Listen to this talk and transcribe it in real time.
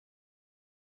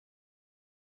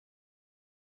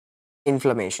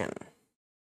inflammation.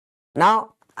 Now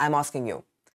I'm asking you,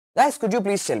 guys, could you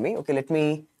please tell me, okay, let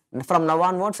me, from now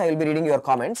onwards I will be reading your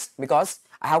comments because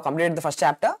I have completed the first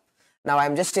chapter. Now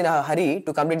I'm just in a hurry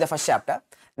to complete the first chapter.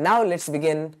 Now let's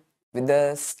begin with the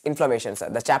inflammation, sir.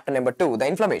 The chapter number 2, the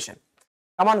inflammation.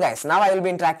 Come on guys, now I will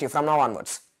be interactive from now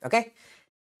onwards. Okay.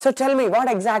 So tell me,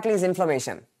 what exactly is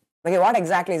inflammation? Okay, what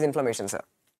exactly is inflammation, sir?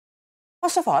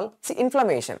 First of all, see,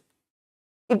 inflammation.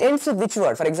 It ends with which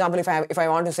word? For example, if I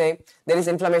want to say there is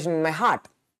inflammation in my heart.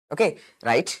 Okay,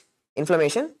 right?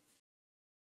 Inflammation.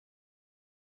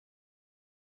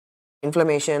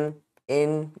 Inflammation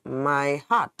in my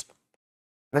heart.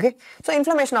 Okay, so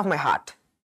inflammation of my heart.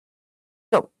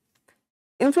 So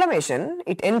inflammation,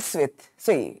 it ends with,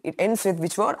 see, it ends with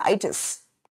which word? Itis.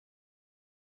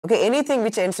 Okay, anything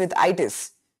which ends with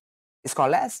itis is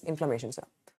called as inflammation, sir.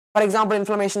 For example,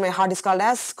 inflammation in my heart is called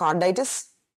as carditis.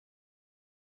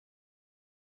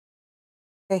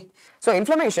 Okay, so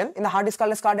inflammation in the heart is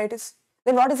called as carditis.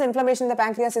 Then what is the inflammation in the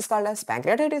pancreas is called as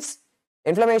pancreatitis.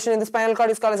 Inflammation in the spinal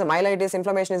cord is called as a myelitis.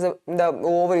 Inflammation in the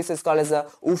ovaries is called as a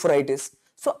oophorytis.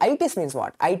 So itis means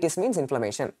what? Itis means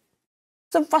inflammation.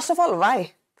 So first of all,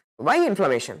 why? Why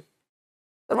inflammation?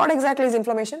 So what exactly is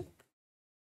inflammation?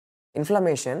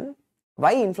 Inflammation,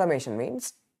 why inflammation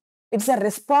means? It's a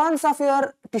response of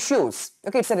your tissues.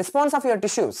 Okay, it's a response of your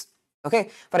tissues. Okay,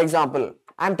 for example,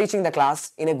 I am teaching the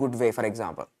class in a good way, for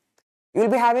example. I will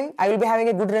be having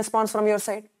a good response from your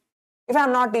side. If I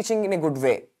am not teaching in a good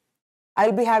way, I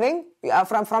will be having,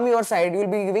 from your side, you will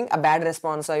be giving a bad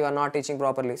response, or you are not teaching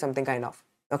properly, something kind of.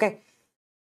 Okay.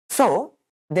 So,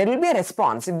 there will be a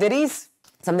response. If there is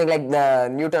something like the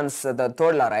Newton's, the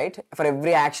third law, right? For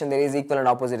every action, there is equal and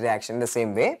opposite reaction. In the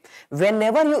same way,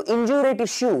 whenever you injure a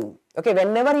tissue, okay,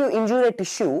 whenever you injure a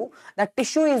tissue, that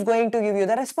tissue is going to give you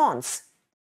the response.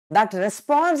 That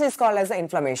response is called as the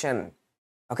inflammation.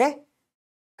 Okay.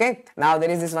 Okay, now there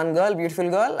is this one girl, beautiful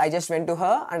girl, I just went to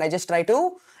her and I just try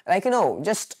to, like,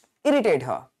 just irritate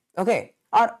her. Okay,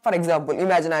 or for example,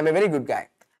 imagine I am a very good guy.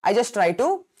 I just try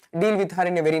to deal with her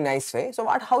in a very nice way. So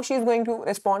how she is going to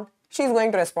respond? She is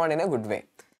going to respond in a good way.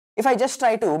 If I just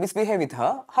try to misbehave with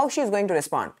her, how she is going to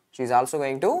respond? She is also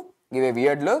going to give a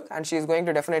weird look and she is going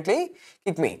to definitely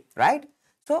kick me, right?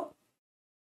 So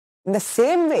in the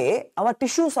same way, our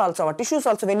tissues also,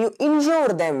 when you injure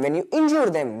them,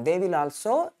 they will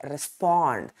also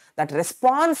respond. That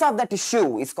response of the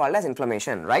tissue is called as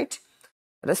inflammation, right?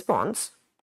 Response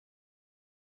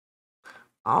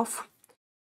of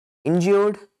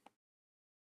injured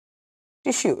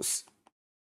tissues.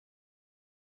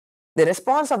 The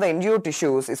response of the injured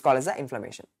tissues is called as the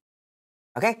inflammation.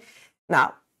 Okay.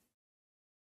 Now,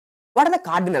 what are the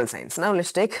cardinal signs? Now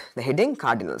let's take the heading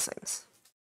cardinal signs.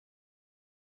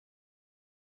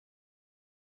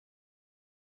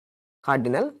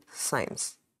 Cardinal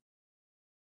signs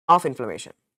of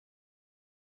inflammation.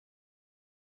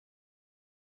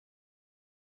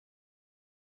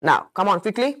 Now, come on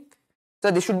quickly. So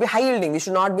this should be high yielding. This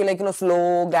should not be like,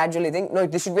 slow, gradually thing. No,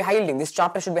 this should be high yielding. This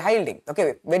chapter should be high yielding.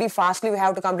 Okay, very fastly we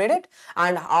have to complete it,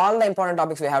 and all the important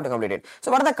topics we have to complete it.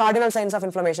 So what are the cardinal signs of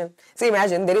inflammation? See,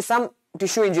 imagine there is some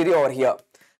tissue injury over here.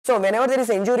 So whenever there is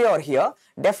injury over here,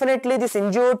 definitely this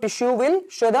injured tissue will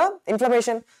show the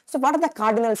inflammation. So what are the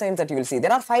cardinal signs that you will see?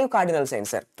 There are 5 cardinal signs,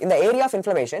 sir. In the area of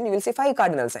inflammation, you will see 5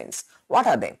 cardinal signs. What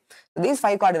are they? So these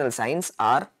 5 cardinal signs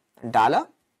are Dala,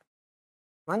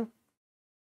 1,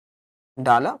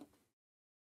 Dala,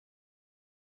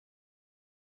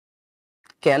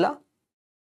 Kela,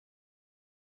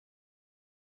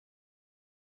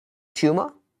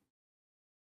 tumor.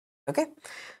 Okay.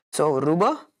 So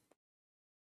Ruba,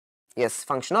 yes,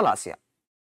 functional ASIA.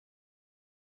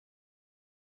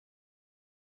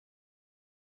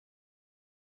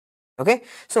 Okay,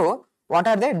 so what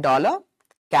are they? Dollar,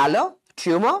 Cala,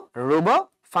 tumor, rubor,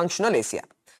 functional ASIA.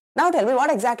 Now tell me, what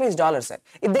exactly is dollar, sir?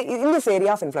 In this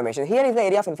area of inflammation, here is the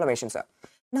area of inflammation, sir.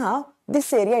 Now,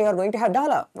 this area you are going to have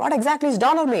dollar. What exactly is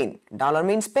dollar mean? Dollar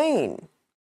means pain.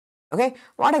 Okay,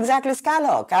 what exactly is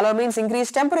Cala? Cala means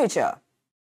increased temperature.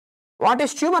 What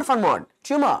is tumor for mode?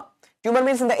 Tumor. Tumor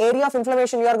means in the area of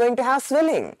inflammation you are going to have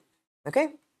swelling. Okay.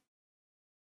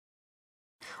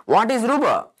 What is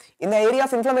rubor? In the area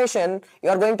of inflammation you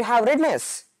are going to have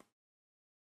redness.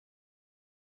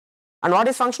 And what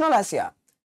is functional ASIA?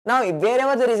 Now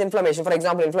wherever there is inflammation, for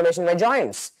example inflammation in my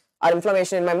joints or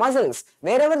inflammation in my muscles,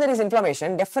 wherever there is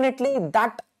inflammation, definitely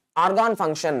that organ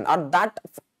function or that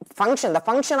function, the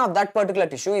function of that particular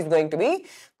tissue is going to be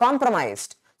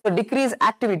compromised. So decrease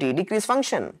activity, decrease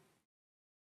function.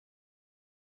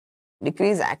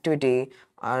 Decrease activity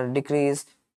or decrease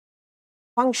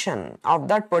function of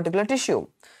that particular tissue.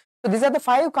 So these are the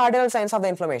 5 cardinal signs of the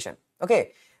inflammation.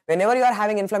 Okay, whenever you are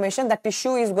having inflammation, that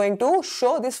tissue is going to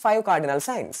show these 5 cardinal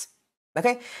signs.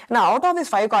 Okay, now out of these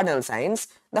 5 cardinal signs,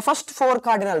 the first 4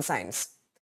 cardinal signs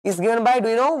is given by, do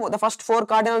you know the first 4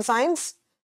 cardinal signs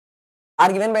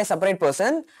are given by a separate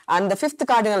person, and the 5th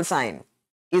cardinal sign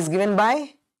is given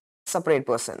by separate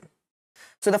person.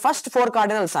 So the first 4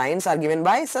 cardinal signs are given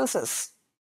by Celsus,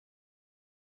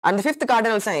 and the 5th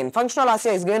cardinal sign, functional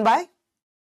ossia, is given by,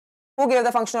 who gave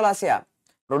the functional ossia?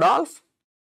 Rudolf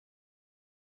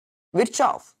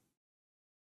Virchow.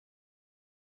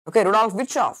 Okay, Rudolf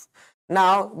Virchow.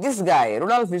 Now this guy,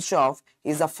 Rudolf Virchow,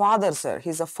 is the father, sir.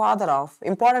 He's the father of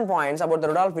important points about the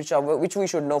Rudolf Virchow, which we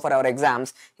should know for our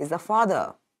exams. He's the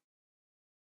father.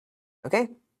 Okay.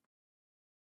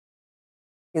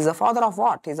 He's the father of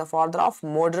what? He's the father of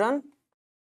modern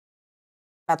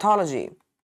pathology.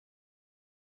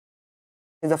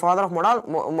 He's the father of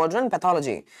modern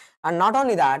pathology. And not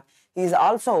only that, he is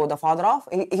also the father of,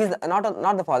 he's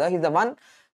not the father, he's the one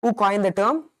who coined the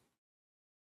term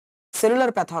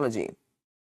cellular pathology.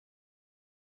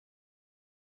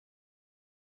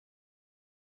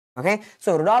 Okay,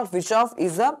 so Rudolf Virchow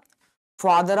is the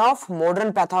father of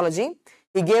modern pathology.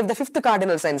 He gave the 5th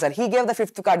cardinal sign, sir. He gave the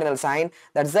 5th cardinal sign,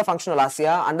 that's the functional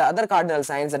ossia, and the other cardinal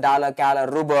signs, the Dahler,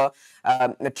 Kahler, Ruber,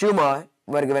 the tumor,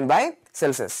 were given by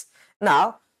Celsus.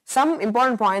 Now, some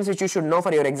important points which you should know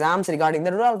for your exams regarding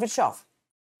the Rudolf Virchow.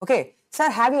 Okay, sir,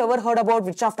 have you ever heard about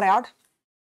Virchow triad?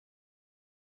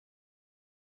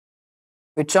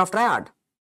 Virchow triad.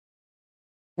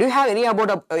 Do you have any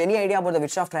idea about the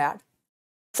Virchow triad?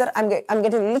 Sir, I'm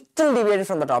getting a little deviated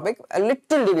from the topic, a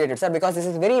little deviated, sir, because this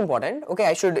is very important. Okay,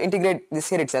 I should integrate this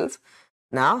here itself.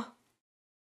 Now,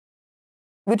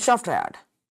 Virchow triad.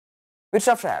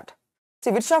 Virchow triad.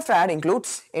 See, Virchow triad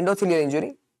includes endothelial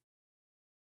injury.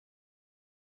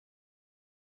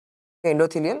 Okay,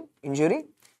 endothelial injury.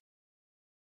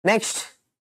 Next,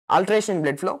 alteration in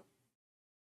blood flow.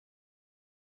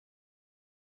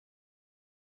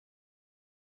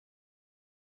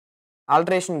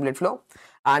 Alteration in blood flow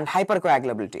and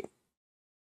hypercoagulability.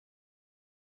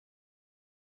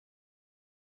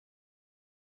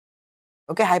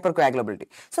 Okay, hypercoagulability.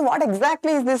 So what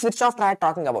exactly is this Virchow triad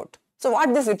talking about? So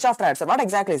what this Virchow triad, sir, what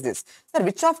exactly is this? Sir,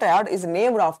 Virchow triad is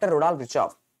named after Rudolf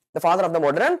Virchow, the father of the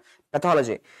modern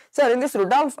pathology. Sir, in this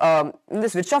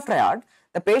Virchow triad,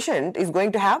 the patient is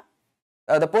going to have,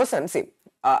 the person, see,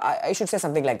 I should say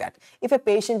something like that. If a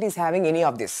patient is having any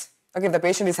of this, okay, if the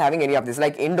patient is having any of this,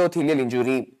 like endothelial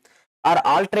injury or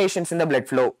alterations in the blood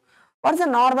flow, what is the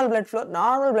normal blood flow?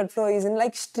 Normal blood flow is in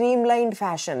like streamlined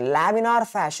fashion, laminar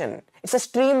fashion. It's a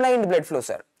streamlined blood flow,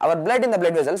 sir. Our blood in the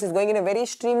blood vessels is going in a very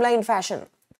streamlined fashion.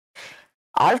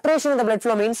 Alteration in the blood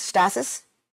flow means stasis.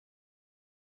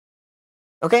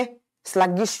 Okay,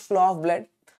 sluggish flow of blood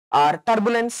or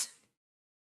turbulence.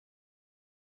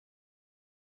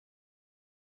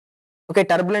 Okay,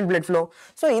 turbulent blood flow.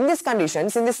 So in these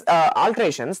conditions, in these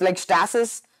alterations like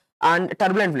stasis and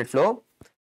turbulent blood flow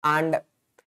and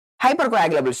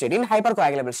hypercoagulable state, in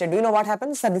hypercoagulable state, do you know what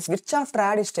happens? So this Virchow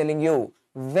triad is telling you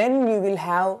when you will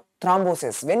have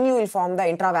thrombosis, when you will form the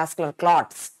intravascular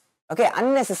clots, okay,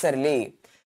 unnecessarily.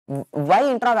 Why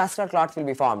intravascular clots will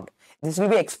be formed? This will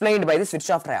be explained by this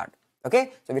Virchow triad.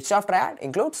 Okay, so Virchow triad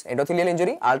includes endothelial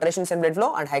injury, alterations in blood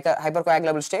flow and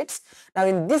hypercoagulable states. Now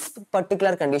in this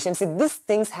particular condition, see, these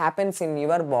things happens in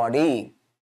your body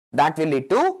that will lead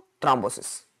to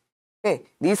thrombosis. Okay,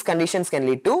 these conditions can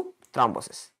lead to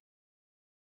thrombosis.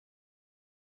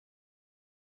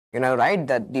 You know, right,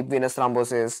 the deep venous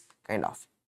thrombosis kind of.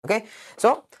 Okay,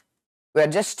 so we are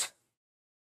just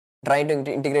trying to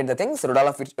integrate the things.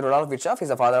 Rudolf Virchow is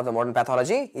the father of the modern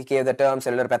pathology. He gave the term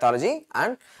cellular pathology,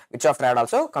 and Virchow triad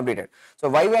also completed. So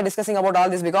why we are discussing about all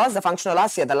this? Because the functional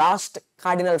ossia, the last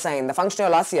cardinal sign, the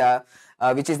functional ossia,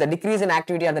 which is the decrease in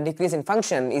activity or the decrease in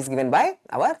function, is given by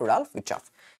our Rudolf Virchow.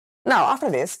 Now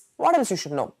after this, what else you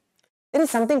should know? There is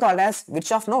something called as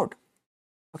Virchow node.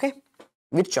 Okay,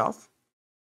 Virchow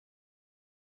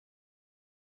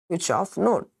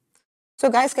node. So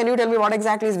guys, can you tell me what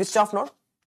exactly is Virchow node?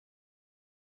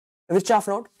 Virchow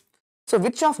node. So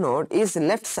Virchow node is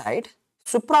left side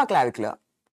supraclavicular.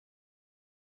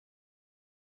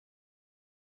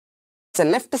 It's a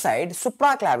left side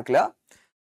supraclavicular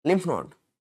lymph node.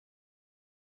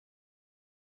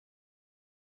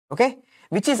 Okay,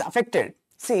 which is affected.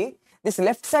 See, this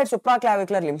left side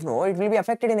supraclavicular lymph node, it will be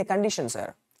affected in a condition,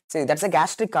 sir. See, that's a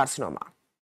gastric carcinoma.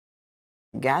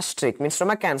 Gastric means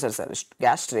stomach cancer, sir.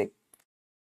 Gastric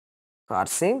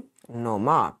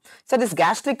carcinoma. So this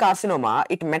gastric carcinoma,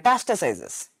 it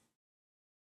metastasizes.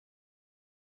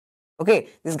 Okay,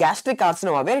 this gastric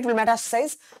carcinoma, where it will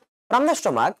metastasize? From the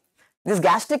stomach, this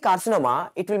gastric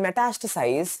carcinoma, it will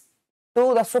metastasize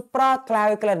to the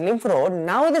supraclavicular lymph node.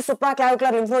 Now the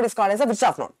supraclavicular lymph node is called as a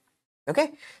Virchow node.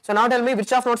 Okay. So now tell me,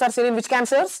 Virchow nodes are seen in which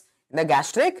cancers? The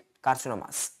gastric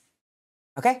carcinomas.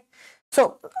 Okay.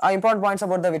 So important points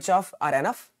about the Virchow are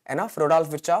enough. Rudolf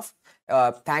Virchow,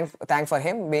 thank for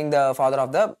him being the father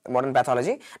of the modern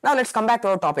pathology. Now let's come back to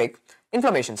our topic,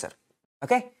 inflammation, sir.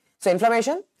 Okay. So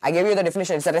inflammation, I gave you the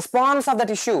definition. It's a response of the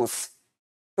tissues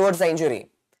towards the injury.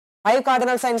 5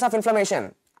 cardinal signs of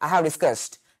inflammation I have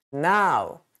discussed.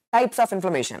 Now, types of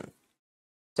inflammation.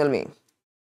 Tell me.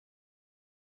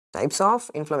 Types of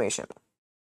inflammation.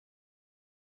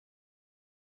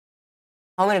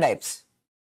 How many types?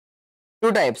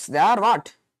 2 types. They are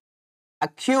what?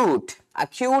 Acute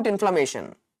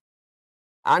inflammation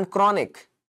and chronic.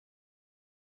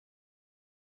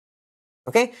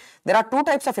 Okay. There are 2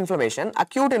 types of inflammation,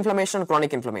 acute inflammation and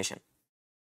chronic inflammation.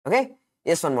 Okay.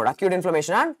 Yes, one more. Acute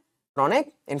inflammation and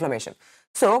chronic inflammation.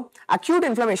 So, acute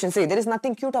inflammation, see, there is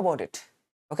nothing cute about it.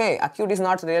 Okay, acute is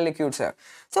not really cute, sir.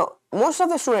 So, most of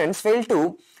the students fail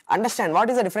to understand what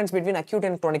is the difference between acute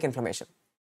and chronic inflammation.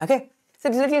 Okay, so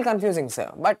it's a little confusing,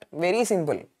 sir, but very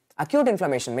simple. Acute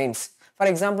inflammation means, for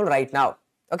example, right now,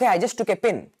 okay, I just took a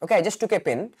pin, or I just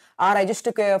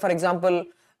took, for example,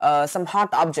 some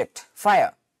hot object,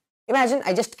 fire. Imagine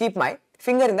I just keep my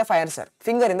finger in the fire, sir,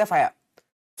 finger in the fire.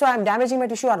 So I am damaging my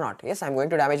tissue or not? Yes, I am going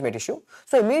to damage my tissue.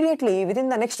 So immediately within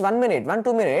the next 1 minute,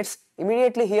 1-2 minutes,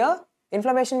 immediately here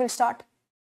inflammation will start.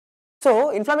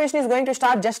 So inflammation is going to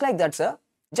start just like that, sir.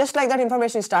 Just like that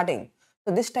inflammation is starting.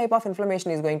 So this type of inflammation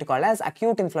is going to call as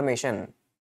acute inflammation.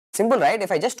 Simple, right?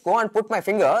 If I just go and put my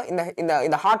finger in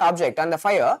the hot object and the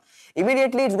fire,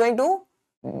 immediately it's going to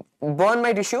burn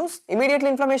my tissues. Immediately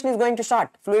inflammation is going to start.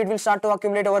 Fluid will start to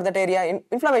accumulate over that area.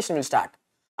 Inflammation will start.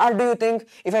 Or do you think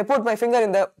if I put my finger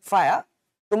in the fire,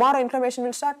 tomorrow inflammation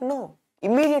will start? No.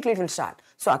 Immediately it will start.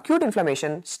 So acute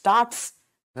inflammation starts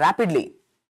rapidly.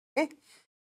 Okay.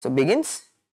 So begins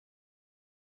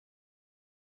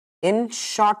in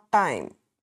short time.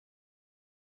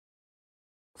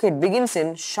 Okay, it begins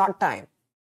in short time.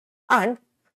 And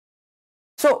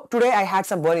so today I had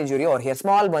some burn injury over here,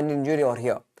 small burn injury over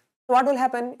here. So what will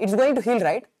happen? It's going to heal,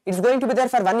 right? It's going to be there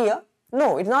for 1 year.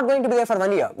 No, it's not going to be there for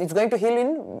 1 year. It's going to heal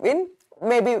in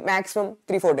maybe maximum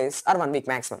 3-4 days or 1 week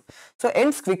maximum. So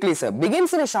ends quickly, sir.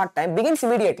 Begins in a short time, begins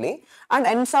immediately and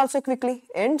ends also quickly.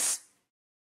 Ends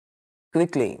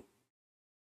quickly.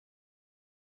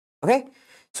 Okay.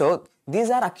 So these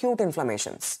are acute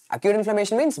inflammations. Acute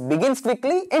inflammation means begins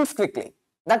quickly, ends quickly.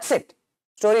 That's it.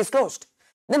 Story is closed.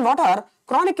 Then what are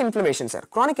chronic inflammation, sir?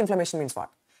 Chronic inflammation means what?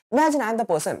 Imagine I am the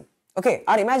person. Okay.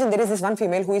 Or imagine there is this one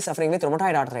female who is suffering with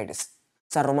rheumatoid arthritis.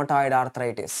 Sir, rheumatoid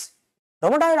arthritis.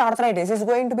 Rheumatoid arthritis is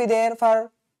going to be there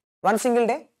for 2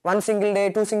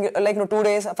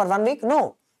 days, for 1 week.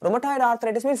 No. Rheumatoid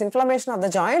arthritis means inflammation of the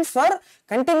joints for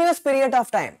continuous period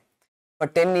of time. For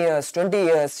 10 years, 20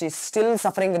 years, she is still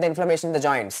suffering with the inflammation in the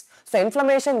joints. So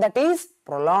inflammation that is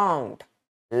prolonged,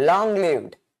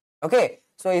 long-lived. Okay.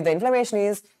 So if the inflammation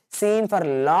is seen for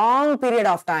long period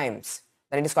of times,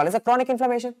 then it is called as a chronic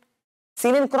inflammation.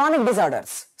 Seen in chronic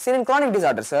disorders,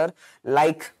 sir,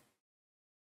 like,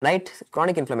 right,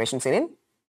 chronic inflammation seen in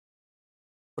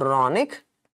chronic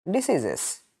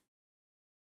diseases,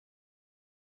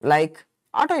 like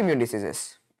autoimmune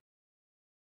diseases.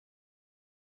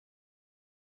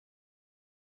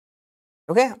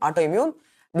 Okay, autoimmune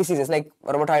diseases like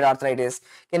rheumatoid arthritis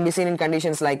can be seen in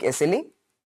conditions like SLE,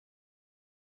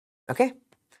 okay,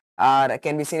 or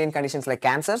can be seen in conditions like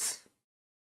cancers.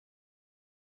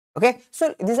 Okay,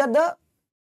 so these are the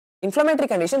inflammatory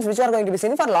conditions which are going to be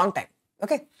seen for a long time.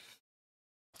 Okay,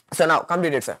 so now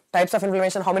completed, sir. Types of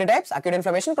inflammation, how many types? Acute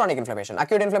inflammation, chronic inflammation.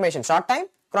 Acute inflammation, short time,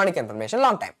 chronic inflammation,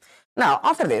 long time. Now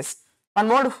after this, one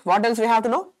more, what else we have to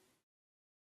know?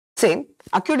 Same,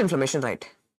 acute inflammation, right?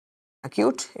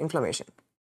 Acute inflammation.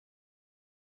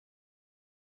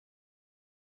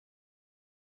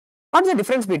 What is the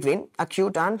difference between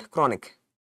acute and chronic?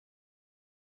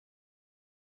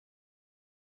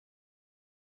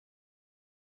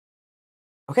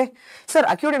 Okay, sir,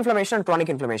 acute inflammation and chronic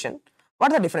inflammation,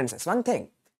 what are the differences? One thing,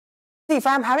 see, if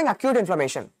I am having acute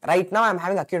inflammation, right now I am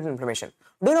having acute inflammation,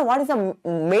 do you know what is the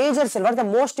major cell, what is the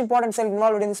most important cell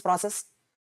involved in this process?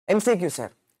 MCQ,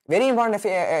 sir, very important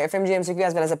FMG MCQ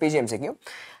as well as a PG MCQ.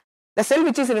 The cell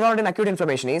which is involved in acute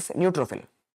inflammation is neutrophil.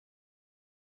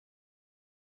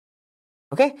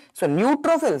 Okay, so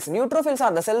neutrophils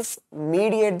are the cells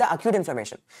mediate the acute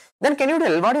inflammation. Then can you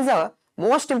tell what is the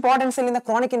most important cell in the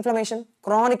chronic inflammation?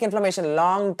 Chronic inflammation,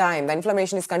 long time, the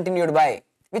inflammation is continued by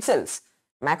which cells?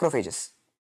 Macrophages.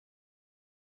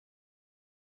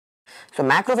 So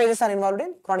macrophages are involved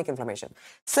in chronic inflammation.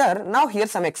 Sir, now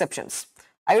here's some exceptions.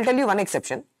 I will tell you one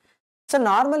exception. So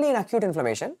normally in acute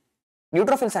inflammation,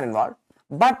 neutrophils are involved,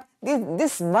 but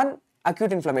this one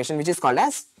acute inflammation which is called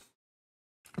as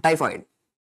typhoid.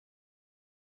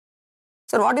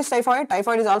 So what is typhoid?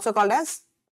 Typhoid is also called as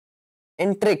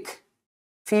enteric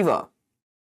fever.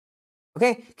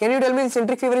 Okay, can you tell me this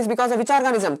enteric fever is because of which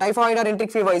organism? Typhoid or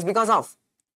enteric fever is because of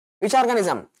which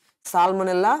organism?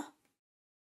 Salmonella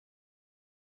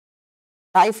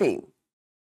typhi.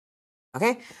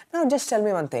 Okay, now just tell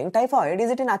me one thing. Typhoid,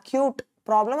 is it an acute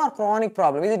problem or chronic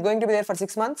problem? Is it going to be there for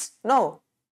 6 months? No.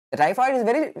 The typhoid is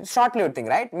very short-lived thing,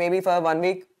 right? Maybe for 1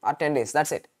 week or 10 days.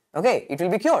 That's it. Okay, it will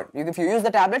be cured. If you use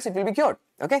the tablets, it will be cured.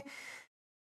 Okay.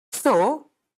 So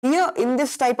here in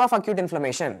this type of acute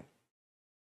inflammation,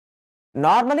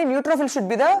 normally neutrophils should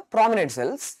be the prominent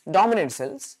cells, dominant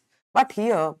cells, but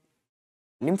here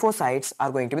lymphocytes are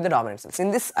going to be the dominant cells.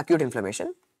 In this acute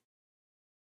inflammation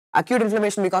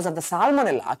because of the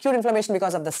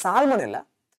salmonella,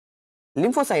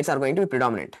 lymphocytes are going to be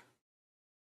predominant.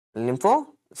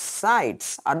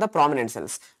 Lymphocytes are the prominent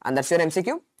cells, and that's your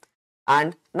MCQ.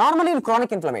 And normally in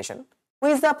chronic inflammation, who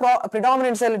is the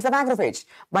predominant cell? It's the macrophage.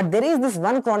 But there is this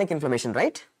one chronic inflammation,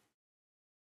 right?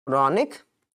 Chronic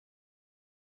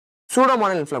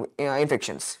pseudomonal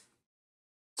infections.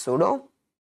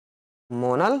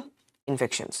 Pseudomonal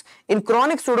infections. In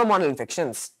chronic pseudomonal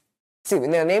infections, see,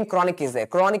 in the name chronic is there,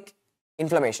 chronic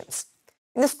inflammations.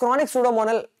 In this chronic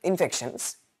pseudomonal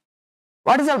infections,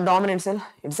 what is our dominant cell?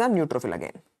 It's a neutrophil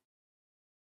again.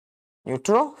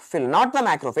 Neutrophil, not the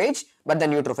macrophage, but the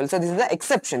neutrophil. So this is the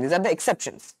exception. These are the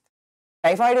exceptions.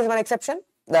 Typhoid is one exception.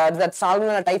 That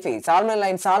Salmonella typhi.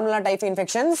 Salmonella typhi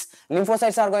infections,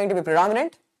 lymphocytes are going to be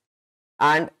predominant.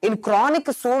 And in chronic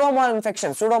pseudomonal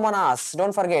infections, Pseudomonas,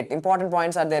 don't forget, important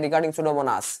points are there regarding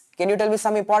Pseudomonas. Can you tell me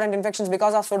some important infections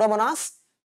because of Pseudomonas?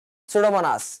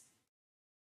 Pseudomonas.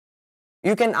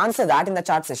 You can answer that in the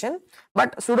chat session.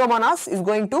 But Pseudomonas is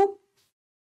going to,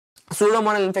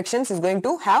 pseudomonal infections is going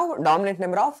to have dominant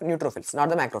number of neutrophils, not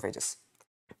the macrophages.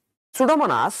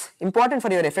 Pseudomonas, important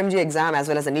for your FMG exam as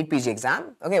well as the NEET PG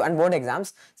exam, okay, and board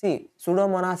exams. See,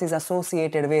 Pseudomonas is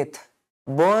associated with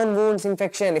burn wounds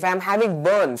infection. If I am having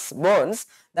burns,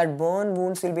 that burn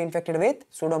wounds will be infected with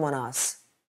Pseudomonas.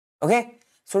 Okay,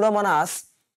 Pseudomonas,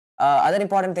 other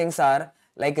important things are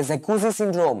like Jacuzzi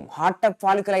syndrome, hot tub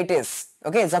folliculitis.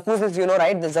 Okay, jacuzzis, you know,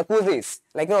 right? The jacuzzis,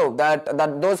 like, you know,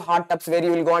 that those hot tubs where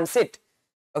you will go and sit,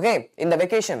 okay, in the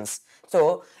vacations.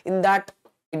 So in that,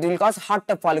 it will cause hot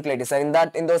tub folliculitis.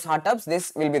 And in those hot tubs,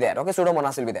 this will be there. Okay,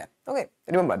 Pseudomonas will be there. Okay,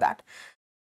 remember that.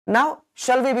 Now,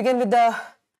 shall we begin with the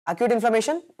acute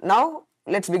inflammation? Now,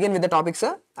 let's begin with the topic,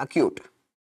 sir. Acute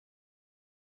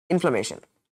inflammation.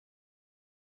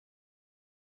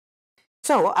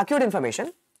 So, acute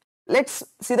inflammation. Let's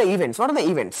see the events. What are the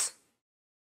events?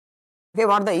 Okay,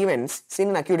 what are the events seen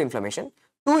in acute inflammation?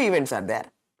 Two events are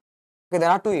there. Okay, there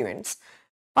are two events.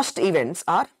 First events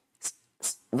are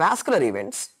vascular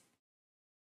events,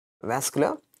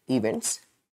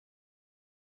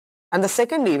 and the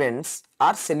second events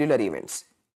are cellular events.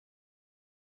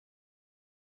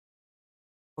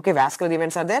 Okay, vascular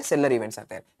events are there, cellular events are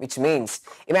there, which means,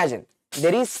 imagine,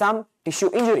 there is some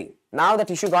tissue injury. Now the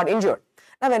tissue got injured.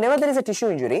 Now whenever there is a tissue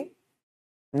injury,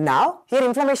 now here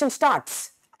inflammation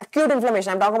starts. Acute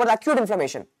inflammation, I am talking about acute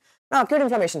inflammation. Now acute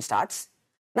inflammation starts.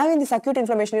 Now in this acute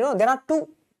inflammation, you know, there are two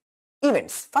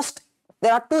events. First,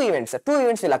 there are two events. Two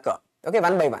events will occur. Okay,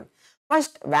 one by one.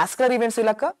 First, vascular events will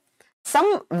occur.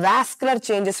 Some vascular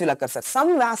changes will occur, sir.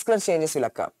 Some vascular changes will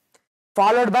occur.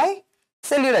 Followed by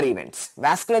cellular events.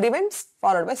 Vascular events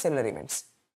followed by cellular events.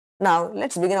 Now,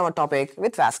 let's begin our topic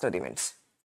with vascular events.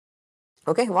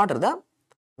 Okay, what are the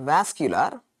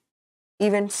vascular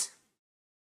events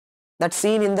that's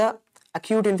seen in the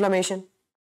acute inflammation?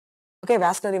 Okay,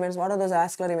 vascular events. What are those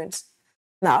vascular events?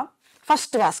 Now,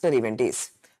 first vascular event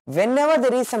is whenever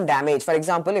there is some damage. For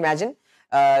example, imagine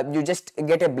you just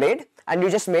get a blade and you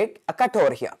just make a cut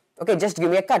over here. Okay, just give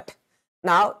me a cut.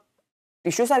 Now,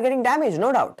 tissues are getting damaged,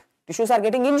 no doubt. Tissues are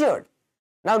getting injured.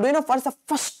 Now, do you know what is the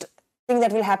first thing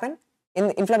that will happen in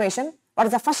inflammation? What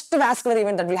is the first vascular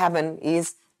event that will happen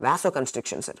is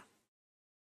vasoconstriction, sir.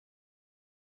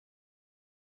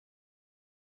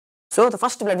 So, the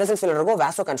first blood vessels will undergo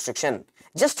vasoconstriction.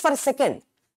 Just for a second,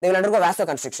 they will undergo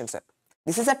vasoconstriction, sir.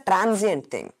 This is a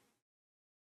transient thing.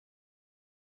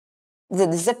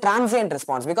 This is a transient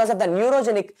response because of the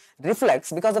neurogenic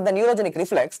reflex.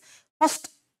 First,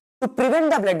 to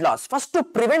prevent the blood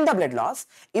loss,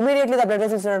 immediately the blood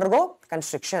vessels will undergo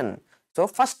constriction. So,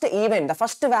 first event, the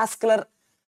first vascular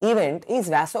event is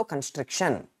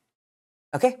vasoconstriction.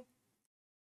 Okay.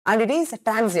 and it is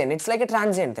transient. It's like a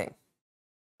transient thing.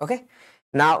 Okay.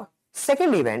 Now,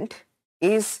 second event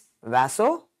is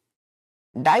vasodilation.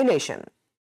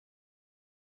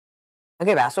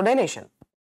 Okay, vasodilation.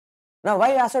 Now,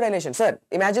 why vasodilation? Sir,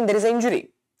 imagine there is an injury.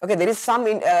 Okay, there is some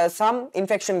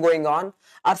infection going on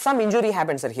or some injury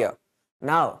happens here.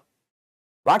 Now,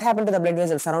 what happened to the blood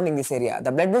vessels surrounding this area?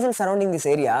 The blood vessels surrounding this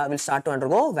area will start to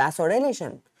undergo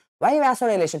vasodilation. Why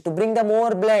vasodilation? To bring the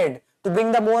more blood, to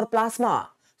bring the more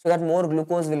plasma, so that more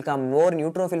glucose will come, more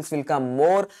neutrophils will come,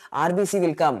 more RBC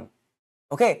will come.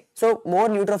 Okay, so more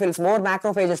neutrophils, more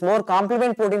macrophages, more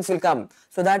complement proteins will come,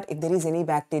 so that if there is any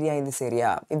bacteria in this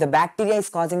area, if the bacteria is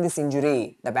causing this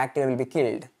injury, the bacteria will be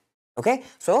killed. Okay,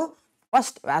 so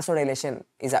first vasodilation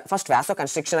is first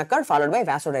vasoconstriction occurred, followed by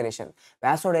vasodilation.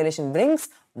 Vasodilation brings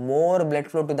more blood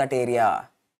flow to that area.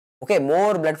 Okay,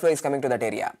 more blood flow is coming to that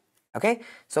area. Okay,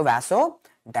 so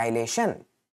vasodilation.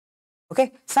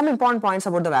 Okay, some important points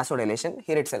about the vasodilation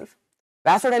here itself.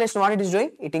 Vasodilation, what it is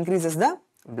doing? It increases the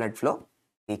blood flow.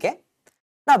 Okay.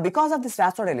 Now, because of this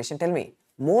vasodilation, tell me,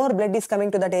 more blood is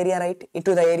coming to that area, right?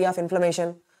 Into the area of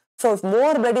inflammation. So, if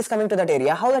more blood is coming to that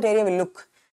area, how that area will look?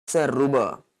 It's a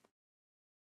rubber.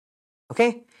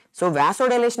 Okay. So,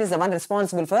 vasodilation is the one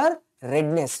responsible for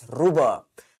redness, rubber.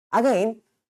 Again,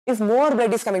 if more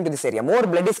blood is coming to this area, more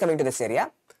blood is coming to this area.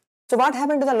 So, what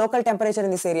happened to the local temperature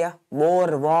in this area?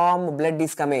 More warm blood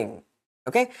is coming.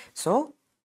 Okay. So,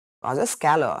 causes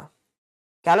calor.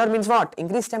 Calor means what?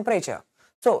 Increased temperature.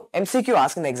 So, MCQ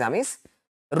asked in the exam is,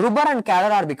 rubber and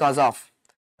calor are because of,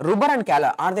 rubber and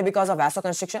calor, are they because of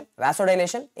vasoconstriction,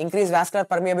 vasodilation, increased vascular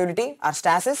permeability or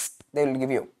stasis? They will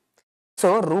give you.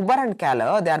 So, rubber and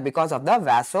calor, they are because of the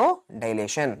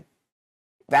vasodilation.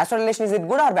 Vasodilation, is it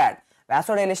good or bad?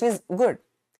 Vasodilation is good.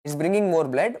 It's bringing more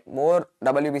blood, more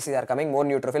WBCs are coming, more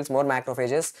neutrophils, more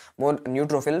macrophages, more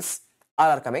neutrophils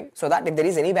all are coming, so that if there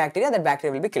is any bacteria, that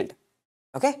bacteria will be killed.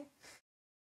 Okay.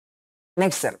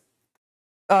 Next, sir.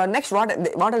 Next,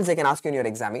 what else they can ask you in your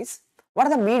exam is, what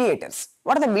are the mediators?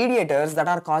 What are the mediators that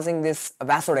are causing this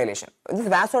vasodilation? This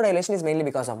vasodilation is mainly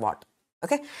because of what?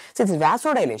 Okay. So, this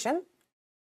vasodilation,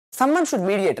 someone should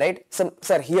mediate, right? So,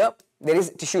 sir, here there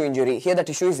is tissue injury. Here the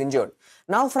tissue is injured.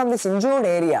 Now, from this injured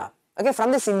area, okay,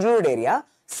 from this injured area,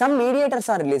 some mediators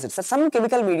are released. So, some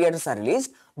chemical mediators are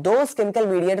released. Those chemical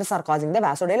mediators are causing the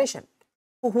vasodilation.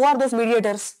 Who are those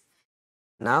mediators?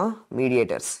 Now,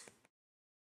 mediators.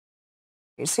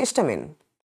 It's histamine.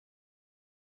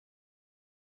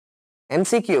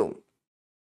 MCQ.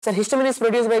 Sir, histamine is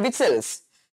produced by which cells?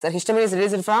 Sir, histamine is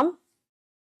released from?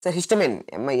 Sir, histamine.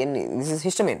 M-I-N-E. This is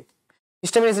histamine.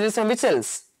 Histamine is released from which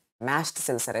cells? Mast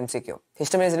cells, sir. MCQ.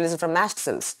 Histamine is released from mast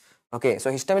cells. Okay, so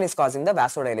histamine is causing the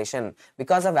vasodilation.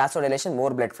 Because of vasodilation,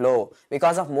 more blood flow.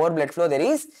 Because of more blood flow, there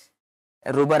is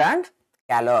rubber and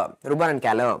calor. Rubber and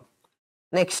calor.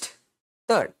 Next,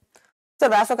 third. So,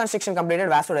 vasoconstriction completed,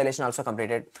 vasodilation also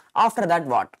completed. After that,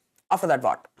 what? After that,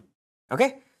 what?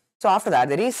 Okay. So, after that,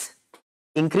 there is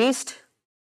increased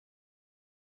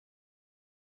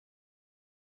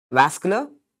vascular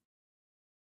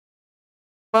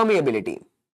permeability.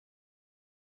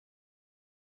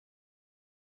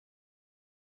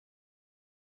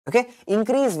 Okay.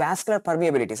 Increased vascular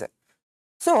permeability, sir.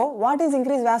 So, what is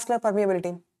increased vascular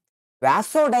permeability?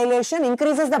 Vasodilation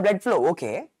increases the blood flow.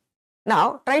 Okay.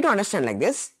 Now, try to understand like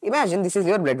this. Imagine this is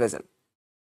your blood vessel.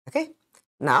 Okay.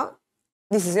 Now,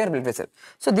 this is your blood vessel.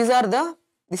 So, this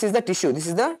is the tissue. This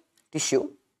is the tissue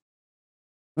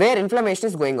where inflammation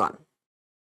is going on.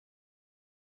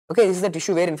 Okay. This is the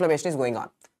tissue where inflammation is going on.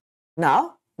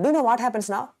 Now, do you know what happens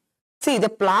now? See, the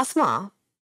plasma,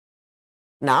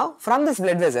 now from this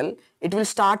blood vessel, it will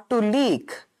start to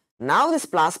leak. Now, this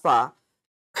plasma,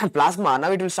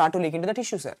 now it will start to leak into the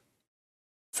tissue, sir.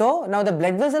 So, now the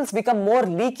blood vessels become more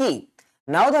leaky.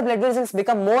 Now the blood vessels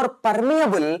become more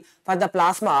permeable for the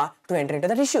plasma to enter into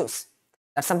the tissues.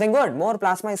 That's something good. More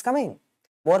plasma is coming.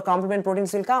 More complement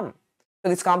proteins will come. So,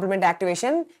 this complement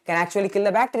activation can actually kill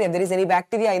the bacteria. If there is any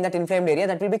bacteria in that inflamed area,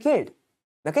 that will be killed.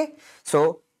 Okay.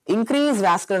 So, increased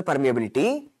vascular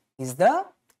permeability is the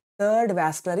third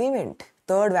vascular event.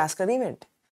 Third vascular event.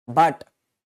 But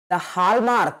the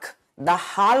hallmark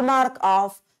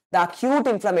of the acute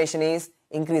inflammation is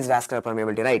increased vascular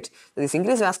permeability, right? So, this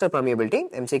increased vascular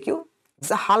permeability, MCQ,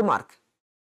 is a hallmark.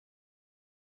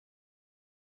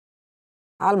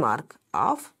 Hallmark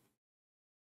of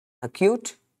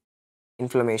acute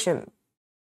inflammation.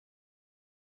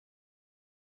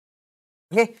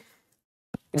 Okay,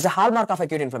 it's a hallmark of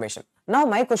acute inflammation. Now,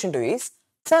 my question to you is,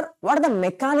 sir, what are the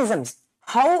mechanisms?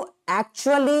 How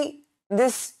actually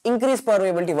this increased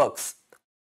permeability works?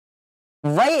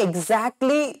 Why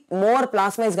exactly more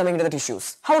plasma is coming into the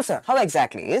tissues? How, sir? How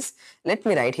exactly is? Let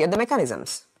me write here the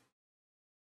mechanisms.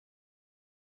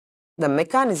 The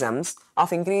mechanisms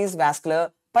of increased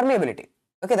vascular permeability.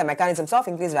 Okay, the mechanisms of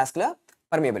increased vascular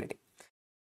permeability.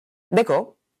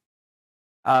 Dekho,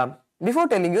 before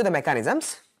telling you the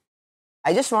mechanisms,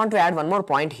 I just want to add one more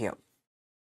point here.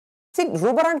 See,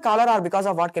 rubor and collar are because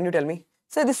of what? Can you tell me?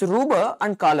 So this rubor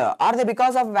and collar, are they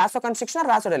because of vasoconstriction or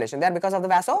vasodilation? They are because of the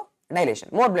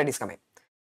vasodilation. More blood is coming.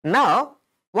 Now,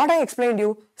 what I explained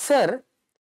you, sir,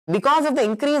 because of the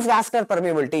increased vascular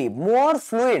permeability, more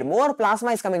fluid, more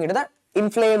plasma is coming into the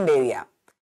inflamed area.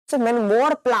 So when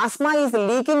more plasma is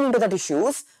leaking into the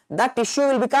tissues, that tissue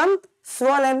will become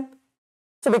swollen.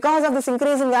 So because of this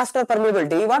increase in vascular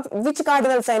permeability, which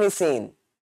cardinal sign is seen?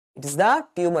 It is the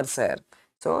tumor, sir.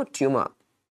 So tumor.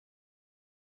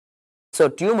 So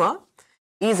tumor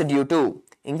is due to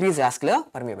increased vascular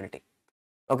permeability.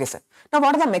 Okay, sir. Now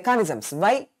what are the mechanisms?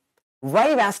 Why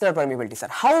vascular permeability, sir?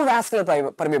 How vascular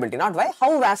permeability? Not why.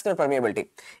 How vascular permeability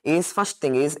is? First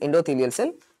thing is endothelial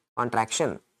cell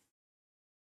contraction.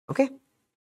 Okay.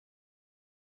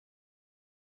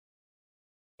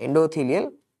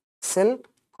 Endothelial cell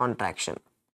contraction.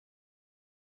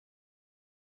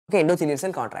 Okay, endothelial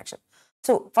cell contraction.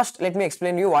 So first let me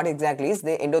explain you what exactly is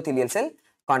the endothelial cell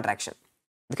contraction.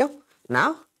 Okay.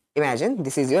 Now imagine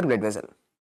this is your blood vessel.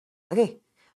 Okay.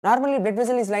 Normally blood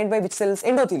vessel is lined by which cells?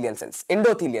 Endothelial cells.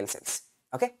 Endothelial cells.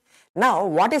 Okay. Now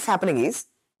what is happening is,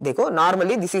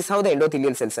 normally this is how the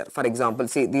endothelial cells are. For example,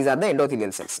 see, these are the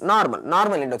endothelial cells. Normal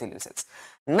endothelial cells.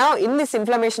 Now in this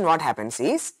inflammation, what happens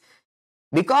is,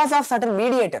 because of certain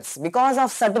mediators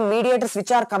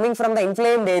which are coming from the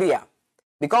inflamed area,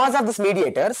 because of these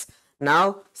mediators,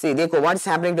 now see, what is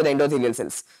happening to the endothelial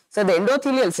cells? So the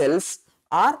endothelial cells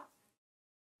are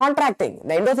contracting.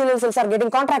 The endothelial cells are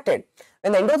getting contracted.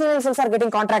 When the endothelial cells are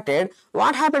getting contracted,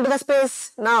 what happened to the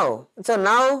space now? So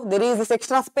now there is this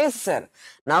extra space, sir.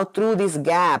 Now through these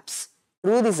gaps,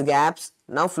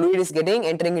 now fluid is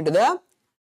entering into the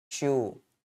tissue.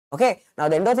 Okay. Now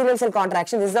the endothelial cell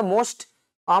contraction is the most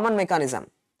common mechanism.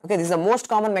 Okay, this is the most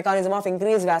common mechanism of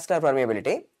increased vascular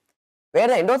permeability, where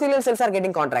the endothelial cells are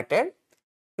getting contracted,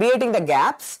 creating the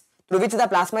gaps through which the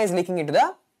plasma is leaking into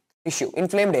the tissue,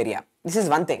 inflamed area. This is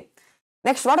one thing.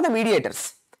 Next, what are the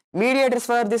mediators? Mediators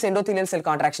for this endothelial cell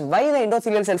contraction. Why the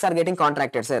endothelial cells are getting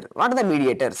contracted, sir? What are the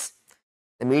mediators?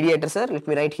 The mediators, sir, let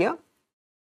me write here.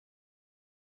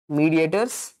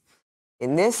 Mediators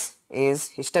in this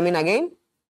is histamine again,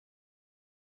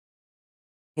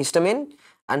 histamine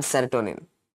and serotonin.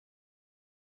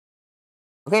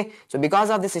 Okay, so because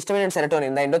of this histamine and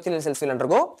serotonin, the endothelial cells will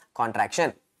undergo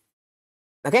contraction.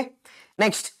 Okay,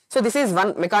 next, so this is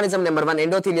one mechanism, number one,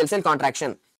 endothelial cell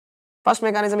contraction. First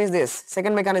mechanism is this.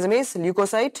 Second mechanism is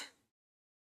leukocyte.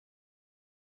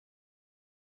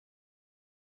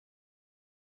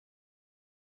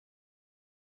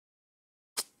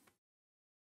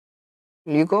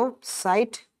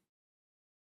 Leukocyte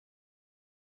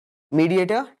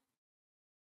mediator.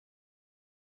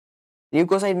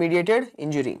 Leukocyte mediated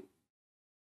injury.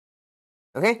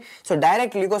 Okay, so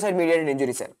direct leukocyte mediated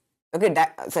injury, sir. Okay,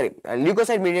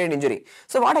 leukocyte mediated injury.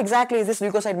 So what exactly is this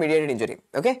leukocyte mediated injury?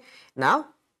 Okay, now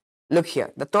look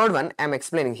here. The third one I am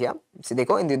explaining here. See,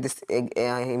 in this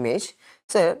image.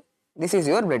 So this is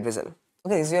your blood vessel.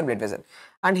 Okay, this is your blood vessel,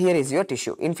 and here is your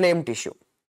tissue, inflamed tissue.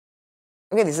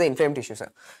 Okay, this is the inflamed tissue, sir.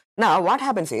 Now what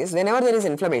happens is, whenever there is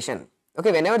inflammation,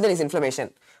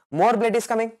 more blood is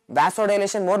coming,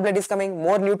 vasodilation, more blood is coming,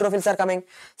 more neutrophils are coming.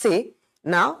 See,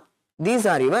 now these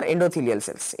are your endothelial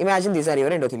cells. Imagine these are your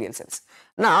endothelial cells.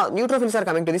 Now neutrophils are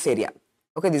coming to this area.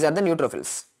 Okay, these are the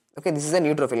neutrophils. Okay, this is a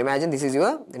neutrophil. Imagine this is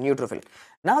your neutrophil.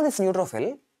 Now this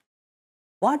neutrophil,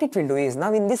 what it will do is,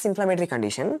 now in this inflammatory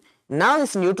condition, now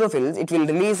this neutrophils, it will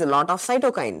release a lot of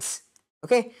cytokines.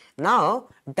 Okay, now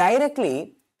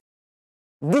directly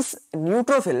this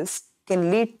neutrophils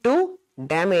can lead to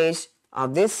damage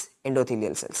of this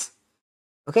endothelial cells.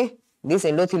 Okay, these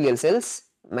endothelial cells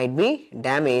might be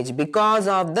damaged because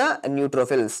of the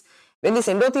neutrophils. When these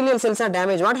endothelial cells are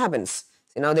damaged, what happens?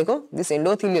 See, now this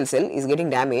endothelial cell is getting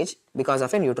damaged because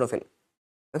of a neutrophil.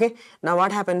 Okay, now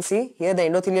what happens? See, here the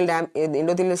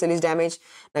endothelial cell is damaged.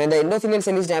 Now when the endothelial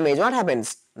cell is damaged, what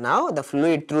happens? Now the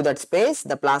fluid through that space,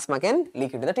 the plasma can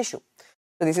leak into the tissue.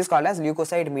 So this is called as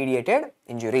leukocyte mediated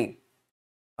injury.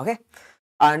 Okay,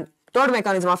 and third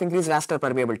mechanism of increased vascular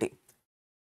permeability.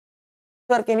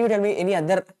 Sir, can you tell me any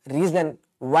other reason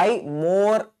why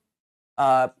more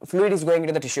fluid is going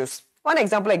into the tissues? One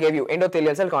example I gave you,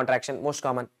 endothelial cell contraction, most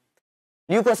common.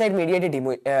 Leukocyte mediated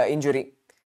injury.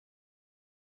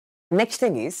 Next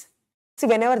thing is, See,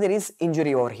 whenever there is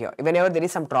injury over here, whenever there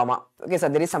is some trauma, okay, so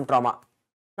there is some trauma,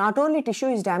 not only tissue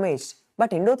is damaged, but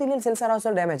endothelial cells are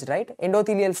also damaged, right?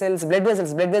 Endothelial cells, blood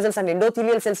vessels and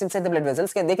endothelial cells inside the blood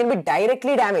vessels, they can be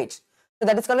directly damaged. So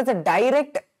that is called as a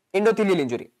direct endothelial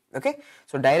injury, okay?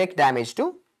 So direct damage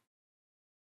to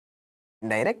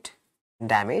endothelial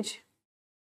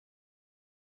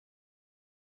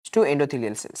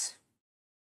cells.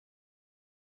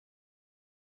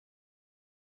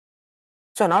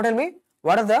 So now tell me,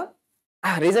 what are the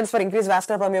reasons for increased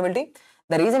vascular permeability?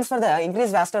 The reasons for the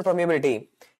increased vascular permeability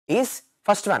is,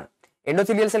 first one,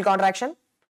 endothelial cell contraction,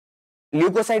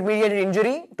 leukocyte mediated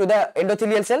injury to the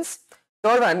endothelial cells.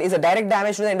 Third one is a direct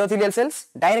damage to the endothelial cells,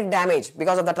 direct damage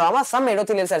because of the trauma. Some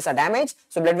endothelial cells are damaged,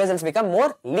 so blood vessels become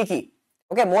more leaky.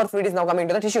 Okay, more fluid is now coming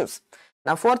to the tissues.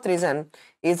 Now fourth reason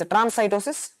is the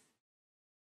transcytosis.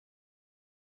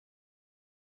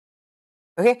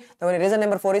 Okay, the reason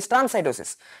number 4 is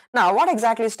transcytosis. Now what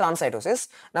exactly is transcytosis?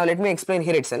 Now let me explain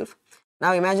here itself.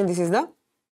 Now imagine this is the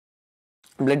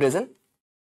blood vessel.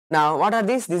 Now what are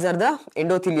these? These are the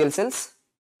endothelial cells.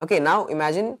 Okay, now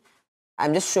imagine I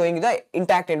am just showing you the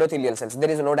intact endothelial cells.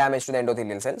 There is no damage to the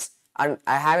endothelial cells, and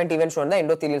I haven't even shown the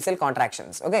endothelial cell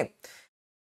contractions. Okay.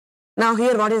 Now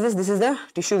here what is this? This is the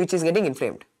tissue which is getting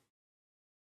inflamed.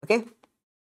 Okay.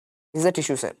 This is the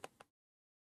tissue cell.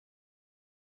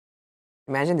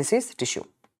 Imagine this is tissue.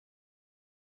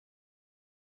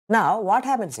 Now what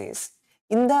happens is,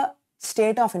 in the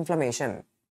state of inflammation,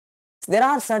 there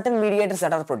are certain mediators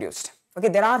that are produced. Okay,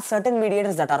 there are certain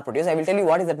mediators that are produced. I will tell you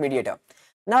what is that mediator.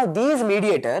 Now these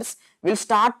mediators will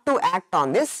start to act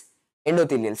on this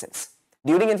endothelial cells.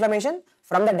 During inflammation,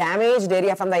 from the damaged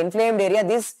area, from the inflamed area,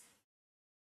 these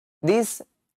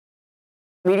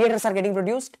mediators are getting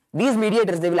produced. These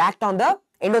mediators, they will act on the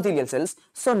endothelial cells.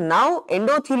 So now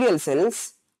endothelial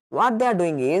cells, what they are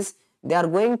doing is, they are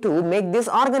going to make this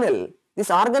organelle. This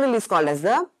organelle is called as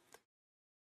the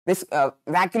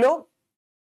vascular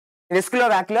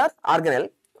organelle.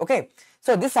 Okay,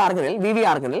 so this organelle, VV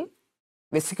organelle,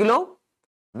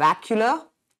 vascular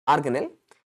organelle.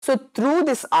 So through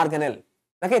this organelle,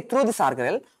 okay, through this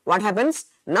organelle, what happens?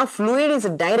 Now fluid is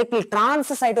directly,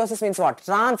 transcytosis means what?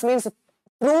 Trans means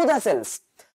through the cells,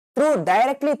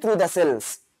 directly through the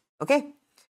cells. Okay,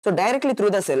 so directly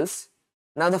through the cells,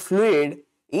 now the fluid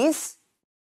is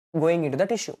going into the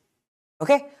tissue.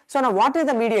 Okay, so now what are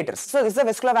the mediators? So this is the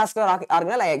vascular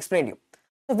organelle I explained you.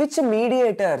 So which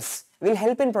mediators will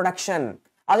help in production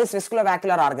of this vascular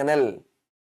organelle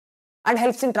and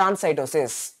helps in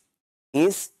transcytosis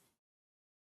is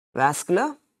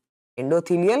vascular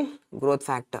endothelial growth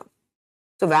factor.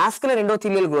 So vascular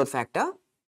endothelial growth factor,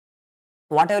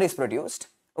 whatever is produced,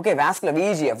 okay, vascular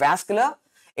VEGF, vascular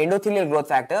endothelial growth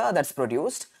factor that's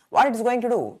produced, what it is going to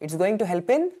do? It's going to help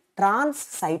in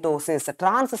transcytosis.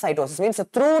 Transcytosis means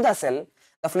through the cell,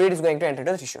 the fluid is going to enter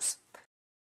into the tissues.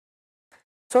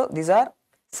 So these are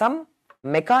some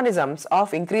mechanisms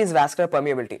of increased vascular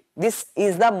permeability. This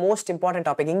is the most important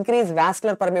topic. Increased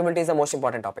vascular permeability is the most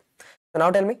important topic. So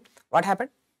now tell me, what happened?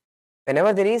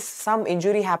 Whenever there is some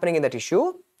injury happening in the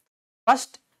tissue,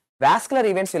 first vascular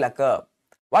events will occur.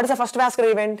 What is the first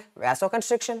vascular event?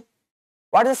 Vasoconstriction.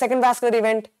 What is the second vascular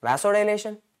event?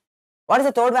 Vasodilation. What is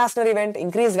the third vascular event?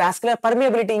 Increased vascular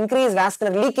permeability, increased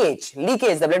vascular leakage.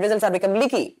 Leakage, the blood vessels are become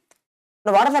leaky.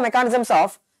 Now what are the mechanisms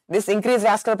of this increased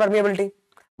vascular permeability?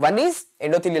 One is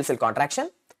endothelial cell contraction,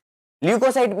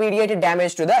 leukocyte mediated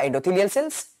damage to the endothelial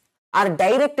cells, or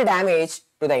direct damage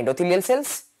to the endothelial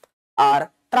cells, or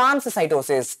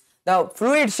transcytosis, the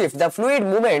fluid shift, the fluid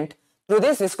movement through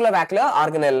this vascular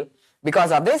organelle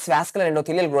because of this vascular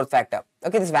endothelial growth factor.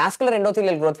 Okay, this vascular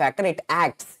endothelial growth factor, it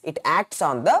acts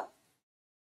on the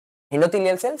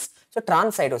endothelial cells, so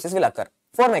transcytosis will occur.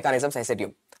 4 mechanisms I said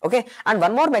you. Okay, and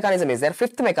one more mechanism is there,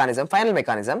 5th mechanism, final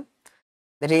mechanism,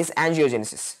 that is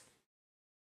angiogenesis.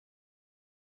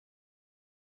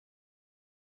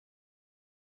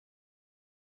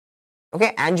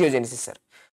 Okay, angiogenesis, sir.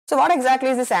 So what exactly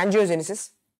is this angiogenesis?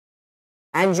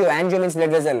 Angio means blood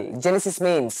vessel, genesis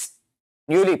means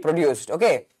newly produced.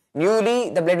 Okay, newly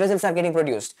the blood vessels are getting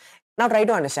produced. Now try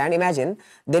to understand, imagine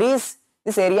there is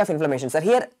this area of inflammation, sir.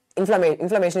 Here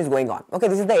inflammation is going on. Okay,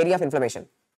 this is the area of inflammation.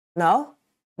 Now,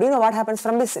 do you know what happens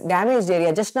from this damaged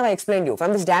area? Just now I explained you,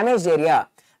 from this damaged area,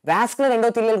 vascular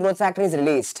endothelial growth factor is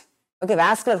released. Okay,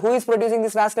 vascular, who is producing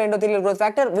this vascular endothelial growth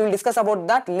factor? We will discuss about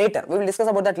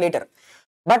that later.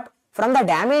 But from the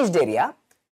damaged area,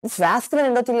 this vascular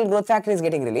endothelial growth factor is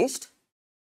getting released.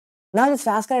 Now this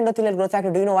vascular endothelial growth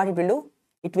factor, do you know what it will do?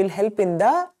 It will help in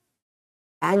the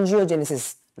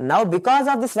angiogenesis, Now, because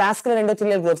of this vascular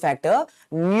endothelial growth factor,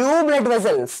 new blood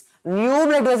vessels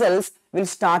will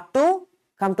start to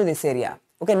come to this area.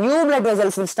 Okay, new blood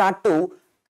vessels will start to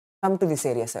come to this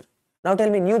area, sir. Now tell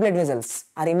me, new blood vessels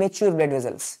are immature blood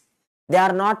vessels. They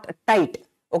are not tight.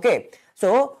 Okay,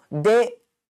 so they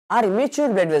are immature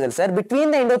blood vessels, sir.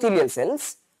 Between the endothelial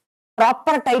cells,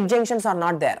 proper tight junctions are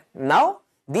not there. Now,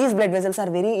 these blood vessels are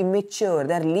very immature.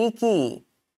 They are leaky.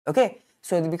 Okay,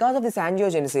 so because of this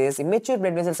angiogenesis, immature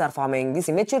blood vessels are forming. These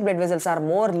immature blood vessels are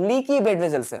more leaky blood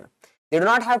vessels, sir. They do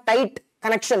not have tight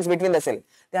connections between the cell.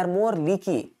 They are more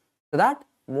leaky. So that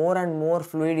more and more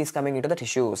fluid is coming into the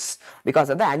tissues because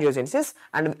of the angiogenesis.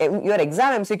 And your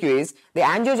exam MCQ is, the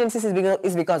angiogenesis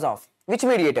is because of which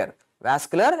mediator?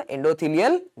 Vascular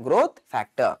endothelial growth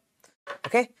factor.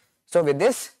 Okay, so with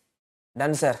this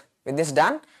done, sir. With this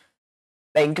done,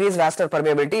 the increased vascular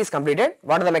permeability is completed.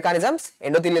 What are the mechanisms?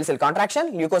 Endothelial cell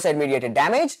contraction, leukocyte mediated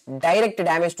damage, direct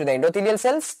damage to the endothelial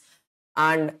cells,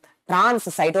 and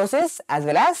transcytosis as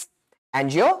well as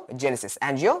angiogenesis.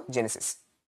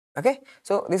 Okay,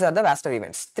 so these are the vascular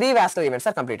events. 3 vascular events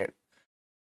are completed.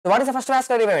 So what is the first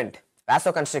vascular event?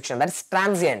 Vasoconstriction, that is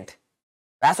transient.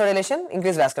 Vasodilation,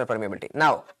 increased vascular permeability.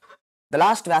 Now, the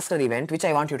last vascular event which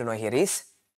I want you to know here is,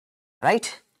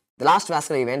 right, the last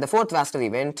vascular event, the 4th vascular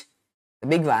event, the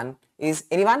big one is,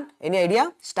 anyone? Any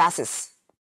idea? Stasis.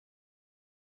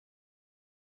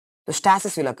 So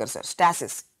stasis will occur, sir.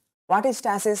 Stasis. What is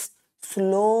stasis?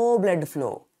 Slow blood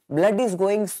flow. Blood is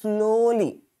going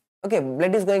slowly. Okay,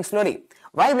 blood is going slowly.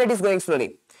 Why blood is going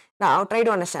slowly? Now, try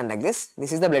to understand like this.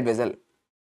 This is the blood vessel.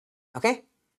 Okay.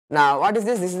 Now, what is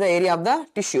this? This is the area of the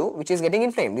tissue which is getting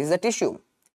inflamed. This is the tissue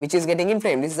which is getting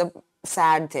inflamed. This is a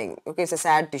sad thing. Okay, it's a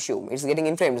sad tissue. It's getting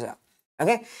inflamed, sir.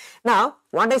 Okay. Now,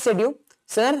 what I said you,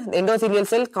 sir, the endothelial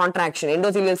cell contraction.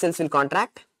 Endothelial cells will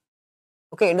contract.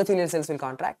 Okay, endothelial cells will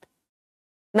contract.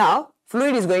 Now,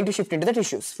 fluid is going to shift into the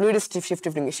tissues. Fluid is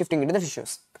shifting into the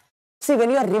tissues. See, when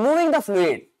you are removing the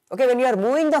fluid, okay, when you are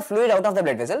moving the fluid out of the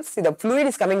blood vessels, see, the fluid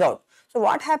is coming out. So,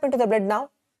 what happened to the blood now?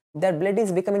 The blood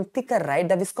is becoming thicker, right?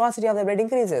 The viscosity of the blood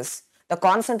increases. The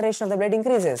concentration of the blood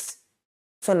increases.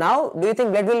 So, now, do you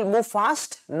think blood will move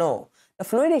fast? No. The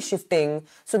fluid is shifting,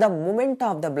 so the movement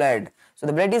of the blood. So,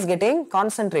 the blood is getting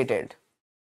concentrated.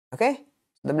 Okay?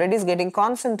 The blood is getting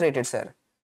concentrated, sir.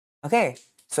 Okay?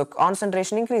 So,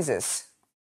 concentration increases.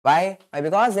 Why? Why?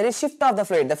 Because there is shift of the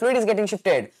fluid. The fluid is getting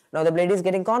shifted. Now the blood is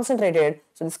getting concentrated.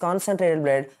 So this concentrated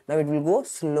blood, now it will go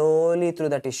slowly through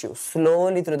the tissue.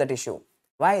 Slowly through the tissue.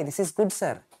 Why? This is good,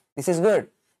 sir. This is good.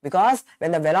 Because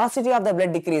when the velocity of the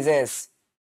blood decreases,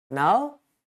 now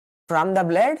from the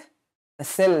blood, the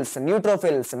cells,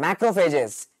 neutrophils,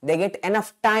 macrophages, they get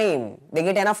enough time. They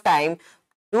get enough time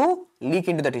to leak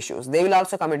into the tissues. They will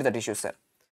also come into the tissues, sir.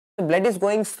 The blood is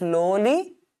going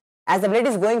slowly. As the blood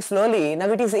is going slowly, now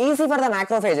it is easy for the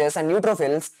macrophages and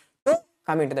neutrophils to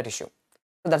come into the tissue.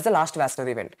 So that's the last vascular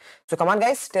event. So come on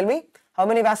guys, tell me how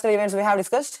many vascular events we have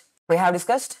discussed? We have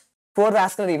discussed 4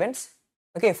 vascular events.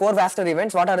 Okay, 4 vascular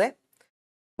events. What are they?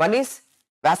 One is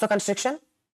vasoconstriction.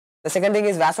 The second thing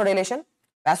is vasodilation.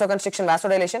 Vasoconstriction,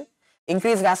 vasodilation.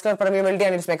 Increased vascular permeability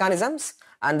and its mechanisms.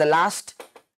 And the last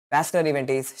vascular event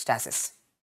is stasis.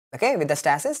 Okay, with the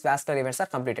stasis, vascular events are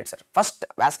completed, sir. First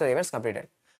vascular events completed.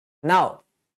 Now,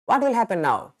 what will happen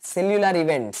now? Cellular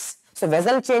events. So,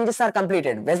 vessel changes are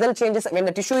completed. Vessel changes when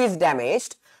the tissue is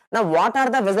damaged. Now, what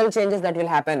are the vessel changes that will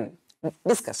happen?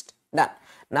 Discussed. Done.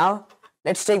 Now,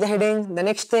 let's take the heading. The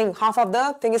next thing, half of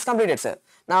the thing is completed, sir.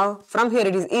 Now, from here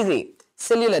it is easy.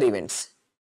 Cellular events.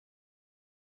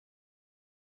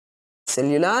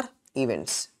 Cellular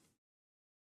events.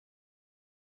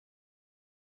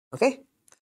 Okay.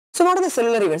 So, what are the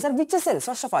cellular events? Sir, which cells?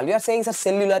 First of all, you are saying, sir,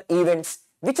 cellular events.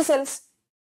 Which cells?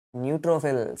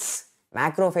 Neutrophils,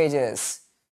 macrophages.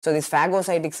 So, these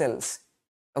phagocytic cells.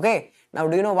 Okay. Now,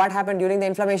 do you know what happened during the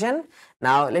inflammation?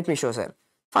 Now, let me show, sir.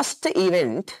 First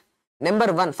event,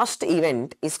 number 1, first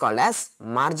event is called as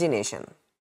margination.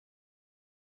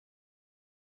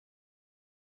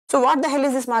 So, what the hell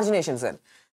is this margination, sir?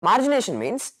 Margination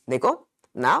means, dekho,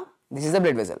 now, this is the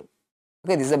blood vessel.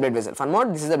 Okay, this is the blood vessel. Fun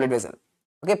mode, this is the blood vessel.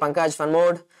 Okay, Pankaj, fun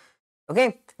mode.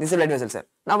 Okay, this is the blood vessel, sir.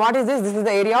 Now, what is this? This is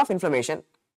the area of inflammation.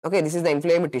 Okay, this is the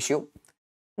inflamed tissue.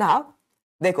 Now,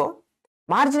 dekho,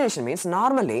 margination means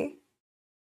normally,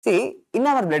 see, in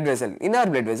our blood vessel,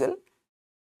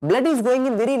 blood is going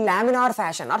in very laminar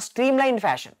fashion or streamlined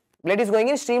fashion. Blood is going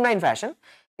in streamlined fashion.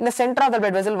 In the center of the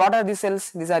blood vessel, what are these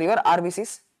cells? These are your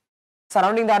RBCs.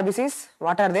 Surrounding the RBCs,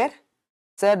 what are there?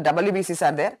 Sir, WBCs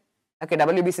are there. Okay,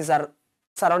 WBCs are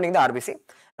surrounding the RBC.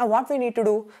 Now, what we need to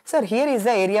do? Sir, here is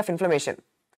the area of inflammation.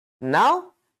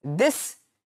 Now, this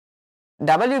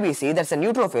WBC, that's a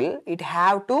neutrophil, it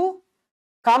have to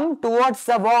come towards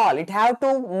the wall. It have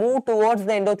to move towards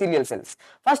the endothelial cells.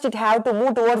 First, it have to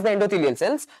move towards the endothelial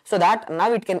cells so that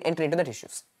now it can enter into the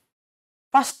tissues.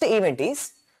 First event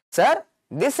is, sir,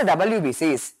 this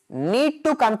WBCs need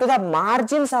to come to the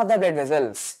margins of the blood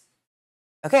vessels.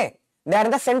 Okay, they are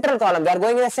in the central column. They are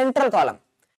going in the central column.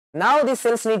 Now these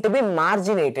cells need to be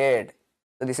marginated.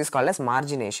 So this is called as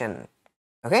margination.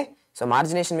 Okay, so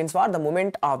margination means what? The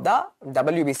movement of the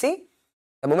WBC,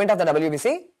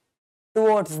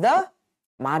 towards the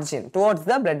margin, towards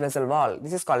the blood vessel wall.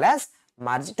 This is called as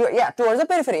margin. Towards the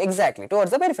periphery. Exactly,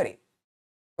 towards the periphery.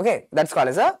 Okay, that's called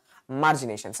as a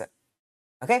margination, sir.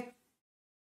 Okay.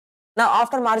 Now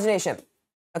after margination,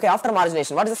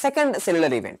 what is the second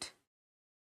cellular event?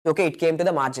 Okay, it came to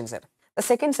the margin, sir. The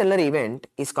second cellular event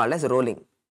is called as rolling.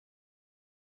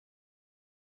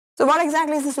 So what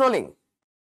exactly is this rolling?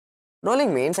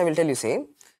 Rolling means, I will tell you, say,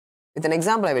 with an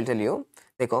example I will tell you,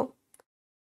 dekho.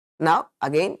 Now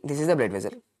again, this is the blood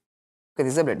vessel. Okay, this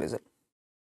is the blood vessel.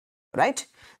 Right?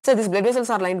 So these blood vessels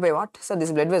are lined by what? So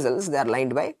these blood vessels, they are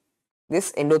lined by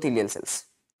this endothelial cells.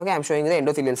 Okay, I am showing the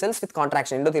endothelial cells with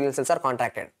contraction. Endothelial cells are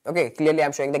contracted. Okay, clearly I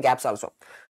am showing the gaps also.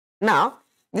 Now,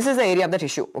 this is the area of the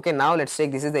tissue. Okay, now let's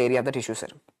take this is the area of the tissue, sir,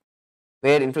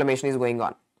 where inflammation is going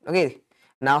on. Okay,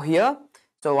 now here,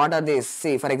 so what are these?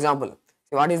 See, for example,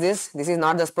 see what is this? This is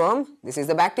not the sperm, this is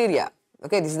the bacteria.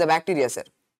 Okay, this is the bacteria, sir.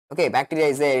 Okay, bacteria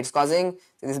is there, it's causing,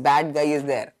 so this bad guy is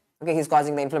there. Okay, he's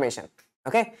causing the inflammation.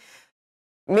 Okay,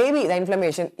 maybe the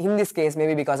inflammation in this case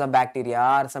maybe because of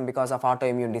bacteria or some because of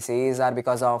autoimmune disease or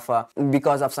because of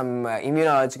some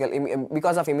immunological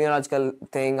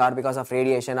thing or because of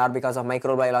radiation or because of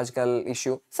microbiological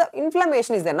issue. So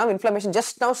inflammation is there. Now inflammation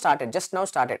just now started.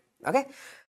 Okay,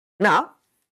 now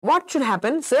what should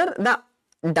happen, sir? The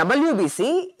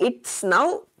WBC, it's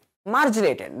now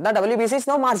marginated. The WBC is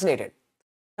now marginated.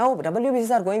 Now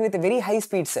WBCs are going with a very high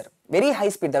speed, sir. Very high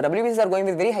speed. The WBCs are going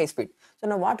with very high speed. So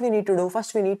now what we need to do?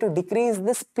 First we need to decrease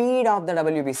the speed of the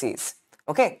WBCs.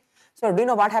 Okay. So do you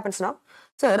know what happens now?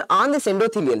 Sir, on this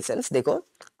endothelial cells, dekho,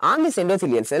 on this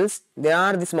endothelial cells, there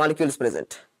are these molecules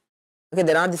present. Okay,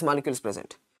 there are these molecules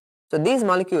present. So these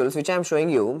molecules which I am showing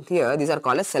you here, these are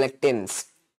called as selectins.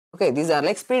 Okay, these are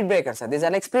like speed breakers, sir. These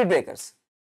are like speed breakers.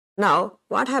 Now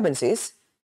what happens is,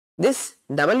 this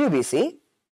WBC,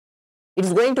 it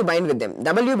is going to bind with them.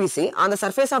 WBC, on the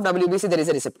surface of WBC there is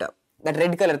a receptor, that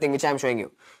red color thing which I am showing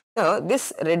you. So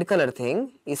this red color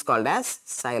thing is called as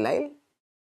silyle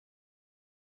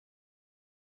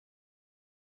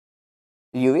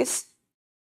Lewis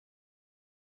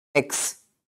X.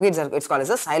 It's called as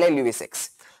a silyle Lewis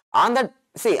X. On the,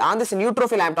 see, on this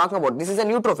neutrophil I am talking about, this is a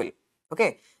neutrophil.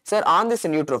 Okay, sir, on this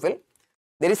neutrophil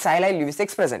there is silyle Lewis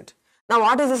X present. Now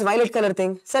what is this violet color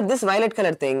thing? Sir, this violet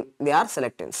color thing, they are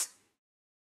selectins.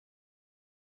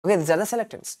 Okay, these are the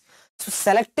selectins. So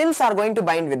selectins are going to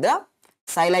bind with the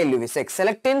silyle Lewis X.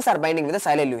 Selectins are binding with the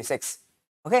silyle Lewis X.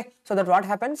 Okay, so that what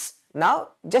happens? Now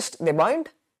just they bind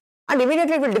and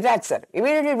immediately it will detach, sir.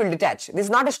 Immediately it will detach. This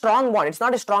is not a strong bond. It's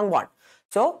not a strong bond.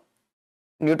 So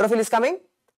neutrophil is coming,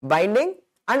 binding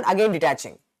and again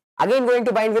detaching. Again going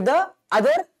to bind with the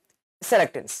other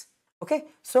selectins. Okay,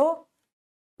 so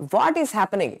what is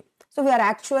happening? So we are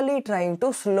actually trying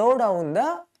to slow down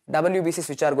the WBCs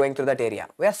which are going through that area.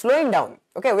 We are slowing down.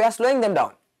 Okay, we are slowing them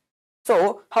down.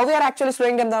 So how we are actually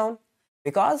slowing them down?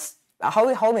 Because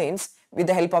how means with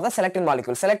the help of the selectin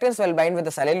molecule. Selectins will bind with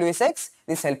the silyle Lewis X.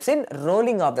 This helps in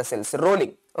rolling of the cells.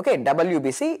 Rolling. Okay,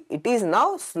 WBC, it is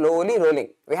now slowly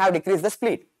rolling. We have decreased the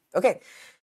speed. Okay.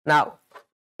 Now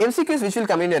MCQs which will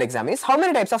come in your exam is, how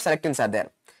many types of selectins are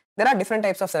there? There are different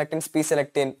types of selectins.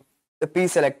 P-selectin,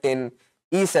 P-selectin,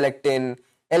 E-selectin,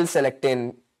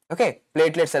 L-selectin. Okay,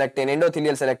 platelet selectin,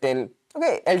 endothelial selectin.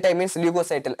 Okay, L-type means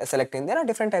leukocyte selectin. There are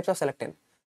different types of selectin.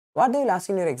 What they will ask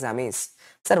in your exam is,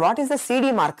 sir, what is the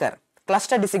CD marker,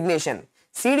 cluster designation,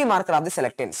 CD marker of the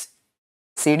selectins?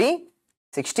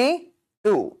 CD62.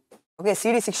 Okay,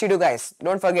 CD62 guys,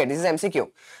 don't forget, this is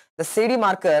MCQ. The CD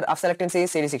marker of selectins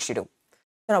is CD62. So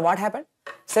now what happened?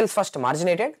 Cells first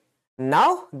marginated.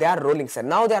 Now they are rolling, sir.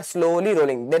 Now they are slowly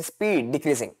rolling, their speed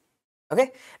decreasing.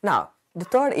 Okay, now the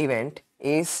third event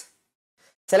is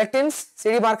selectins,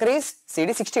 CD marker is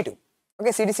CD62. Okay,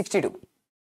 CD62.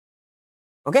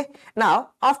 Okay,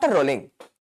 now after rolling,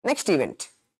 next event.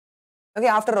 Okay,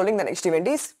 after rolling, the next event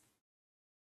is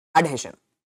adhesion.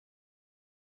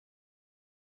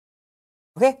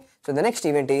 Okay, so the next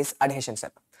event is adhesion,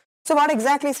 sir. So what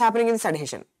exactly is happening in this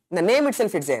adhesion? The name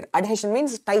itself is there. Adhesion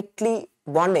means tightly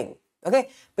bonding. Okay,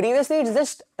 previously it's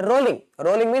just rolling.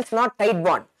 Rolling means not tight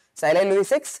bond. Silyl Lewis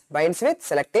 6 binds with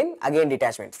selectin, again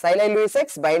detachment. Silyl Lewis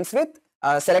 6 binds with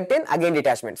selectin, again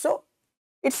detachment. So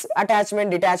it's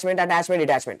attachment, detachment, attachment,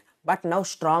 detachment. But now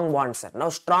strong bond, sir. Now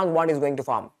strong bond is going to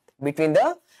form between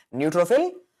the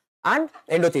neutrophil and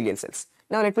endothelial cells.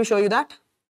 Now let me show you that.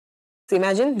 So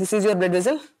imagine this is your blood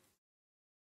vessel.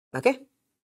 Okay.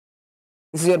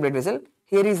 This is your blood vessel.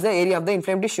 Here is the area of the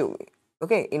inflamed tissue.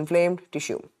 Okay, inflamed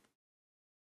tissue.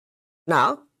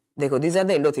 Now, these are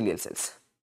the endothelial cells.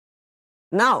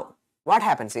 Now, what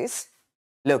happens is,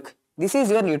 look, this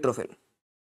is your neutrophil.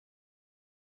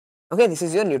 Okay, this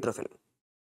is your neutrophil.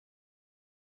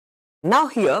 Now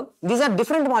here, these are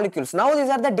different molecules. Now these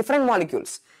are the different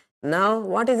molecules. Now,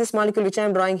 what is this molecule which I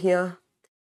am drawing here?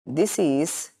 This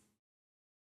is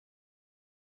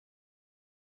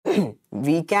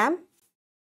VCAM.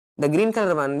 The green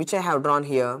color one which I have drawn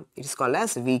here, it is called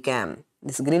as VCAM.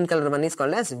 This green color one is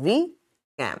called as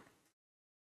VCAM.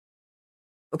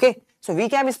 Okay, so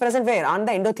VCAM is present where? On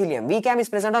the endothelium. VCAM is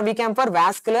present on VCAM for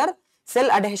vascular cell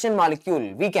adhesion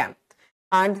molecule, VCAM.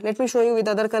 And let me show you with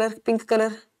other color, pink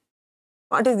color.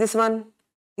 What is this one?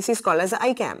 This is called as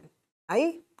ICAM.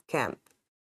 ICAM.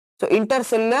 So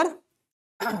intercellular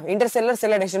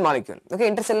cell adhesion molecule. Okay,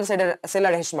 intercellular cell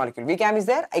adhesion molecule. VCAM is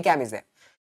there, ICAM is there.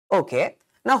 Okay.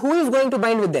 Now who is going to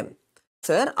bind with them?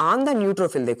 Sir, on the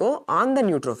neutrophil, dekho, on the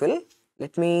neutrophil,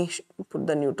 let me put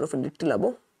the neutrophil little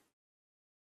above.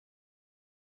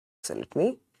 So let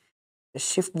me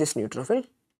shift this neutrophil.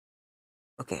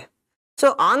 Okay.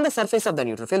 So on the surface of the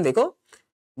neutrophil, dekho,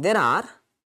 there are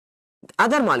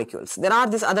other molecules. There are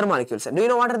these other molecules. Do you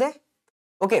know what are they?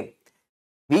 Okay.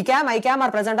 VCAM, ICAM are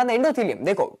present on the endothelium.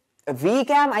 Dekho,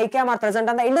 VCAM, ICAM are present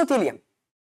on the endothelium.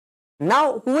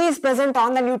 Now, who is present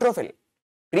on the neutrophil?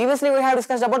 Previously, we have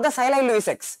discussed about the Silyl Lewis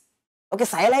X. Okay,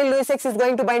 Silyl Lewis X is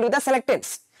going to bind with the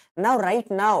selectins. Now, right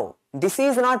now, this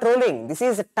is not rolling. This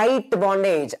is tight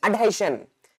bondage, adhesion.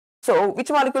 So, which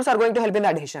molecules are going to help in the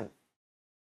adhesion?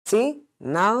 See,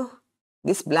 now,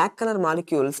 these black color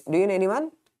molecules, do you know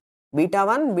anyone? Beta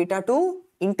 1, beta 2,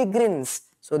 integrins.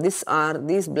 So,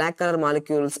 these black color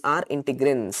molecules are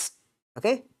integrins.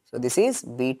 Okay, so this is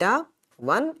beta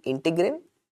 1 integrin.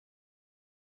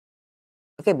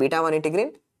 Okay, beta 1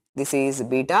 integrin. This is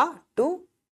beta 2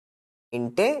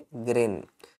 integrin.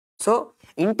 So,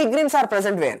 integrins are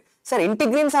present where? Sir,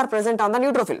 integrins are present on the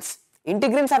neutrophils.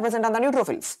 Integrins are present on the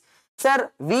neutrophils.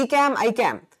 Sir, VCAM,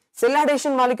 ICAM, cell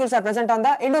adhesion molecules are present on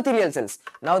the endothelial cells.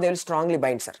 Now they will strongly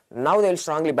bind, sir. Now they will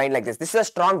strongly bind like this. This is a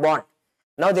strong bond.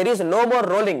 Now there is no more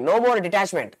rolling, no more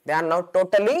detachment. They are now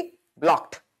totally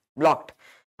blocked.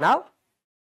 Now,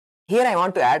 here I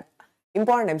want to add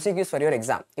important MCQs for your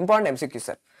exam. Important MCQs,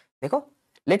 sir. Dekho,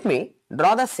 let me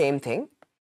draw the same thing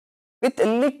with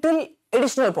little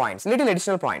additional points.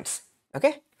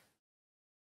 Okay.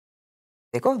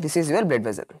 Dekho, this is your blood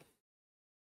vessel.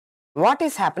 What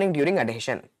is happening during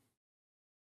adhesion?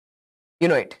 You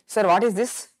know it. Sir, what is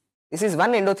this? This is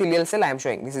one endothelial cell I am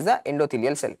showing. This is the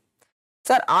endothelial cell.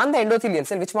 Sir, on the endothelial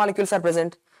cell, which molecules are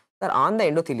present? Sir, on the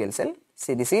endothelial cell,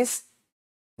 see this is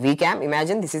VCAM.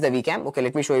 Imagine this is the VCAM. Okay,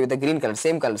 let me show you the green color,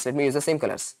 same colors. Let me use the same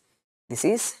colors. This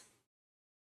is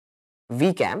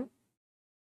VCAM.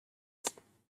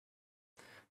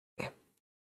 Okay.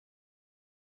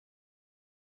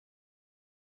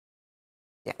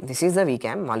 Yeah, this is the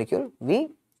VCAM molecule,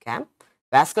 VCAM,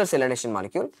 vascular cell adhesion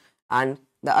molecule, and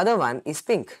the other one is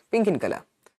pink in color.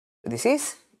 So this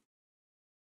is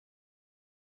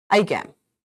ICAM.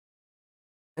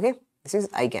 Okay, this is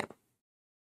ICAM,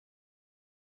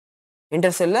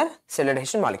 intercellular cell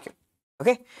adhesion molecule.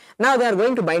 Okay, now they are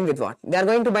going to bind with what? They are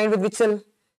going to bind with which cell?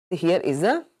 Here is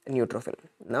the neutrophil.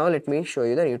 Now let me show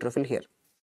you the neutrophil here.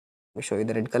 Let me show you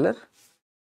the red color.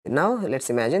 Now let's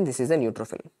imagine this is the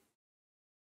neutrophil.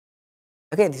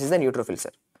 Okay, this is the neutrophil,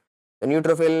 sir. The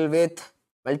neutrophil with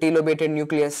multilobated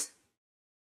nucleus.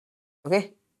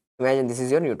 Okay, imagine this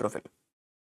is your neutrophil.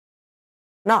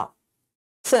 Now,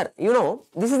 sir, you know,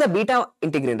 this is the beta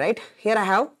integrin, right? Here I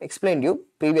have explained you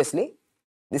previously.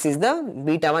 This is the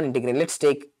beta 1 integrin. Let's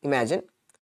take, imagine,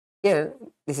 here,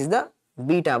 this is the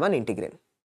beta 1 integrin.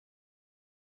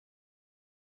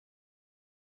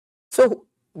 So,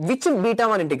 which beta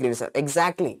 1 integrin, sir?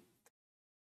 Exactly.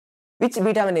 Which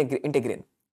beta 1 integrin?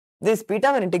 This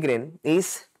beta 1 integrin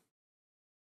is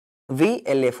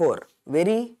VLA4,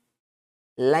 very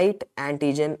light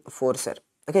antigen 4, sir.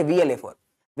 Okay, VLA4.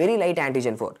 Very light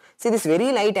antigen 4. See this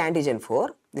very light antigen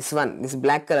 4, this one, this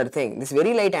black color thing, this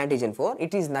very light antigen 4,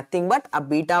 it is nothing but a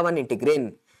beta 1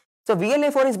 integrin. So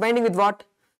VLA4 is binding with what?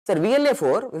 Sir,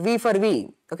 VLA4, V for V,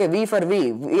 okay, V for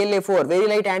V, VLA4, very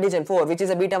light antigen 4, which is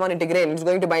a beta 1 integrin, it's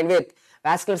going to bind with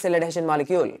vascular cell adhesion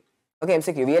molecule. Okay,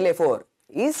 MCQ, VLA4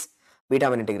 is beta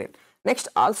 1 integrin. Next,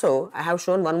 also I have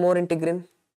shown one more integrin.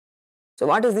 So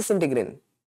what is this integrin?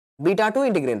 Beta 2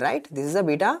 integrin, right? This is a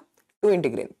beta 2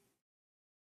 integrin.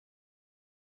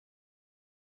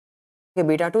 Okay,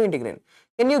 beta 2 integrin.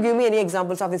 Can you give me any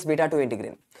examples of this beta 2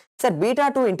 integrin? Sir,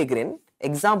 beta 2 integrin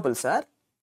examples are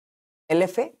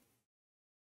LFA.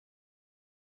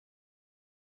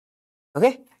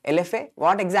 Okay, LFA.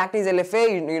 What exactly is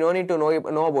LFA? You don't need to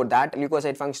know about that.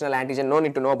 Leukocyte functional antigen, no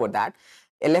need to know about that.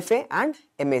 LFA and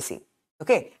MAC.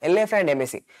 Okay, LFA and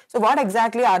MAC. So what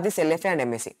exactly are this LFA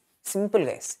and MAC? Simple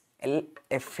guys.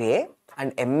 LFA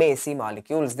and MAC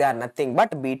molecules, they are nothing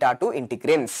but beta 2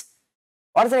 integrins.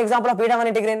 What is an example of beta 1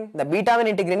 integrin? The beta 1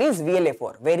 integrin is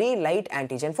VLA4, very light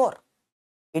antigen 4.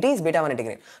 It is beta 1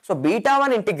 integrin. So beta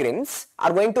 1 integrins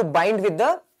are going to bind with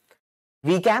the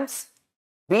VCAMs.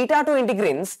 Beta 2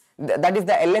 integrins, that is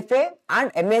the LFA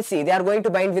and MAC, they are going to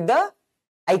bind with the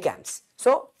ICAMs.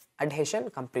 So adhesion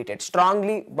completed,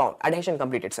 strongly bound, adhesion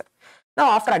completed, sir.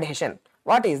 Now after adhesion,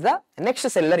 what is the next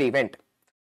cellular event?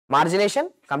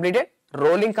 Margination completed,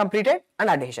 rolling completed, and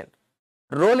adhesion.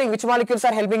 Rolling, which molecules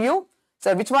are helping you?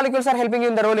 Sir, which molecules are helping you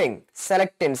in the rolling?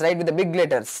 Selectins, right, with the big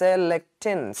letters,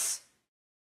 selectins.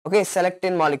 Okay,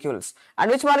 selectin molecules. And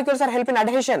which molecules are helping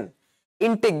adhesion?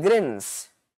 Integrins.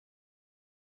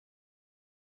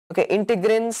 Okay,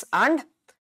 integrins and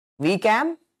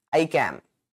VCAM, ICAM.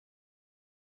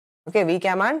 Okay,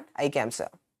 VCAM and ICAM, sir.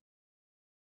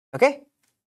 Okay.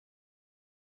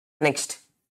 Next,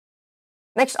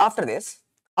 after this,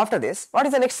 what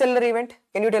is the next cellular event?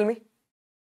 Can you tell me?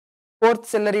 Fourth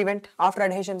cellular event after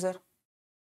adhesion, sir.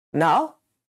 Now,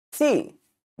 see,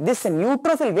 this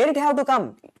neutrophil, where it have to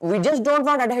come? We just don't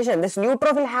want adhesion. This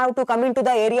neutrophil have to come into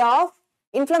the area of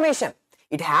inflammation.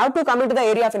 It have to come into the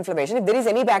area of inflammation. If there is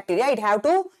any bacteria, it have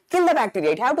to kill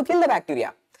the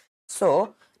bacteria.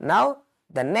 So, now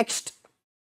the next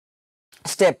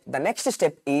step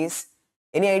is,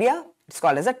 any idea? It's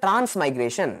called as a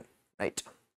transmigration, right?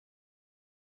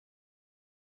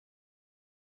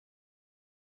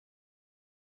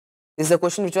 This is a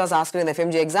question which was asked in the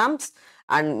FMG exams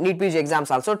and NEET PG exams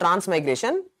also.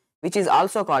 Transmigration, which is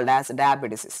also called as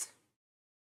diabetes.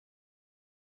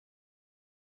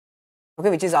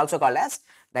 Okay, which is also called as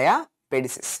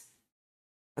diabetes.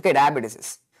 Okay,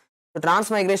 diabetes. So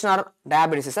transmigration or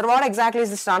diabetes. Sir, what exactly is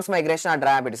this transmigration or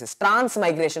diabetes?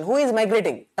 Transmigration. Who is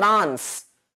migrating? Trans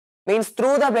means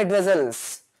through the blood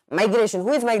vessels. Migration.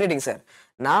 Who is migrating, sir?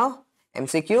 Now,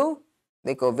 MCQ.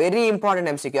 Dekho, very important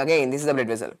MCQ. Again, this is the blood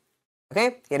vessel.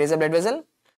 Okay, here is a blood vessel.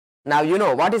 Now you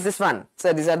know what is this one.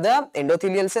 So these are the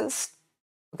endothelial cells.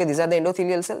 Okay, these are the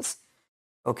endothelial cells.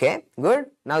 Okay, good.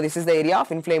 Now this is the area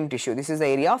of inflamed tissue. This is the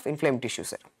area of inflamed tissue,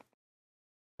 sir.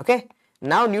 Okay,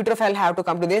 now neutrophil have to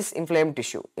come to this inflamed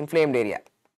tissue, inflamed area.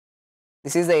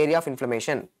 This is the area of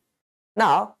inflammation.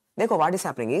 Now, dekho, what is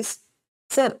happening is,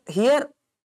 sir, here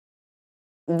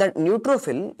the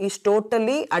neutrophil is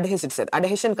totally adhesed, sir.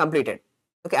 Adhesion completed.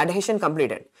 Okay, adhesion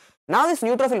completed. Now this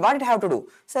neutrophil, what it have to do?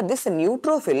 Sir, this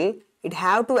neutrophil, it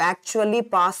have to actually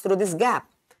pass through this gap.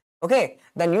 Okay,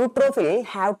 the neutrophil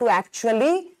have to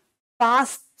actually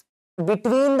pass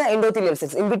between the endothelial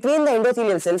cells. In between the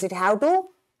endothelial cells, it have to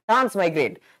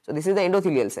transmigrate. So this is the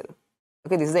endothelial cell.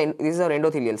 Okay, this is our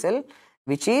endothelial cell,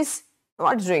 which is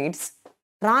what it's doing? It's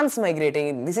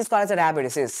transmigrating. This is called as a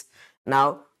diabetes.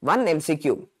 Now, one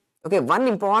MCQ. Okay, one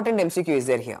important MCQ is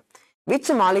there here. Which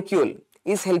molecule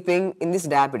is helping in this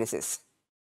diabetes?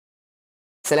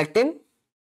 Selectin,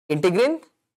 integrin,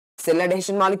 cell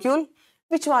adhesion molecule.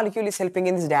 Which molecule is helping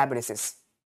in this diabetes?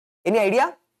 Any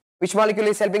idea? Which molecule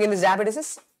is helping in this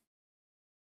diabetes?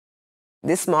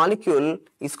 This molecule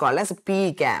is called as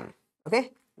PCAM.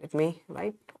 Okay, let me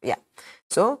write. Yeah.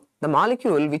 So, the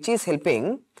molecule which is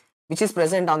helping, which is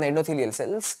present on the endothelial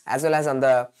cells as well as on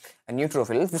the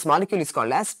neutrophils, this molecule is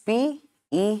called as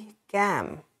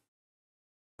PECAM.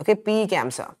 Okay,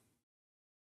 PECAM, sir.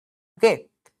 Okay,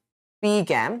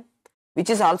 PECAM, which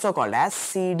is also called as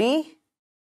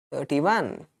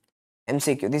CD31.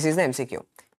 MCQ. This is the MCQ.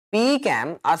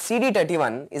 PECAM or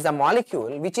CD31 is the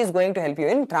molecule which is going to help you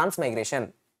in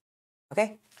transmigration.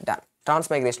 Okay, done.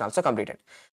 Transmigration also completed.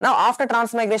 Now, after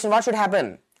transmigration, what should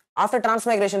happen? After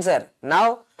transmigration, sir,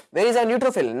 now where is our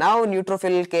neutrophil? Now,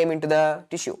 neutrophil came into the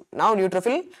tissue. Now,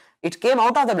 neutrophil, it came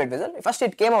out of the blood vessel. First,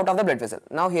 it came out of the blood vessel.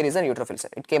 Now, here is a neutrophil, sir.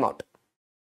 It came out.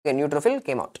 Okay, neutrophil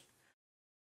came out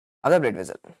of the blood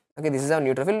vessel. Okay, this is our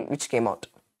neutrophil which came out.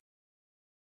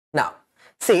 Now,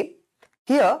 see,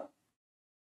 here,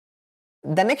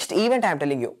 the next event I am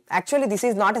telling you, actually this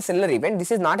is not a cellular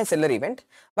event,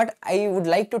 but I would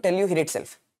like to tell you here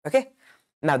itself. Okay,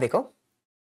 now dekho,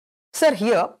 sir,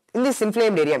 here in this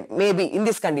inflamed area, maybe in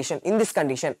this condition,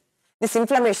 this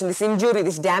inflammation, this injury,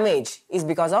 this damage is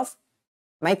because of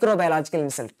microbiological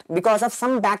insult, because of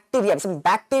some bacteria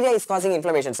is causing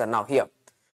inflammation, sir, now here.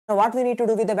 Now what we need to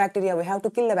do with the bacteria? We have to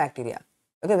kill the bacteria.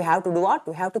 Okay, we have to do what?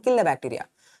 We have to kill the bacteria.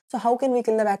 So how can we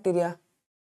kill the bacteria?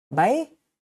 By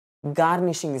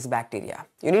garnishing this bacteria.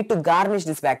 You need to garnish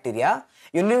this bacteria.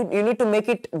 You need to make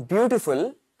it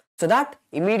beautiful, so that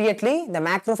immediately the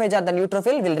macrophage or the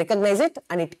neutrophil will recognize it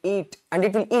and it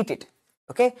will eat it.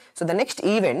 Okay, so the next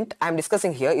event I am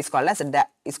discussing here is called as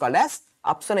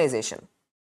opsonization.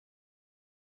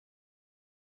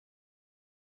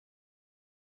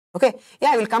 Okay,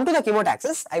 yeah, I will come to the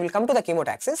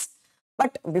chemotaxis.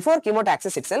 But before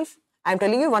chemotaxis itself, I am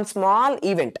telling you one small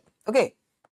event. Okay,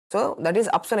 so that is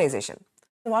opsonization.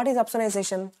 So what is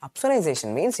opsonization?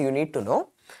 Opsonization means you need to know,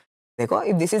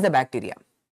 if this is the bacteria.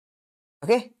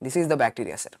 Okay, this is the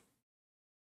bacteria, sir.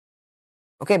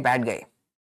 Okay, bad guy.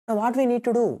 Now what we need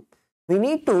to do? We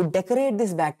need to decorate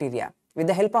this bacteria with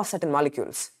the help of certain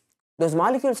molecules. Those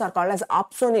molecules are called as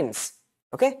opsonins.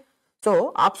 Okay,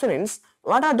 so opsonins,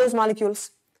 what are those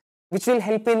molecules which will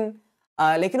help in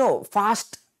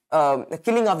fast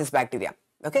killing of this bacteria?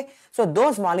 Okay, so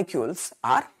those molecules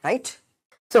are, right?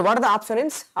 So what are the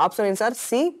opsonins? Opsonins are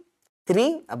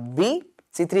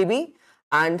C3b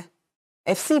and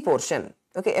FC portion.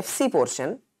 Okay, FC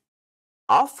portion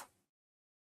of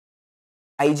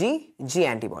IgG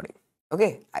antibody.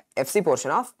 Okay, FC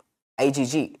portion of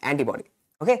IgG antibody.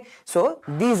 Okay, so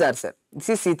these are, sir, this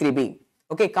is C3b.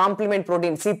 Okay, complement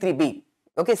protein C3b.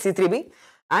 Okay, C3b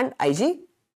and Ig.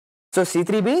 So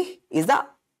C3b is the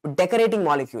decorating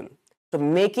molecule. So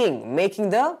making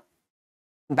the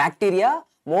bacteria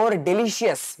more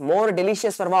delicious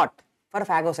for what? For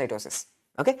phagocytosis.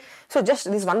 Okay, so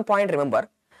just this one point remember.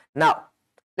 Now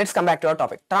let's come back to our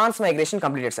topic. Transmigration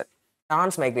completed, sir.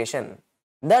 Transmigration.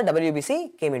 The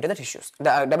WBC came into the tissues.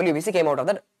 The WBC came out of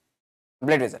the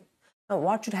blood vessel. Now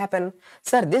what should happen?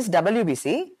 Sir, this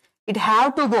WBC, it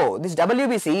have to go, or the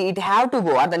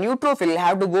neutrophil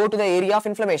have to go to the area of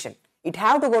inflammation.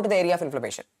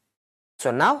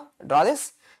 So now draw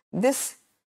this. This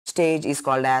stage is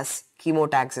called as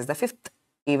chemotaxis. The fifth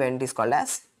event is called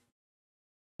as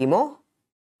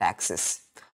chemotaxis.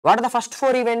 What are the first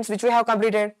four events which we have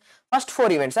completed? First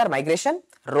four events are migration,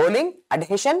 rolling,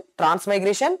 adhesion,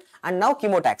 transmigration, and now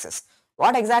chemotaxis.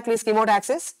 What exactly is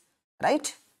chemotaxis?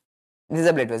 Right? This is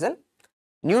a blood vessel.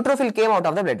 Neutrophil came out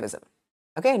of the blood vessel.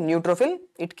 Okay, neutrophil,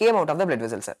 it came out of the blood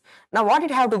vessel, sir. Now what it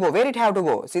have to go? Where it have to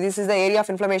go? See, this is the area of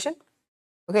inflammation.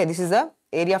 Okay, this is the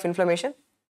area of inflammation.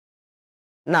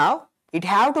 Now it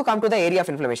have to come to the area of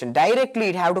inflammation. Directly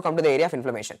it have to come to the area of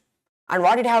inflammation. And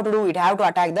what it have to do? It have to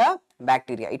attack the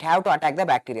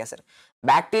bacteria. Sir.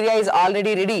 Bacteria is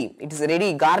already ready. It is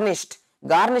ready, garnished.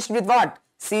 Garnished with what?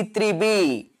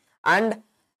 C3b and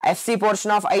FC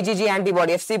portion of IgG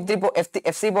antibody,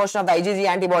 FC portion of the IgG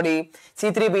antibody,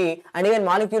 C3b, and even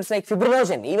molecules like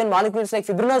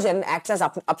fibrinogen. Acts as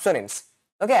opsonins.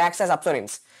 Okay, acts as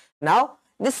opsonins. Now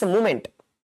this movement,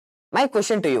 my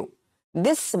question to you,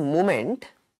 this movement,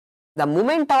 the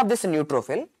movement of this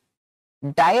neutrophil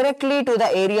directly to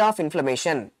the area of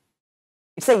inflammation,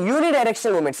 it's a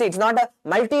unidirectional movement. See, it's not a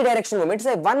multi-directional movement,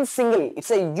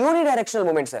 it's a unidirectional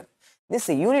movement, sir. This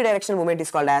unidirectional movement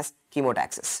is called as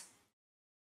chemotaxis.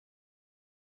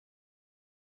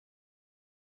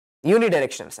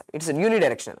 Unidirectional, sir. It's a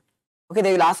unidirectional. Okay,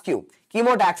 they will ask you,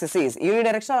 chemotaxis is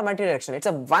unidirectional or multidirectional? It's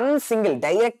a one single,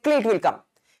 directly it will come.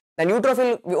 The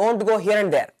neutrophil won't go here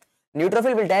and there.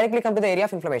 Neutrophil will directly come to the area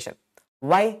of inflammation.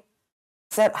 Why?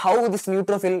 Sir, how this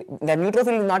neutrophil, the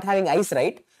neutrophil is not having eyes,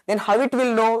 right? Then how it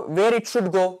will know where it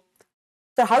should go?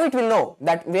 So how it will know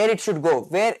that where it should go?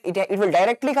 Where it will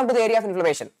directly come to the area of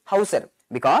inflammation. How, sir?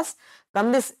 Because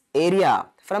from this area,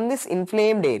 from this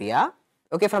inflamed area,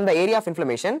 okay, from the area of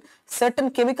inflammation, certain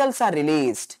chemicals are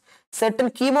released. Certain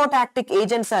chemotactic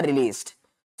agents are released.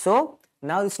 So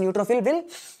now this neutrophil will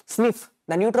sniff.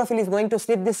 The neutrophil is going to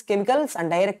sniff these chemicals and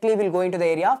directly will go into the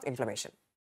area of inflammation.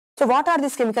 So what are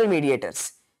these chemical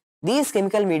mediators? These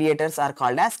chemical mediators are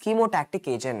called as chemotactic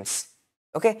agents.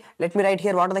 Okay, let me write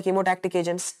here what are the chemotactic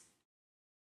agents.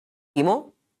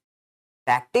 Chemotactic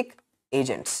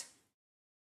agents.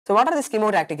 So what are these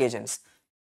chemotactic agents?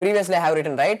 Previously I have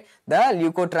written, right, the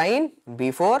leukotriene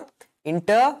B4,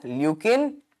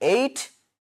 interleukin 8,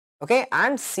 okay,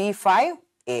 and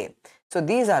C5a. So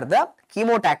these are the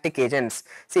chemotactic agents.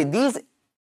 See, these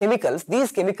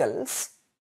chemicals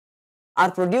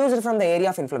are produced from the area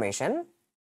of inflammation,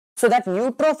 so that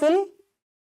neutrophil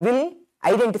will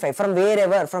identify from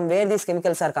where these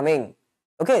chemicals are coming.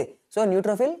 Okay, so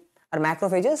neutrophil or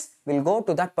macrophages will go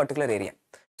to that particular area.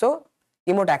 So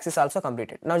chemotaxis also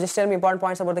completed. Now just tell me important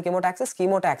points about the chemotaxis.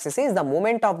 Chemotaxis is the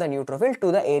movement of the neutrophil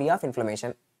to the area of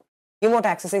inflammation.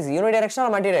 Chemotaxis is unidirectional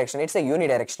or multidirectional? It's a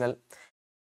unidirectional.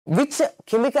 Which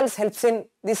chemicals helps in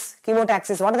this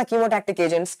chemotaxis? What are the chemotactic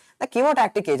agents? The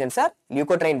chemotactic agents are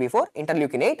leukotriene B4,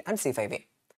 interleukin 8 and C5a.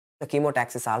 The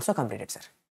chemotaxis also completed, sir.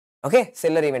 Okay,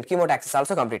 cellular event, chemotaxis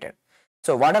also completed.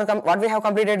 So what we have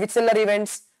completed? Which cellular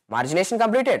events? Margination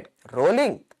completed,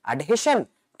 rolling, adhesion,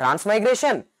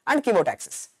 transmigration and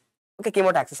chemotaxis. Okay,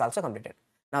 chemotaxis also completed.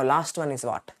 Now last one is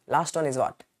what? Last one is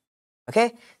what?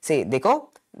 Okay, see, dekho,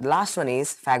 the last one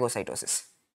is phagocytosis.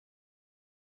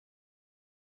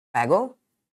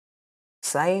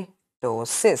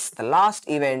 Phagocytosis. The last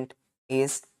event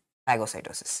is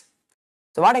phagocytosis.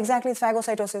 So what exactly is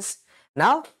phagocytosis?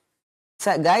 Now,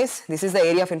 so guys, this is the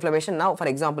area of inflammation. Now, for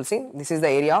example, see, this is the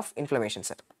area of inflammation,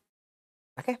 sir.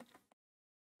 Okay.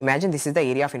 Imagine this is the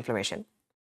area of inflammation.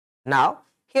 Now,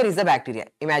 here is the bacteria.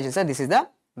 Imagine, sir, this is the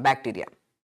bacteria.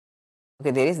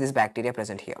 Okay, there is this bacteria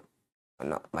present here. Oh,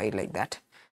 no, why like that?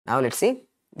 Now, let's see.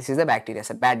 This is the bacteria,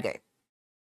 sir, bad guy.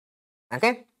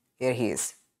 Okay, here he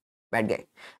is, bad guy.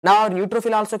 Now, our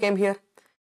neutrophil also came here.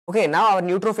 Okay, now our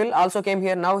neutrophil also came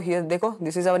here. Now here, dekho,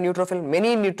 this is our neutrophil.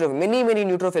 Many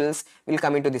neutrophils will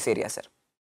come into this area, sir.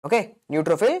 Okay,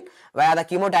 neutrophil via the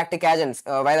chemotactic agents,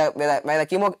 via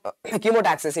the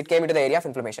chemotaxis, it came into the area of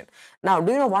inflammation. Now,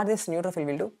 do you know what this neutrophil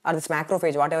will do, or this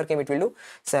macrophage, whatever came, it will do,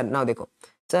 sir? Now, dekho,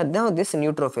 sir. Now this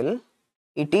neutrophil,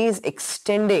 it is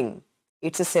extending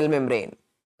its cell membrane.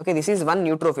 Okay, this is one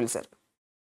neutrophil, sir.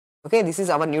 Okay, this is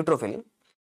our neutrophil.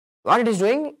 What it is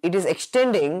doing? It is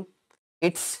extending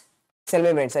its cell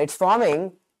membrane. So it's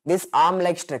forming this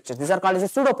arm-like structures. These are called as the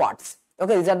pseudopods.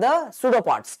 Okay, these are the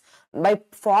pseudopods. By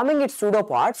forming its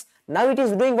pseudopods, now it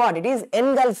is doing what? It is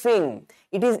engulfing.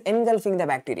 It is engulfing the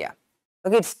bacteria.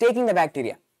 Okay, it's taking the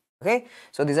bacteria. Okay,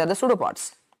 so these are the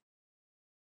pseudopods.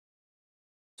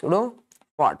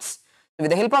 Pseudopods. With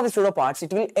the help of the pseudopods,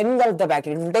 it will engulf the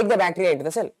bacteria. It will take the bacteria into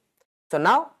the cell. So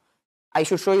now I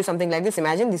should show you something like this.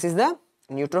 Imagine this is the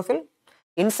neutrophil.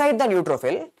 Inside the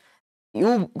neutrophil,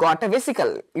 you got a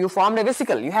vesicle, you formed a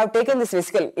vesicle, you have taken this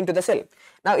vesicle into the cell.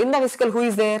 Now in the vesicle, who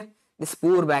is there? This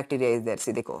poor bacteria is there.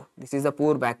 See, dekho, this is the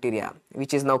poor bacteria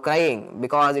which is now crying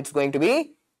because it's going to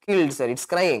be killed, sir. It's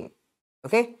crying.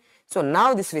 Okay, so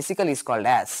now this vesicle is called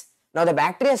as, now the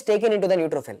bacteria is taken into the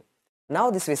neutrophil.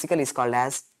 Now this vesicle is called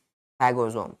as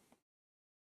phagosome.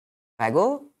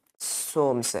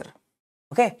 Phagosome, sir.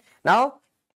 Okay, now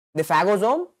the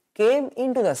phagosome came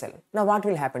into the cell. Now what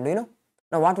will happen? Do you know?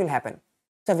 Now what will happen?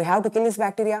 So we have to kill this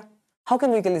bacteria. How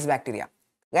can we kill this bacteria?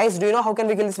 Guys, do you know how can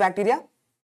we kill this bacteria?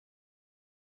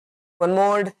 One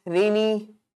more Reenie.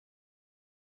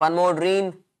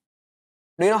 Do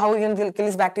you know how we can kill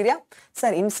this bacteria?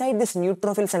 Sir, inside this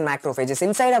neutrophils and macrophages,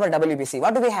 inside our WBC,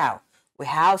 what do we have? We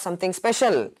have something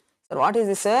special. Sir, what is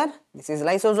this, sir? This is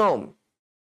lysosome.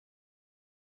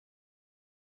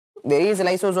 There is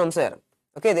lysosome, sir.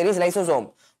 Okay, there is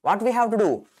lysosome. What we have to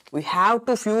do? We have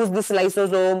to fuse this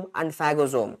lysosome and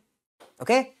phagosome.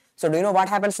 Okay, so do you know what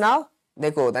happens now?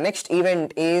 Dekho, the next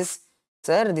event is,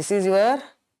 sir, this is your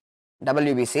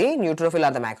WBC, neutrophil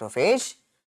or the macrophage.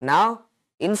 Now,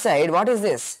 inside, what is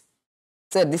this?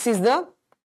 Sir, this is the,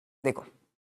 dekho,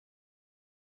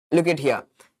 look at here.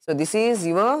 So, this is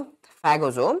your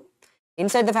phagosome.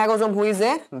 Inside the phagosome, who is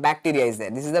there? Bacteria is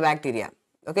there. This is the bacteria.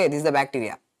 Okay, this is the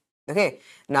bacteria. Okay,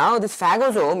 now this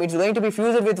phagosome, it's going to be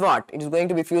fused with what? It is going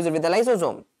to be fused with the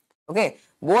lysosome. Okay,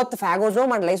 both the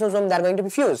phagosome and lysosome, they are going to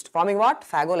be fused, forming what?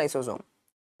 Phagolysosome.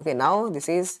 Okay, now this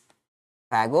is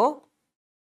phagolysosome.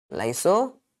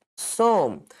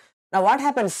 Now what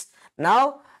happens?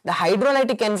 Now the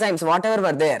hydrolytic enzymes, whatever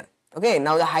were there. Okay,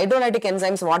 now the hydrolytic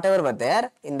enzymes, whatever were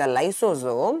there in the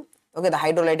lysosome. Okay, the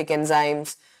hydrolytic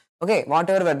enzymes, okay,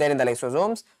 whatever were there in the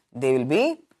lysosomes, they will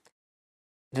be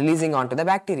releasing onto the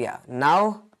bacteria.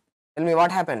 Now, tell me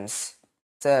what happens.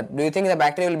 Sir, do you think the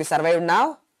bacteria will be survived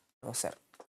now? No, sir.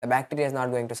 The bacteria is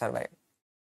not going to survive.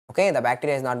 Okay, the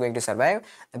bacteria is not going to survive.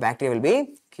 The bacteria will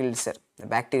be killed, sir. The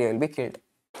bacteria will be killed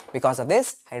because of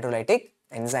this hydrolytic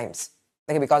enzymes.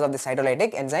 Okay, because of this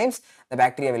hydrolytic enzymes, the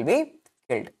bacteria will be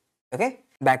killed. Okay,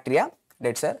 bacteria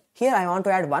dead, sir. Here I want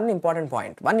to add one important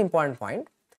point.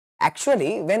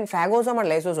 Actually, when phagosome and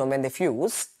lysosome, when they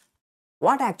fuse,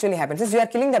 what actually happens is you are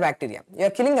killing the bacteria.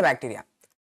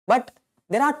 But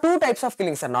there are two types of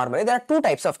killings, sir. Normally, there are two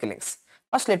types of killings.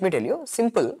 First, let me tell you,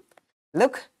 simple.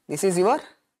 Look, this is your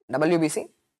WBC.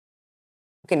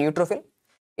 Okay, neutrophil.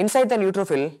 Inside the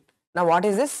neutrophil, now what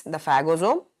is this? The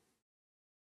phagosome.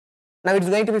 Now it is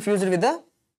going to be fused with the,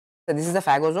 so this is the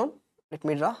phagosome. Let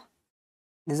me draw.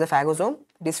 This is the phagosome.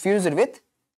 It is fused with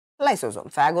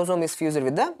lysosome. Phagosome is fused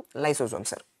with the lysosome,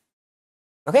 sir.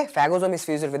 Okay, phagosome is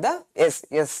fused with the, yes,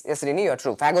 Rini, you are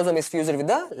true. Phagosome is fused with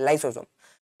the lysosome.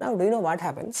 Now, do you know what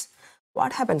happens?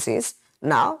 What happens is,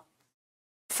 now,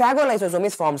 phagolysosome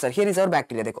is formed, sir. Here is our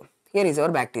bacteria, dekho. Here is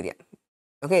our bacteria.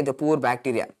 Okay, the poor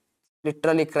bacteria.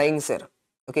 Literally crying, sir.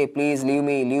 Okay, please leave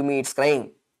me, it's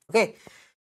crying. Okay.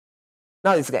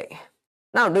 Now this guy.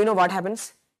 Now, do you know what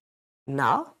happens?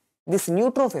 Now, these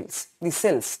neutrophils, these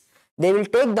cells, they will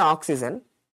take the oxygen.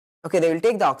 Okay, they will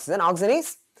take the oxygen. Oxygen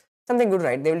is something good,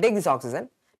 right? They will take this oxygen.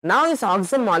 Now, these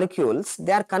oxygen molecules,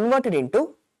 they are converted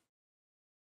into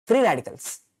free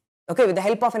radicals. Okay, with the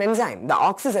help of an enzyme. The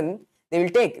oxygen, they will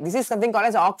take. This is something called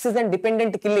as oxygen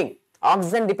dependent killing.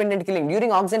 Oxygen dependent killing.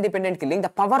 During oxygen dependent killing, the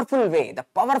powerful way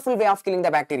of killing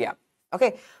the bacteria.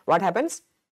 Okay, what happens?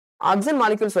 Oxygen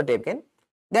molecules were taken.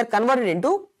 They are converted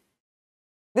into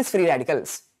these free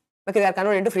radicals. Okay, they are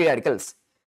converted into free radicals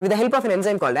with the help of an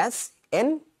enzyme called as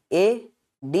NADPH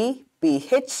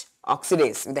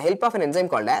oxidase. With the help of an enzyme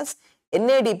called as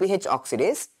NADPH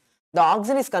oxidase, the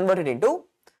oxygen is converted into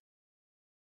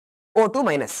O2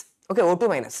 minus. Okay, O2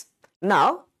 minus.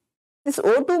 Now, this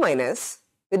O2 minus,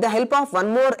 with the help of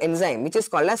one more enzyme which is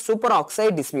called as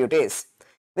superoxide dismutase.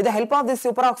 With the help of this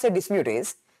superoxide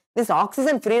dismutase, these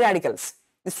oxygen free radicals,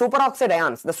 the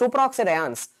superoxide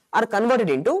ions are converted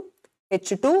into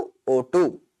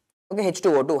H2O2. Okay,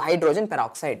 H2O2, hydrogen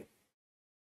peroxide.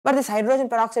 But this hydrogen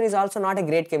peroxide is also not a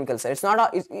great chemical, sir. It's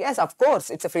not yes, of course,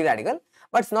 it's a free radical,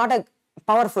 but it's not a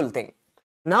powerful thing.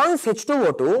 Now this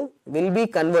H2O2 will be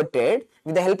converted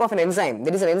with the help of an enzyme.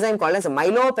 There is an enzyme called as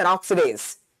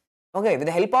myeloperoxidase. Okay, with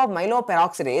the help of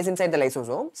myeloperoxidase inside the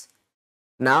lysosomes.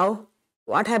 Now,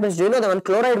 what happens? Do you know the one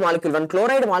chloride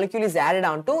molecule is added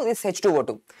on to this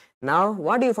H2O2. Now,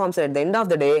 what do you form, sir? At the end of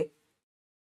the day,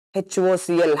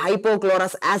 HOCl,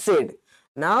 hypochlorous acid.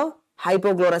 Now,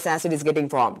 hypochlorous acid is getting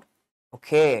formed.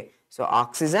 Okay, so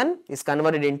oxygen is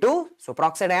converted into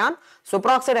superoxide ion.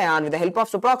 Superoxide ion with the help of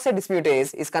superoxide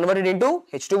dismutase is converted into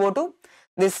H2O2.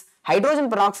 This hydrogen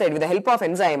peroxide with the help of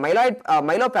enzyme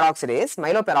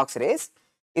myeloperoxidase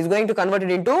is going to convert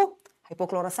it into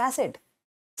hypochlorous acid.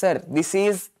 Sir, this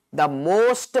is the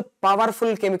most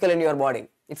powerful chemical in your body.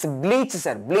 It's bleach,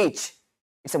 sir, bleach.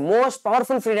 It's the most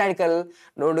powerful free radical.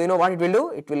 Now, do you know what it will do?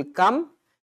 It will come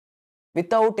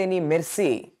without any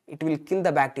mercy. It will kill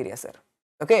the bacteria, sir.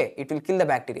 Okay, it will kill the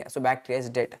bacteria. So, bacteria is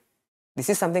dead. This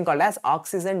is something called as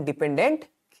oxygen dependent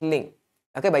killing.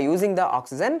 Okay, by using the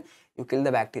oxygen, you kill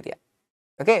the bacteria.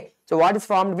 Okay, so what is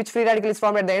formed? Which free radical is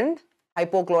formed at the end?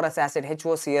 Hypochlorous acid,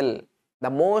 HOCl, the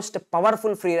most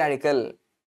powerful free radical.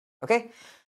 Okay,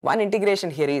 one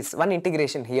integration here,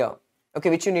 okay,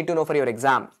 which you need to know for your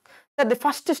exam. So the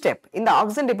first step in the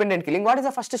oxygen dependent killing, what is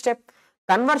the first step?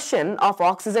 Conversion of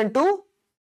oxygen to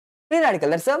free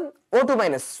radical, that's a O2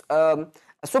 minus,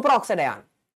 superoxide ion.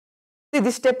 See,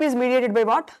 this step is mediated by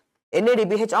what?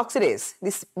 NADPH oxidase.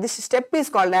 This step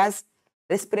is called as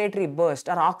respiratory burst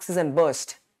or oxygen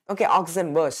burst. Okay,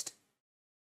 oxygen burst.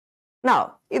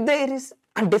 Now, if there is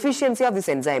a deficiency of this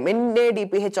enzyme,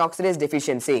 NADPH oxidase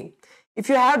deficiency. If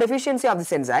you have deficiency of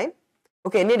this enzyme,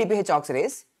 okay, NADPH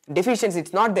oxidase deficiency,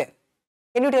 it's not there.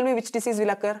 Can you tell me which disease will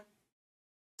occur?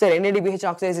 Sir, NADPH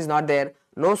oxidase is not there.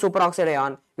 No superoxide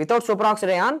ion. Without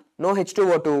superoxide ion, no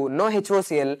H2O2, no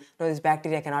HOCl. No, this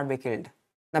bacteria cannot be killed.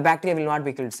 The bacteria will not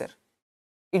be killed, sir.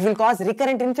 It will cause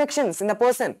recurrent infections in the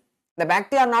person. The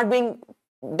bacteria are not being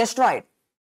destroyed.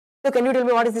 So, can you tell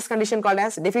me what is this condition called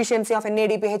as? Deficiency of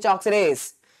NADPH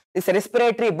oxidase. This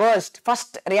respiratory burst,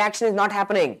 first reaction is not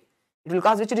happening. It will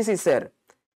cause which disease, sir?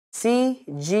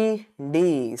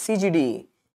 CGD. CGD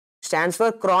stands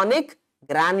for chronic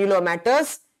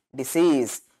granulomatous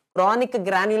disease. Chronic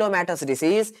granulomatous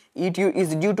disease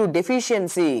is due to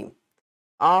deficiency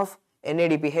of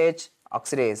NADPH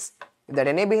oxidase. If that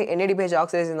NADPH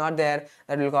oxidase is not there,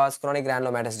 that will cause chronic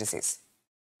granulomatous disease.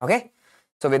 Okay.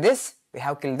 So, with this, we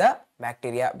have killed the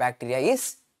bacteria. Bacteria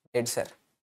is dead, sir.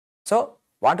 So,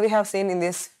 what we have seen in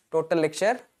this total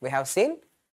lecture, we have seen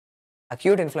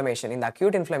acute inflammation. In the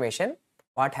acute inflammation,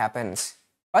 what happens?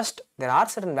 First, there are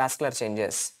certain vascular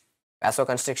changes.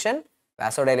 Vasoconstriction,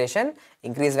 vasodilation,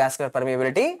 increased vascular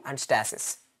permeability and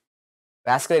stasis.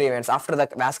 Vascular events. After the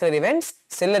vascular events,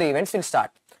 cellular events will start.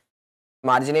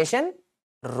 Margination,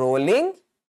 rolling,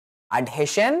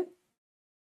 adhesion,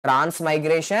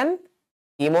 transmigration,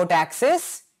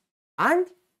 chemotaxis and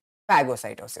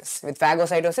phagocytosis. With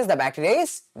phagocytosis, the bacteria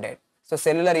is dead. So,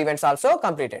 cellular events also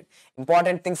completed.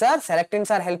 Important things are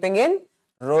selectins are helping in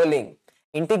rolling.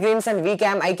 Integrins and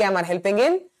VCAM, ICAM are helping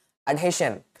in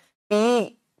adhesion.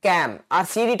 PCAM or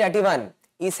CD31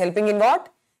 is helping in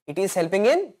what? It is helping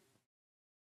in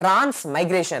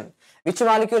transmigration. Which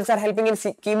molecules are helping in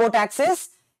chemotaxis?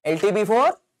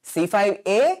 LTB4,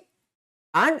 C5a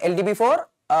and LTB4,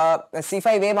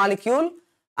 C5a molecule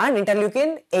and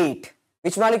interleukin 8.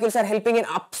 Which molecules are helping in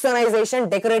opsonization,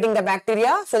 decorating the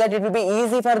bacteria so that it will be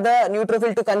easy for the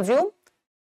neutrophil to consume?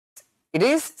 It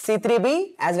is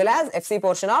C3b as well as Fc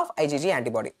portion of IgG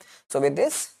antibody. So with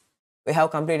this, we have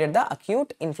completed the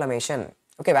acute inflammation.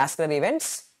 Okay, vascular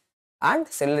events and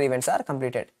cellular events are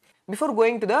completed. Before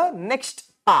going to the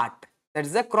next part, that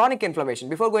is the chronic inflammation.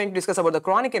 Before going to discuss about the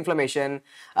chronic inflammation,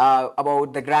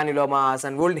 about the granulomas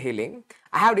and wound healing,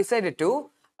 I have decided to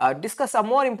discuss some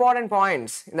more important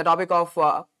points in the topic of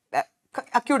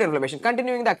acute inflammation,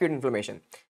 continuing the acute inflammation.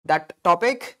 That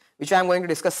topic which I am going to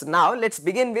discuss now, let's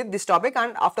begin with this topic,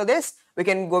 and after this we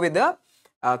can go with the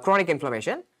chronic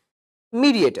inflammation.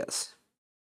 Mediators.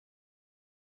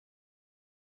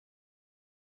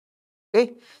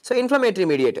 Okay, so inflammatory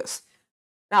mediators.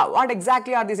 Now, what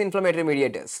exactly are these inflammatory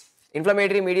mediators?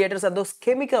 Inflammatory mediators are those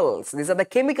chemicals. These are the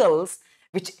chemicals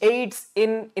which aids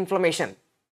in inflammation.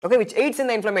 Okay, which aids in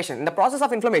the inflammation. In the process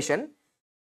of inflammation,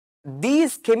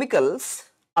 these chemicals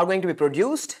are going to be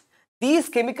produced. These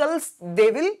chemicals,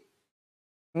 they will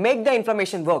make the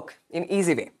inflammation work in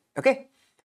easy way. Okay.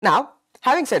 Now,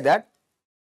 having said that,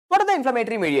 what are the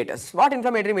inflammatory mediators? What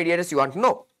inflammatory mediators you want to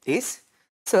know is,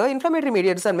 so inflammatory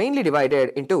mediators are mainly divided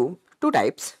into two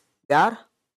types. They are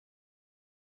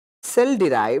cell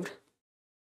derived.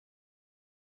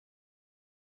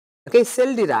 Okay,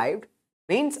 cell derived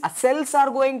means cells are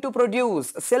going to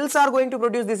produce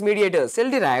these mediators, cell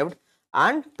derived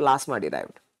and plasma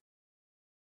derived.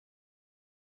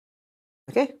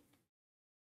 Okay,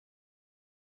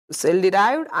 cell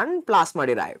derived and plasma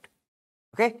derived.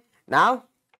 Okay, now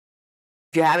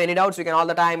if you have any doubts, you can all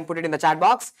the time put it in the chat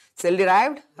box. Cell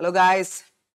derived, hello guys,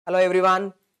 hello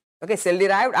everyone. Okay, cell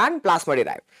derived and plasma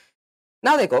derived.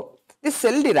 Now देखो, these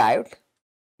cell derived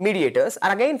mediators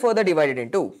are again further divided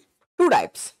into two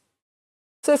types.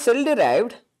 So cell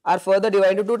derived are further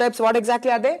divided into two types. What exactly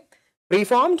are they?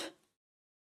 Preformed.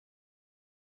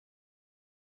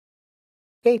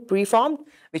 Okay, preformed,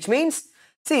 which means,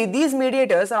 see, these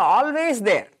mediators are always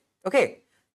there. Okay,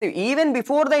 so even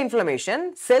before the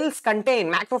inflammation, cells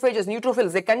contain, macrophages,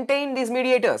 neutrophils, they contain these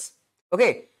mediators.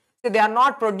 Okay, so they are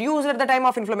not produced at the time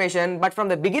of inflammation, but from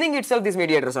the beginning itself these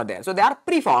mediators are there. So they are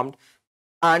preformed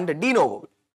and de novo.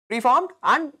 Preformed,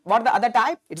 and what the other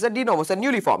type? It's a de novo, so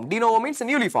newly formed. De novo means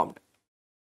newly formed.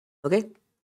 Okay,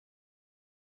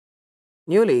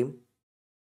 newly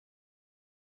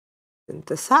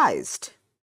synthesized.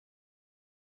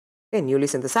 Okay, newly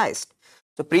synthesized.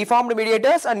 So preformed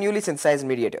mediators are newly synthesized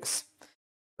mediators.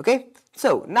 Okay,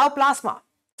 so now plasma.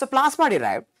 So plasma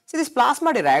derived. See, this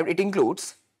plasma derived, it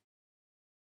includes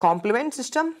complement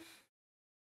system,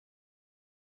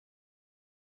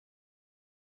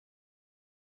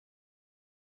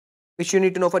 which you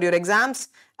need to know for your exams,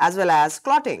 as well as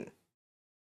clotting,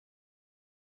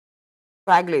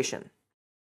 coagulation.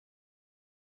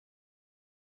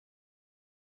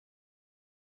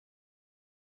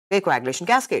 Okay, coagulation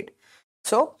cascade.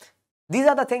 So these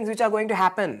are the things which are going to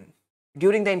happen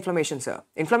during the inflammation, sir.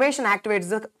 Inflammation activates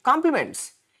the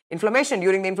complements. Inflammation,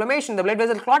 during the inflammation, the blood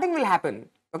vessel clotting will happen.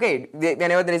 Okay,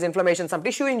 whenever there is inflammation, some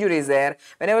tissue injury is there.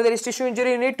 Whenever there is tissue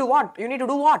injury, you need to what? You need to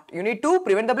do what? You need to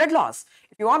prevent the blood loss.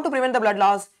 If you want to prevent the blood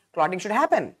loss, clotting should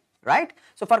happen, right?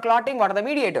 So for clotting, what are the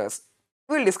mediators?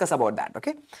 We will discuss about that,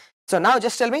 okay? So now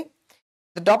just tell me,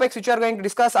 the topics which you are going to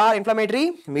discuss are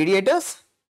inflammatory mediators.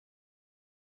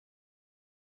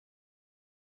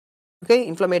 Okay,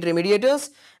 inflammatory mediators.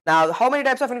 Now, how many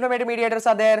types of inflammatory mediators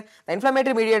are there? The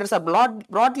inflammatory mediators are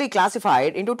broadly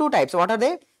classified into two types. What are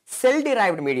they?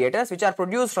 Cell-derived mediators, which are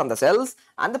produced from the cells,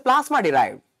 and the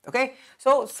plasma-derived. Okay,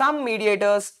 so some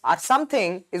mediators or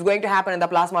something is going to happen in the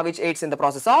plasma which aids in the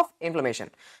process of inflammation.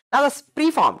 Now, the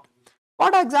preformed.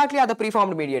 What exactly are the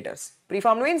preformed mediators?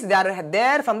 Preformed means they are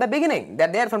there from the beginning. They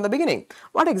are there from the beginning.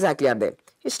 What exactly are they?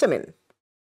 Histamine.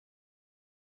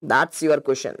 That's your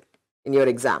question in your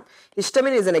exam.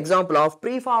 Histamine is an example of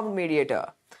preformed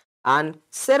mediator, and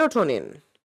serotonin.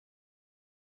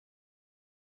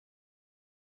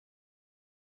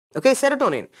 Okay,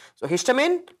 serotonin. So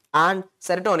histamine and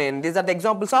serotonin, these are the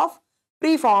examples of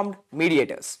preformed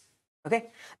mediators.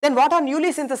 Okay, then what are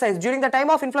newly synthesized during the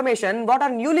time of inflammation? What are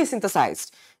newly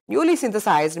synthesized? Newly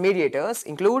synthesized mediators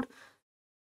include,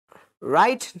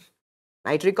 right,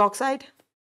 nitric oxide.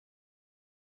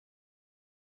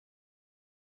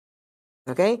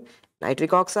 Okay,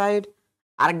 nitric oxide,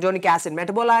 arachidonic acid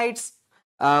metabolites,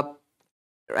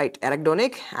 right,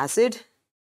 arachidonic acid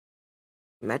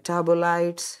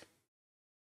metabolites.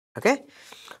 Okay.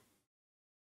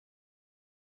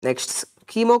 Next,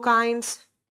 chemokines,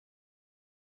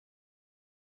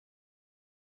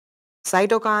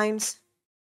 cytokines,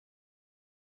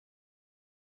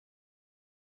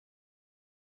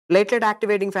 platelet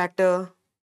activating factor,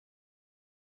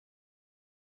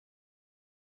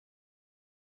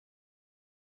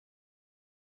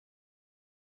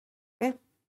 okay,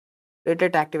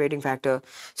 platelet activating factor.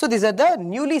 So these are the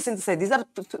newly synthesized.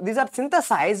 These are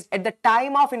synthesized at the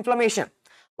time of inflammation.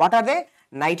 What are they?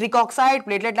 Nitric oxide,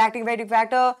 platelet activating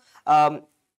factor,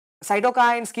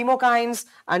 cytokines, chemokines,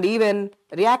 and even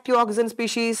reactive oxygen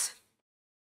species.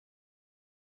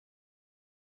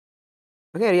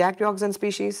 Okay, reactive oxygen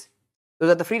species.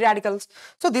 Those are the free radicals.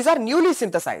 So these are newly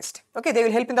synthesized. Okay, they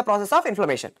will help in the process of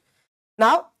inflammation.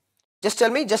 Now, just tell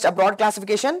me, just a broad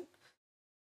classification.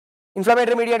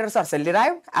 Inflammatory mediators are cell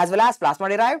derived as well as plasma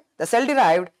derived. The cell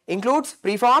derived includes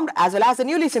preformed as well as the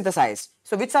newly synthesized.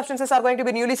 So which substances are going to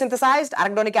be newly synthesized?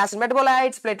 Arachidonic acid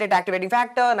metabolites, platelet activating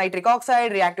factor, nitric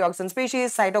oxide, reactive oxygen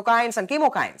species, cytokines and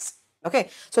chemokines. Okay,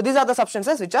 so these are the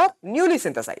substances which are newly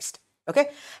synthesized.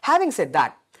 Okay, having said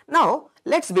that, now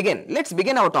let's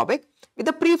begin our topic with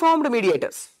the preformed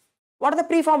mediators. What are the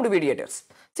preformed mediators?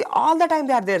 See, all the time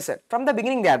they are there, sir. From the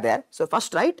beginning they are there. So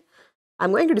first, right, I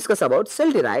am going to discuss about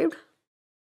cell derived.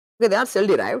 Okay, they are cell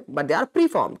derived, but they are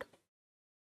preformed.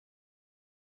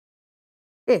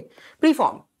 Okay,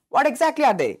 preformed. What exactly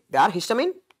are they? They are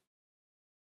histamine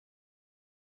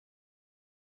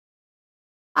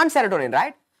and serotonin,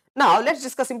 right? Now let's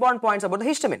discuss important points about the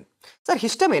histamine. Sir,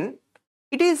 histamine,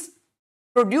 it is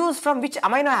produced from which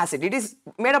amino acid? It is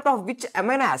made up of which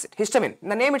amino acid? Histamine.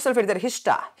 The name itself is there.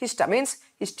 Hista means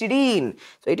histidine.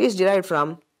 So it is derived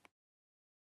from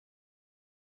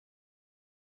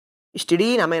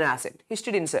histidine amino acid.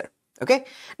 Histidine, sir. Okay.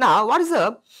 Now what is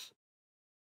the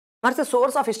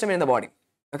source of histamine in the body?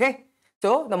 Okay.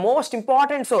 So the most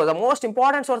important source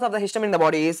of the histamine in the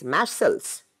body is mast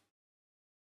cells.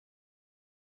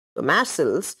 So mast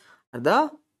cells are the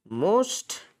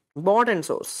most important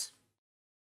source.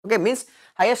 Okay, means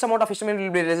highest amount of histamine will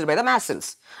be released by the mast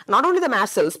cells. Not only the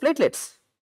mast cells, platelets.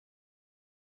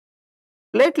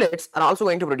 Platelets are also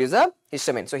going to produce a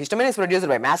histamine. So histamine is produced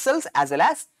by mast cells as well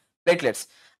as platelets.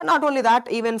 And not only that,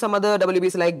 even some other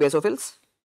WBCs like basophils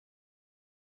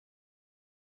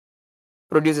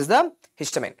produces the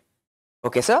histamine.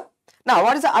 Okay, sir. Now,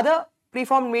 what is the other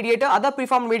preformed mediator? Other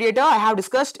preformed mediator I have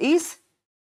discussed is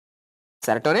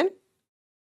serotonin.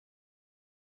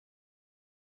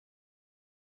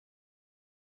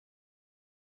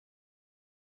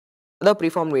 The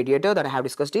preformed mediator that I have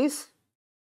discussed is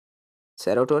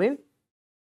serotonin.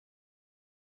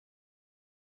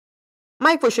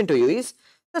 My question to you is,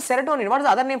 the serotonin, what is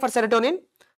the other name for serotonin?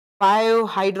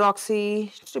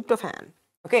 5-hydroxytryptophan.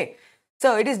 Okay,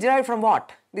 so it is derived from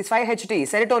what? This 5-HT,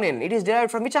 serotonin, it is derived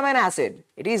from which amino acid?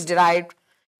 It is derived,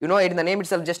 you know it in the name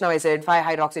itself, just now I said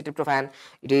 5-hydroxytryptophan,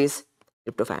 it is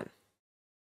tryptophan.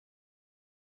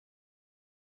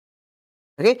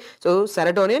 Okay, so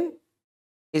serotonin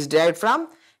is derived from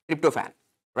tryptophan,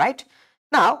 right?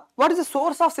 Now, what is the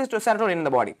source of serotonin in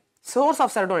the body? Source of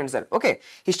serotonin itself. Okay,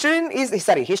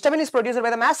 histamine is produced by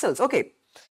the mast cells. Okay,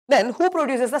 then who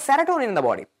produces the serotonin in the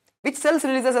body? Which cells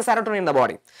releases the serotonin in the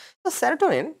body? The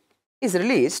serotonin is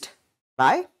released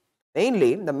by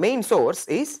mainly the main source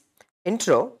is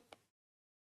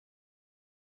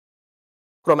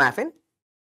enterochromaffin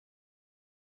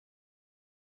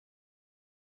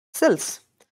cells.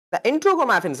 The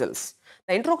enterochromaffin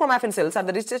cells are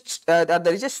the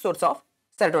richest source of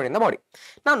serotonin in the body.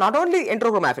 Now, not only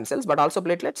enterochromaffin cells but also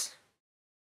platelets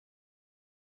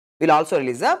will also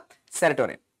release the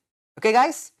serotonin. Okay,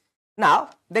 guys. Now,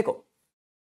 dekho.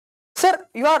 Sir,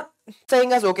 you are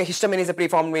saying us, okay, histamine is a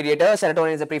preformed mediator,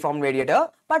 serotonin is a preformed mediator,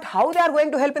 but how they are going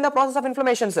to help in the process of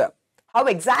inflammation, sir? How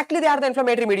exactly they are the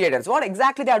inflammatory mediators? What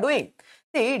exactly they are doing?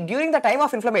 See, during the time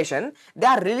of inflammation, they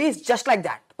are released just like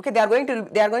that. Okay, they are going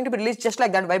to be released just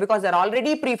like that. Why? Because they are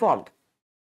already preformed.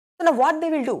 So now what they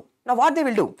will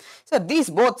do? So these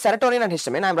both serotonin and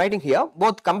histamine, I am writing here,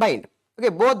 both combined. Okay,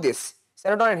 both this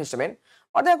serotonin and histamine,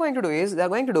 what they are going to do is they are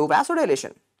going to do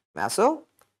vasodilation.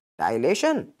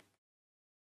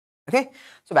 Okay,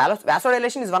 so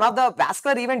vasodilation is one of the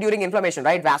vascular event during inflammation,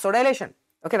 right? Vasodilation.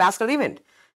 Okay, vascular event.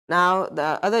 Now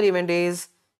the other event is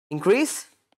increase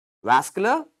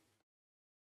vascular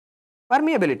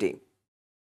permeability.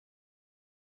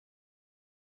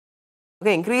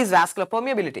 Okay, increase vascular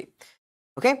permeability.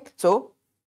 Okay, so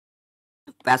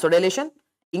vasodilation,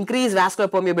 increase vascular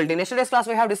permeability. In yesterday's class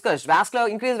we have discussed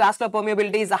increased vascular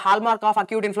permeability is the hallmark of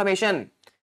acute inflammation.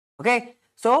 Okay,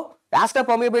 So vascular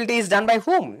permeability is done by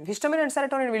whom? Histamine and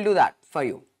serotonin will do that for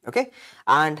you. Okay,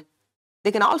 and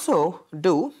they can also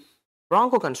do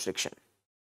bronchoconstriction.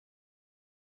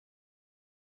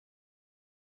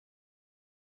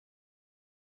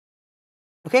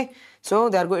 Okay, so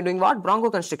they are doing what?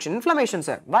 Bronchoconstriction. Inflammation,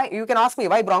 sir. Why? You can ask me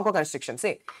why bronchoconstriction.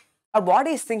 See, our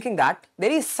body is thinking that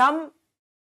there is some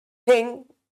thing,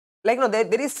 like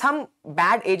there is some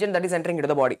bad agent that is entering into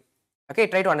the body. Okay,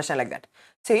 try to understand like that.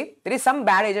 See, there is some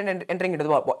bad agent entering into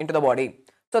the body.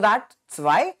 So that's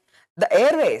why the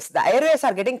airways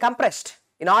are getting compressed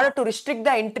in order to restrict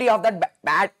the entry of that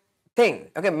bad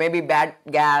thing. Okay, maybe bad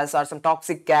gas or some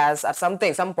toxic gas or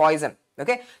something, some poison.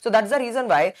 Okay, so that's the reason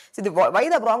why. See, why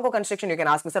the bronchoconstriction? You can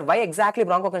ask me, sir, why exactly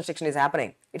bronchoconstriction is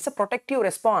happening? It's a protective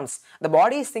response. The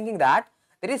body is thinking that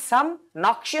there is some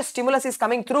noxious stimulus is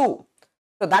coming through.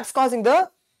 So that's causing the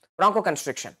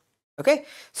bronchoconstriction. Okay,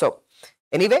 so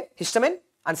anyway, histamine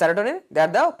and serotonin, they are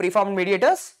the preformed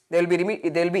mediators. They will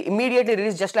be immediately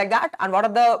released just like that. And what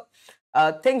are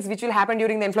the things which will happen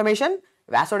during the inflammation?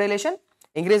 Vasodilation,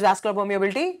 increased vascular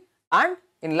permeability, and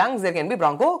in lungs there can be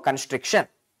bronchoconstriction.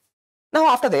 Now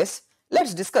after this,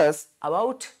 let's discuss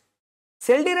about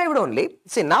cell derived only.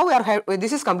 See, now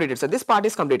this is completed. So this part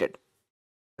is completed.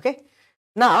 Okay.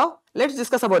 Now let's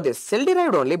discuss about this cell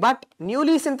derived only, but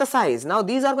newly synthesized. Now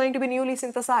these are going to be newly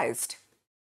synthesized.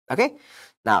 Okay.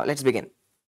 Now let's begin.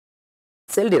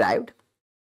 Cell derived,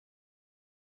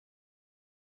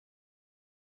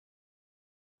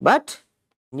 but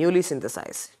newly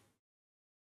synthesized.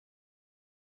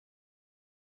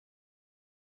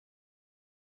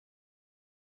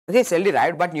 Okay, cell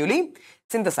derived but newly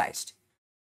synthesized.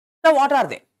 Now what are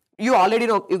they? You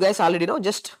guys already know.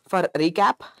 Just for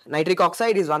recap, nitric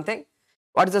oxide is one thing.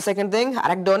 What is the second thing?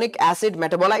 Arachidonic acid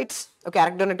metabolites. Okay,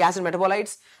 arachidonic acid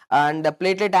metabolites, and the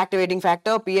platelet activating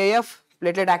factor, PAF,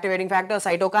 platelet activating factor,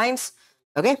 cytokines.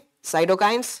 Okay,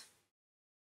 cytokines,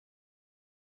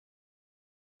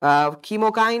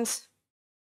 chemokines.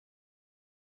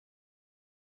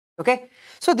 Okay,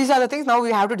 so these are the things now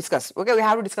we have to discuss. Okay, we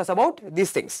have to discuss about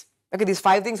these things. Okay, these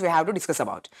 5 things we have to discuss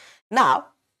about. Now,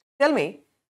 tell me,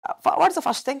 what's the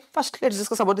first thing? First, let's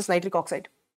discuss about this nitric oxide.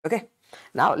 Okay,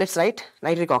 now let's write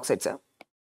nitric oxide, sir.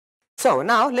 So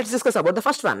now let's discuss about the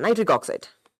first one, nitric oxide.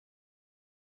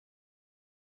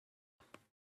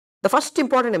 The first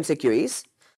important MCQ is,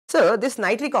 so this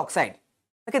nitric oxide,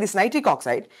 okay, this nitric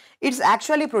oxide, it's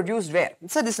actually produced where?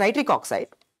 So this nitric oxide,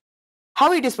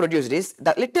 how it is produced is,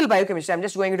 the little biochemistry, I'm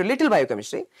just going into little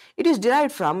biochemistry, it is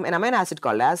derived from an amino acid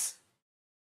called as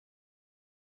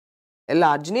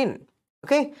L-arginine.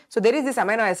 Okay, so there is this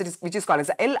amino acid which is called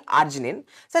as L-arginine.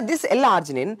 So this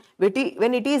L-arginine,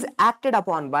 when it is acted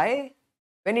upon by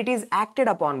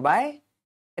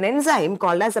an enzyme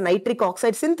called as a nitric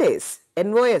oxide synthase,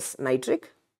 NOS,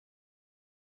 nitric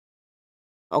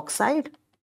oxide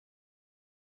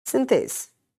synthase.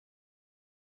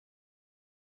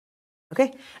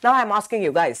 Okay, now I am asking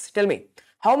you guys, tell me,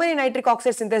 how many nitric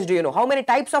oxide synthase do you know? How many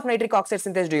types of nitric oxide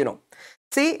synthase do you know?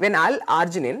 See, when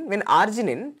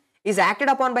arginine is acted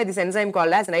upon by this enzyme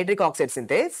called as nitric oxide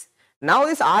synthase, now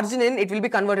this arginine, it will be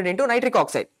converted into nitric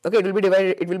oxide. Okay,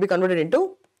 it will be converted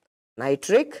into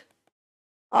nitric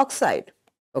oxide.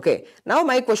 Okay, now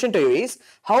my question to you is,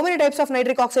 how many types of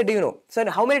nitric oxide do you know? So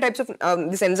how many types of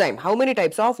this enzyme, how many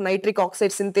types of nitric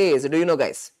oxide synthase do you know,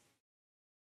 guys?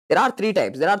 There are 3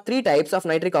 types. There are 3 types of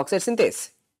nitric oxide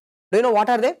synthase. Do you know what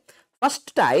are they?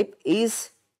 First type is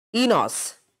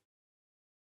eNOS.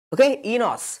 Okay,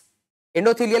 eNOS,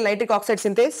 endothelial nitric oxide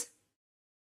synthase.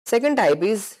 Second type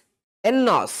is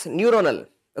nNOS, neuronal.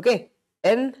 Okay,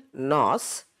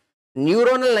 nNOS,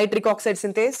 neuronal nitric oxide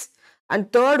synthase.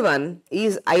 And third one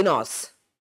is iNOS.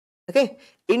 Okay,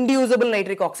 inducible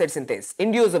nitric oxide synthase.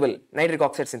 Inducible nitric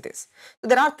oxide synthase. So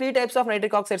there are 3 types of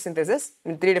nitric oxide synthesis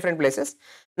in 3 different places.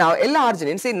 Now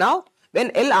L-arginine, see, now when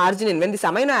L-arginine, when this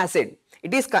amino acid,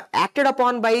 it is acted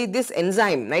upon by this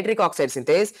enzyme nitric oxide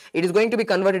synthase, it is going to be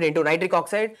converted into nitric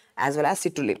oxide as well as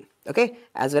citrulline. Okay,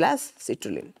 as well as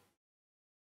citrulline.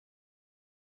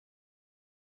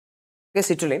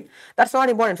 Okay, citrulline. That's not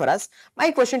important for us.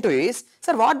 My question to you is,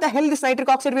 sir, what the hell this nitric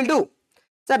oxide will do?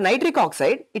 Sir, nitric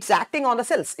oxide, it's acting on the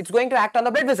cells. It's going to act on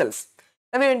the blood vessels.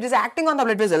 I mean, it is acting on the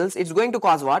blood vessels. It's going to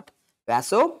cause what?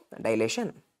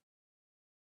 Vasodilation.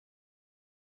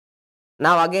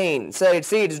 Now again, sir, it's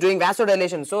doing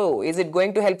vasodilation. So, is it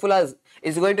going to help us?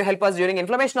 Is it going to help us during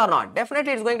inflammation or not?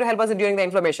 Definitely, it's going to help us during the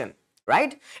inflammation,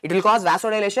 right? It will cause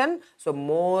vasodilation. So,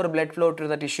 more blood flow to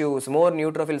the tissues, more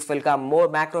neutrophils will come, more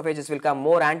macrophages will come,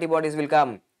 more antibodies will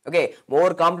come. Okay,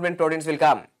 more complement proteins will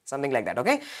come. something like that.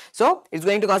 Okay, so it's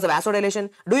going to cause the vasodilation.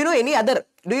 Do you know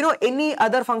any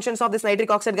other functions of this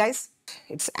nitric oxide, guys?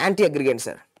 It's anti-aggregant,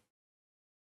 sir.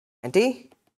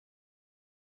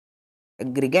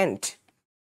 Anti-aggregant.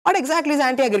 What exactly is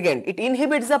anti-aggregant? It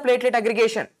inhibits the platelet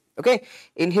aggregation. Okay,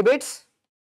 inhibits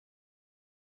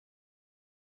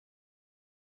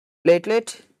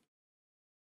platelet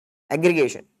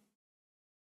aggregation.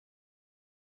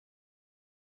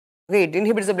 Okay, it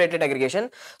inhibits the platelet aggregation.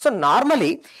 So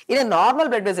normally, in a normal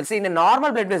blood vessel, see, in a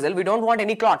normal blood vessel, we don't want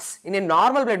any clots. In a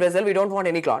normal blood vessel, we don't want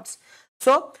any clots.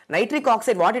 So nitric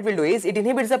oxide, what it will do is, it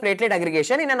inhibits the platelet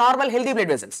aggregation in a normal healthy blood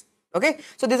vessels. Okay,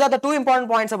 so these are the two important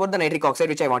points about the nitric oxide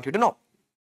which I want you to know.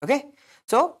 Okay,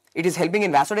 so it is helping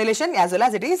in vasodilation as well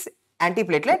as it is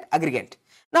antiplatelet aggregant.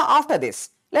 Now after this,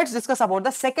 let's discuss about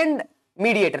the second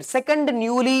mediator, second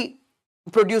newly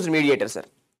produced mediator, sir.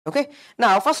 Okay,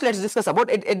 now first let's discuss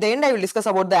about it. At the end I will discuss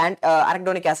about the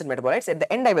arachidonic acid metabolites. At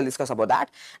the end I will discuss about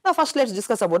that. Now first let's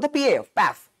discuss about the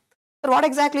PAF. So what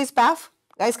exactly is PAF?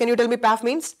 Guys, can you tell me PAF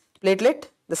means? Platelet,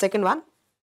 the second one,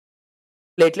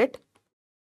 platelet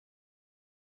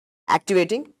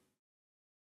activating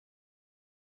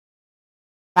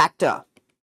factor.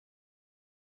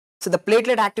 So the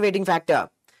platelet activating factor.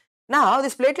 Now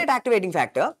this platelet activating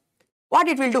factor, what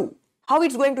it will do? How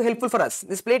it's going to helpful for us?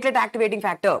 This platelet activating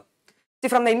factor. See,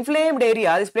 from the inflamed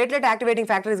area, this platelet activating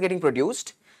factor is getting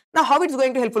produced. Now how it's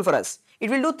going to helpful for us? It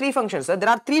will do three functions. So there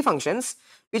are three functions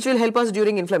which will help us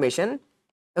during inflammation.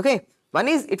 Okay, one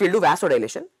is it will do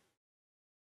vasodilation,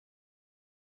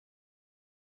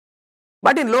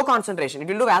 but in low concentration. It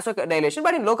will do vasodilation,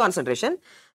 but in low concentration.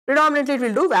 Predominantly it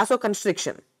will do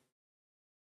vasoconstriction.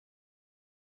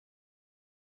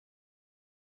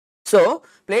 So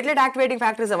platelet activating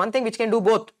factor is the one thing which can do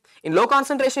both. In low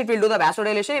concentration it will do the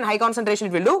vasodilation, in high concentration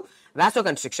it will do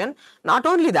vasoconstriction. Not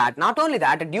only that,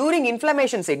 during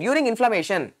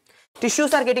inflammation,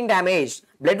 tissues are getting damaged,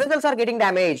 blood vessels are getting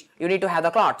damaged, you need to have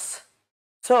the clots.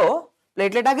 So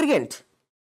platelet aggregant,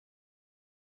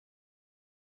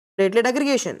 platelet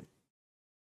aggregation.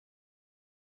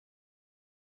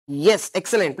 Yes,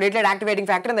 excellent. Platelet activating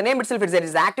factor, and the name itself is there,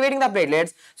 is activating the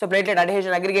platelets. So platelet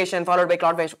adhesion, aggregation followed by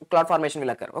clot formation will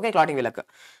occur. Okay, clotting will occur.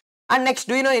 And next,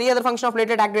 do you know any other function of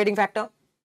platelet activating factor?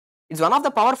 It's one of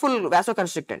the powerful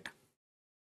vasoconstrictant.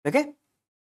 Okay,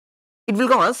 it will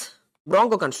cause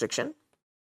bronchoconstriction.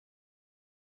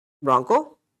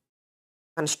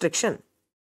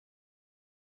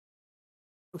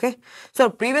 Okay, so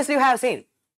previously you have seen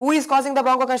who is causing the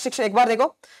bronchoconstriction. Ek baar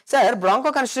dekho, sir,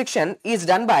 bronchoconstriction is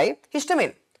done by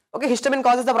histamine. Okay, histamine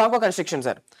causes the bronchoconstriction,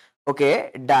 sir. Okay,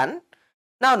 done.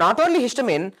 Now not only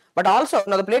histamine, but also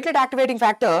now the platelet activating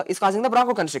factor is causing the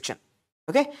bronchoconstriction.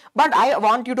 Okay, but I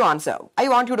want you to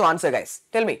answer, guys.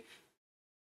 Tell me,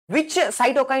 which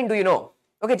cytokine do you know?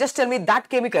 Okay, just tell me that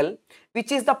chemical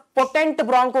which is the potent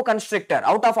bronchoconstrictor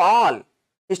out of all.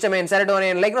 Histamine,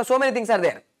 serotonin, like so many things are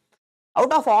there.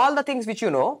 Out of all the things which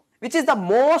you know, which is the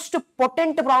most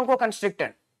potent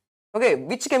bronchoconstrictor? Okay,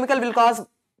 which chemical will cause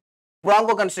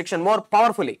bronchoconstriction more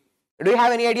powerfully? Do you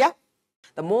have any idea?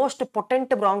 The most potent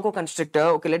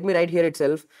bronchoconstrictor, okay, let me write here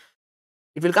itself.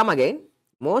 It will come again.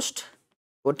 Most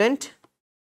potent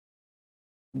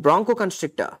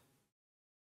bronchoconstrictor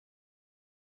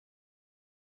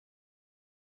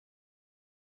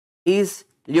is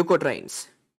leukotrienes.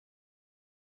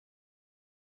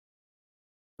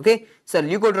 Okay, so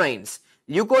leukotrienes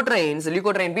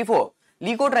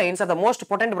are the most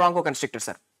potent bronchoconstrictors,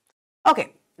 sir.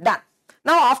 Okay, done.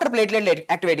 Now after platelet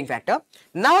activating factor,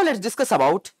 now let's discuss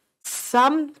about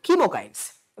some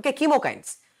chemokines. Okay,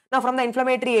 chemokines. Now from the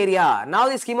inflammatory area, now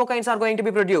these chemokines are going to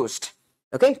be produced.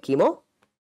 Okay, chemokines.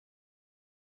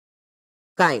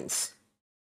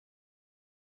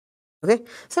 Okay,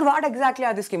 so what exactly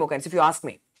are these chemokines, if you ask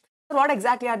me? So what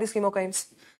exactly are these chemokines?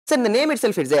 So in the name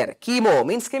itself is there. Chemo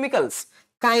means chemicals,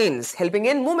 kines helping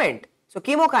in movement. So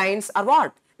chemokines are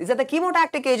what? These are the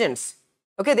chemotactic agents.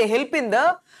 Okay, they help in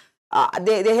the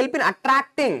they help in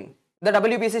attracting the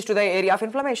WBCs to the area of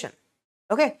inflammation.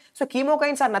 Okay, so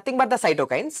chemokines are nothing but the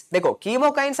cytokines. Dekho,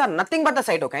 chemokines are nothing but the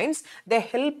cytokines. They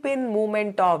help in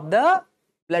movement of the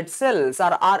blood cells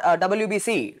or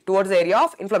WBC towards the area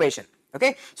of inflammation.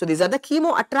 Okay, so these are the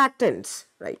chemoattractants,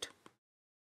 right?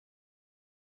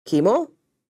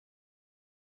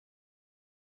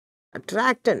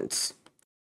 Chemoattractants.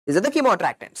 These are the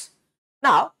chemoattractants.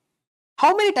 Now,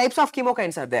 how many types of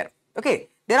chemokines are there? Okay,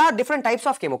 there are different types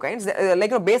of chemokines.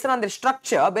 Based on the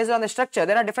structure,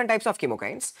 there are different types of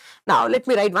chemokines. Now, let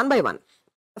me write one by one.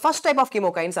 The first type of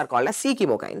chemokines are called as C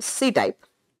chemokines, C type.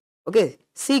 Okay,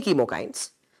 C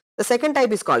chemokines. The second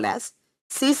type is called as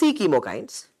CC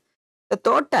chemokines. The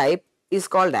third type is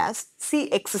called as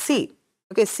CXC.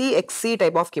 Okay, CXC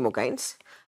type of chemokines.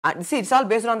 And see, it's all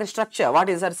based on the structure. What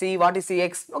is RC? What is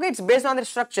CX? Okay, it's based on the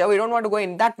structure. We don't want to go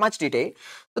in that much detail.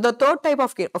 So the fourth type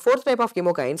of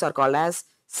chemokines are called as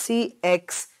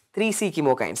CX3C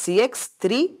chemokines.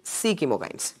 CX3C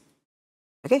chemokines.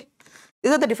 Okay,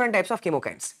 these are the different types of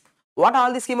chemokines. What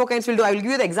all these chemokines will do, I will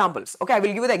give you the examples. Okay, I will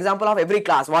give you the example of every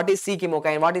class. What is C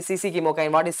chemokine? What is CC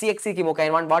chemokine? What is CXC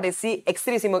chemokine? What is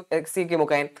CX3C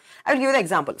chemokine? I will give you the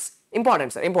examples.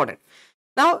 Important, sir. Important.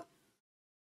 Now,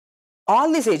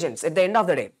 all these agents at the end of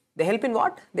the day, they help in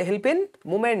what? They help in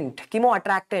movement,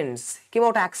 chemoattractants,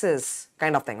 chemotaxis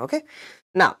kind of thing. Okay.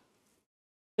 Now,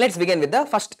 let's begin with the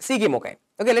first C chemokine.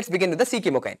 Okay, let's begin with the C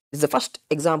chemokine. This is the first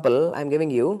example I am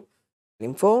giving you.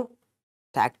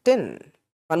 Lymphotactin.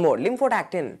 One more,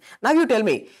 lymphotactin. Now you tell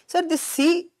me, sir, this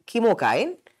C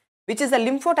chemokine, which is the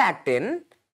lymphotactin,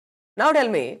 now tell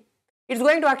me, it's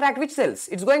going to attract which cells?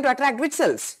 It's going to attract which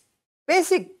cells?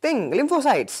 Basic thing,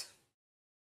 lymphocytes.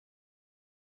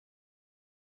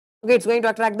 Okay, it's going to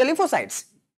attract the lymphocytes.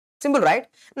 Simple, right?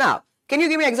 Now, can you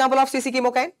give me an example of CC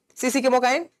chemokine? CC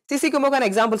chemokine? CC chemokine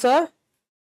examples are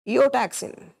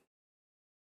eotaxin.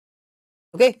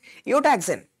 Okay,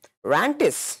 eotaxin,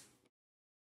 rantis.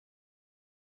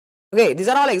 Okay, these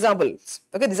are all examples.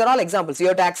 Okay, these are all examples.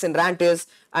 Eotaxin, rantis,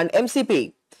 and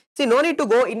MCP. See, no need to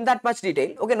go in that much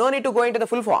detail. Okay, no need to go into the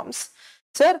full forms.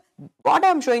 Sir, what I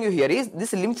am showing you here is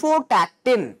this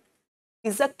lymphotactin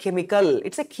is a chemical.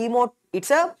 It's a chemo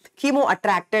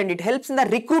attractant. It helps in the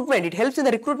recruitment. It helps in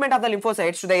the recruitment of the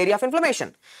lymphocytes to the area of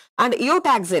inflammation. And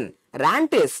eotaxin,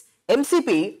 rantis,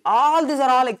 MCP, all these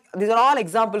are all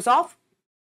examples of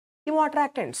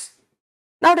chemoattractants.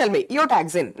 Now tell me,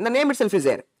 eotaxin, the name itself is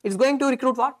there. It's going to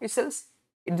recruit what? Its cells?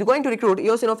 It's going to recruit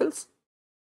eosinophils.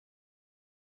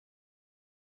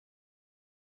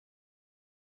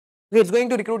 Okay, it's going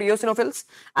to recruit eosinophils.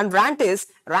 And rantis,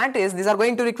 these are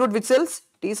going to recruit which cells?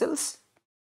 T cells.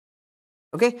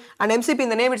 Okay, and MCP in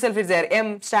the name itself is there.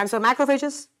 M stands for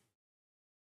macrophages.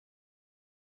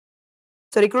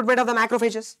 So recruitment of the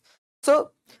macrophages.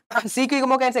 So C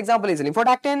chemokines example is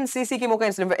lymphotactin. CC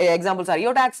chemokines examples are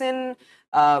eotaxin,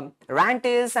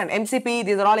 rantis, and MCP.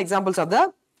 These are all examples of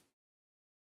the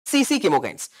CC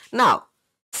chemokines. Now,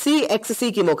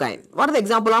 CXC chemokine. What are the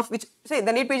example of which? Say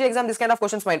the NEET PG exam. This kind of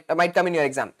questions might come in your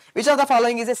exam. Which of the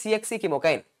following is a CXC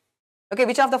chemokine? Okay,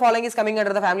 which of the following is coming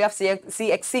under the family of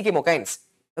CXC chemokines?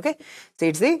 Okay, so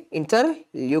it's the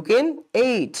interleukin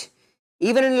 8.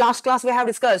 Even in last class we have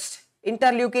discussed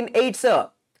interleukin 8, sir.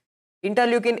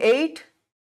 Interleukin 8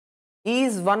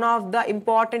 is one of the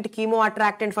important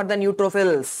chemoattractant for the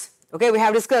neutrophils. Okay, we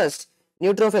have discussed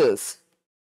neutrophils.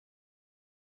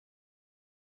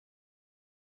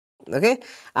 Okay,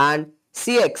 and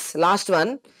CX, last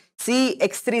one,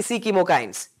 CX3C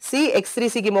chemokines.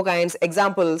 CX3C chemokines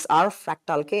examples are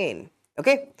fractalkane.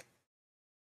 Okay.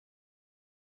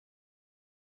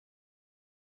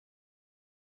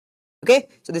 Okay,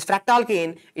 so this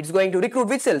fractalkane, it's going to recruit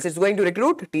which cells? It's going to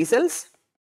recruit T cells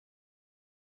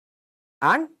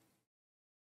and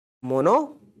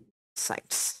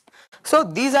monocytes. So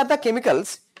these are the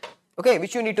chemicals, okay,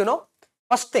 which you need to know.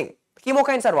 First thing,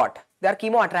 chemokines are what? They are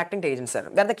chemoattractant agents, sir.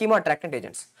 They are the chemoattractant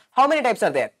agents. How many types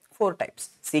are there? 4 types.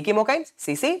 C chemokines,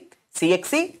 CC,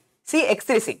 CXC,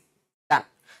 CX3C. Done.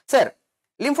 Sir,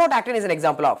 lymphotactin is an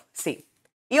example of C.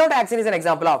 Eotaxin is an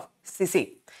example of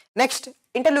CC. Next,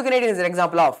 interleukin 8 is an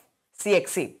example of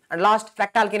CXC. And last,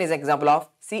 fractalkane is an example of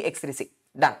CX3C.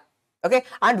 Done. Okay.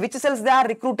 And which cells they are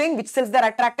recruiting, which cells they are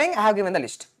attracting, I have given the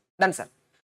list. Done, sir.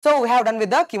 So we have done with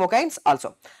the chemokines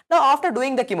also. Now, after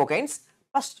doing the chemokines,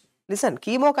 first listen,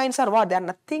 chemokines are what? They are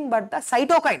nothing but the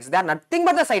cytokines. They are nothing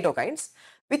but the cytokines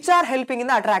which are helping in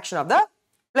the attraction of the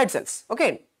blood cells.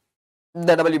 Okay.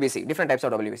 The WBC, different types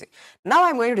of WBC. Now I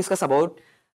am going to discuss about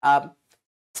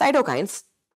cytokines.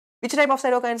 Which type of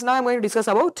cytokines? Now I am going to discuss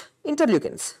about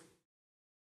interleukins.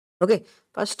 Okay,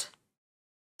 first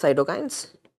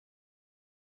cytokines.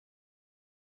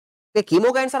 Okay,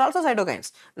 chemokines are also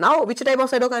cytokines. Now which type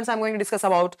of cytokines I am going to discuss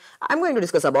about? I am going to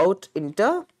discuss about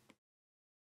interleukins.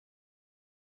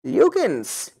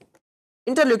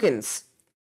 Interleukins.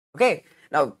 Okay,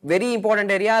 now very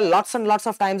important area. Lots and lots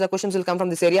of times the questions will come from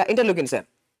this area. Interleukins, sir.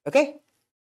 Okay.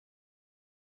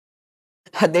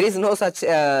 There is no such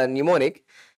mnemonic.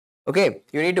 Okay,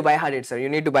 you need to buy heart it, sir. You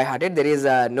need to buy heart it. There is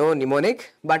no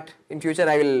mnemonic, but in future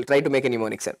I will try to make a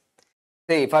mnemonic, sir.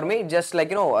 See, for me, just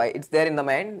like, it's there in the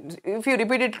mind. If you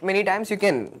repeat it many times, you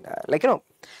can,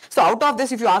 So out of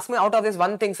this, if you ask me out of this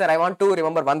one thing, sir, I want to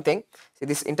remember one thing. See,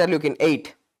 this interleukin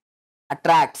 8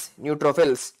 attracts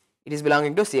neutrophils. It is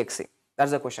belonging to CXC. That's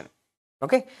the question.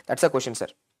 Okay, that's a question, sir.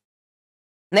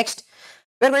 Next,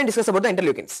 we are going to discuss about the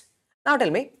interleukins. Now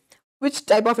tell me, which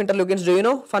type of interleukins do you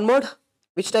know? Fun mode.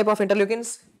 Which type of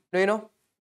interleukins do you know?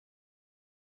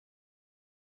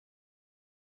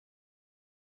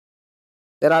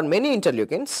 There are many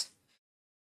interleukins.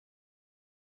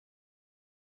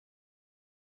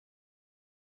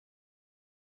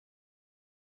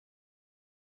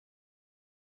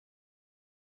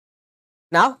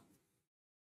 Now,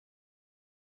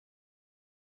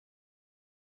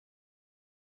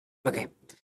 okay.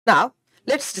 Now,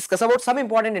 let's discuss about some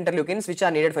important interleukins which are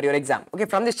needed for your exam. Okay,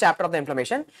 from this chapter of the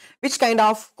inflammation, which kind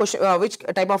of question, which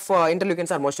type of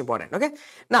interleukins are most important? Okay.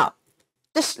 Now,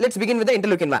 just let's begin with the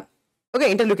interleukin 1.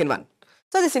 Okay, interleukin 1.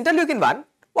 So, this interleukin 1,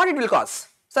 what it will cause?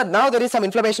 So, now there is some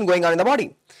inflammation going on in the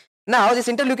body. Now, these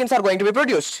interleukins are going to be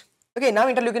produced. Okay, now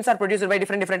interleukins are produced by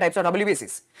different types of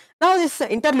WBCs. Now, these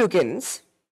interleukins,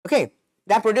 okay,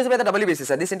 they are produced by the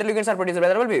WBCs. These interleukins are produced by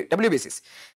the WBCs.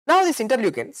 Now, these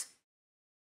interleukins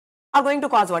are going to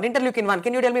cause what? Interleukin 1.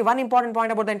 Can you tell me one important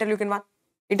point about the interleukin 1?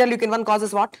 Interleukin 1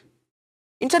 causes what?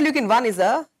 Interleukin 1 is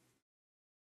the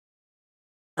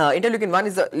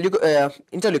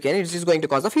interleukin which is going to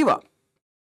cause a fever.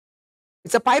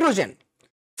 It's a pyrogen.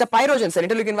 It's a pyrogen, sir.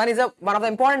 Interleukin 1 is one of the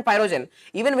important pyrogen.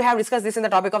 Even we have discussed this in the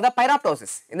topic of the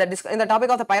pyroptosis. In the topic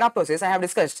of the pyroptosis, I have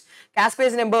discussed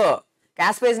caspase number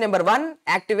 1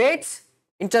 activates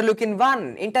interleukin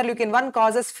 1. Interleukin 1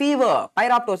 causes fever.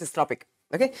 Pyroptosis topic.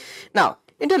 Okay. Now,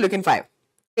 interleukin 5.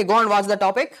 Okay, go and watch the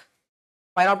topic.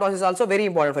 Pyroptosis is also very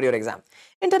important for your exam.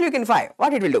 Interleukin 5,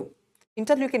 what it will do?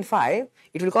 Interleukin 5,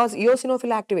 it will cause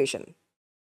eosinophil activation.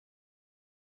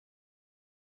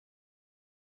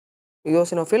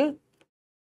 Eosinophil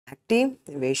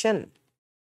activation.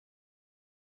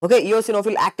 Okay,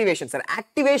 eosinophil activation, sir.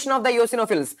 Activation of the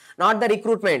eosinophils, not the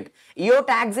recruitment.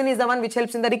 Eotaxin is the one which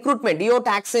helps in the recruitment.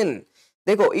 Eotaxin.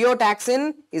 Dekho,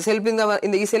 eotaxin is helping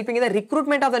in the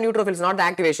recruitment of the neutrophils, not the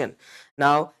activation.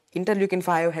 Now, interleukin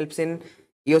 5 helps in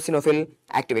eosinophil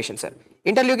activation, sir.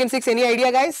 Interleukin 6, any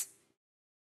idea, guys?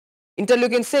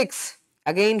 Interleukin 6,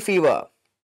 again fever.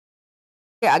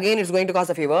 Okay, again it's going to cause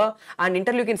a fever, and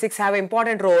interleukin 6 have an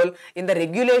important role in the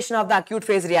regulation of the acute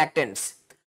phase reactants.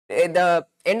 At the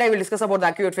end I will discuss about the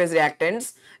acute phase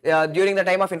reactants. During the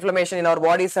time of inflammation in our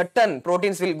body, certain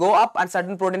proteins will go up and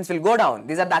certain proteins will go down.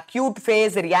 These are the acute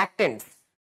phase reactants.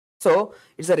 So,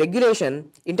 it's a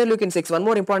regulation. Interleukin 6, one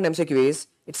more important MCQ is,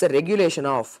 it's a regulation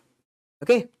of,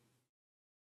 okay,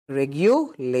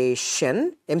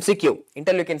 regulation, MCQ,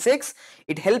 interleukin 6,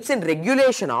 it helps in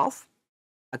regulation of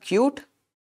acute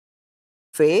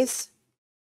phase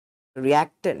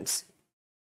reactants.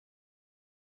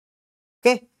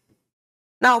 Okay.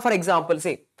 Now, for example,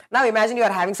 see, now imagine you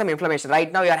are having some inflammation.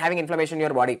 Right now, you are having inflammation in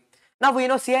your body. Now, we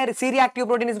know C-reactive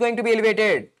protein is going to be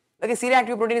elevated. Okay,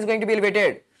 C-reactive protein is going to be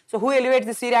elevated. So, who elevates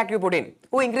the C-reactive protein?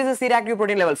 Who increases C-reactive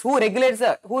protein levels? Who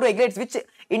regulates which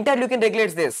interleukin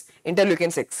regulates this?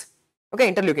 Interleukin 6.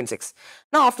 Okay, interleukin 6.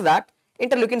 Now, after that,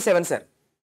 interleukin 7, sir.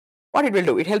 What it will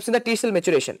do? It helps in the T cell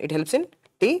maturation. It helps in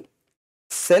T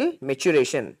cell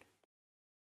maturation.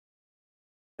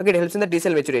 Okay, it helps in the T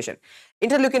cell maturation.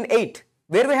 Interleukin 8.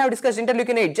 Where we have discussed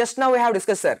interleukin 8? Just now we have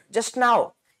discussed, sir. Just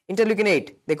now. Interleukin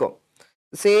 8. Dekho.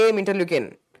 Same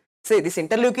interleukin. Say this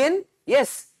interleukin,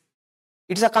 yes.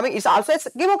 It's also a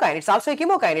chemokine. It's also a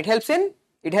chemokine. It helps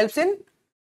in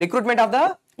recruitment of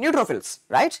the neutrophils,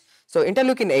 right? So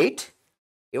interleukin 8,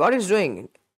 what it's doing?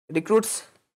 Recruits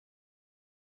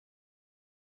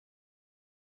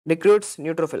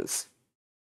neutrophils.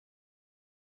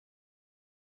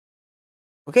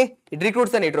 Okay, it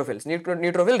recruits the neutrophils,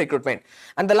 neutrophil recruitment.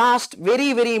 And the last,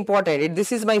 very, very important,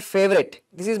 this is my favorite.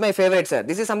 This is my favorite, sir.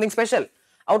 This is something special.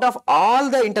 Out of all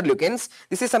the interleukins,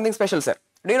 this is something special, sir.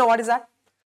 Do you know what is that?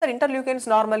 Sir, interleukins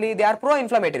normally, they are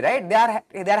pro-inflammatory, right? They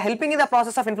are helping in the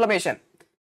process of inflammation.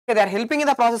 Okay, they are helping in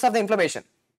the process of the inflammation.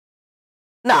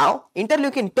 Now,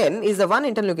 interleukin 10 is the one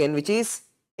interleukin which is,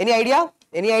 any idea?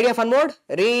 Any idea, fun mode?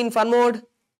 Rain, fun mode?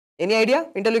 Any idea?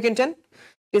 Interleukin 10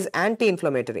 is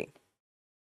anti-inflammatory.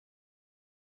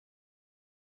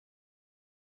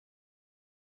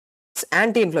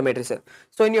 Anti-inflammatory, sir.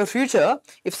 So in your future,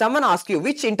 if someone asks you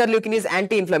which interleukin is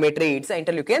anti-inflammatory, it's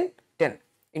interleukin 10.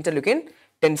 Interleukin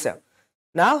 10, sir.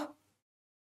 Now,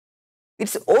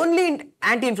 it's only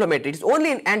anti-inflammatory. It's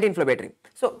only anti-inflammatory.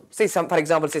 So, say for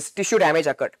example, say tissue damage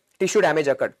occurred. Tissue damage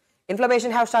occurred.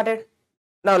 Inflammation have started.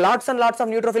 Now, lots and lots of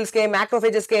neutrophils came,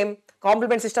 macrophages came,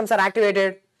 complement systems are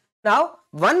activated. Now,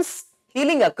 once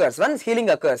healing occurs,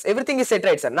 everything is set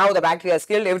right, sir. Now the bacteria is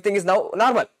killed, everything is now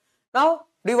normal. Now,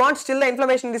 do you want still the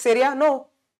inflammation in this area? No.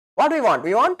 What do we want?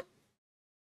 We want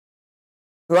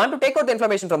to take out the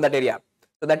inflammation from that area.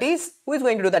 So that is, who is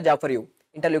going to do that job for you?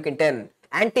 Interleukin 10,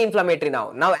 anti-inflammatory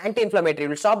now. Now anti-inflammatory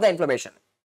will stop the inflammation.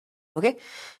 Okay.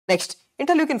 Next,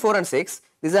 interleukin 4 and 6,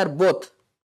 these are both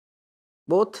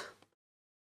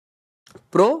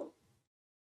pro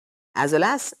as well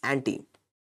as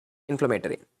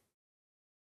anti-inflammatory.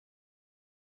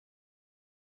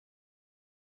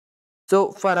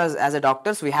 So for us as a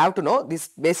doctors, we have to know these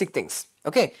basic things.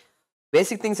 Okay.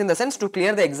 Basic things in the sense to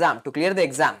clear the exam,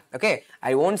 okay.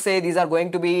 I won't say these are going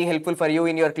to be helpful for you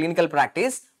in your clinical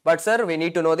practice, but sir, we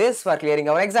need to know this for clearing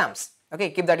our exams. Okay,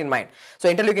 keep that in mind. So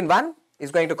interleukin 1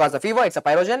 is going to cause the fever, it's a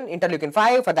pyrogen. Interleukin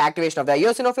 5 for the activation of the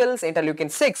eosinophils.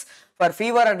 Interleukin 6 for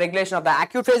fever and regulation of the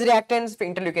acute phase reactants.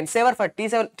 Interleukin 7 for T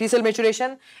cell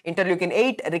maturation. Interleukin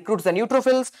 8 recruits the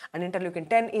neutrophils, and interleukin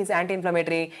 10 is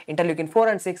anti-inflammatory. Interleukin 4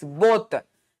 and 6 both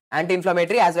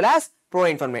anti-inflammatory as well as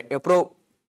pro-inflammatory.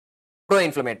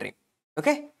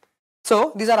 Okay.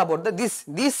 So these are about these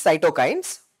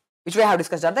cytokines which we have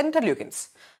discussed are the interleukins.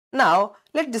 Now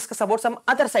let's discuss about some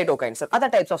other cytokines or other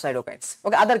types of cytokines.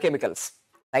 Okay, other chemicals.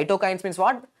 Cytokines means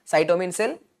what? Cyto means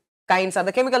cell. Kines are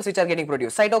the chemicals which are getting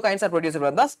produced. Cytokines are produced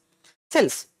from the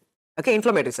cells. Okay,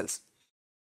 inflammatory cells.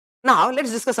 Now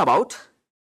let's discuss about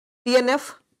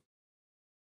TNF.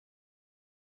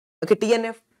 Okay,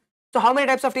 TNF. So how many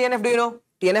types of TNF do you know?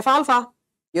 TNF alpha.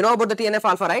 You know about the TNF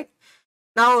alpha, right?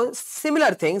 Now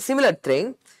similar thing, human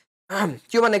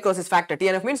necrosis factor.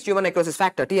 TNF means human necrosis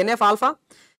factor. TNF alpha.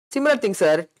 Similar thing,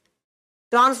 sir.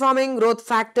 Transforming growth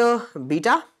factor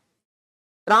beta.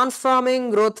 Transforming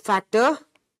growth factor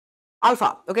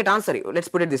alpha. Okay, let's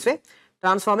put it this way.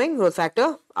 Transforming growth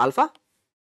factor alpha.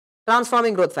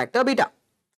 Transforming growth factor beta.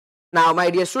 Now my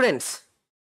dear students,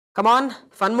 come on,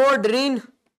 one more, Doreen,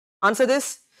 answer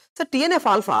this. So TNF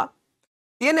alpha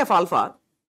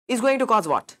is going to cause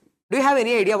what? Do you have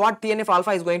any idea what TNF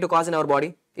alpha is going to cause in our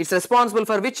body? It's responsible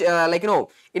for which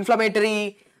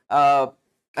inflammatory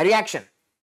reaction.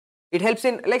 It helps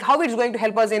in, like, how it's going to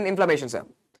help us in inflammation, sir?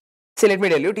 See, let me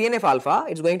tell you, TNF alpha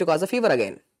is going to cause a fever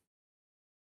again.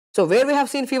 So where we have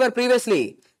seen fever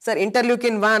previously, sir,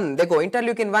 interleukin 1,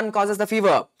 interleukin 1 causes the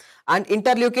fever, and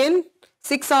interleukin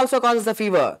 6 also causes the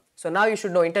fever. So now you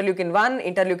should know interleukin 1,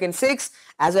 interleukin 6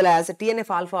 as well as TNF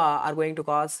alpha are going to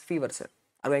cause fever, sir.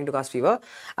 And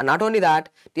not only that,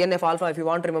 TNF alpha, if you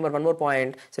want to remember one more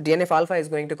point, so TNF alpha is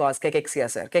going to cause cachexia,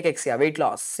 sir. Cachexia, weight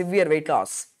loss, severe weight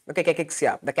loss. Okay,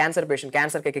 cachexia, the cancer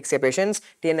cachexia patients,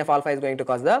 TNF alpha is going to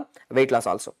cause the weight loss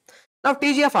also. Now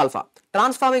TGF alpha,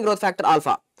 transforming growth factor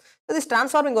alpha. So this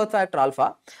transforming growth factor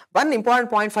alpha, one important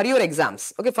point for your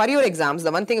exams. Okay, for your exams,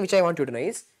 the one thing which I want you to know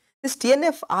is, this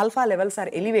TNF alpha levels are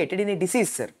elevated in a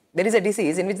disease, sir. There is a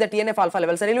disease in which the TNF alpha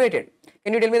levels are elevated.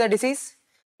 Can you tell me the disease?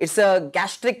 It's a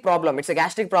gastric problem. I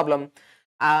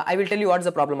will tell you what's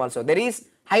the problem also. There is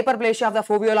hyperplasia of the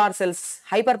foveolar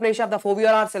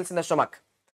cells in the stomach.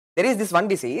 There is this one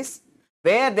disease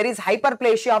where there is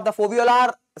hyperplasia of the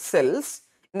foveolar cells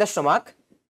in the stomach,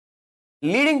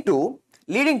 leading to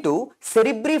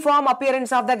cerebriform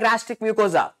appearance of the gastric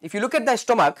mucosa. If you look at the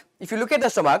stomach,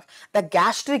 the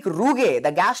gastric rugae,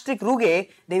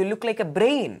 they will look like a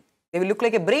brain.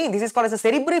 This is called as a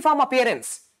cerebriform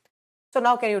appearance. So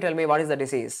now can you tell me what is the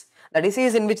disease? The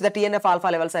disease in which the TNF alpha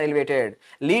levels are elevated,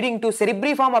 leading to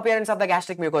cerebriform appearance of the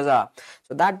gastric mucosa.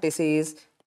 So that disease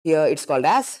here, it's called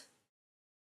as,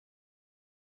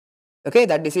 okay,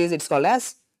 that disease it's called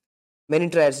as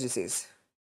Menetrier's disease.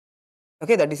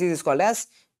 Okay, that disease is called as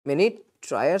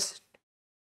Menetrier's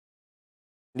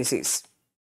disease.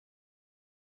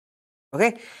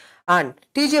 Okay, and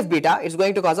TGF beta is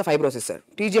going to cause a fibrosis, sir.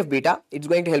 TGF beta, it's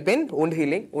going to help in wound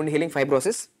healing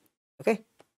fibrosis. Okay,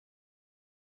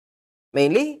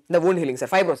 mainly the wound healing, sir,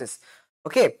 fibrosis.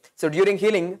 Okay, so during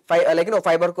healing,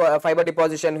 fiber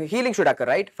deposition, healing should occur,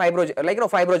 right?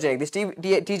 Fibrogenic. This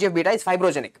TGF beta is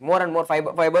fibrogenic. More and more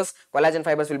fibers, collagen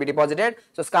fibers will be deposited,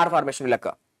 so scar formation will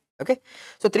occur. Okay,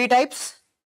 so three types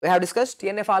we have discussed: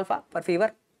 TNF alpha for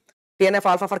fever, TNF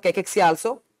alpha for cachexia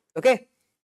also. Okay.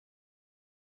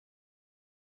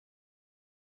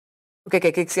 Okay,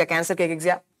 cachexia, cancer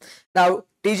cachexia. Now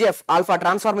TGF alpha,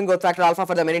 transforming growth factor alpha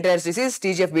for the Menetrier's disease,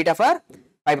 TGF beta for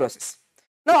fibrosis.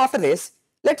 Now after this,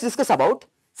 let's discuss about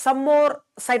some more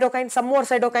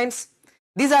cytokines.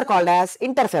 These are called as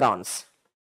interferons.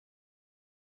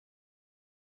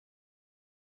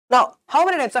 Now, how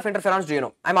many types of interferons do you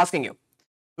know? I'm asking you.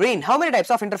 Reen, how many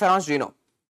types of interferons do you know?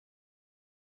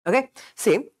 Okay,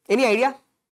 see, any idea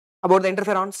about the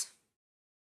interferons?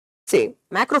 See,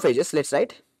 macrophages, let's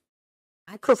write.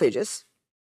 Macrophages.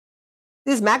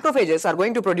 These macrophages are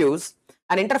going to produce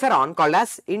an interferon called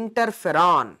as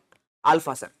interferon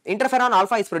alpha, sir. Interferon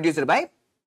alpha is produced by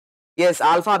Yes,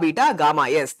 alpha, beta, gamma.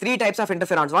 Yes, 3 types of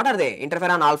interferons. What are they?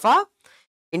 Interferon alpha,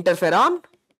 interferon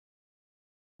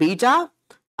beta,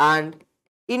 and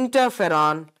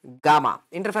interferon gamma.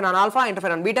 Interferon alpha,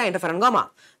 interferon beta, interferon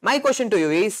gamma. My question to you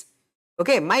is,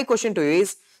 okay, my question to you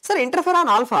is, sir, interferon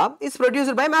alpha is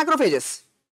produced by macrophages.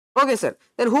 Okay, sir.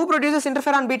 Then who produces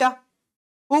interferon beta?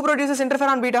 Who produces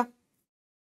interferon beta?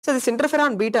 So this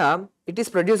interferon beta, it is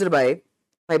produced by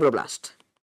fibroblast.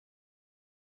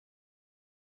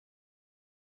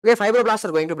 Okay, fibroblasts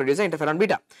are going to produce the interferon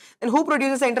beta. Then who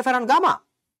produces the interferon gamma?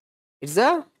 It's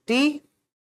the T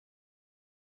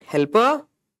helper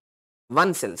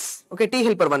 1 cells. Okay, T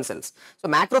helper 1 cells. So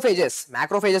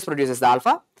macrophages produces the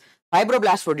alpha,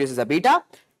 fibroblast produces the beta,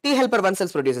 T helper 1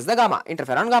 cells produces the gamma,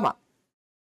 interferon gamma.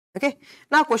 Okay,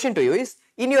 now question to you is,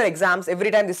 in your exams, every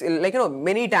time this, like,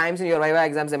 many times in your Viva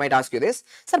exams they might ask you this,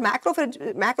 sir,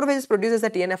 macrophages produces the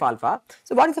TNF alpha.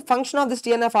 So what is the function of this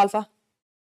TNF alpha?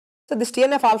 So this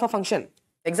TNF alpha function,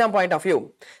 exam point of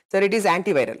view, sir, it is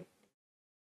antiviral.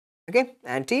 Okay,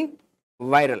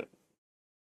 antiviral.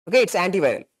 Okay, it's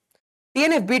antiviral.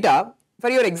 TNF beta, for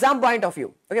your exam point of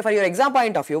view, okay, for your exam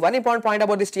point of view, one important point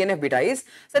about this TNF beta is,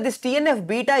 so this TNF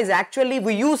beta is actually,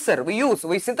 we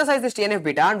synthesize this TNF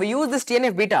beta and we use this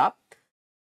TNF beta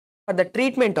for the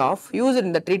treatment of,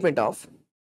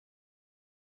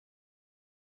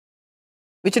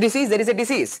 which disease? There is a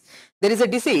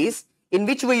disease in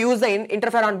which we use the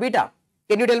interferon beta.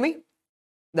 Can you tell me?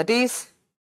 That is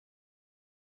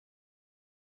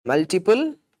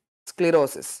multiple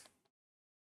sclerosis.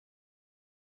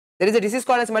 There is a disease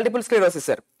called as multiple sclerosis,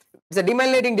 sir. It's a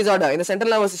demyelinating disorder in the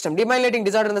central nervous system.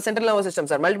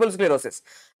 Sir. Multiple sclerosis.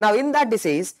 Now, in that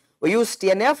disease, we use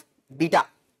TNF beta.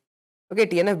 Okay,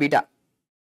 TNF beta.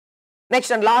 Next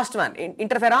and last one,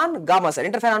 interferon gamma, sir.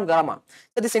 Interferon gamma.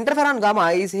 So this interferon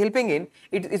gamma is helping in.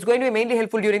 It is going to be mainly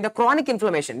helpful during the chronic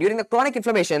inflammation. During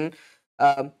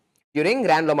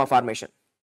granuloma formation.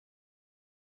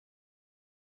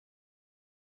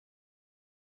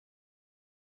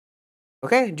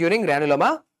 Okay, during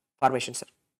granuloma formation, sir.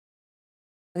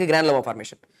 Okay, granuloma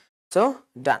formation. So,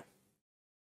 done.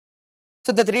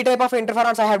 So, the 3 type of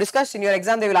interferons I have discussed. In your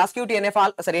exam, they will ask you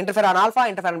interferon alpha,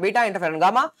 interferon beta, interferon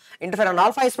gamma. Interferon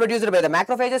alpha is produced by the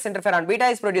macrophages, interferon beta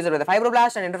is produced by the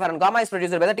fibroblast, and interferon gamma is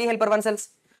produced by the T helper 1 cells.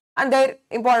 And their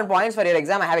important points for your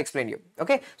exam I have explained you.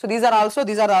 Okay, so these are also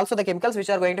the chemicals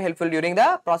which are going to helpful during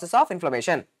the process of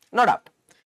inflammation. No doubt.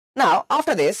 Now,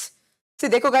 after this, see,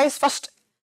 dekho guys, first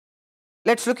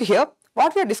let's look here.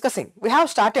 What we are discussing, we have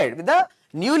started with the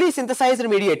newly synthesized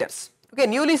mediators. Okay,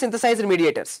 newly synthesized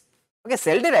mediators. Okay,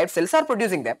 cell-derived cells are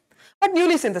producing them, but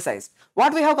newly synthesized.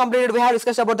 What we have completed, we have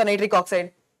discussed about the nitric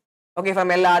oxide. Okay,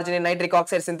 from L-arginine, nitric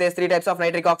oxide synthase, 3 types of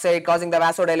nitric oxide causing the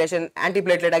vasodilation,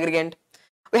 antiplatelet aggregant.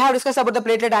 We have discussed about the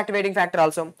platelet activating factor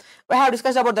also. We have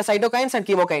discussed about the cytokines and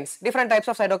chemokines. Different types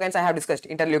of cytokines I have discussed.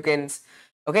 Interleukins,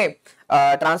 okay,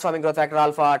 transforming growth factor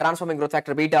alpha, transforming growth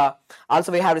factor beta.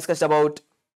 Also, we have discussed about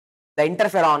the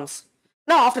interferons.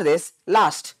 Now, after this,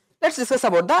 last, let's discuss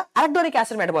about the arachidonic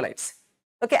acid metabolites.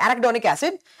 Okay, arachidonic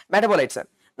acid metabolites, sir.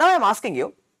 Now, I am asking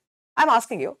you,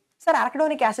 sir,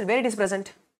 arachidonic acid, where it is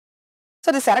present?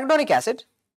 So, this arachidonic acid,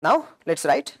 now, let's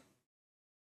write.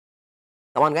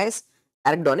 Come on, guys.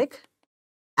 Arachidonic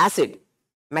acid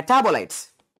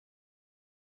metabolites.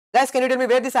 Guys, can you tell me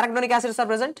where these arachidonic acids are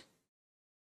present?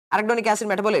 Arachidonic acid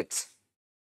metabolites.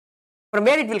 From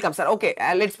where it will come, sir? Okay,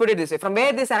 let's put it this way. From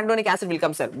where this arachidonic acid will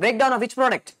come, sir? Breakdown of which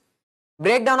product?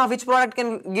 Breakdown of which product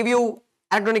can give you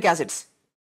arachidonic acids?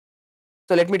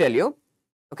 So let me tell you.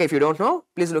 Okay, if you don't know,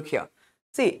 please look here.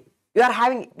 See, you are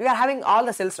having all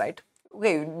the cells, right?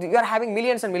 Okay, you are having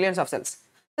millions and millions of cells.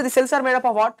 So the cells are made up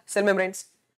of what? Cell membranes.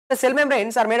 The cell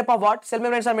membranes are made up of what? Cell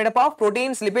membranes are made up of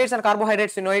proteins, lipids and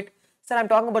carbohydrates, you know it. Sir, I am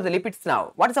talking about the lipids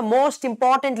now. What is the most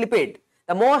important lipid?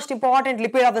 The most important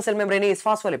lipid of the cell membrane is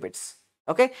phospholipids.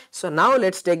 Okay, so now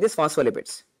let's take this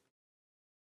phospholipids.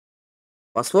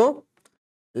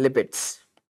 Phospholipids.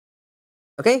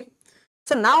 Okay,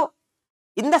 so now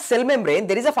in the cell membrane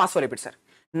there is a phospholipid, sir.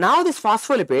 Now this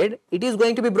phospholipid, it is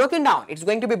going to be broken down. It's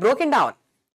going to be broken down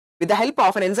with the help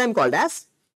of an enzyme called as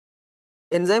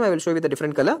enzyme. I will show you with a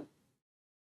different color.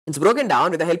 It's broken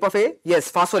down with the help of a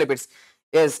phospholipids.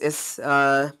 Yes,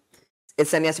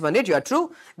 Sanyasi Pandit, you are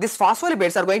true. These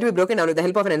phospholipids are going to be broken down with the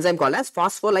help of an enzyme called as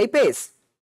phospholipase.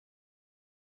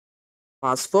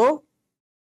 Phospholipase.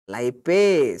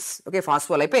 Okay,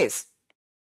 phospholipase.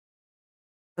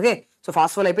 Okay, so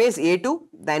phospholipase A2.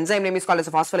 The enzyme name is called as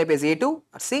phospholipase A2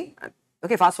 or C.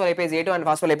 Okay, phospholipase A2 and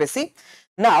phospholipase C.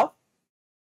 Now,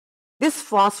 these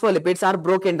phospholipids are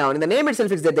broken down. In the name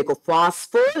itself, it's there. Dekho,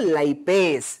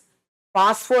 phospholipase.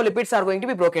 phospholipids are going to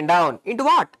be broken down into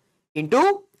what?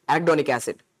 Into arachidonic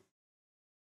acid.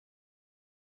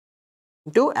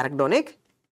 Into arachidonic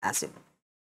acid.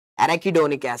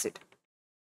 Arachidonic acid.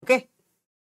 Okay.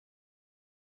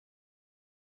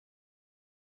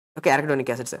 Okay, arachidonic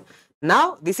acid, sir.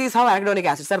 Now, this is how arachidonic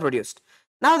acids are produced.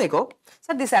 Now, they go,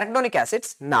 sir, these arachidonic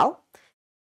acids, now,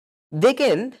 they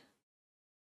can,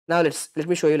 now let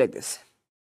me show you like this.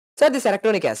 Sir, these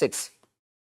arachidonic acids,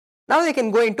 now they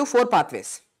can go into 4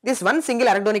 pathways. This one single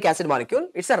arachidonic acid molecule,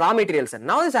 it's a raw material, sir.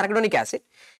 Now, this arachidonic acid,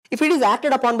 if it is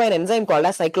acted upon by an enzyme called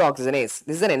as cyclooxygenase,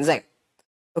 this is an enzyme.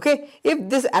 Okay, if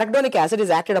this arachidonic acid is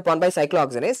acted upon by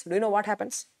cyclooxygenase, do you know what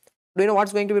happens? Do you know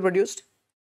what's going to be produced?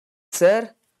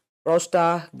 Sir,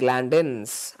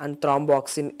 prostaglandins and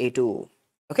thromboxane A2.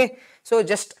 Okay, so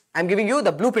just I'm giving you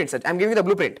the blueprint, sir. I'm giving you the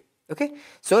blueprint. Okay,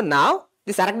 so now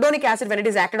this arachidonic acid, when it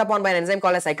is acted upon by an enzyme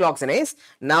called as cyclooxygenase,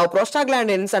 now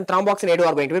prostaglandins and thromboxane A2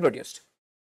 are going to be produced.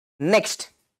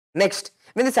 Next,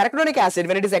 when this arachidonic acid,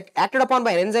 when it is acted upon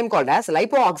by an enzyme called as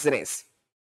lipooxygenase,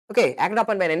 okay, acted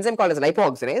upon by an enzyme called as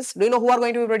lipooxygenase, do you know who are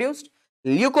going to be produced?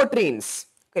 Leukotrienes.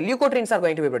 Okay, leukotrienes are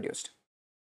going to be produced.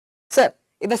 Sir,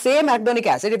 if the same arachidonic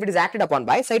acid, if it is acted upon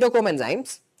by cytochrome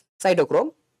enzymes,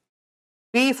 cytochrome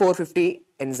P450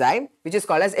 enzyme, which is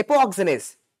called as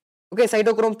epooxygenase. Okay,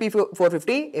 cytochrome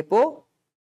P450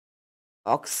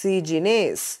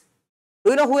 epooxygenase.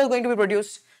 Do you know who is going to be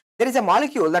produced? There is a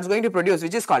molecule that's going to be produced,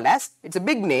 which is called as, it's a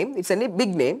big name, it's a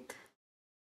big name.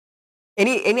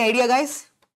 Any idea, guys?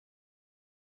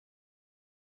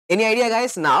 Any idea,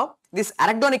 guys? Now, this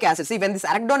arachidonic acid, see, when this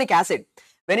arachidonic acid,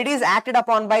 when it is acted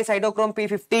upon by cytochrome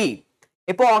P50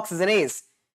 epooxygenase,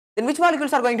 then which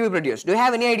molecules are going to be produced? Do you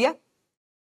have any idea?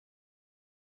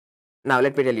 Now,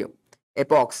 let me tell you.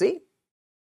 Epoxy.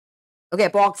 Okay,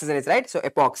 epooxygenase, right? So,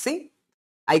 epoxy,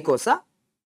 icosa.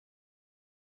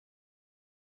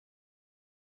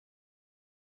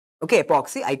 Okay,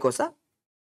 epoxy, icosa,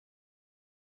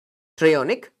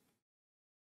 trionic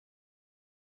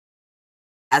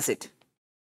acid.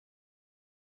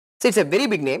 So, it's a very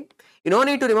big name. You don't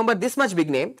need to remember this much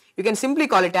big name. You can simply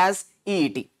call it as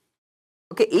EET.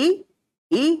 Okay,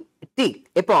 EET,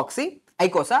 epoxy,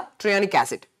 icosa, trionic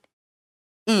acid.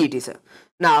 EET, sir.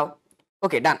 Now,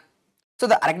 okay, done. So,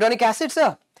 the arachidonic acid,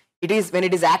 sir, it is when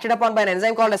it is acted upon by an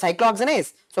enzyme called as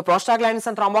cyclooxygenase. So, prostaglandins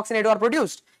and thromboxane A2 are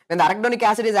produced. When the arachidonic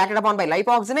acid is acted upon by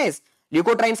lipooxygenase,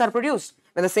 leukotrienes are produced.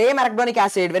 When the same arachidonic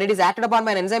acid, when it is acted upon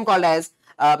by an enzyme called as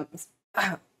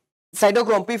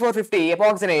cytochrome P450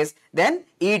 epooxygenase, then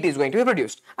EET is going to be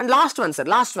produced. And last one, sir,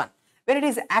 last one. When it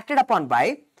is acted upon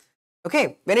by,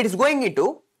 okay, when it is going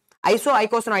into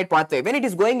iso-icosanoid pathway, when it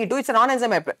is going into, it's a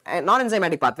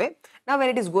non-enzymatic pathway. Now, when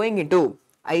it is going into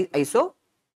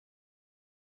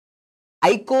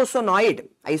iso-icosanoid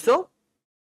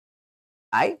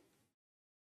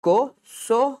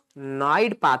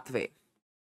pathway.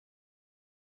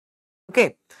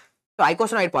 Okay, so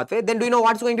icosanoid pathway, then do you know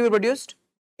what's going to be produced?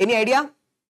 Any idea?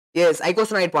 Yes,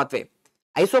 icosanoid pathway.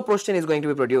 Isoprostane is going to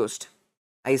be produced.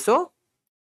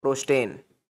 Isoprostane.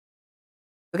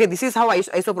 Okay, this is how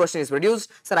isoprostane is produced.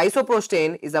 Sir,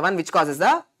 isoprostane is the one which causes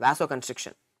the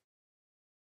vasoconstriction.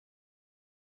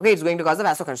 Okay, it's going to cause the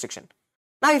vasoconstriction.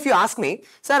 Now, if you ask me,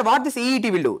 sir, what this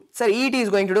EET will do? Sir, EET is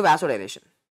going to do vasodilation.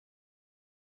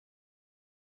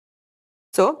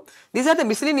 So, these are the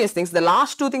miscellaneous things. The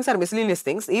last two things are miscellaneous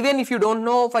things. Even if you don't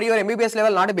know for your MBBS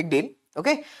level, not a big deal.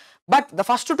 Okay, but the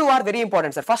first two are very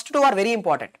important, sir. First two are very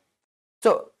important.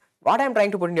 So, what I am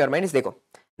trying to put in your mind is, देखो,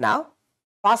 now,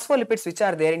 phospholipids which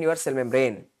are there in your cell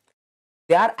membrane,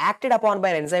 they are acted upon by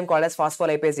an enzyme called as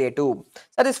phospholipase A2. So,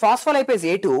 this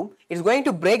phospholipase A2 is going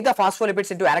to break the phospholipids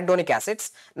into arachidonic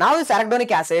acids. Now, these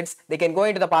arachidonic acids, they can go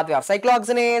into the pathway of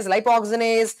cyclooxygenase,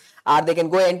 lipooxygenase, or they can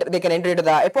enter into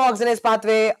the epooxygenase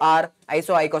pathway or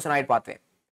iso-icosanoid pathway.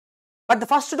 But the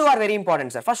first two are very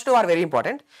important, sir. First two are very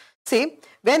important. See,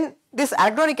 when this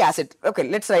arachidonic acid, okay,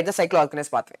 let's write the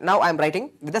cyclooxygenase pathway. Now, I am writing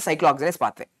with the cyclooxygenase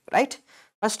pathway, right?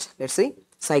 First, let's see,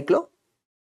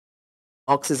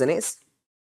 cyclooxygenase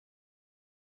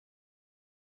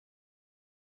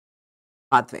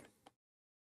pathway.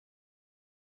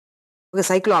 Okay,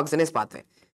 cyclooxygenase pathway.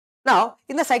 Now,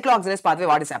 in the cyclooxygenase pathway,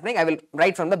 what is happening? I will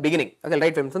write from the beginning. Okay, I'll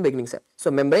write from the beginning, sir.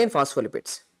 So, membrane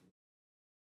phospholipids.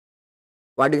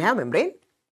 What do you have? Membrane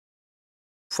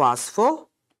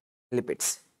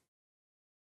phospholipids.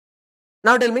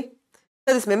 Now, tell me,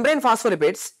 so this membrane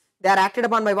phospholipids, they are acted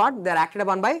upon by what? They are acted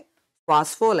upon by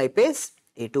phospholipase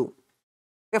A2.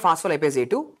 Okay, phospholipase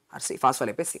A2 or C,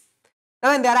 phospholipase C.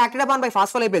 Now, when they are acted upon by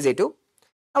phospholipase A2,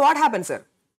 now what happens, sir?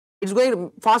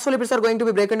 Phospholipids are going to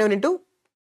be broken down into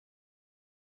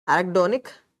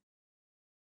arachidonic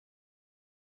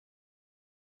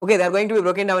Okay, they are going to be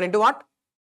broken down into what?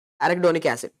 Arachidonic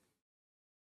acid.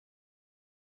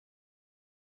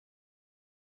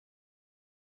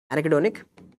 Arachidonic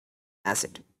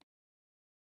acid.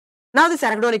 Now this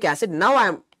arachidonic acid, now I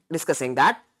am discussing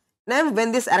that. Now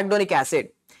when this arachidonic acid,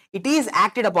 it is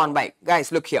acted upon by,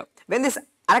 guys look here, when this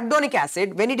arachidonic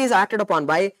acid, when it is acted upon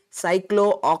by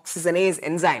cyclooxygenase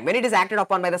enzyme, when it is acted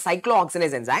upon by the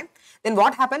cyclooxygenase enzyme, then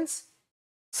what happens?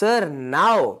 Sir,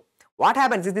 now what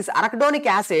happens is this arachidonic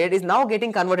acid is now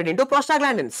getting converted into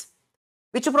prostaglandins.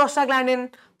 Which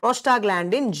prostaglandin?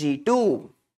 Prostaglandin G2.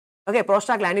 Okay,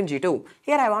 prostaglandin G2.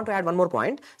 Here I want to add one more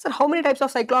point. Sir, how many types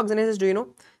of cyclooxygenases do you know?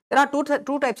 There are two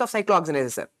types of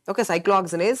cyclooxygenases, sir. Okay,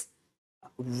 cyclooxygenase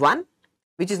 1,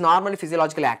 which is normally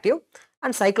physiologically active,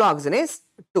 and cyclooxygenase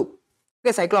 2.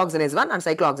 Okay, cyclooxygenase 1 and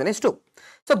cyclooxygenase 2.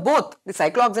 So both the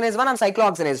cyclooxygenase 1 and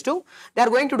cyclooxygenase 2, they are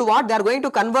going to do what? They are going to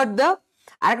convert the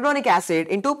arachidonic acid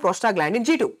into prostaglandin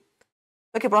G2.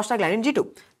 Okay, prostaglandin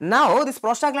G2. Now this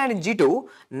prostaglandin G2,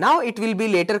 now it will be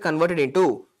later converted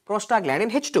into prostaglandin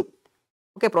H2.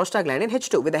 Okay, prostaglandin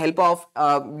H2 with the help of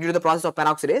due to the process of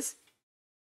peroxidase.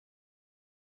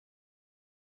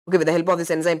 Okay, with the help of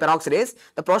this enzyme peroxidase,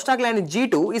 the prostaglandin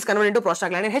G2 is converted into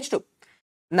prostaglandin H2.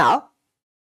 Now,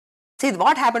 see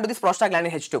what happened to this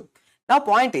prostaglandin H2. Now,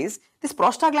 point is this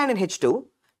prostaglandin H2.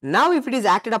 Now, if it is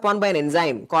acted upon by an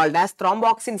enzyme called as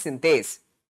thromboxane synthase.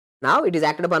 Now, it is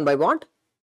acted upon by what?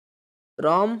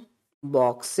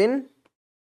 Thromboxane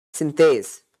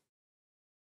synthase.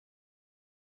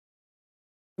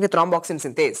 Okay, thromboxane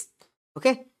synthase.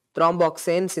 Okay,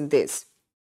 thromboxane synthase.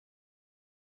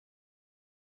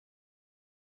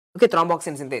 Okay,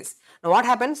 thromboxane synthase. Now what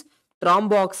happens?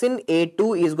 Thromboxane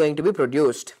A2 is going to be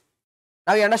produced.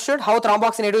 Now you understood how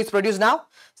thromboxane A2 is produced now?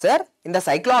 Sir, in the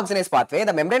cyclooxygenase pathway,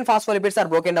 the membrane phospholipids are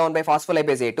broken down by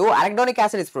phospholipase A2. Arachidonic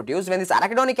acid is produced. When this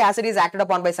arachidonic acid is acted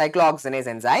upon by cyclooxygenase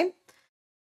enzyme,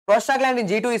 prostaglandin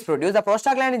G2 is produced. The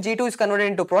prostaglandin G2 is converted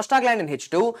into prostaglandin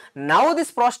H2. Now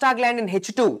this prostaglandin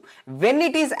H2, when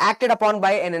it is acted upon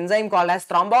by an enzyme called as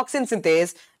thromboxane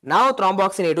synthase, now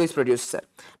thromboxane A2 is produced, sir.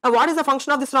 Now what is the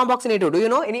function of this thromboxane A2? Do you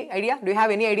know any idea? Do you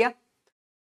have any idea?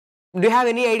 Do you have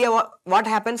any idea what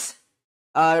happens?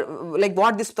 Like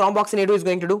what this thromboxane A2 is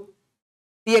going to do?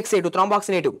 TXA2,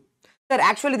 thromboxane A2. Sir,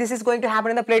 actually this is going to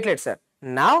happen in the platelet, sir.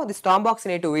 Now this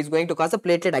thromboxane A2 is going to cause a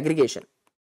platelet aggregation.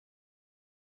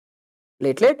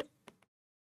 Platelet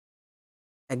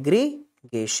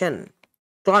aggregation.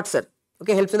 Clot, sir.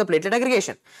 Okay, helps in the platelet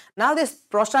aggregation. Now this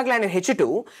prostaglandin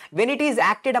H2, when it is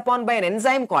acted upon by an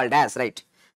enzyme called as, right,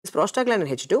 this prostaglandin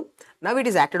H2, now it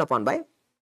is acted upon by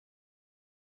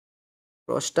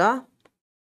prostaglandin,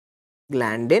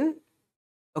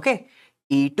 okay,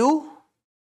 E2,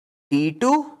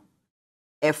 D2,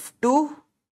 F2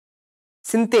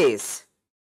 synthase.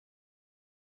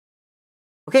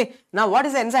 Okay, now what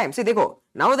is the enzyme? See, dekho,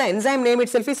 now the enzyme name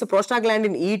itself is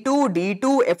prostaglandin E2,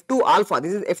 D2, F2 alpha.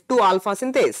 This is F2 alpha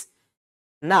synthase.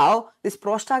 Now, this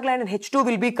prostaglandin H2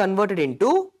 will be converted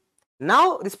into,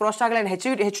 now this prostaglandin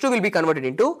H2 will be converted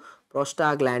into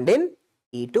prostaglandin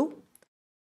E2,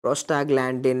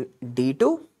 prostaglandin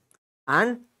D2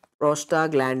 and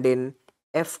prostaglandin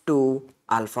F2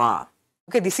 alpha.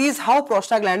 Okay, this is how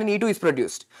prostaglandin E2 is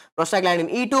produced. Prostaglandin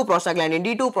E2, prostaglandin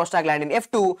D2, prostaglandin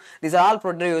F2, these are all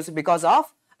produced because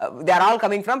of, they are all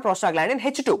coming from prostaglandin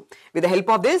H2 with the help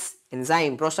of this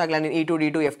enzyme, prostaglandin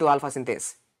E2, D2, F2 alpha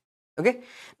synthase. Okay,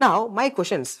 now my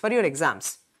questions for your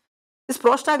exams. This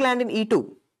prostaglandin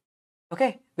E2,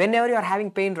 okay, whenever you are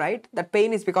having pain, right, that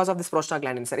pain is because of this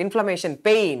prostaglandin, sir. Inflammation,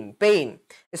 pain.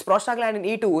 This prostaglandin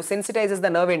E2 sensitizes the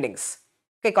nerve endings,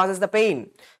 okay, causes the pain.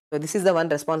 So this is the one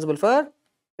responsible for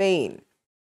pain.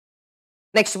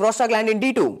 Next, prostaglandin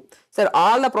D2. Sir,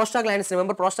 all the prostaglandins,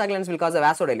 remember prostaglandins will cause a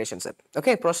vasodilation, sir.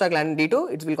 Okay, prostaglandin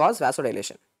D2, it will cause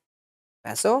vasodilation.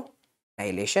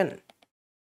 Vasodilation.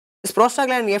 This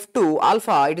prostaglandin F2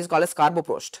 alpha, it is called as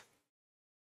carboprost.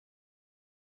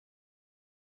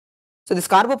 So this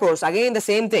carboprost, again the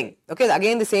same thing. Okay,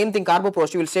 again the same thing,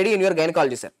 carboprost, you will study in your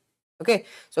gynecology, sir. Okay,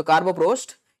 so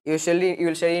carboprost, you will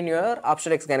study in your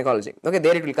obstetrics gynecology. Okay,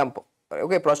 there it will come.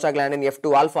 Okay, prostaglandin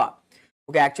F2 alpha.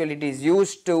 Okay, actually it is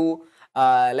used to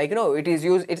it is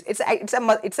used,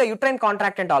 it's a uterine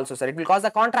contractant also, sir. It will cause the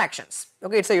contractions.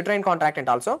 Okay, it's a uterine contractant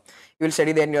also. You will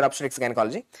study there in your obstetrics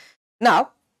gynecology.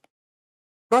 Now,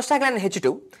 prostaglandin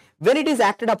H2, when it is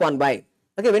acted upon by,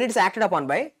 okay, when it is acted upon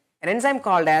by an enzyme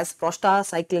called as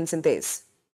prostacyclin synthase.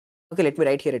 Okay, let me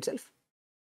write here itself.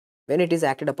 When it is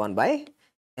acted upon by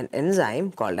an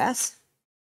enzyme called as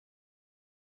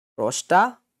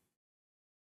prostacyclin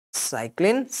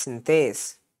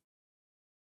synthase.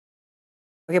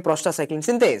 Okay, prostacyclin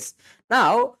synthase.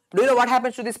 Now, do you know what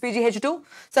happens to this PGH2?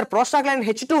 Sir, prostaglandin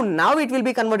H2, now it will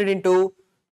be converted into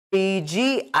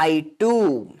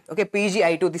PGI2. Okay,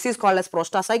 PGI2. This is called as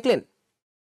prostacyclin.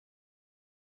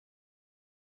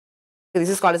 This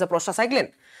is called as a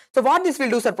prostacyclin. So what this will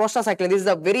do, sir, prostacyclin, this is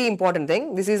a very important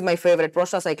thing. This is my favorite,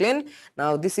 prostacyclin.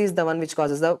 Now, this is the one which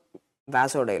causes the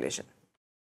vasodilation.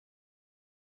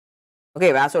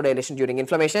 Okay, vasodilation during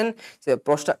inflammation. So,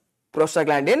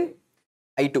 prostaglandin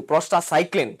I2,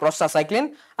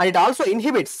 prostacyclin, and it also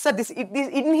inhibits, sir, it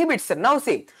inhibits, sir. Now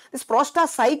see, this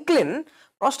prostacyclin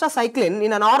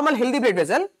in a normal healthy blood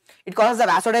vessel, it causes the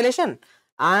vasodilation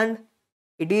and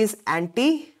it is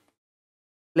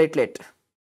anti-platelet.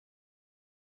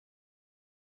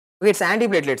 Okay, it's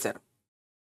anti-platelet, sir.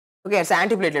 Okay, it's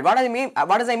anti-platelet. What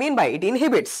does I mean by it?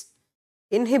 Inhibits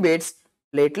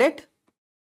platelet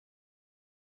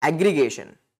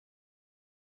aggregation.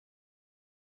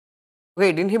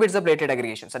 Okay, it inhibits the platelet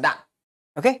aggregation. So done.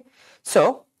 Okay,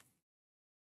 so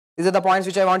these are the points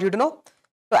which I want you to know.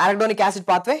 So arachidonic acid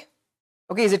pathway.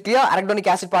 Okay, is it clear? Arachidonic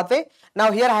acid pathway.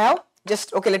 Now here I have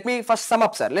just, okay, let me first sum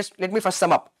up, sir. Let me first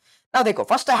sum up. Now देखो,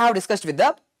 first I have discussed with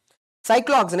the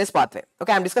cyclooxygenase pathway.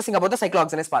 Okay, I am discussing about the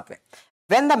cyclooxygenase pathway.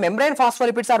 When the membrane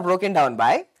phospholipids are broken down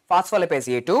by phospholipase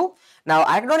A2, now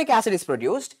arachidonic acid is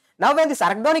produced. Now when this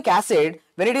arachidonic acid,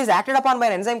 when it is acted upon by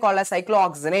an enzyme called as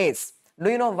cyclooxygenase, do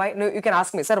you know why? No, you can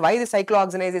ask me, sir, why the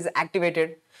cyclooxygenase is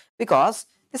activated? Because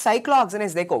the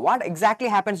cyclooxygenase, देखो, what exactly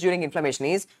happens during inflammation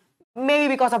is maybe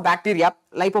because of bacteria,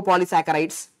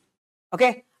 lipopolysaccharides,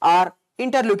 okay, or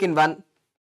interleukin 1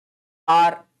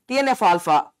 or TNF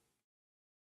alpha.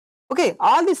 Okay,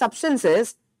 all these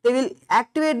substances, they will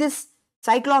activate this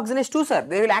cyclooxygenase 2, sir.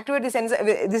 They will activate this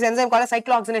enzyme called as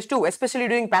cyclooxygenase 2, especially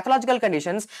during pathological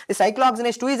conditions. The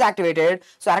cyclooxygenase 2 is activated,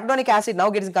 so arachidonic acid now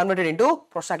gets converted into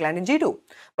prostaglandin G2.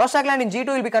 Prostaglandin G2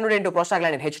 will be converted into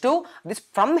prostaglandin H2. This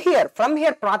from here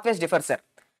pathways differ, sir.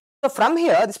 So from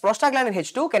here, this prostaglandin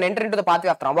H2 can enter into the pathway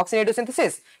of thromboxane A2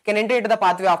 synthesis, can enter into the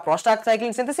pathway of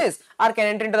prostacyclin synthesis, or can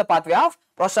enter into the pathway of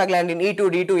prostaglandin E2,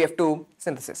 D2, F2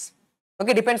 synthesis.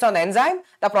 Okay, depends on the enzyme,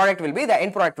 the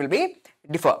end product will be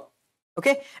differ.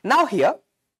 Okay, now here,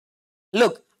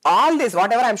 look, all this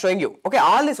whatever I am showing you, okay,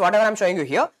 all this whatever I am showing you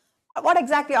here, what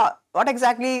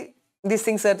exactly these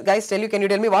things are, guys, can you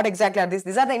tell me what exactly are these?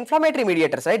 These are the inflammatory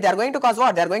mediators, right? They are going to cause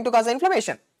what? They are going to cause the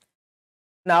inflammation.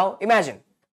 Now imagine,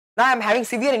 now I am having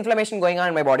severe inflammation going on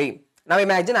in my body. Now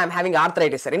imagine I am having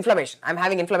arthritis, sir, inflammation. I am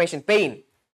having inflammation, pain.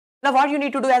 Now what you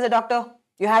need to do as a doctor?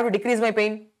 You have to decrease my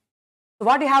pain. So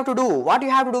what you have to do? What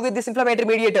you have to do with these inflammatory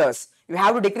mediators? You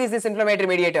have to decrease these inflammatory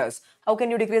mediators. How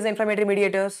can you decrease the inflammatory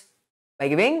mediators? By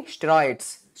giving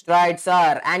steroids. Steroids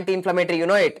are anti-inflammatory, you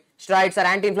know it. Steroids are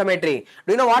anti-inflammatory.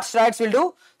 Do you know what steroids will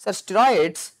do? So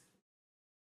steroids,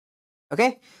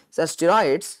 okay, so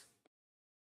steroids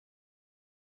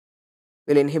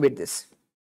will inhibit this.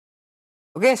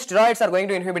 Okay, steroids are going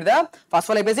to inhibit the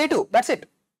phospholipase A2. That's it.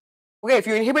 Okay, if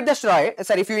you inhibit the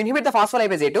if you inhibit the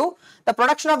phospholipase A2, the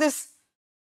production of this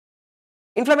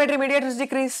inflammatory mediators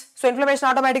decrease. So inflammation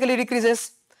automatically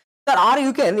decreases. Sir, or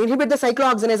you can inhibit the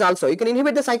cyclooxygenase also. You can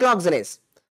inhibit the cyclooxygenase.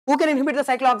 Who can inhibit the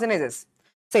cyclooxygenases?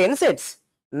 Say NSAIDs,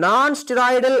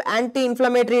 non-steroidal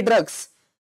anti-inflammatory drugs.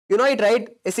 You know it, right?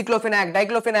 Aceclofenac,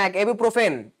 diclofenac,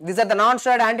 ibuprofen. These are the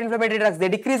non-steroidal anti-inflammatory drugs. They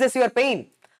decreases your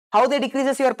pain. How they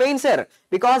decreases your pain, sir?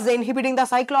 Because they inhibiting the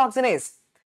cyclooxygenase.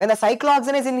 When the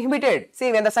cyclooxygenase is inhibited,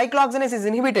 see, when the cyclooxygenase is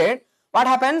inhibited, what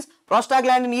happens?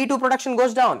 Prostaglandin E2 production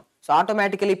goes down. So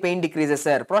automatically pain decreases,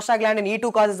 sir. Prostaglandin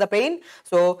E2 causes the pain.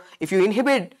 So if you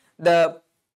inhibit the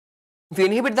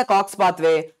COX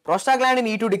pathway, prostaglandin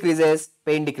E2 decreases,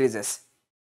 pain decreases.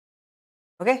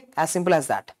 Okay, as simple as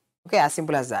that. Okay, as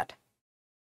simple as that.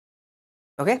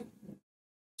 Okay.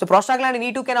 So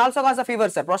prostaglandin E2 can also cause a fever,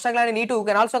 sir. Prostaglandin E2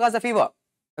 can also cause a fever.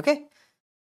 Okay.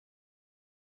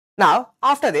 Now,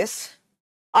 after this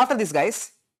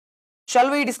guys,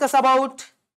 shall we discuss about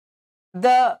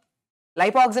the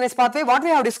lipoxygenase pathway? What we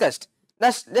have discussed?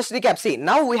 Let's just recap. See,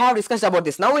 now we have discussed about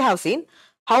this. Now we have seen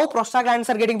how prostaglandins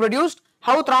are getting produced,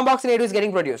 how thromboxane A2 is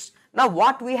getting produced. Now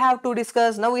what we have to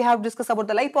discuss? Now we have to discuss about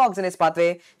the lipoxygenase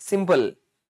pathway. Simple.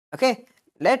 Okay,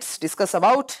 let's discuss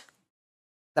about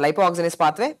the lipoxygenase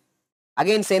pathway.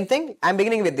 Again, same thing. I am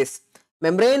beginning with this.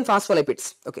 Membrane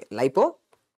phospholipids. Okay,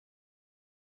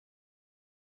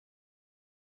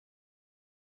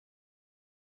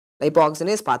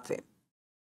 lipoxygenase pathway.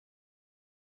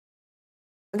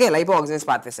 Okay, lipoxygenase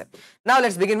pathway, sir. Now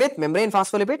let's begin with membrane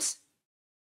phospholipids.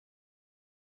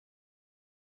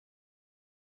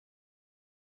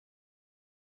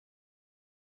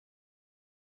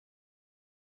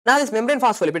 Now this membrane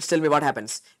phospholipids, tell me what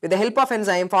happens. With the help of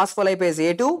enzyme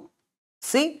phospholipase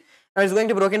A2C, now it's going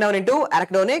to be broken down into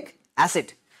arachidonic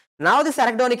acid. Now this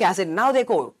arachidonic acid, now this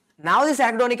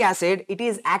arachidonic acid, it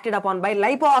is acted upon by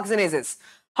lipooxygenases.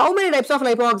 How many types of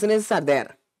lipooxygenases are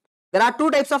there? There are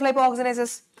 2 types of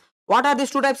lipooxygenases. What are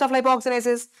these 2 types of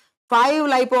lipooxygenases? 5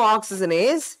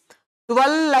 lipooxygenase,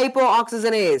 12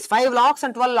 lipooxygenase, 5 LOX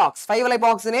and 12 LOX, 5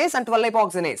 lipooxygenase and 12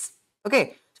 lipooxygenase.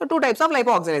 Okay, so 2 types of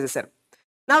lipooxygenases, sir.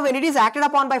 Now when it is acted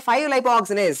upon by 5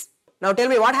 lipooxygenase, now tell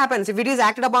me what happens if it is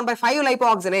acted upon by 5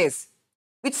 lipooxygenase?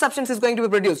 Which substance is going to be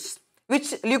produced?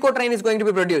 Which leukotriene is going to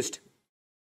be produced?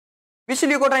 Which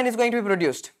leukotriene is going to be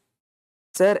produced?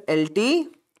 Sir,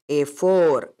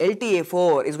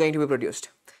 LTA4 is going to be produced.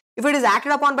 If it is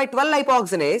acted upon by 12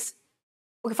 lipooxygenase,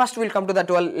 okay, first we will come to the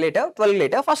 12 later.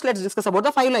 First let's discuss about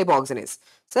the 5 lipooxygenase.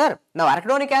 Sir, now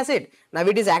arachidonic acid, now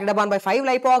it is acted upon by 5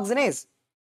 lipooxygenase.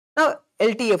 Now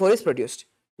LTA4 is produced.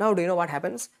 Now do you know what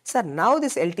happens? Sir, now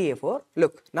this LTA4,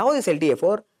 look, now this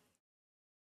LTA4,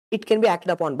 it can be acted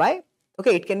upon by,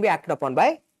 okay, it can be acted upon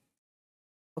by,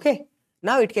 okay,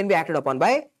 now it can be acted upon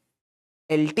by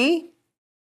LTC4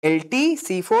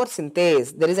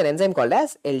 synthase. There is an enzyme called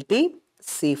as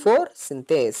LTC4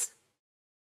 synthase.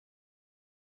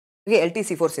 Okay,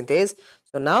 LTC4 synthase.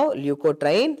 So now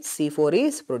leukotriene C4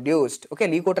 is produced. Okay,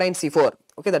 leukotriene C4.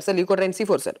 Okay, that's a leukotriene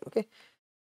C4, sir. Okay.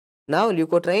 Now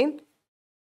leukotriene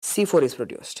C4 is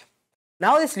produced.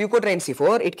 Now this leukotriene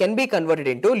C4, it can be converted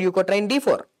into leukotriene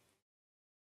D4.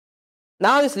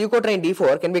 Now this leukotriene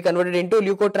D4 can be converted into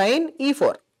leukotriene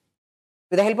E4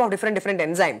 with the help of different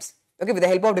enzymes. Okay, with the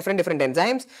help of different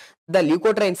enzymes, the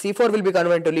leukotriene C4 will be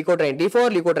converted to leukotriene D4,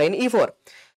 leukotriene E4.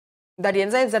 That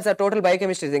enzymes, that's a total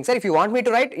biochemistry thing. Sir, if you want me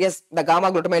to write, yes, the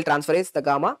gamma glutamyl transferase, the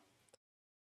gamma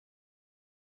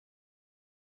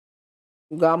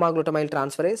glutamyl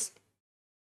transferase.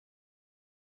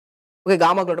 Okay,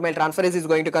 gamma glutamyl transferase is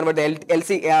going to convert the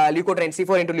leukotriene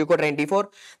C4 into leukotriene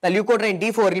D4. The leukotriene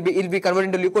D4 will be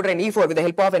converted into leukotriene E4 with the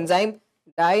help of enzyme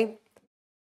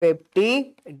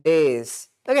dipeptidase.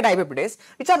 Okay, dipeptidase,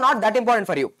 which are not that important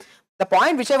for you. The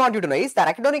point which I want you to know is the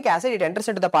arachidonic acid, it enters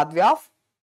into the pathway of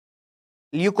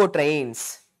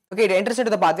leukotrienes. Okay, it enters into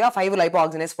the pathway of 5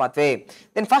 lipooxygenase pathway.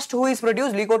 Then first who is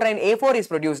produced? Leukotriene A4 is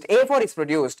produced. A4 is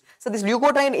produced. So this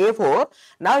leukotriene A4,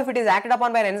 now if it is acted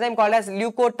upon by an enzyme called as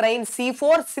leukotriene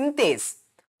C4 synthase,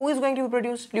 who is going to be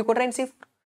produced? Leukotriene C4.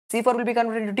 C4 will be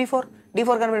converted into D4.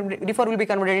 D4 will be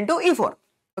converted into E4.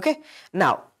 Okay.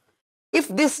 Now, if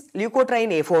this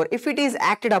leukotriene A4, if it is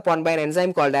acted upon by an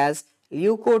enzyme called as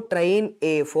leukotriene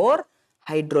A4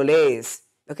 hydrolase.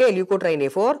 Okay, leukotriene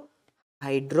A4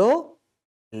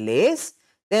 hydrolase,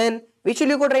 then which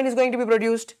leukotriene is going to be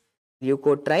produced?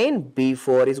 Leukotriene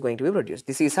B4 is going to be produced.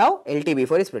 This is how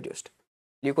LTB4 is produced.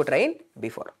 Leukotriene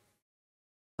B4.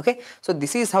 Okay, so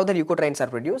this is how the leukotrienes are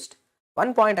produced.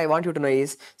 One point I want you to know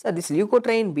is, so this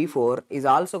leukotriene B4 is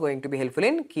also going to be helpful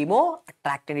in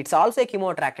chemoattractant. It's also a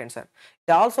chemoattractant, sir.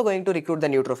 It's also going to recruit the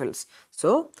neutrophils.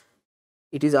 So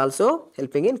it is also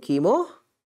helping in chemotaxis.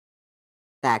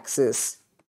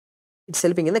 It's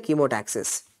helping in the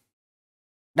chemotaxis.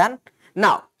 Done?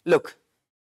 Now, look,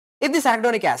 if this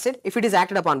arachidonic acid, if it is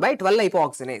acted upon by 12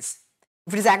 lipooxygenase,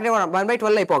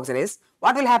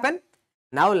 what will happen?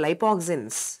 Now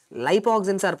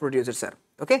lipoxygens are produced, sir.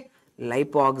 Okay,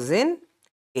 lipoxyn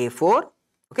A4,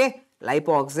 okay,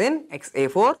 lipoxyn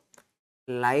XA4,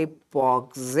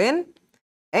 lipoxyn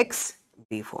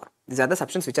XB4. These are the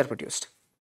substances which are produced.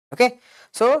 Okay,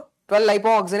 so 12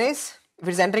 lipoxygenase, if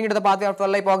it is entering into the pathway of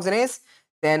 12 lipoxygenase,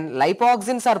 then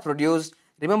lipoxygens are produced.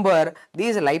 Remember,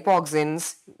 these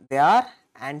lipoxygens, they are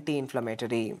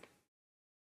anti-inflammatory.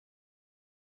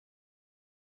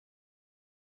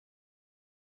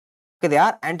 Okay, they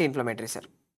are anti-inflammatory, sir.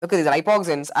 Okay, these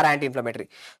lipoxygens are anti-inflammatory.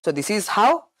 So this is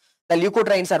how the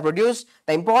leukotrienes are produced.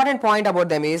 The important point about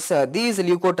them is these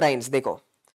leukotrienes,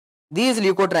 these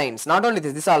leukotrienes, not only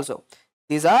this also,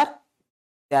 they are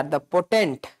the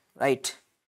potent, right?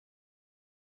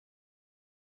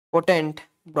 Potent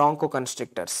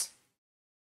bronchoconstrictors.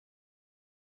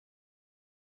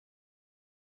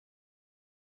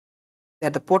 They are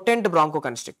the potent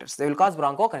bronchoconstrictors. They will cause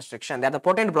bronchoconstriction. They are the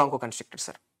potent bronchoconstrictors,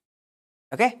 sir.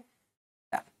 Okay?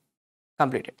 Yeah.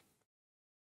 Completed.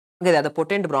 Okay, they are the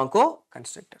potent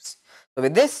bronchoconstrictors. So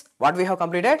with this, what we have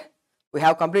completed? We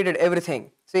have completed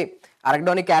everything. See,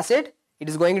 arachidonic acid, it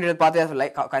is going into the pathway of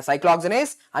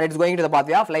cyclooxygenase and it is going into the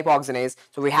pathway of lipoxygenase.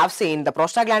 So we have seen the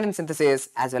prostaglandin synthesis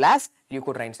as well as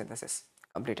leukotriene synthesis.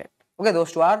 Completed. Okay,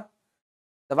 those two are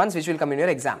the ones which will come in your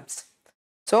exams.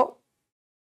 So,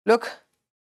 look,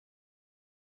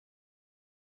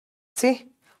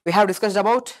 see, we have discussed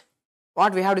about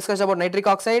What we have discussed about nitric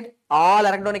oxide, all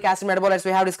arachidonic acid metabolites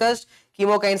we have discussed,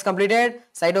 chemokines completed,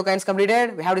 cytokines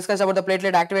completed, we have discussed about the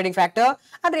platelet activating factor,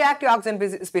 and reactive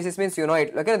oxygen species means you know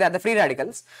it, okay, they are the free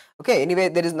radicals, okay, anyway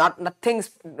there is nothing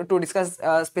to discuss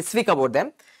specific about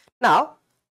them. Now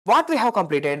what we have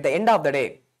completed at the end of the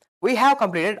day, we have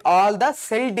completed all the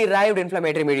cell derived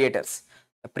inflammatory mediators,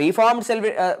 the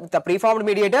preformed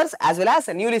mediators as well as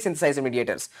newly synthesized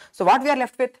mediators. So what we are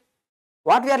left with?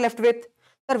 What we are left with?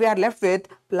 Sir, we are left with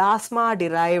plasma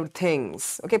derived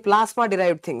things. Okay, plasma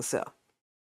derived things, sir.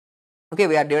 Okay,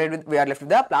 we are left with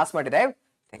the plasma derived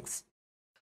things.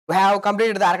 We have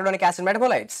completed the arachidonic acid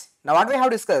metabolites. Now what we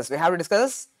have discussed? We have to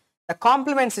discuss the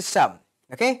complement system.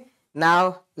 Okay,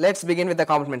 now let's begin with the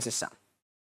complement system.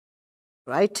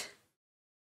 Right?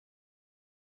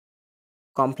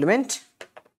 Complement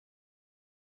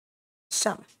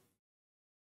system.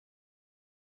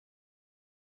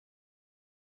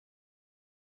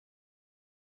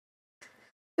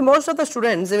 Most of the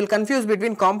students, they will confuse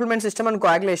between complement system and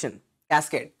coagulation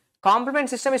cascade. Complement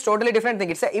system is totally different thing.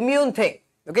 It's an immune thing.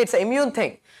 Okay, it's an immune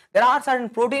thing. There are certain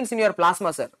proteins in your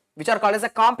plasma, sir, which are called as the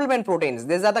complement proteins.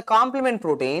 These are the complement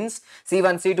proteins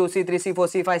C1, C2, C3, C4,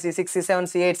 C5, C6, C7,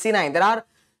 C8, C9. There are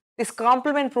these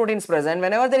complement proteins present.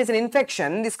 Whenever there is an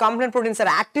infection, these complement proteins are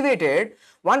activated.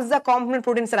 Once the complement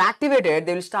proteins are activated,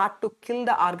 they will start to kill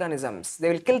the organisms.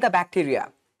 They will kill the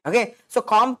bacteria. Okay, so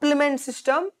complement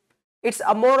system, it's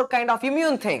a more kind of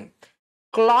immune thing.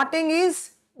 Clotting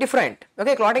is different.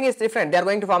 Okay, clotting is different. They are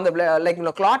going to form the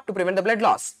blood, clot to prevent the blood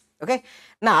loss. Okay,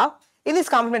 now in this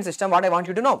complement system, what I want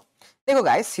you to know, there you go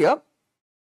guys, here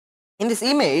in this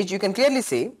image you can clearly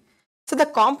see. So the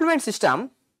complement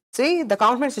system, see the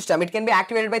complement system, it can be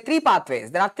activated by three pathways.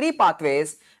 There are three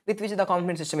pathways with which the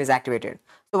complement system is activated.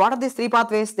 So what are these three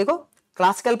pathways? There you go,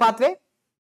 classical pathway,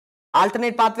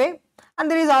 alternate pathway, and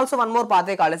there is also one more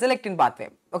pathway called as the lectin pathway.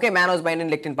 Okay, mannose binding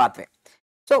lectin pathway.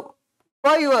 So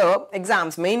for your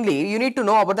exams, mainly you need to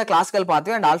know about the classical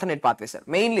pathway and alternate pathway, sir.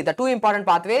 Mainly the two important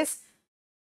pathways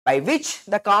by which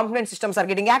the complement systems are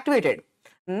getting activated.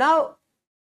 Now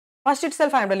first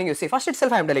itself I am telling you, see, first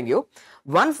itself I am telling you,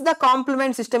 once the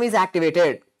complement system is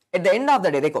activated, at the end of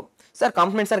the day, dekho, sir,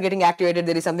 complements are getting activated,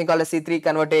 there is something called a C3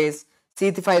 convertase,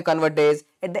 C5 convertase.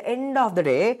 At the end of the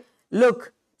day,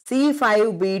 look,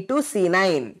 C5b to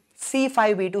C9,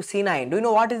 C5b to C9. Do you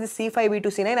know what is this C5b to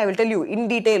C9? I will tell you in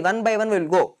detail, one by one we will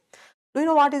go. Do you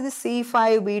know what is this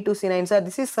C5b to C9, sir?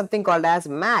 This is something called as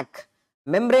MAC,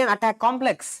 membrane attack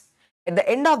complex. At the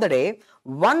end of the day,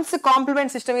 once the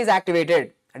complement system is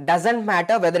activated, it doesn't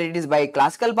matter whether it is by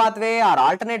classical pathway or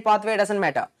alternate pathway, doesn't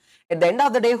matter. At the end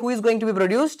of the day, who is going to be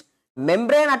produced?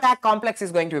 Membrane attack complex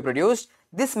is going to be produced.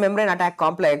 This membrane attack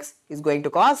complex is going to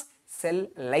cause cell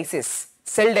lysis,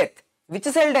 cell death. Which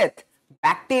cell death?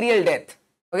 Bacterial death.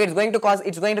 Okay, it's going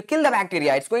to kill the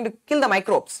bacteria, it's going to kill the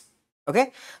microbes.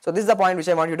 Okay, so this is the point which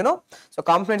I want you to know. So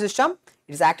complement system,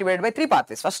 it is activated by three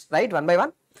pathways. First, right, one by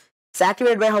one. It's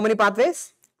activated by how many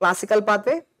pathways? Classical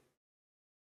pathway,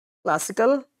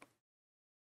 classical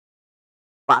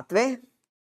pathway.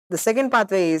 The second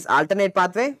pathway is alternate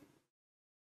pathway.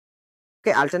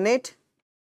 Okay, alternate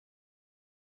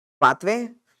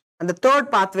pathway. And the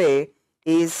third pathway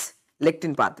is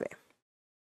lectin pathway.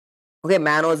 Okay,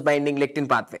 mannose binding lectin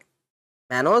pathway.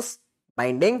 Mannose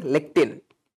binding lectin.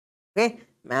 Okay,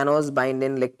 mannose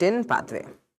binding lectin pathway.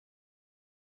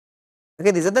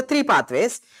 Okay, these are the three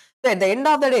pathways. So at the end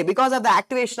of the day, because of the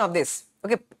activation of this,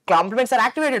 okay, complements are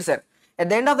activated, sir. At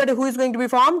the end of the day, who is going to be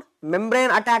formed? Membrane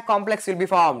attack complex will be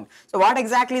formed. So what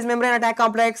exactly is membrane attack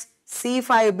complex?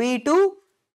 C5b to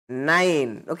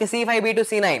 9. Okay, C5b to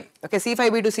C9. Okay,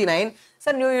 C5b to C9.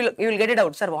 Sir, you will get it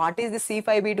out. Sir, what is this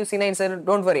C5b to C9, sir?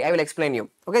 Don't worry, I will explain you.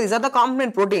 Okay, these are the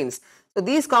complement proteins. So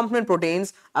these complement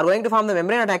proteins are going to form the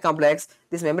membrane attack complex.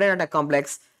 This membrane attack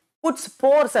complex puts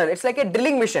pores, sir. It's like a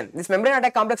drilling mission. This membrane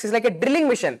attack complex is like a drilling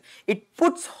mission. It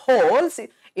puts holes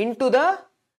into the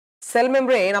cell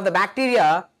membrane of the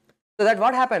bacteria, so that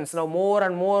what happens? Now more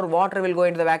and more water will go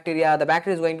into the bacteria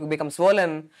is going to become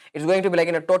swollen, it's going to be like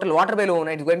in a total water balloon,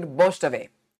 it's going to burst away,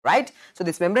 right? So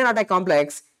this membrane attack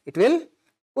complex, it will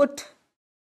put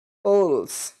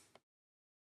holes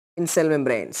in cell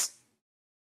membranes.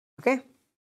 Okay,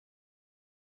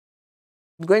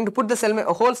 it's going to put the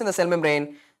holes in the cell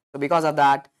membrane. So because of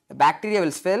that, the bacteria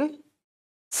will swell,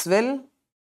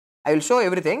 I will show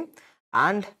everything,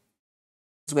 and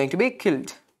it's going to be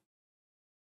killed.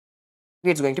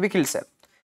 It's going to be killed, sir.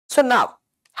 So now,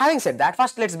 having said that,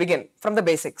 first let's begin from the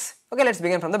basics. Okay, let's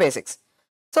begin from the basics.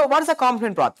 So what is a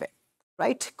complement pathway?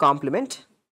 Right, complement.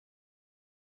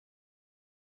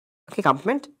 Okay,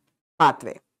 complement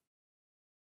pathway.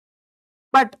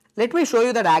 But let me show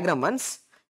you the diagram once.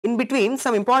 In between,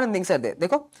 some important things are there.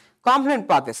 Dekho, complement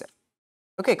pathway, sir.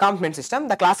 Okay, complement system,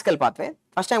 the classical pathway.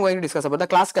 First I am going to discuss about the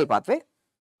classical pathway.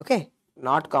 Okay,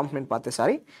 not complement pathway,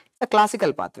 sorry. The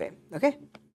classical pathway. Okay,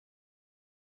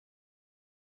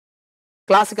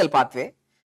 classical pathway.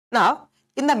 Now,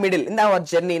 in the middle, in our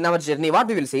journey, what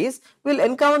we will see is, we will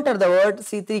encounter the word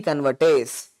C3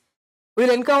 convertase. We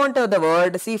will encounter the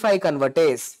word C5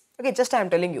 convertase. Okay, just I am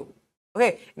telling you.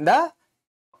 Okay, in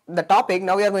the topic,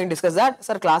 now we are going to discuss that.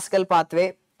 Sir, classical pathway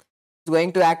is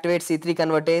going to activate C3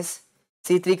 convertase.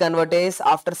 C3 convertase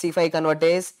after C5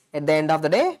 convertase. At the end of the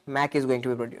day, MAC is going to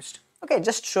be produced. Okay,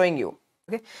 just showing you.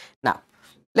 Okay, now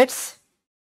let's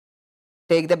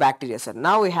take the bacteria, sir.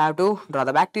 Now we have to draw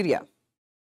the bacteria.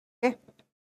 Okay,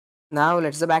 now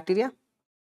let's the bacteria.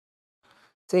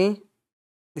 See,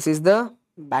 this is the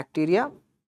bacteria,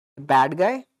 the bad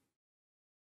guy.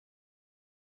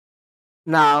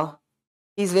 Now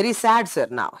he's very sad, sir.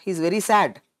 Now he's very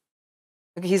sad.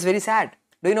 Okay, he's very sad.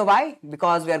 Do you know why?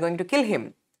 Because we are going to kill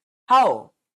him.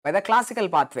 How? By the classical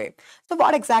pathway. So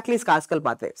what exactly is classical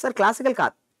pathway? Sir, classical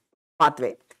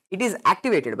pathway, it is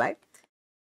activated by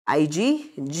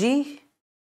IgG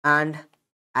and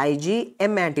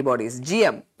IgM antibodies.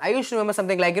 GM. I used to remember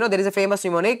something like, there is a famous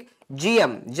mnemonic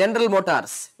GM, General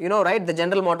Motors. You know, right? The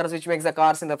General Motors which makes the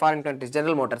cars in the foreign countries.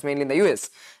 General Motors, mainly in the US.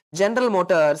 General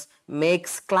Motors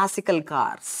makes classical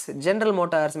cars. General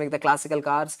Motors make the classical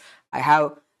cars. I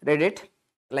have read it.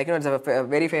 Like, it's a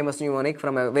very famous mnemonic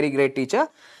from a very great teacher.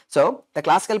 So, the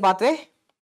classical pathway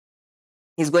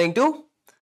is going to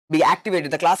be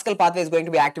activated. The classical pathway is going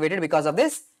to be activated because of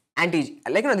this these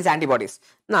antibodies.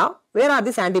 Now, where are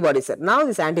these antibodies, sir? Now,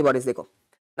 these antibodies, dekho.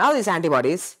 Now, these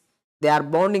antibodies, they are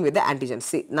bonding with the antigen.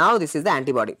 See, now this is the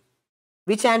antibody.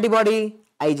 Which antibody?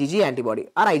 IgG antibody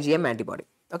or IgM antibody.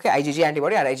 Okay, IgG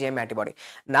antibody or IgM antibody.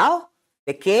 Now,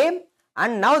 they came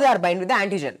and now they are binding with the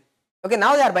antigen. Okay,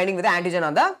 now they are binding with the antigen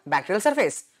on the bacterial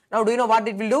surface. Now, do you know what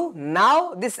it will do?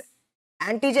 Now, this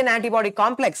antigen antibody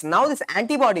complex, now this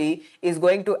antibody is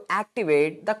going to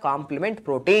activate the complement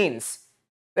proteins.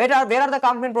 Where are the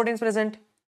complement proteins present?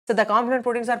 So, the complement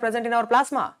proteins are present in our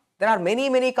plasma. There are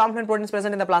many complement proteins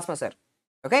present in the plasma, sir.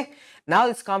 Okay, now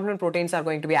these complement proteins are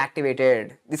going to be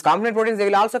activated. These complement proteins, they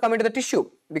will also come into the tissue.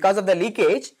 Because of the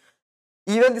leakage,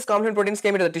 even these complement proteins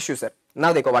came into the tissue, sir.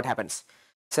 Now, देखो what happens.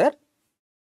 Sir,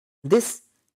 this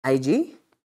IgG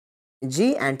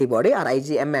antibody or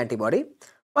IgM antibody,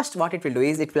 first what it will do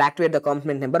is, it will activate the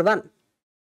complement number 1.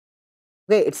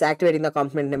 Okay, it's activating the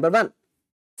complement number 1,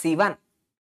 C1.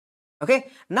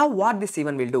 Okay, now what this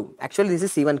C1 will do? Actually, this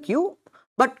is C1q,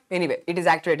 but anyway, it is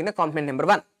activating the complement number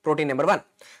 1, protein number 1.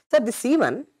 So, the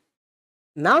C1,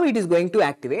 now it is going to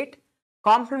activate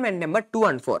complement number 2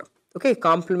 and 4. Okay,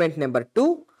 complement number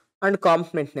 2 and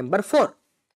complement number 4.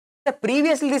 So,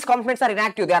 previously these complements are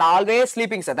inactive, they are always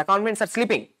sleeping, sir. The complements are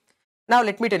sleeping. Now,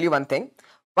 let me tell you one thing.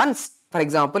 Once, for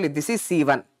example, if this is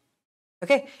C1,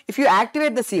 okay, if you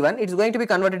activate the C1, it is going to be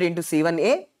converted into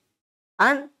C1a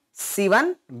and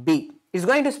C1b. It is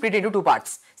going to split into 2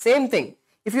 parts. Same thing.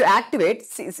 If you activate,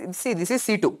 see this is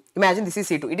C2. Imagine this is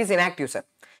C2. It is inactive, sir.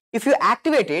 If you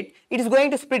activate it, it is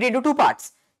going to split into 2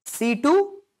 parts.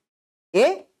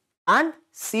 C2a and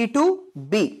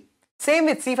C2b. Same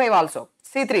with C5 also.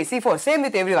 C3, C4, same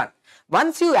with everyone.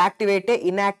 Once you activate a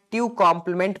inactive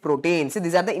complement protein, see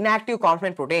these are the inactive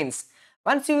complement proteins.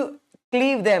 Once you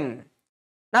cleave them,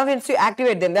 now once you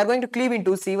activate them, they are going to cleave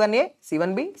into C1a,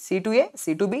 C1b, C2a,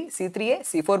 C2b, C3a,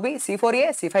 C4b,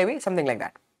 C4a, C5b, something like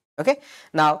that. Okay.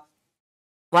 Now,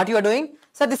 what you are doing?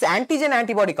 So, this antigen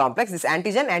antibody complex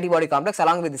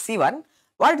along with the C1,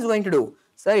 what it is going to do?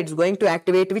 So, it is going to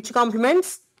activate which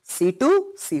complements?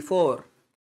 C2, C4.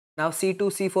 Now, C2,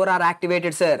 C4 are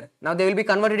activated, sir. Now, they will be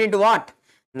converted into what?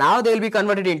 Now, they will be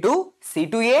converted into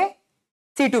C2a,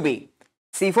 C2b,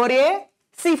 C4a,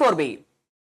 C4b.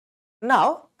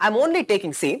 Now, I am only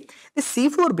taking, see, the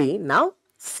C4b, now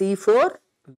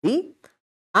C4b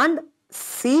and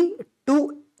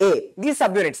C2a, these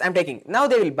subunits I am taking. Now,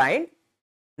 they will bind.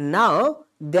 Now,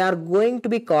 they are going to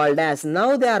be called as, the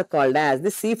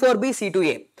C4b,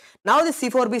 C2a. Now, the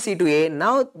C4b, C2a,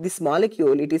 now this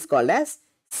molecule, it is called as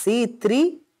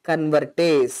C3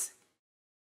 convertase.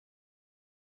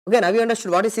 Okay, now you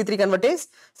understood what is C3 convertase?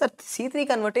 So, C3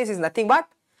 convertase is nothing but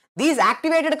these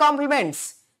activated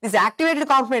complements. These activated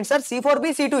complements are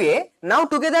C4b, C2a. Now,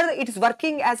 together it is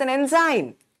working as an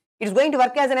enzyme. It is going to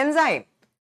work as an enzyme.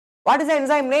 What is the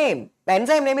enzyme name? The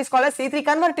enzyme name is called as C3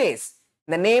 convertase.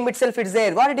 The name itself is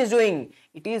there. What it is doing?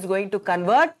 It is going to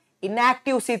convert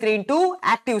inactive C3 into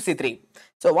active C3.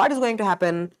 So, what is going to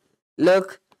happen?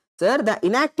 Look, sir, the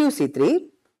inactive C3,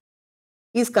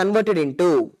 is converted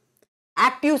into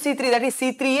active C3, that is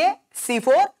C3A,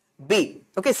 C4B.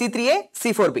 Okay, C3A,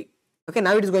 C4B. Okay,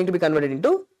 now it is going to be converted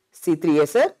into C3A,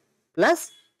 sir,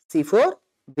 plus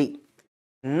C4B.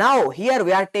 Now here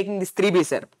we are taking this 3B,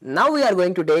 sir. Now we are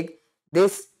going to take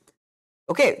this.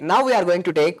 Okay, now we are going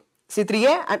to take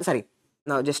C3A and sorry.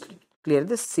 Now just clear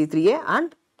this C3A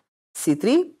and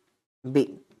C3B.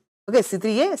 Okay,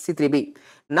 C3A, C3B.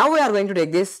 Now we are going to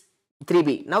take this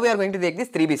 3B. Now we are going to take this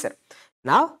 3B, sir.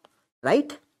 Now,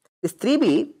 right, this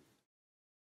 3B.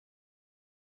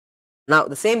 Now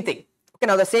the same thing. Okay,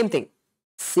 now the same thing.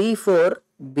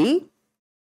 C4B,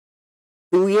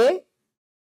 2A,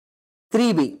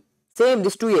 3B. Same,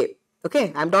 this 2A.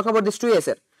 Okay, I am talking about this 2A,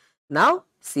 sir. Now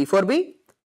C4B,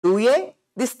 2A,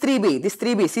 this 3B,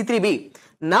 C3B.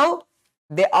 Now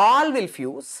they all will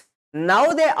fuse.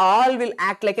 Now they all will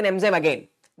act like an enzyme again.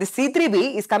 This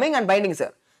C3B is coming and binding,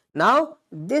 sir. Now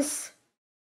this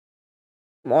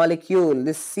molecule,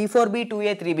 this C4B,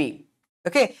 2A, 3B.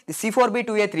 Okay, the C4B,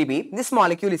 2A, 3B, this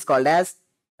molecule is called as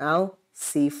now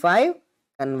C5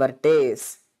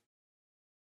 convertase.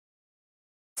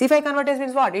 C5 convertase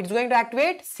means what? It's going to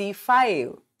activate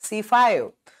C5.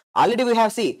 Already we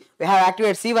have we have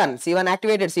activated C1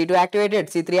 activated, C2 activated,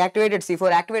 C3 activated,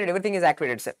 C4 activated, everything is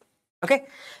activated, sir. Okay.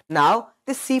 Now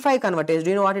this C5 convertase,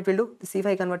 do you know what it will do? The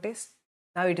C5 convertase.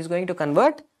 Now it is going to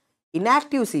convert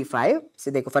inactive C5.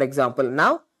 See, for example,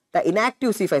 now the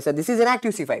inactive C5, so this is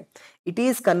inactive C5. It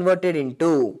is converted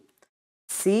into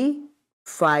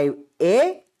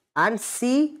C5A and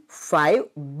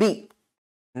C5B.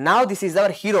 Now this is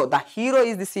our hero. The hero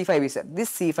is the C5B, sir. This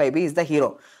C5B is the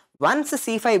hero. Once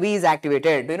C5B is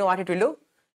activated, do you know what it will do?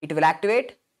 It will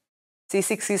activate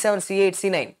C6, C7, C8,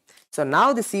 C9. So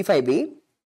now the C5B,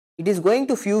 it is going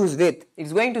to fuse with,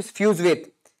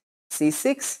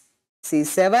 C6,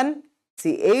 C7,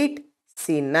 C8,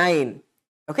 C9.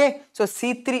 Okay, so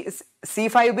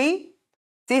C5B,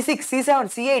 C6, C7,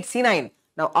 C8, C9.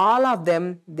 Now all of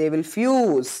them, they will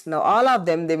fuse.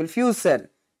 Sir.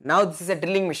 Now this is a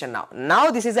drilling mission now. Now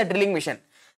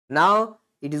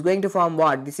it is going to form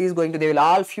what? They will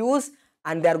all fuse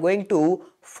and they are going to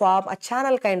form a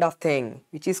channel kind of thing,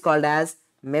 which is called as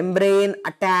membrane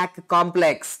attack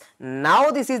complex. Now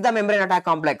this is the membrane attack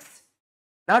complex.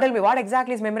 Now tell me, what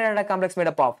exactly is membrane attack complex made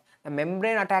up of? The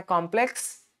membrane attack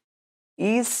complex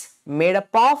is made up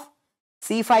of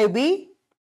C5B,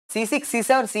 C6,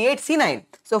 C7, C8, C9.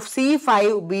 So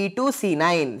C5B to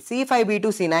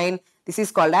C9, this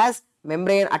is called as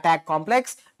membrane attack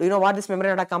complex. Do you know what this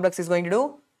membrane attack complex is going to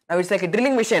do? Now it's like a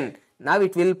drilling machine. Now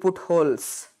it will put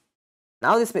holes.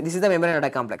 Now this is the membrane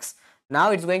attack complex.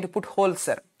 Now it's going to put holes,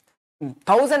 sir.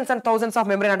 Thousands and thousands of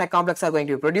membrane attack complex are going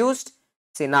to be produced.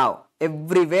 See now,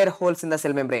 everywhere holes in the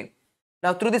cell membrane.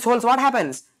 Now through these holes, what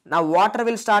happens? Now water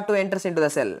will start to enter into the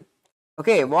cell.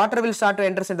 Okay, water will start to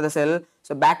enter into the cell.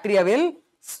 So bacteria will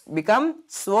become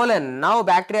swollen. Now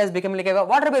bacteria is becoming like a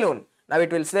water balloon. Now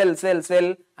it will swell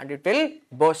and it will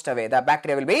burst away. The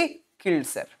bacteria will be killed,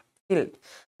 sir. So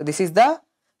this is the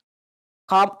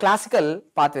classical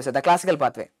pathway, sir. The classical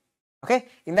pathway. Okay,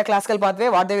 in the classical pathway,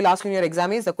 what they will ask in your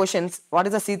exam is the questions: what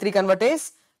is the C3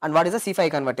 convertase and what is the C5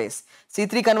 convertase?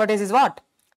 C3 convertase is what?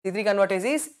 C3 convertase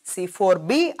is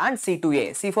C4B and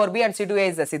C2A. C4B and C2A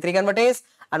is the C3 convertase.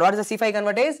 And what is the C5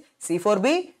 convertase?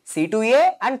 C4B,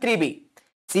 C2A and 3B.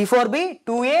 C4B,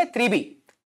 2A, 3B.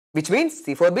 Which means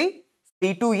C4B,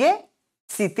 C2A,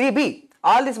 C3B.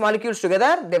 All these molecules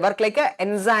together, they work like an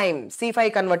enzyme.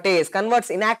 C5 convertase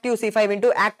converts inactive C5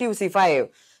 into active C5.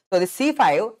 So the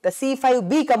C5, the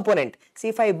C5B component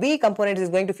is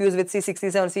going to fuse with C6,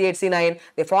 C7, C8, C9.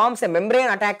 They forms a membrane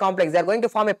attack complex. They are going to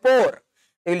form a pore.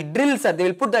 They will drill, sir. They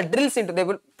will put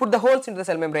the holes into the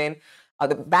cell membrane of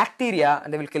the bacteria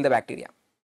and they will kill the bacteria.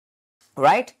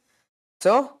 Right?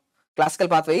 So classical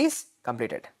pathway is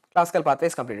completed.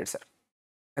 Sir.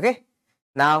 Okay.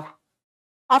 Now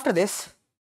after this,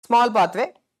 small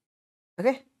pathway.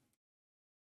 Okay.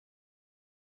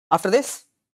 After this,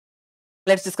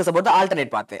 let's discuss about the alternate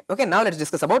pathway. Okay, now let's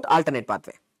discuss about alternate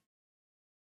pathway.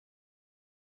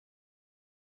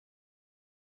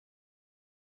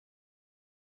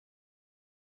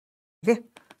 Okay,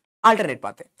 alternate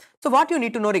pathway. So what you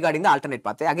need to know regarding the alternate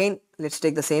pathway? Again, let's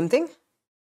take the same thing.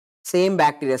 Same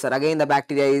bacteria, sir. Again, the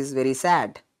bacteria is very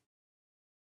sad.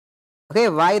 Okay,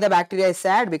 why the bacteria is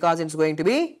sad? Because it's going to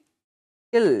be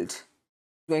killed.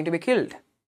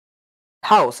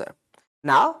 How, sir?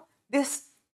 Now, this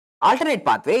alternate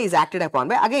pathway is acted upon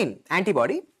by again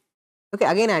antibody. Okay,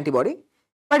 again antibody,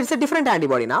 but it's a different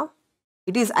antibody now.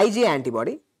 It is IgA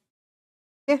antibody.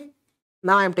 Okay,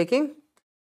 now I am taking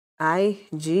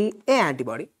IgA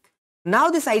antibody. Now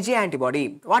this IgA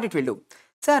antibody, what it will do?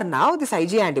 Sir, now this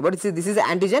IgA antibody, this is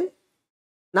antigen.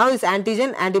 Now this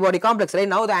antigen antibody complex, right?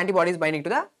 Now the antibody is binding to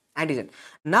the antigen.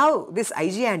 Now this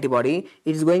IgA antibody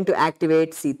is going to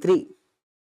activate C3.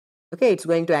 Okay, it's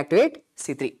going to activate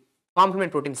C3,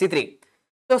 complement protein C3.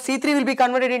 So C3 will be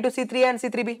converted into C3A and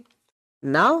C3B.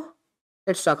 Now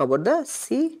let's talk about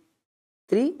the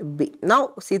C3B. Now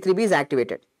C3B is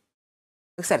activated.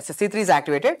 Sorry, so C3 is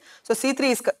activated. So C3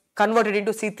 is converted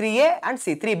into C3A and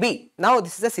C3B. Now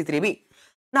this is the C3B.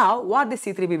 Now what this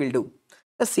C3B will do?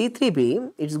 The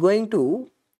C3B is going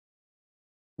to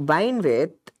bind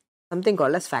with something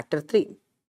called as factor 3.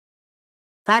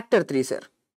 Factor 3, sir.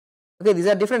 Okay, these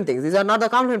are different things. These are not the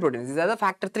complement proteins. These are the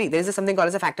factor 3. There is something called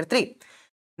as a factor 3.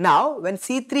 Now, when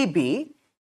C3B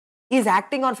is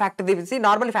acting on factor B, see,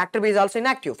 normally factor B is also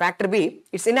inactive. Factor B,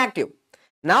 it's inactive.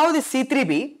 Now, this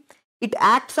C3B, it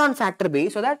acts on factor B,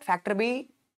 so that factor B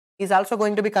is also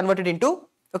going to be converted into,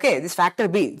 okay, this factor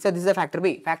B. So, this is a factor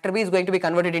B. Factor B is going to be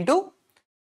converted into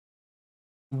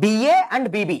BA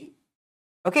and BB.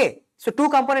 Okay, so two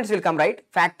components will come, right?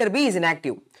 Factor B is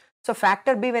inactive. So,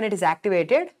 factor B, when it is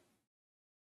activated,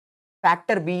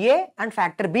 factor BA and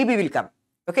factor BB will come.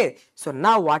 Okay, so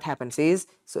now what happens is,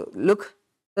 so look,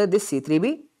 this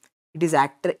C3B,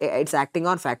 it's acting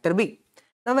on factor B.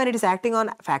 Now when it is acting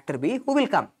on factor B, who will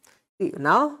come? See,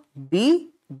 now B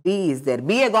is there,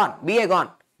 BA gone,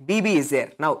 BB is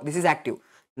there. Now this is active.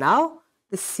 Now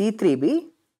this C3B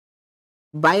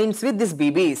binds with this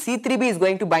BB. C3B is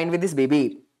going to bind with this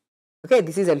BB. Okay,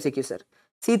 this is MCQ, sir.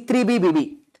 C3B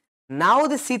BB. Now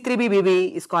this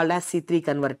C3BBB is called as C3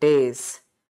 convertase.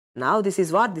 Now this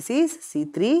is what? This is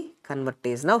C3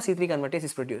 convertase. Now C3 convertase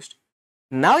is produced.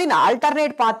 Now in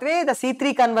alternate pathway, the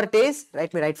C3 convertase,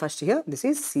 let me write first here, this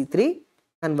is C3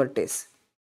 convertase.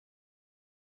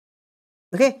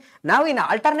 Okay, now in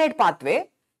alternate pathway,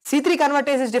 C3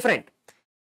 convertase is different.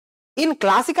 In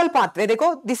classical pathway,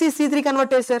 dekho, this is C3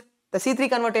 convertase, sir. The C3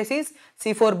 convertase is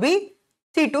C4B,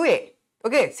 C2A.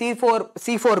 Okay,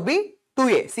 C4B,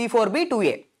 2A, C4B,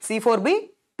 2A, C4B,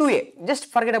 2A.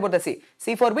 Just forget about the C.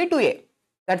 C4B, 2A.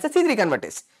 That's the C3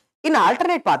 convertase. In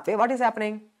alternate pathway, what is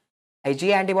happening?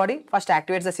 IgA antibody first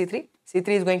activates the C3. C3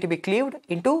 is going to be cleaved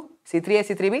into C3A,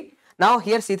 C3B. Now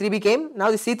here C3B came.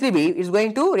 Now the C3B is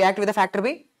going to react with the factor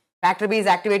B. Factor B is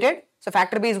activated. So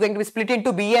factor B is going to be split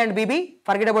into BA and BB.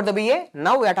 Forget about the BA.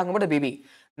 Now we are talking about the BB.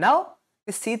 Now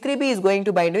the C3B is going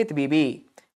to bind with BB.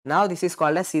 Now this is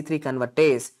called as C3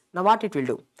 convertase. Now what it will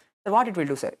do? So what it will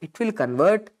do, sir? It will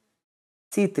convert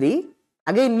C3.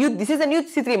 Again, this is a new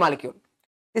C3 molecule.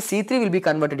 This C3 will be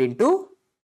converted into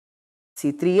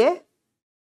C3A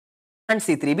and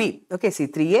C3B. Okay,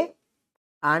 C3A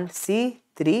and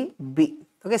C3B.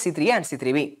 Okay, C3A and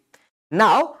C3B.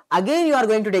 Now, again you are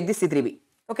going to take this C3B.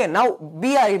 Okay, now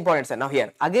B are important, sir. Now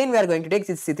here, again we are going to take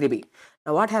this C3B.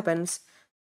 Now what happens?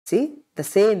 See, the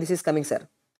same, this is coming, sir.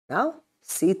 Now,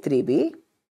 C3B,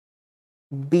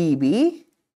 BB,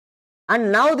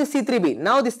 and now this C3B,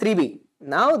 now this 3B,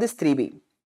 now this 3B.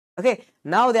 Okay,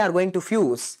 now they are going to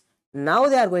fuse. Now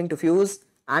they are going to fuse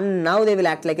and now they will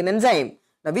act like an enzyme.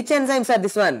 Now which enzymes are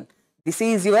this one? This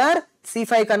is your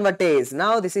C5 convertase.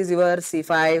 Now this is your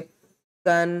C5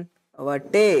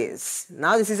 convertase.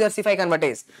 Now this is your C5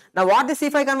 convertase. Now what the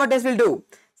C5 convertase will do?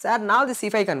 Sir, now the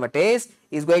C5 convertase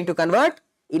is going to convert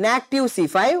inactive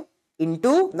C5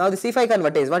 into, now the C5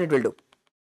 convertase, what it will do?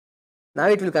 Now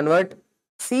it will convert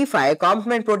C5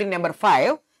 complement protein number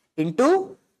 5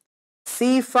 into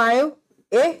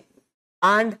C5A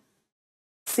and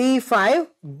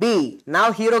C5B.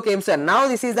 Now hero came, sir. Now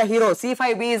this is the hero.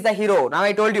 C5B is the hero. Now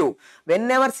I told you,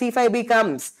 whenever C5B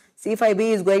comes, C5B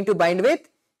is going to bind with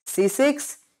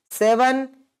C6, 7,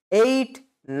 8,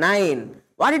 9.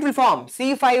 What it will form?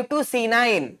 C5 to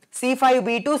C9,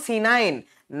 C5B to C9.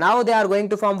 Now they are going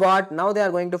to form what? Now they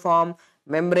are going to form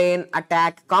membrane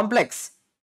attack complex.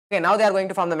 Okay, now they are going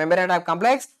to form the membrane attack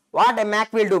complex. What a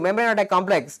MAC will do? Membrane attack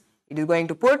complex. It is going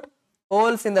to put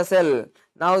holes in the cell.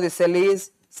 Now the cell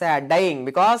is dying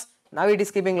because now it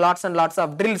is keeping lots and lots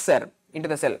of drills, sir, into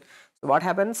the cell. So what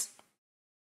happens?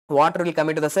 Water will come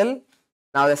into the cell.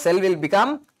 Now the cell will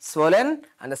become swollen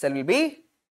and the cell will be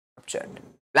ruptured,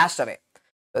 blast away.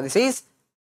 So this is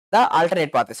the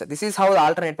alternate pathway, sir. This is how the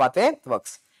alternate pathway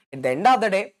works. At the end of the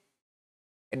day,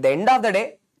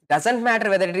 doesn't matter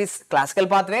whether it is classical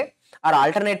pathway or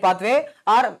alternate pathway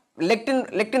or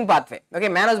lectin pathway. Okay,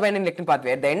 mannose binding lectin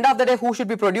pathway. At the end of the day, who should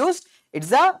be produced? It's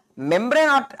the membrane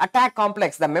attack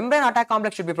complex. The membrane attack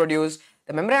complex should be produced.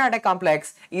 The membrane attack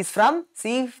complex is from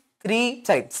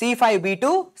C5B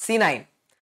to C9.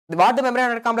 What the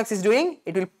membrane attack complex is doing?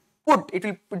 It will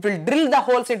drill the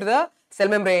holes into the cell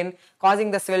membrane,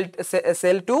 causing the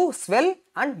cell to swell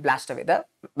and blast away. The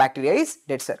bacteria is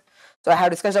dead, sir. So I have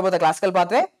discussed about the classical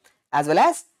pathway as well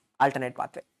as alternate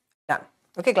pathway. Done.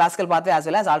 Okay, classical pathway as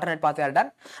well as alternate pathway are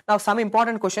done. Now some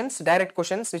important questions, direct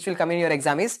questions which will come in your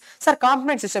exam is, sir,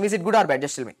 complement system, is it good or bad?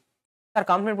 Just tell me. Sir,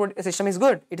 complement system is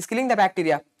good. It is killing the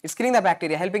bacteria. It's killing the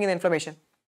bacteria, helping in the inflammation.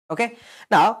 Okay.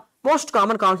 Now, most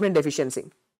common complement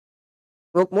deficiency.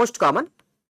 Most common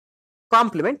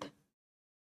complement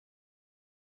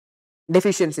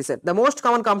deficiency, sir. The most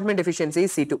common complement deficiency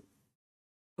is C2.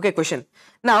 Okay, question.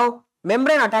 Now,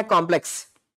 membrane attack complex.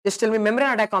 Just tell me, membrane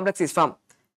attack complex is from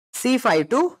C5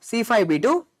 to C5b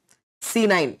to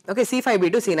C9. Okay,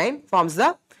 C5b to C9 forms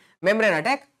the membrane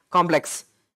attack complex.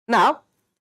 Now,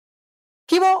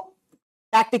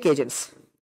 chemotactic agents.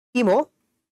 Chemotaxis.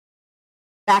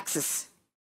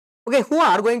 Okay, who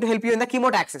are going to help you in the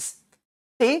chemotaxis?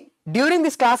 See, during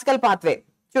this classical pathway,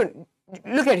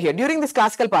 look at here, during this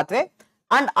classical pathway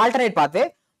and alternate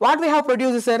pathway, what we have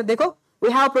produced, sir? Dekho,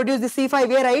 we have produced the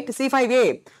C5A, right?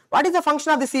 C5A. What is the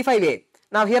function of the C5A?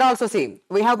 Now here also see,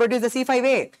 we have produced the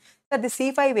C5A. That the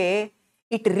C5A,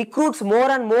 it recruits more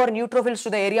and more neutrophils to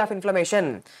the area of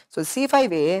inflammation. So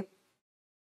C5A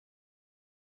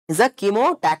is a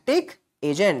chemotactic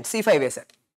agent. C5A, sir.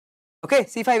 Okay,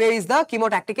 C5A is the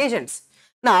chemotactic agents.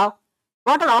 Now,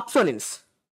 what are opsonins?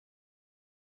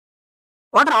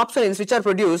 What are opsonins which are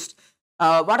produced?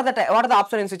 What are the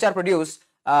opsonins which are produced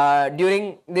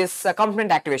during this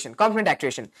complement activation? Complement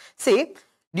activation. See,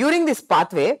 during this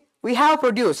pathway, we have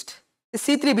produced the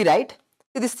C3b, right?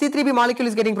 See, this C3b molecule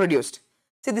is getting produced.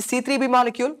 See, this C3b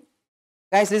molecule,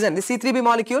 guys, listen. This C3b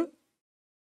molecule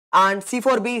and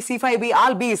C4b, C5b,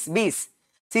 all B's. C3b,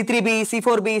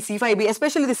 C4b, C5b,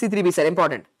 especially the C3b, sir,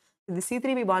 important. The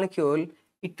C3b molecule,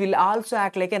 it will also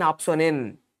act like an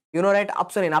opsonin. You know, right?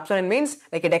 Opsonin. Opsonin means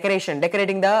like a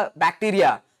decorating the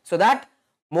bacteria so that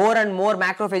more and more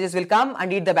macrophages will come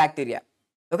and eat the bacteria.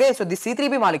 Okay, so the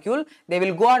C3b molecule, they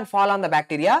will go and fall on the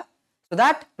bacteria so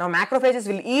that now macrophages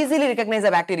will easily recognize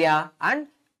the bacteria and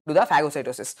do the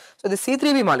phagocytosis. So the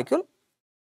C3b molecule,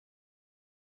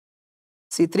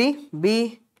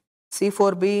 C3b,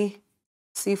 C4b,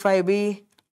 C5b,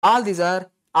 all these are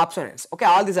opsonins. Okay,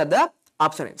 all these are the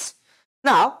opsonins.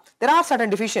 Now, there are certain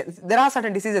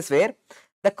diseases where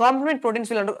the complement proteins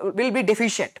will be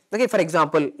deficient. Okay, for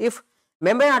example, if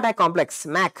membrane attack complex,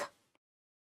 MAC,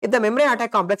 if the membrane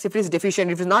attack complex, if it is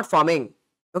deficient, if it is not forming,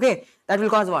 okay, that will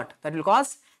cause what? That will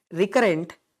cause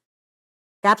recurrent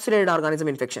capsulated organism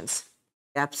infections.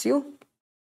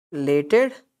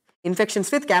 Capsulated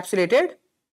infections with capsulated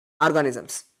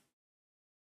organisms.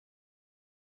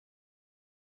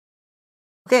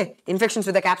 Okay, infections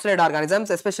with the capsulated organisms,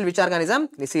 especially which organism?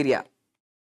 Neisseria.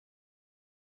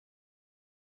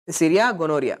 Neisseria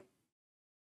gonorrhea.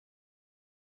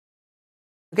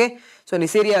 Okay, so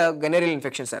Neisseria gonorrheal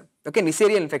infections, sir. Okay,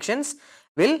 Neisseria infections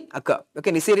will occur.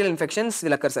 Okay, Neisseria infections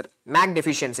will occur, sir. MAC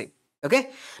deficiency.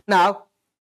 Okay, now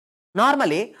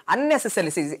normally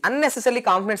unnecessarily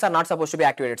complements are not supposed to be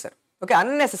activated, sir. Okay,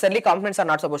 unnecessarily complements are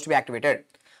not supposed to be activated.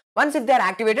 Once if they are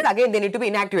activated, again they need to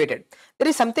be inactivated. There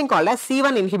is something called as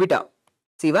C1 inhibitor.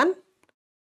 C1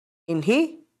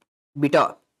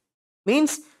 inhibitor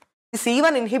means the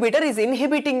C1 inhibitor is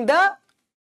inhibiting the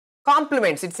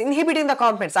complements. It's inhibiting the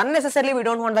complements. Unnecessarily we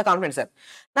don't want the complements, sir.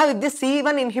 Now if this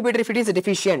C1 inhibitor, if it is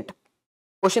deficient,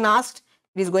 question asked,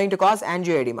 it is going to cause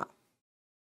angioedema.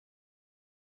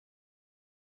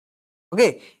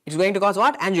 Okay, it's going to cause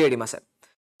what? Angioedema, sir.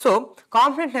 So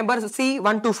complement number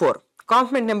C1 to 4.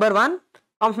 Complement number 1,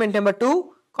 complement number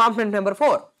 2, complement number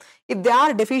 4. If they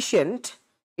are deficient,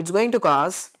 it's going to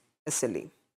cause SLE.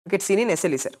 Okay, it's seen in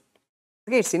SLE, sir.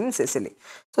 Okay, it's seen in SLE.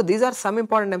 So these are some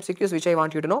important MCQs which I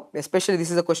want you to know. Especially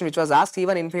this is a question which was asked.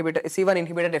 C1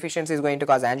 inhibitor deficiency is going to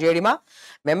cause angioedema.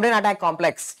 Membrane attack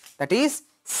complex, that is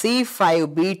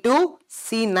C5b to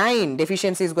C9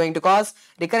 deficiency is going to cause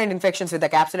recurrent infections with the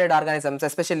capsulated organisms,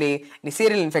 especially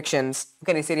Neisseria infections.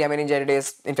 Okay, Neisseria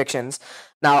meningitis infections.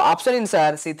 Now opsonins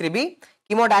are C3b,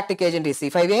 chemotactic agent is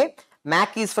C5a,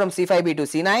 MAC is from C5b to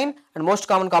C9, and most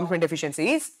common complement deficiency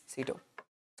is C2.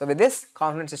 So with this,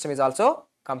 complement system is also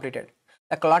completed.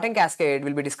 The clotting cascade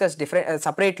will be discussed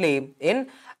separately in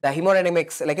the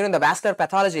hemodynamics, like in the vascular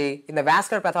pathology. In the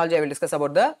vascular pathology, I will discuss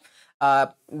about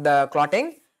the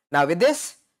clotting. Now with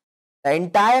this, the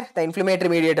inflammatory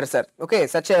mediators are, okay,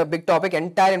 such a big topic,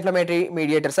 entire inflammatory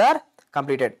mediators are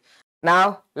completed.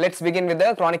 Now let's begin with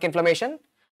the chronic inflammation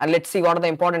and let's see what are the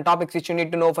important topics which you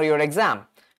need to know for your exam,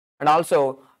 and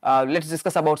also let's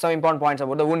discuss about some important points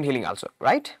about the wound healing also,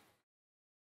 right?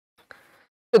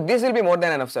 So this will be more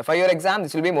than enough, sir. For your exam,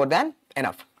 this will be more than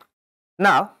enough.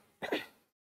 Now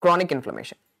chronic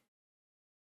inflammation.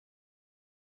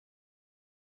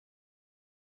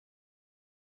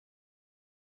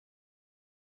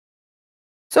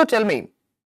 So tell me,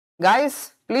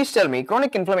 guys, please tell me,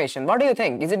 chronic inflammation, what do you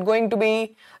think? Is it going to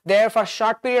be there for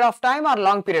short period of time or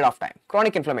long period of time?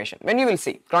 Chronic inflammation, when you will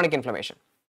see chronic inflammation?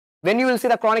 When you will see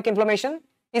the chronic inflammation,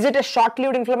 is it a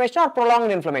short-lived inflammation or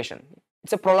prolonged inflammation?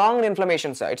 It's a prolonged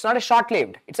inflammation, sir. It's not a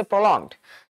short-lived, it's a prolonged,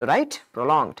 right?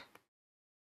 Prolonged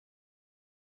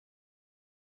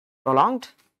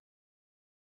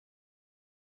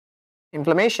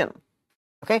inflammation,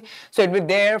 okay? So it will be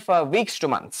there for weeks to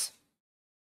months.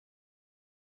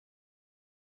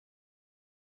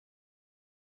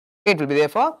 It will be there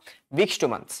for weeks to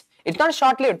months. It's not a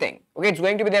short-lived thing, okay? It's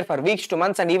going to be there for weeks to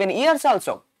months and even years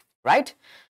also, right?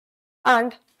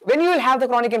 And when you will have the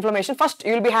chronic inflammation, first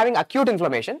you will be having acute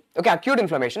inflammation, okay? Acute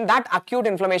inflammation. That acute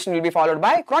inflammation will be followed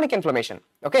by chronic inflammation,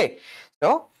 okay?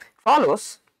 So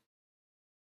follows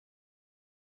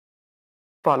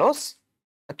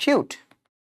acute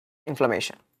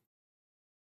inflammation.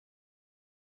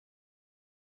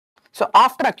 So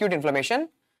after acute inflammation,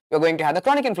 you are going to have the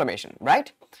chronic inflammation,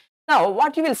 right? Now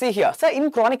what you will see here, so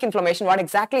in chronic inflammation, what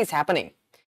exactly is happening?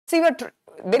 See,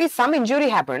 there is some injury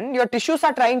happened, your tissues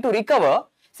are trying to recover.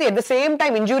 See, at the same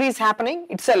time injury is happening,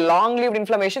 it's a long-lived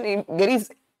inflammation, there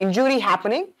is injury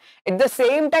happening, at the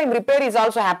same time repair is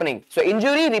also happening. So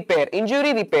injury, repair,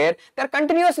 they are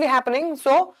continuously happening,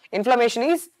 so inflammation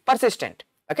is persistent,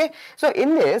 okay? So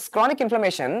in this chronic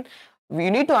inflammation, you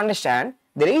need to understand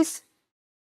there is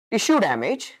tissue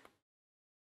damage,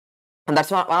 and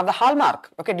that's one of the hallmark,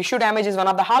 okay? Tissue damage is one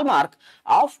of the hallmark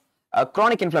of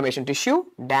chronic inflammation. Tissue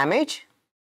damage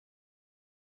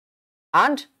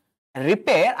and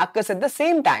repair occurs at the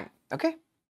same time, okay?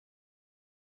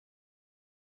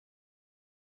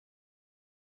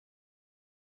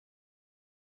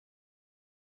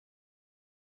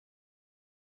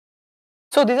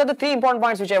 So these are the three important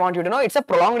points which I want you to know. It's a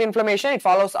prolonged inflammation, it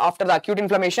follows after the acute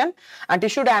inflammation, and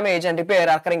tissue damage and repair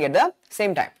are occurring at the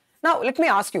same time. Now let me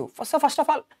ask you, so first of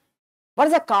all, what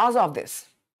is the cause of this?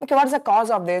 Okay, what is the cause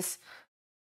of this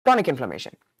chronic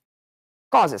inflammation?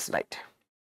 Causes, right?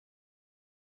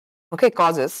 Okay,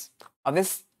 causes of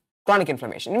this chronic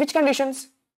inflammation. In which conditions?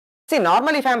 See,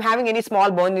 normally if I am having any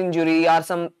small bone injury or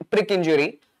some prick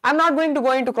injury, I am not going to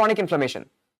go into chronic inflammation.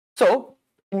 So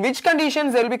in which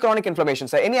conditions there will be chronic inflammation,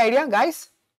 sir? Any idea,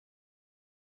 guys?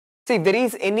 See, if there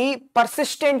is any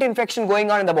persistent infection going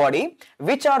on in the body,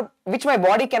 which my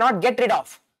body cannot get rid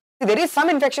of. See, there is some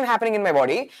infection happening in my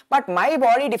body, but my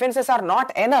body defenses are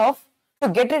not enough to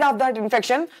get rid of that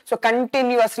infection. So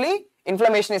continuously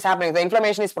inflammation is happening. The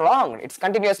inflammation is prolonged. It's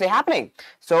continuously happening.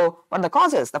 So what are the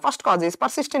causes? The first cause is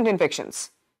persistent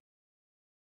infections.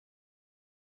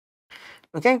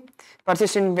 Okay,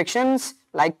 persistent infections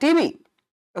like TB.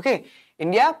 Okay,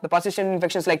 India, the persistent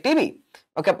infections like TB,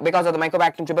 okay, because of the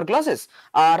Mycobacterium tuberculosis,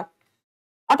 are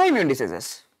autoimmune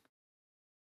diseases.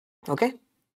 Okay.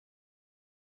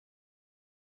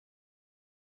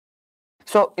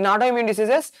 So in autoimmune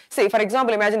diseases, say for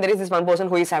example, imagine there is this one person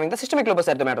who is having the systemic lupus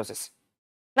erythematosus.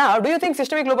 Now, do you think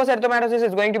systemic lupus erythematosus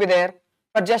is going to be there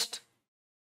for just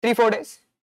 3-4 days?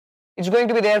 It's going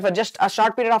to be there for just a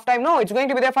short period of time? No, it's going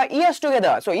to be there for years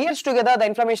together. So years together, the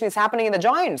inflammation is happening in the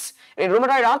joints, in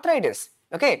rheumatoid arthritis.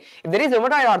 Okay, if there is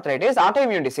rheumatoid arthritis,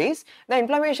 autoimmune disease, the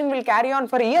inflammation will carry on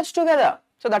for years together.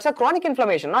 So that's a chronic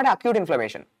inflammation, not acute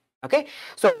inflammation. Okay,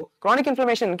 so chronic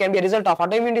inflammation can be a result of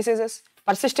autoimmune diseases,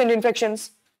 persistent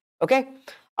infections, okay,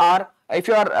 or if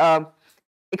you are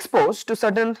exposed to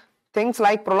certain things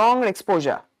like prolonged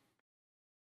exposure.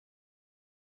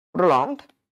 Prolonged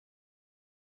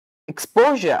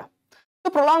exposure.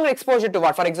 So prolonged exposure to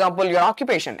what? For example, your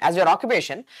occupation. As your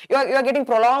occupation, you are getting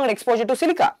prolonged exposure to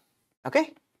silica.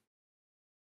 Okay.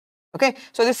 Okay,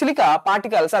 so the silica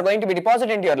particles are going to be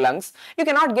deposited into your lungs. You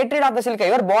cannot get rid of the silica.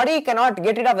 Your body cannot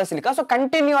get rid of the silica. So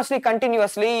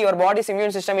continuously, your body's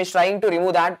immune system is trying to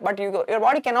remove that, but your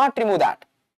body cannot remove that.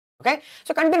 Okay,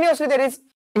 so continuously there is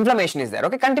inflammation is there.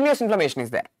 Okay, continuous inflammation is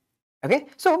there. Okay,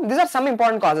 so these are some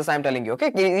important causes I am telling you. Okay,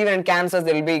 even in cancers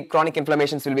there will be chronic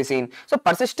inflammations will be seen. So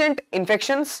persistent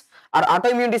infections or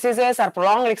autoimmune diseases or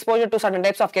prolonged exposure to certain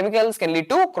types of chemicals can lead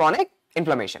to chronic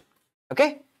inflammation.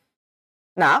 Okay,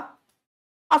 now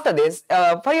after this,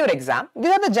 for your exam,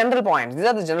 these are the general points.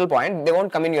 They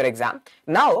won't come in your exam.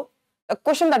 Now, a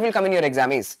question that will come in your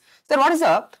exam is, sir, what is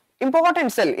the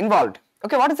important cell involved?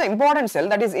 Okay, what is the important cell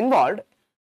that is involved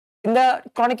in the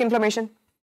chronic inflammation?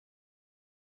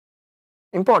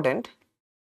 Important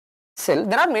cell.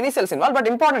 There are many cells involved, but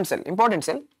important cell involved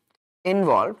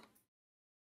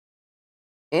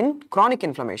in chronic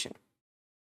inflammation.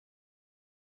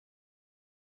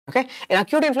 Okay, in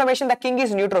acute inflammation, the king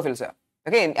is neutrophils, sir.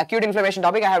 Okay, in acute inflammation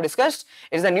topic I have discussed,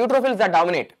 it is the neutrophils that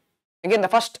dominate. Again, the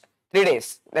first 3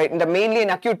 days, mainly in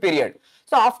acute period.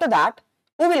 So after that,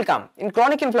 who will come? In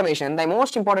chronic inflammation, the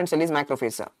most important cell is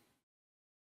macrophage, sir.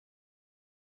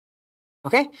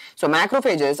 Okay, so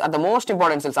macrophages are the most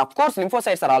important cells. Of course,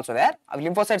 lymphocytes are also there.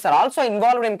 Lymphocytes are also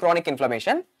involved in chronic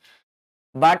inflammation,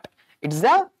 but it's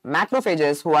the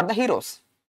macrophages who are the heroes.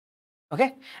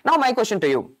 Okay, now my question to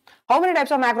you, how many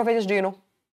types of macrophages do you know?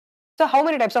 So how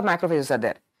many types of macrophages are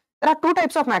there? There are 2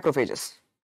 types of macrophages.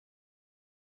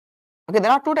 Okay,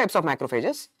 there are 2 types of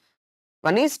macrophages.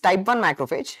 One is type 1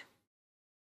 macrophage.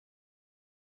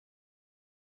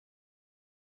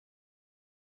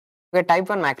 Okay, type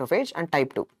 1 macrophage and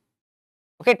type 2.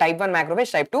 Okay, type 1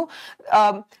 macrophage, type 2.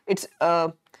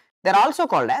 They're also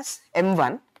called as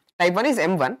M1. Type 1 is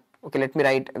M1. Okay, let me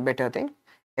write a better thing.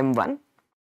 M1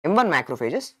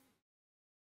 macrophages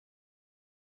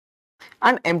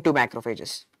and M2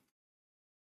 macrophages.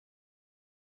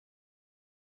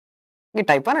 Okay,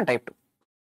 type 1 and type 2.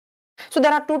 So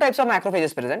there are 2 types of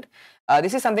macrophages present.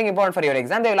 This is something important for your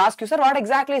exam. They will ask you, sir, what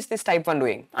exactly is this type 1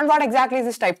 doing and what exactly is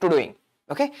this type 2 doing?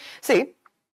 Okay, see,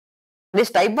 this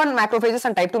type 1 macrophages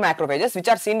and type 2 macrophages which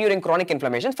are seen during chronic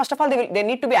inflammation, first of all they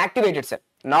need to be activated, sir.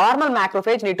 Normal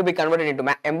macrophage need to be converted into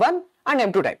M1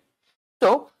 and M2 type.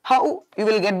 So how you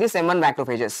will get this M1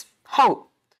 macrophages? How?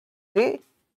 See,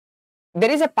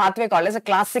 there is a pathway called as a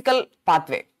classical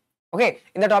pathway. Okay,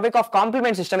 in the topic of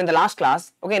complement system in the last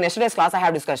class, okay, in yesterday's class I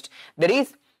have discussed, there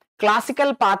is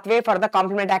classical pathway for the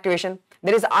complement activation,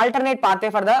 there is alternate pathway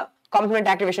for the complement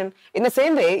activation. In the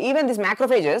same way, even these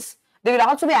macrophages, they will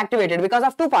also be activated because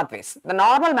of 2 pathways. The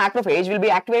normal macrophage will be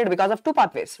activated because of 2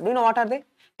 pathways. Do you know what are they?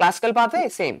 Classical pathway,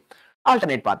 same.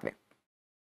 Alternate pathway.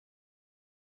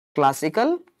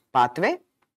 Classical pathway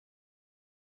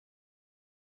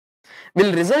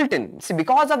will result in, see,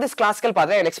 because of this classical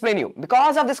pathway, I will explain you.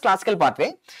 Because of this classical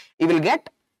pathway, you will get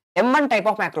M1 type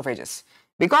of macrophages.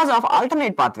 Because of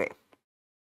alternate pathway,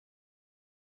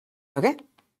 okay,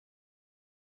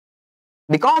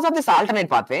 because of this alternate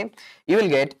pathway, you will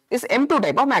get this M2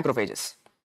 type of macrophages.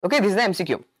 Okay, this is the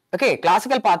MCQ. Okay,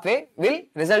 classical pathway will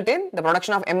result in the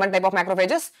production of M1 type of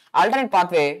macrophages. Alternate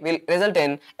pathway will result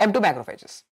in M2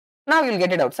 macrophages. Now you will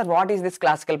get it out, sir, what is this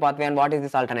classical pathway and what is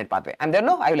this alternate pathway? And there,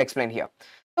 no, I will explain here.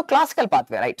 So classical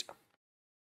pathway, right?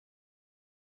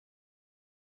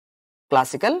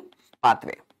 Classical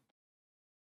pathway.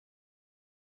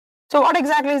 So what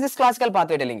exactly is this classical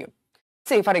pathway telling you?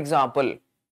 See, for example,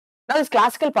 now this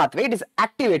classical pathway, it is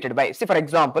activated by, see, for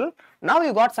example, now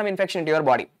you got some infection into your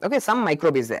body. Okay, some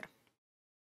microbe is there.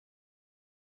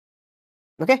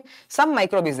 Okay, some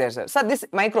microbe is there, sir. So this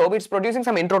microbe is producing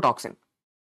some enterotoxin.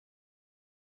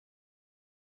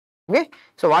 Okay,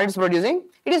 so what it's producing?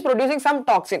 It is producing some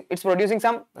toxin. It's producing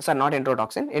some, sir, not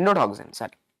enterotoxin, endotoxin,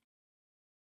 sorry.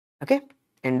 Okay,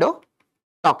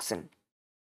 endotoxin.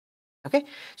 Okay,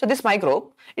 so this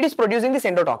microbe, it is producing this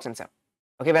endotoxin, sir.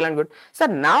 Okay, well and good. So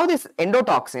now these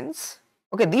endotoxins,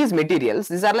 okay, these materials,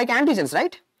 these are like antigens,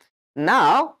 right?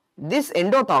 Now these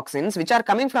endotoxins which are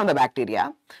coming from the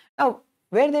bacteria, now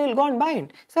where they will go and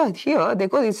bind? So here they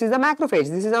go, this is the macrophage,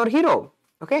 this is our hero.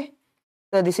 Okay,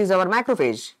 so this is our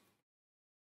macrophage,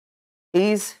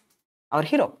 is our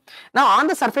hero. Now on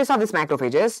the surface of these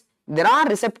macrophages, there are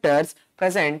receptors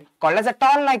present called as a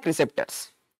toll-like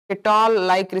receptors. Okay,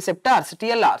 toll-like receptors,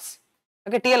 TLRs.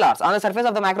 Okay, TLRs. On the surface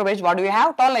of the macrophage, what do we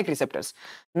have? Toll-like receptors.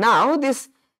 Now this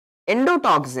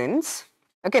endotoxins,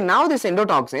 okay, now these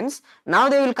endotoxins, now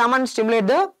they will come and stimulate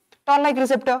the toll-like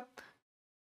receptor.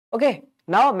 Okay,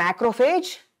 now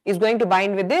macrophage is going to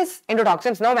bind with this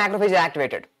endotoxins. Now macrophage is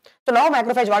activated. So now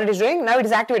macrophage, what it is doing? Now it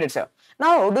is activated, sir.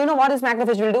 Now do you know what this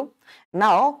macrophage will do?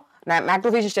 Now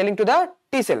macrophage is telling to the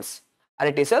T cells,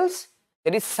 are T cells,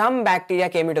 there is some bacteria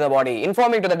came into the body,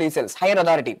 informing to the T cells, higher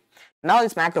authority. Now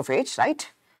this macrophage, right,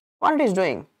 what it is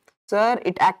doing? Sir,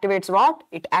 it activates what?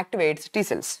 It activates T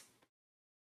cells.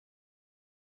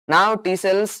 Now T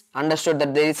cells understood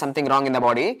that there is something wrong in the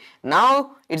body.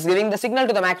 Now it's giving the signal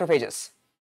to the macrophages.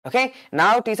 Okay,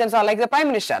 now T cells are like the Prime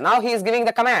Minister. Now he is giving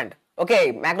the command.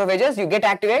 Okay, macrophages, you get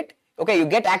activate. Okay, you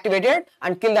get activated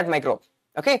and kill that microbe.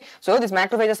 Okay, so these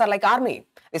macrophages are like army.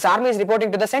 This army is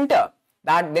reporting to the center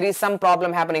that there is some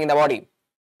problem happening in the body.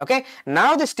 Okay,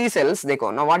 now these T cells, they go,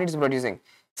 now what it is producing?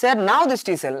 Sir, now these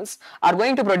T cells are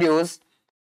going to produce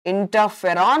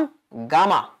interferon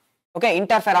gamma. Okay,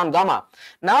 interferon gamma.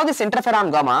 Now this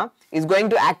interferon gamma is going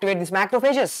to activate these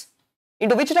macrophages.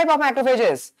 Into which type of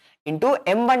macrophages? Into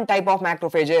M1 type of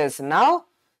macrophages. Now,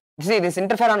 see, this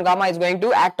interferon gamma is going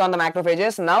to act on the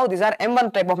macrophages. Now, these are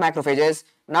M1 type of macrophages.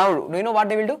 Now, do you know what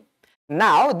they will do?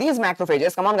 Now these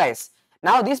macrophages, come on guys,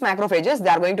 now these macrophages, they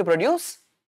are going to produce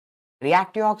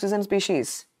reactive oxygen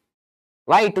species.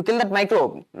 Why? To kill that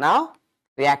microbe. Now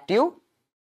reactive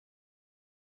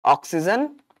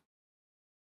oxygen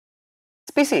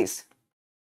species.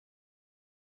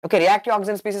 Okay, reactive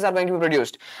oxygen species are going to be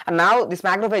produced. And now these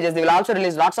macrophages, they will also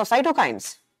release lots of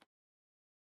cytokines.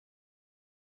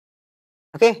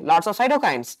 Okay, lots of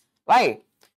cytokines. Why?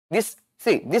 This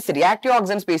reactive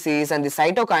oxygen species and the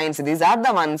cytokines, these are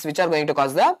the ones which are going to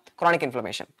cause the chronic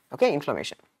inflammation. Okay,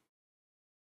 inflammation.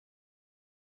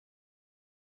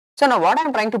 So now what I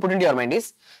am trying to put into your mind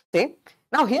is, see,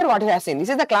 now here what you have seen, this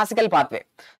is the classical pathway.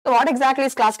 So what exactly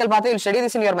is classical pathway? You will study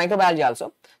this in your microbiology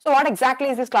also. So what exactly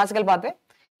is this classical pathway?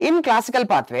 In classical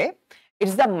pathway,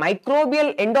 it's the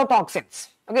microbial endotoxins.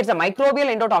 Okay, it's the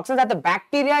microbial endotoxins that the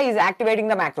bacteria is activating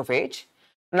the macrophage.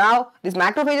 Now these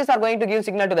macrophages are going to give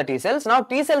signal to the T cells. Now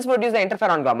T cells produce the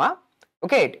interferon gamma.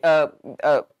 Okay,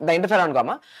 the interferon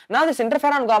gamma. Now this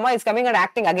interferon gamma is coming and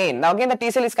acting again. Now again the T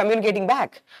cell is communicating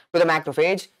back to the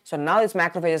macrophage. So now these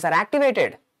macrophages are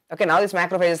activated. Okay, now these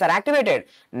macrophages are activated.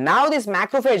 Now these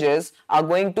macrophages are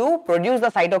going to produce the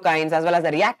cytokines as well as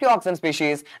the reactive oxygen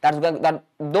species.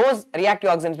 Those reactive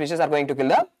oxygen species are going to kill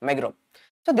the microbe.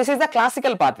 So this is the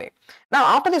classical pathway. Now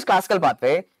after this classical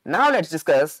pathway, now let's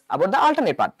discuss about the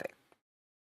alternate pathway.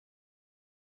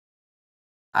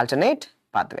 Alternate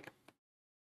pathway.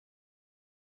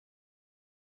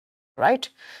 Right?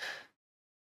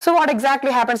 So what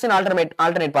exactly happens in alternate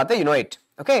pathway? You know it.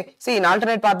 Okay. See, in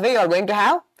alternate pathway, you are going to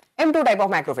have M2 type of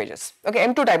macrophages. Okay,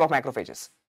 M2 type of macrophages.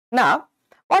 Now,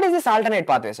 what is this alternate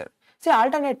pathway, sir? See,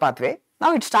 alternate pathway,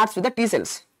 now it starts with the T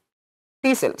cells.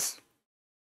 T cells.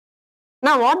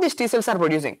 Now, what these T cells are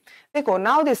producing?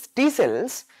 Now these T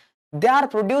cells, they are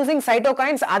producing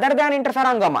cytokines other than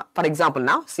interferon gamma. For example,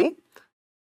 now, see,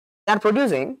 they are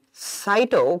producing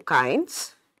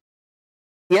cytokines.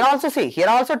 Here also see, here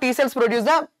also T cells produce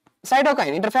the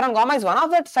cytokine. Interferon gamma is one of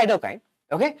that cytokine.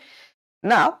 Okay.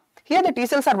 Now, here the T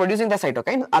cells are producing the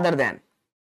cytokine other than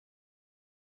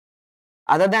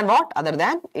what? Other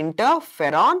than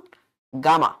interferon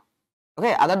gamma.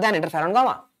 Okay, other than interferon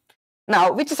gamma.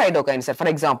 Now, which cytokine, sir? For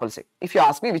example, say, if you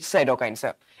ask me which cytokine,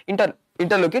 sir?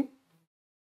 Interleukin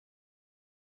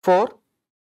 4,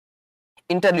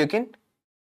 interleukin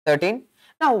 13.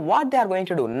 Now, what they are going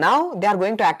to do? Now, they are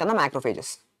going to act on the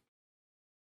macrophages.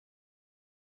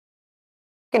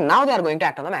 Okay, now they are going to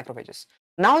act on the macrophages.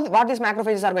 Now, what these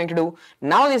macrophages are going to do?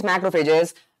 Now, these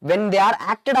macrophages, when they are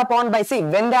acted upon by,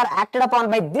 when they are acted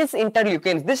upon by this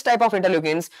interleukins, this type of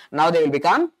interleukins, now they will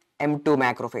become M2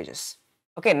 macrophages.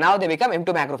 Okay, now they become M2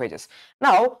 macrophages.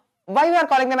 Now, why we are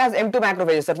calling them as M2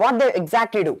 macrophages, sir? What they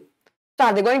exactly do? So,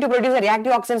 are they going to produce a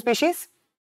reactive oxygen species?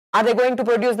 Are they going to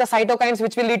produce the cytokines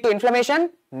which will lead to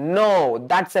inflammation? No,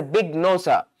 that's a big no,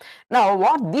 sir. Now,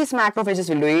 what these macrophages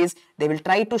will do is, they will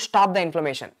try to stop the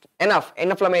inflammation. Enough,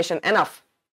 inflammation, enough.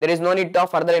 There is no need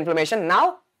of further inflammation.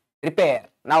 Now, repair.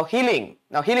 Now, healing.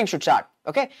 Now, healing should start.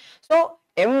 Okay. So,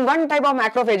 M1 type of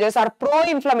macrophages are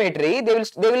pro-inflammatory. They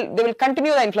will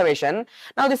continue the inflammation.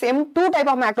 Now, this M2 type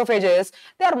of macrophages,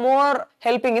 they are more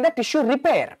helping in the tissue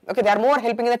repair. Okay, they are more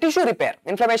helping in the tissue repair.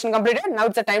 Inflammation completed. Now,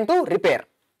 it's a time to repair.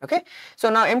 Okay. So,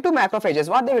 now M2 macrophages,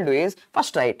 what they will do is,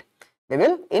 first right, they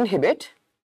will inhibit.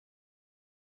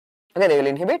 Okay, they will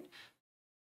inhibit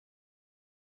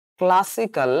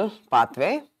classical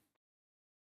pathway.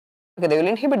 Okay, they will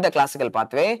inhibit the classical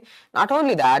pathway. Not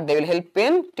only that, they will help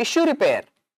in tissue repair.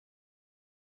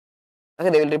 Okay,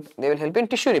 they will help in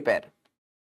tissue repair.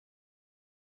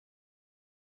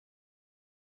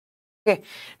 Okay,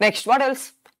 next, what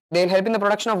else? They will help in the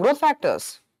production of growth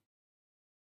factors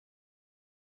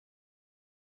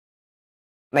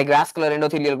like vascular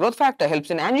endothelial growth factor helps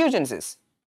in angiogenesis.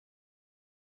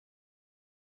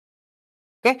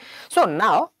 Okay, so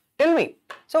now tell me,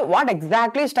 so what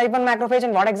exactly is type 1 macrophage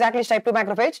and what exactly is type 2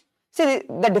 macrophage? See,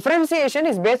 the differentiation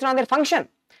is based on their function.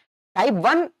 Type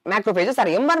 1 macrophages or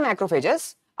M1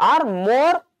 macrophages are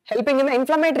more helping in the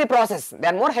inflammatory process. They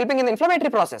are more helping in the inflammatory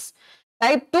process.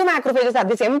 Type 2 macrophages are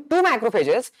this M2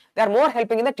 macrophages. They are more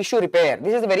helping in the tissue repair.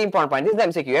 This is a very important point. This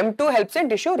is the MCQ. M2 helps in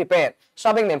tissue repair,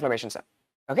 stopping the inflammation, sir.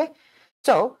 Okay.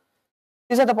 So,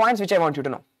 these are the points which I want you to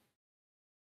know.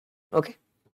 Okay.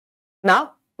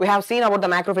 Now, we have seen about the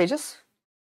macrophages.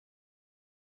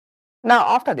 Now,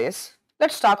 after this,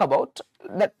 let's talk about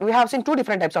that. We have seen two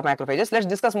different types of macrophages. Let's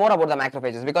discuss more about the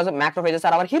macrophages because macrophages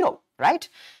are our hero, right?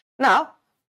 Now,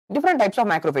 different types of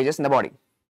macrophages in the body.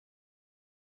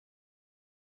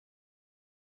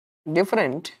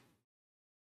 Different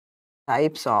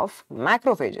types of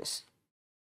macrophages.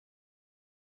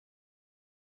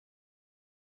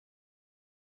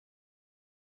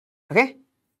 Okay,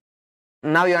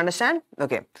 now you understand?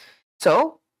 Okay,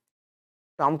 so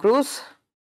Tom Cruise,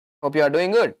 hope you are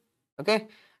doing good. Okay,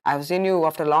 I have seen you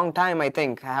after a long time. I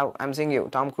think I'm seeing you,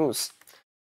 Tom Cruise.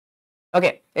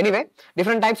 Okay, anyway,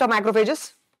 different types of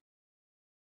macrophages.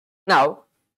 Now,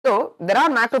 so there are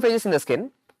macrophages in the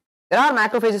skin, there are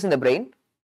macrophages in the brain.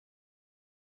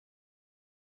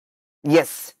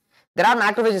 Yes, there are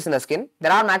macrophages in the skin,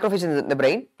 there are macrophages in the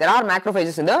brain, there are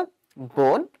macrophages in the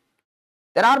bone,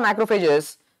 there are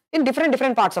macrophages in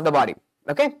different parts of the body.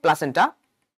 Okay, placenta.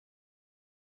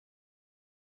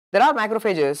 There are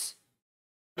macrophages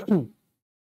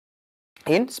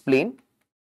in spleen.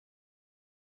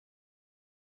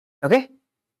 Okay,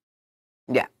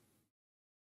 yeah.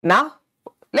 Now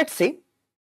let's see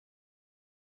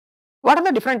what are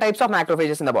the different types of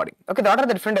macrophages in the body. Okay, what are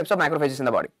the different types of macrophages in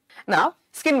the body? Now,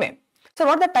 skin main. So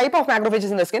what are the type of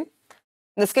macrophages in the skin?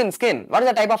 In the skin. What is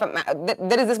the type of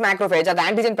there is this macrophage or the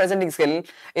antigen presenting cell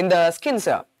in the skin,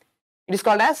 sir. It is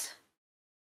called as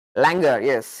Langer.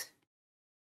 Yes,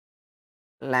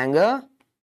 Langerhans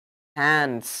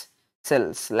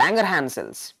cells. Langerhans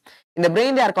cells. In the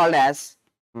brain, they are called as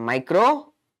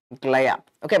microglia.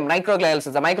 Okay, microglial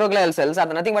cells. The microglial cells are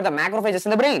nothing but the macrophages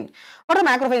in the brain. What are the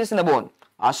macrophages in the bone?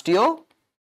 Osteoclasts.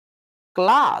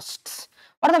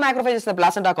 What are the macrophages in the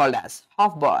placenta called as?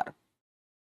 Hofbauer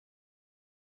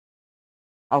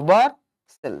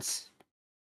cells.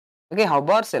 Okay,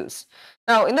 Hofbauer cells.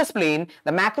 Now, in the spleen,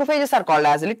 the macrophages are called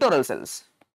as littoral cells.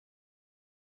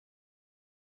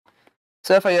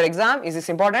 So, for your exam, is this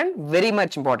important? Very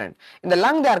much important. In the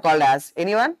lung, they are called as,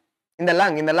 anyone? In the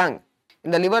lung. In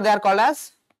the liver, they are called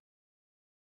as?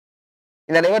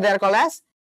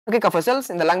 Okay, Kupffer cells.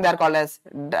 In the lung, they are called as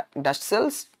dust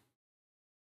cells.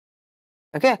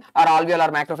 Okay, or alveolar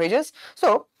macrophages.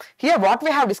 So, here what we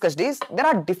have discussed is, there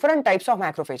are different types of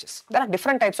macrophages.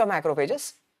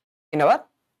 In our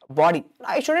body.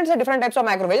 I shouldn't say different types of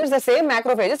macrophages, the same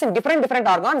macrophages in different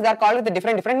organs, they are called with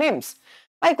different names.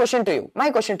 My question to you,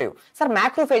 sir,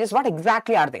 macrophages, what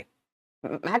exactly are they?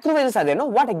 Macrophages are there, no?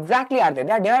 What exactly are they?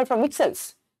 They are derived from which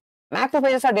cells?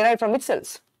 Macrophages are derived from which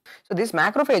cells? So these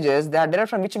macrophages, they are derived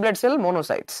from which blood cell?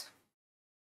 Monocytes.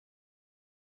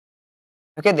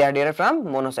 Okay, they are derived from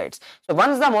monocytes. So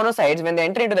once the monocytes, when they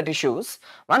enter into the tissues,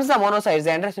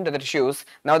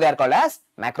 now they are called as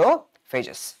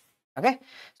macrophages. Okay,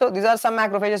 so these are some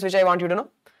macrophages which I want you to know.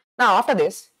 Now after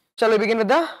this, shall we begin with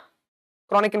the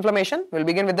chronic inflammation? We'll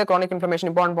begin with the chronic inflammation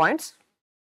important points.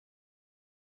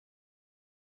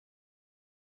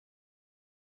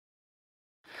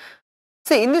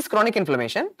 See, in this chronic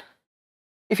inflammation,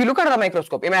 if you look under the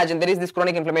microscope, imagine there is this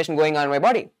chronic inflammation going on in my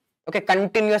body. Okay,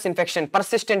 continuous infection,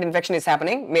 persistent infection is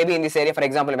happening, maybe in this area. For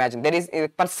example, imagine there is a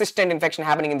persistent infection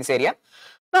happening in this area.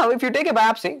 Now, if you take a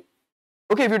biopsy,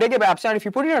 and if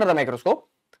you put it under the microscope,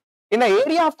 in the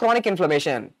area of chronic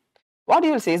inflammation, what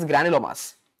you will see is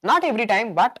granulomas. Not every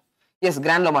time, but yes,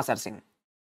 granulomas are seen.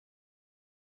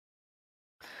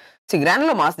 See,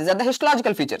 granulomas, these are the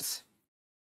histological features.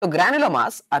 So,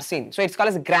 granulomas are seen. So, it's called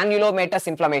as granulomatous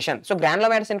inflammation. So,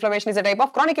 granulomatous inflammation is a type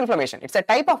of chronic inflammation. It's a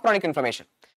type of chronic inflammation.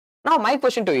 Now, my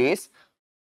question to you is,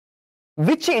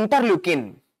 which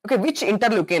interleukin? Okay, which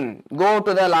interleukin? Go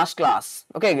to the last class.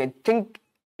 Okay, think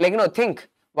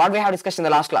what we have discussed in the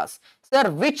last class.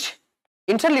 Sir, which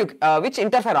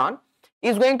interferon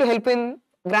is going to help in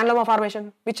granuloma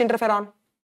formation? Which interferon?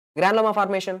 Granuloma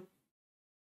formation.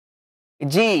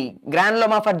 G,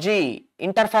 granuloma for G,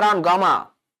 interferon gamma.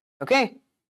 Okay,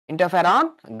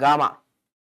 interferon gamma.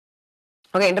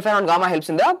 Okay, interferon gamma helps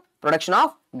in the production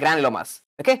of granulomas.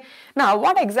 Okay, now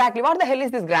what the hell is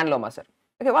this granuloma, sir?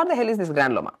 Okay, what the hell is this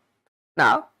granuloma?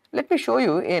 Now, let me show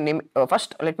you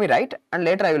first let me write and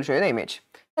later I will show you the image.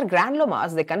 Sir,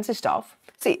 granulomas, they consist of,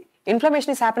 see,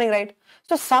 inflammation is happening, right?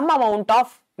 So, some amount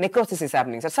of necrosis is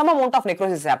happening. So,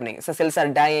 cells are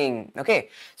dying. Okay,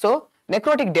 so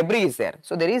necrotic debris is there.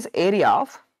 So, there is area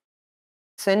of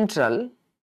central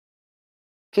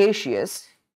caseous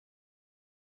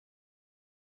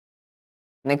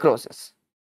necrosis.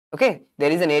 Okay,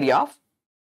 there is an area of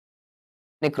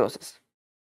necrosis.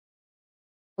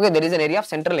 Okay, there is an area of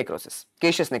central necrosis,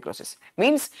 caseous necrosis.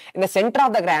 Means in the center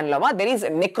of the granuloma, there is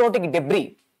necrotic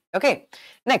debris. Okay,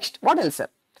 next, what else, sir?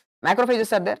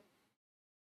 Macrophages are there.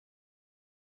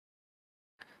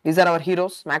 These are our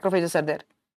heroes. Macrophages are there.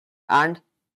 And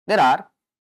there are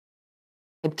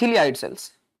epithelioid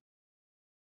cells.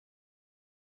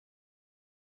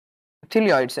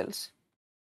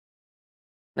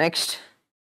 Next,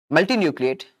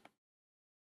 multinucleate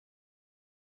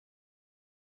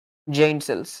giant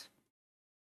cells.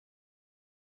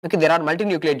 Okay, there are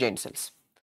multinucleate giant cells.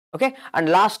 Okay, and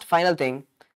last final thing,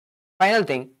 Final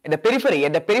thing, at the periphery,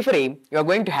 you are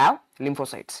going to have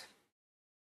lymphocytes.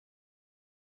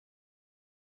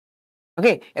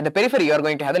 Okay, at the periphery, you are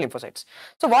going to have the lymphocytes.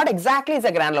 So what exactly is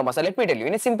a granuloma? So let me tell you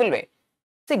in a simple way.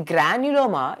 See,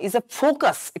 granuloma is a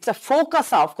focus. It's a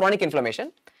focus of chronic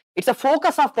inflammation. It's a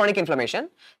focus of chronic inflammation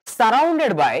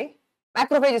surrounded by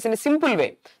macrophages in a simple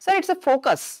way. So it's a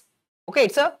focus. Okay,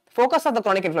 it's a focus of the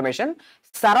chronic inflammation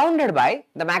surrounded by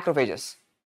the macrophages.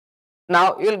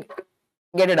 Now you'll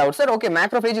get it out, sir. Okay,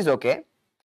 macrophage is okay.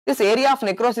 This area of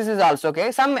necrosis is also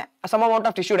okay. Some amount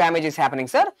of tissue damage is happening,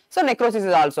 sir. So necrosis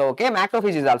is also okay.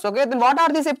 Macrophage is also okay. Then what are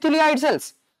these epithelioid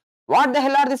cells? What the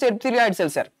hell are these epithelioid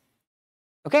cells, sir?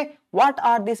 Okay, what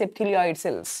are these epithelioid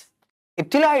cells?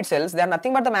 Epithelioid cells, they are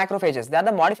nothing but the macrophages. They are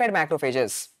the modified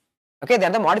macrophages. Okay, they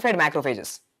are the modified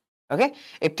macrophages. Okay,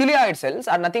 epithelioid cells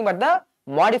are nothing but the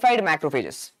modified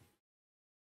macrophages.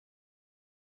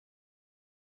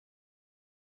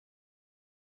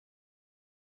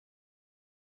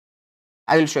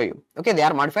 I will show you. Okay, they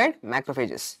are modified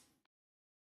macrophages.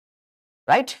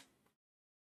 Right?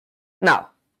 Now,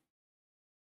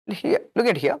 here, look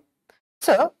at here.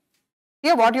 So,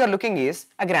 here what you are looking is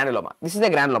a granuloma. This is a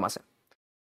granuloma, sir.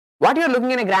 What you are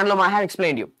looking in a granuloma, I have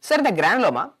explained you. Sir, the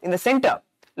granuloma in the center,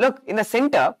 look, in the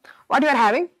center, what you are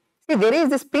having? See, there is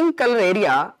this pink color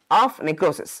area of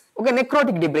necrosis. Okay,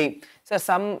 necrotic debris. So,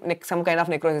 some kind of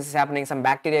necrosis is happening, some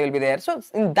bacteria will be there. So,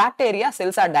 in that area,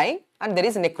 cells are dying and there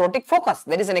is a necrotic focus.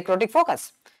 There is a necrotic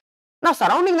focus. Now,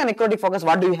 surrounding the necrotic focus,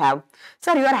 what do you have?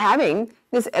 Sir, you are having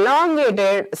these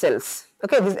elongated cells.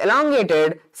 Okay, these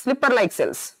elongated slipper-like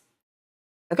cells.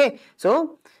 Okay,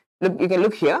 so look, you can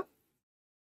look here.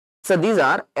 So these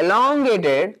are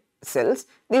elongated cells.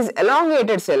 These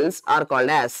elongated cells are called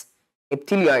as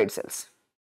epithelioid cells.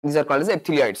 These are called as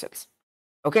epithelioid cells.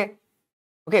 Okay,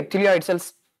 okay, epithelioid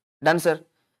cells. Done, sir.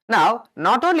 Now,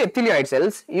 not only epithelioid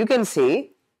cells, you can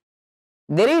see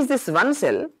there is this one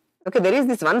cell. Okay, there is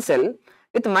this one cell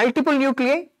with multiple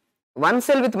nuclei. One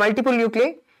cell with multiple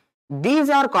nuclei. These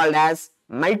are called as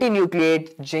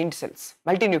multinucleate giant cells.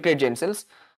 Multinucleate giant cells.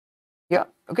 Yeah,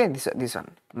 okay, this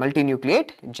one,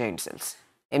 multinucleate giant cells,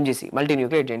 MGC,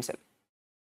 multinucleate giant cell.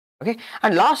 Okay,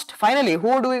 and last, finally, who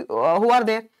are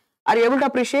there? Are you able to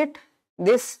appreciate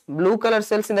this blue color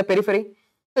cells in the periphery?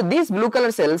 So these blue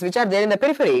color cells which are there in the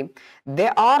periphery, they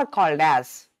are called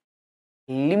as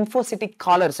lymphocytic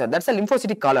collar, sir. That's a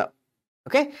lymphocytic collar.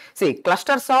 Okay, see,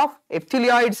 clusters of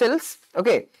epithelioid cells.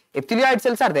 Okay, epithelioid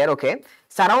cells are there. Okay,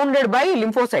 surrounded by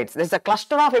lymphocytes. There's a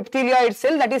cluster of epithelioid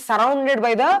cell that is surrounded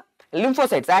by the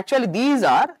lymphocytes. Actually, these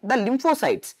are the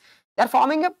lymphocytes. They are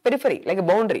forming a periphery, like a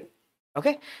boundary.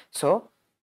 Okay, so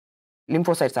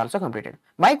lymphocytes are also completed.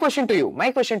 My question to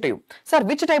you, sir,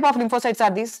 which type of lymphocytes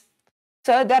are these?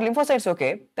 Sir, they are lymphocytes.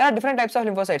 Okay, there are different types of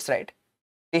lymphocytes, right?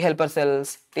 T helper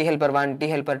cells, T helper 1, T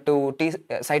helper 2,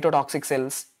 cytotoxic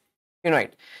cells. You know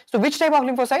it. So which type of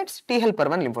lymphocytes? T helper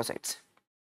 1 lymphocytes.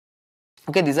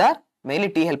 Okay, these are mainly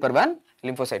T helper 1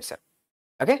 lymphocytes, sir.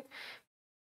 Okay.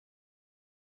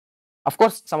 Of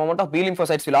course, some amount of B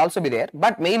lymphocytes will also be there,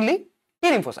 but mainly T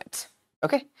lymphocytes.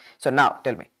 Okay. So now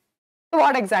tell me, so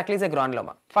what exactly is a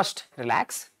granuloma? First,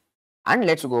 relax and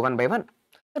let's go one by one.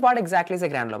 So what exactly is a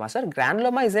granuloma, sir?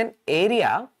 Granuloma is an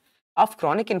area of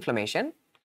chronic inflammation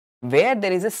where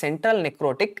there is a central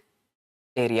necrotic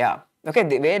area. Okay,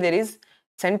 where there is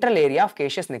central area of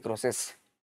caseous necrosis.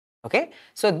 Okay,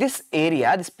 so this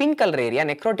area, this pink color area,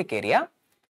 necrotic area,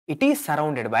 it is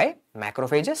surrounded by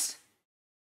macrophages,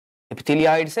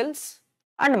 epithelioid cells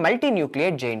and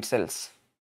multinucleate giant cells.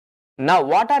 Now,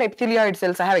 what are epithelioid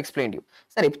cells? I have explained you.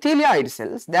 Sir, epithelioid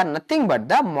cells, they are nothing but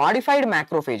the modified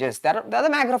macrophages. They are the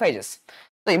macrophages.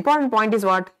 The important point is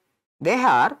what? They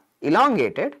are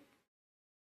elongated.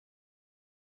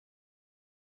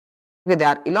 Okay, they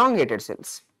are elongated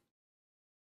cells.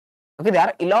 Okay, they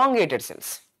are elongated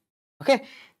cells. Okay,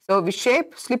 so which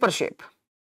shape? Slipper shape.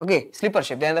 Okay, slipper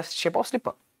shape. They are the shape of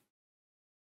slipper.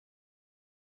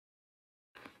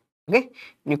 Okay,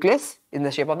 nucleus in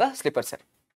the shape of the slipper cell.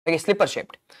 Okay, slipper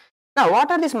shaped. Now, what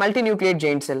are these multinucleate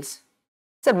giant cells?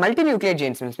 Sir, multinucleate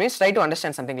giant cells means try to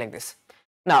understand something like this.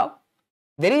 Now,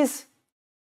 there is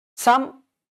some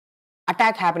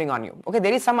attack happening on you. Okay,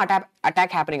 there is some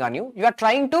attack happening on you. You are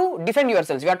trying to defend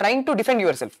yourselves. You are trying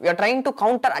to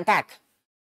counter attack.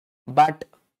 But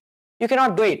you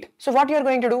cannot do it. So what you are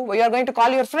going to do? You are going to call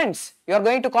your friends. You are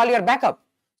going to call your backup.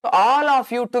 So all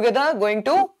of you together going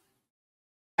to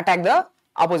attack the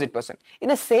opposite person. In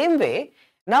the same way,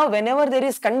 now whenever there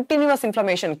is continuous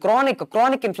inflammation,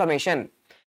 chronic inflammation,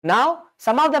 now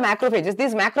some of the macrophages,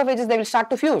 these macrophages, they will start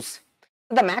to fuse.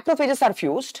 So the macrophages are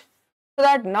fused so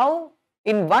that now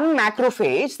in one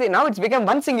macrophage, now it's become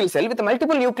one single cell with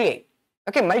multiple nuclei.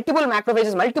 Okay, multiple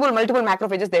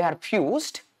macrophages, they are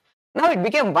fused. Now it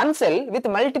became one cell with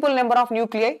multiple number of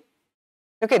nuclei.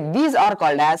 Okay, these are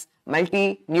called as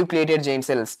multinucleated giant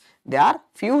cells. They are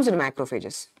fused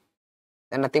macrophages.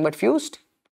 They are nothing but fused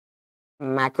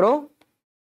macrophages.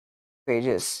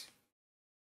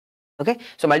 Okay,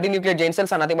 so multinucleated giant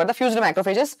cells are nothing but the fused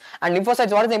macrophages. And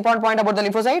lymphocytes, what is the important point about the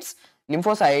lymphocytes?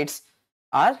 Lymphocytes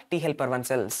are T helper 1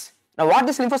 cells. Now what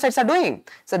these lymphocytes are doing?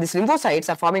 So these lymphocytes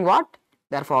are forming what?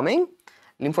 They are forming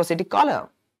lymphocytic collar.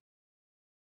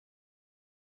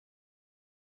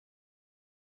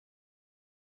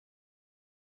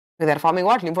 They are forming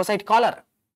what? Lymphocyte collar.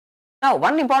 Now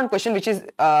one important question which is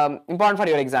important for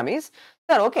your exam is,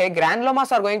 sir, okay,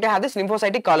 granulomas are going to have this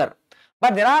lymphocytic collar.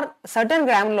 But there are certain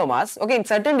granulomas, okay, in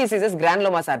certain diseases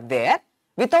granulomas are there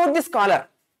without this collar.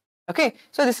 Okay,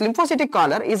 so this lymphocytic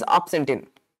collar is absent in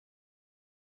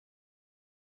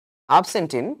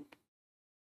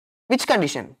which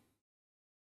condition?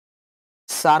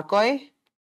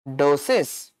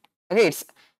 Sarcoidosis. Okay, it's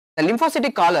the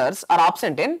lymphocytic collars are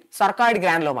absent in sarcoid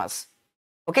granulomas.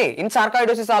 Okay, in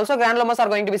sarcoidosis also granulomas are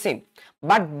going to be seen,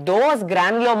 but those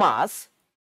granulomas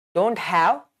don't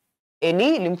have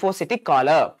any lymphocytic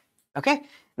collar. Okay,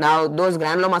 now those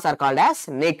granulomas are called as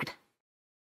naked.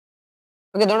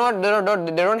 Okay,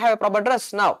 they don't have a proper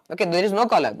dress now. Okay, there is no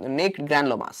collar, naked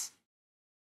granulomas.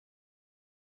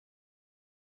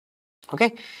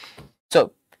 Okay,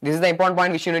 so this is the important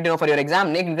point which you need to know for your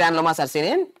exam. Naked granulomas are seen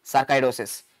in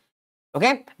sarcoidosis.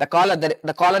 Okay, the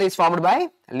collar is formed by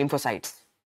lymphocytes.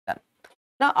 Done.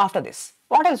 Now after this,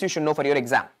 what else you should know for your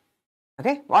exam?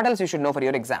 Okay, what else you should know for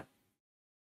your exam?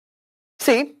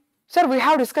 See, sir, we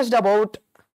have discussed about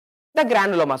the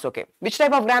granulomas. Okay, which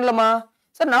type of granuloma?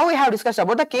 So now we have discussed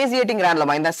about the caseating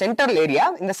granuloma. In the central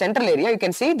area, you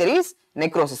can see there is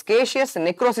necrosis. Caseous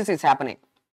necrosis is happening.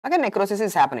 Okay, necrosis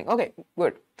is happening. Okay,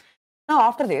 good. Now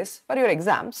after this, for your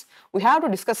exams, we have to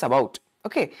discuss about,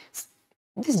 okay,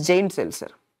 these giant cells, sir.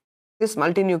 These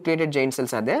multinucleated giant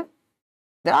cells are there.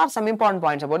 There are some important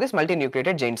points about this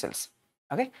multinucleated giant cells.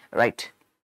 Okay, right.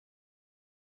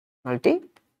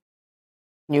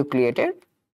 Multinucleated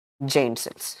giant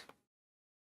cells.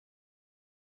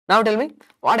 Now tell me,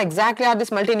 what exactly are these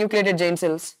multinucleated giant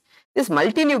cells? These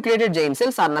multinucleated giant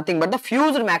cells are nothing but the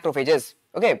fused macrophages.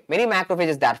 Okay, many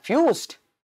macrophages, they are fused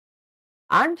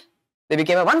and they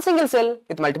became a one single cell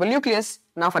with multiple nucleus.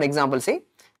 Now for example, see,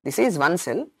 this is one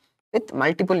cell with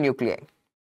multiple nuclei.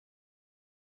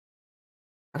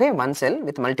 Okay, one cell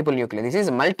with multiple nuclei. This is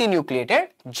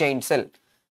multinucleated giant cell.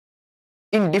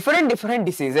 In different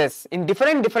diseases, in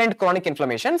different chronic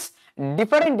inflammations,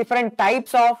 different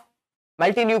types of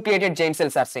multinucleated giant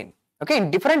cells are seen. Okay, in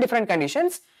different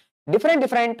conditions,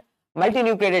 different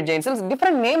multinucleated giant cells,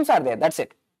 different names are there. That's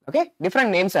it. Okay, different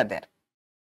names are there.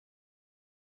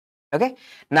 Okay,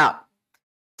 now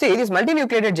see these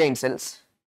multinucleated giant cells.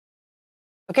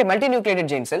 Okay, multinucleated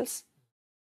giant cells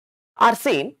are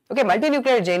seen. Okay,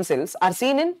 multinucleated giant cells are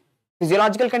seen in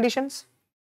physiological conditions.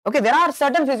 Okay, there are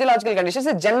certain physiological conditions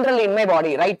generally in my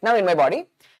body, right now in my body.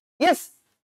 Yes,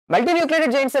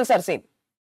 multinucleated giant cells are seen,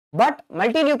 but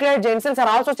multinucleated giant cells are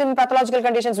also seen in pathological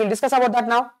conditions. We'll discuss about that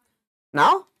now.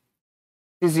 Now,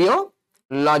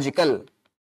 physiological.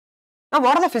 Now,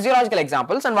 what are the physiological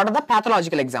examples and what are the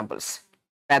pathological examples?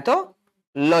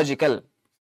 Pathological.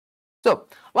 So,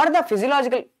 what are the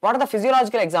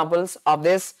physiological examples of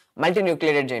this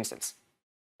multinucleated giant cells?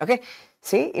 Okay,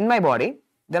 see, in my body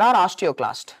there are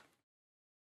osteoclasts.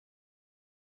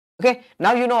 Okay,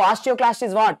 now you know osteoclast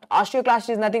is what? Osteoclast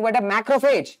is nothing but a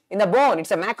macrophage in the bone.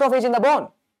 It's a macrophage in the bone.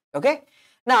 Okay,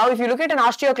 now if you look at an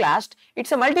osteoclast,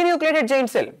 it's a multinucleated giant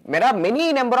cell. There are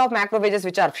many number of macrophages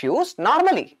which are fused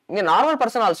normally in a normal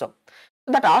person also.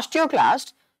 That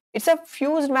osteoclast, it's a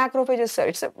fused macrophage, sir.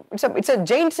 It's a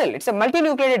giant cell. It's a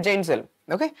multinucleated giant cell.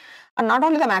 Okay, and not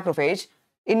only the macrophage,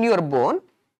 in your bone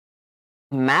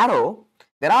marrow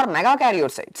there are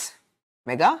megakaryocytes.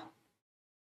 Megakaryocytes.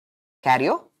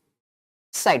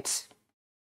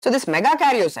 So these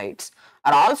megakaryocytes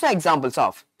are also examples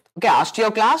of, okay,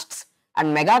 osteoclasts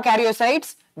and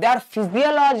megakaryocytes. They are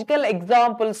physiological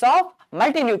examples of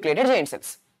multinucleated giant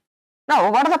cells. Now,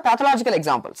 what are the pathological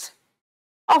examples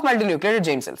of multinucleated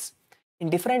giant cells? In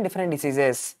different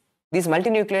diseases, these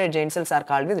multinucleated giant cells are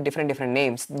called with different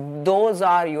names. Those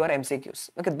are your MCQs.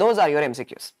 Okay, those are your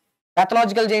MCQs.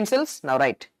 Pathological giant cells. Now,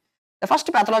 right. The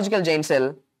first pathological giant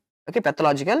cell. Okay,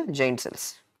 pathological giant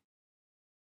cells.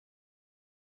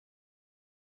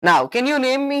 Now, can you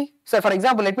name me? So, for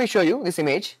example, let me show you this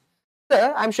image.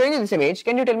 Sir, I am showing you this image.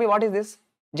 Can you tell me what is this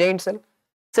giant cell?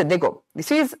 So, dekho,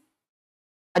 this is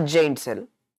a giant cell.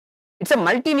 It's a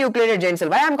multinucleated giant cell.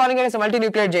 Why I am calling it as a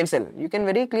multinucleated giant cell? You can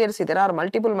very clearly see there are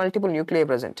multiple nuclei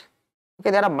present.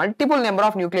 Okay, there are multiple number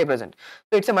of nuclei present.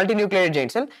 So it's a multinucleated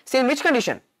giant cell. See in which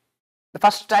condition? The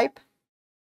first type.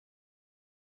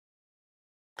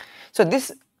 So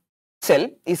this cell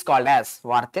is called as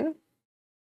Warthin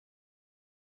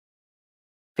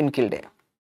Finkelday.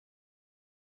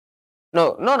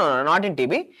 No, not in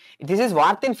TB. This is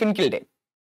Warthin Finkelday.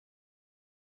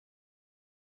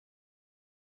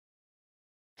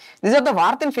 These are the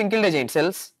Warthin Finkelday giant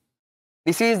cells.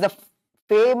 This is the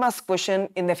famous question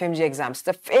in the FMG exams.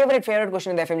 The favorite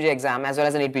question in the FMG exam as well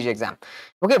as an 8PG exam.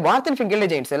 Okay, Warthin Finkelday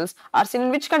giant cells are seen in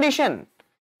which condition?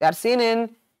 They are seen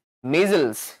in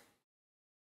measles.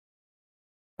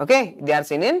 Okay, they are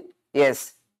seen in,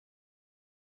 yes,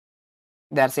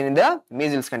 they are seen in the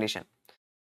measles condition.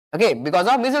 Okay, because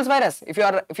of measles virus. If you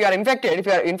are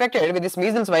infected with this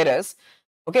measles virus,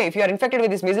 okay, if you are infected with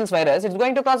this measles virus, it's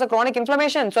going to cause a chronic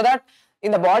inflammation, so that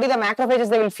in the body the macrophages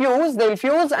they will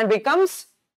fuse and becomes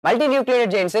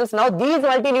multinucleated giant cells. Now these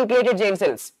multinucleated giant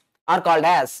cells are called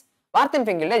as Warthin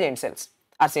Finkelday giant cells,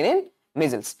 are seen in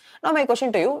measles. Now my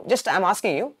question to you, I am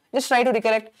asking you, just try to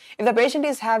recollect. If the patient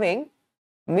is having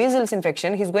measles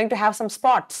infection, he is going to have some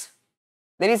spots.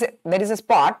 There is a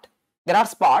spot, there are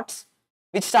spots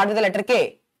which start with the letter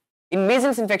K. In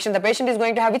measles infection, the patient is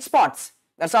going to have which spots?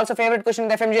 That's also a favorite question in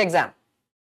the FMG exam.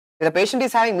 If the patient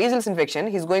is having measles infection,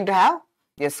 he is going to have,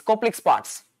 yes, Koplik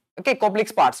spots. Okay, Koplik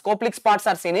spots. Koplik spots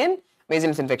are seen in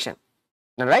measles infection.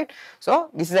 Alright. So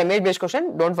this is an image based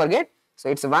question. Don't forget. So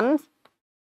it's one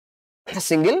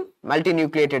single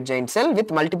multinucleated giant cell with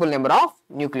multiple number of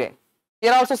nuclei.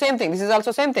 Here also same thing. This is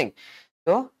also same thing.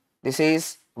 So this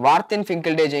is Warthin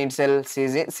Finkelday giant cell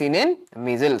seen in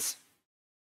measles.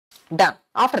 Done.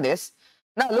 After this,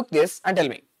 now look this and tell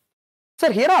me.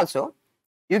 Sir, here also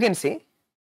you can see.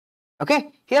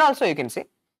 Okay, here also you can see.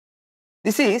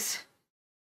 This is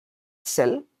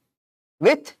cell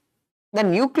with the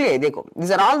nuclei.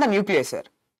 These are all the nuclei, sir.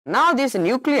 Now these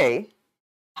nuclei,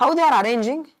 how they are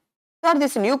arranging? Sir,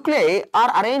 these nuclei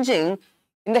are arranging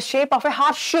in the shape of a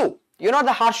horseshoe. You know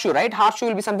the horseshoe, right? Horseshoe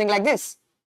will be something like this.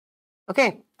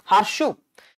 Okay, horseshoe.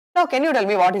 Now can you tell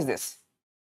me what is this?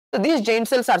 So these giant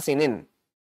cells are seen in.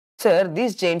 Sir,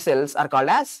 these giant cells are called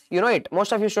as, you know it,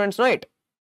 most of you students know it.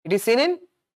 It is seen in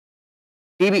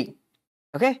TB.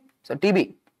 Okay, so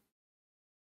TB.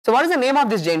 So what is the name of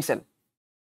this giant cell?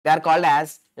 They are called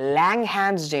as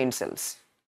Langhans giant cells.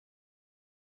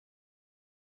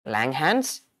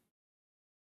 Langhans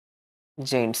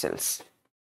giant cells.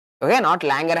 Okay, not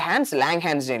Langerhans,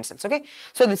 Langhans giant cells. Okay,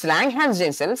 so this Langhans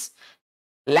giant cells,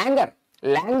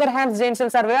 Langerhans giant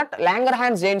cells are what?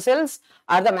 Langerhans giant cells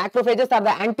are the macrophages, are the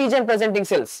antigen presenting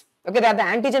cells. Okay, they are the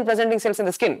antigen presenting cells in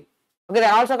the skin. Okay, they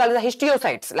are also called the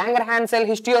histiocytes. Langerhans cell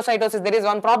histiocytosis, there is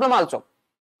one problem also.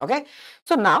 Okay,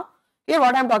 so now here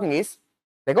what I am talking is,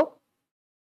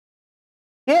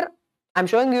 here I am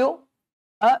showing you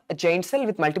a giant cell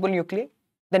with multiple nuclei.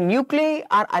 The nuclei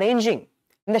are arranging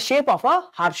in the shape of a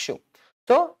horseshoe.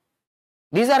 So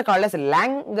these are called as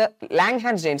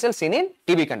Langhans giant cells seen in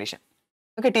TB condition.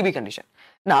 Okay, TB condition.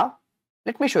 Now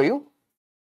let me show you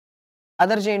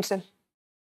other giant cell.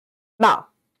 Now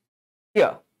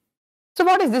here, so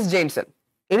what is this giant cell?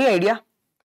 Any idea?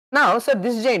 Now sir,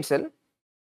 this giant cell,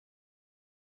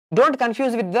 don't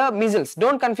confuse with the measles.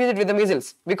 Don't confuse it with the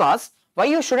measles, because why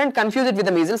you shouldn't confuse it with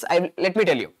the measles, let me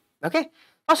tell you. Okay,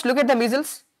 first look at the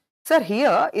measles. Sir,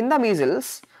 here in the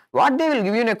measles, what they will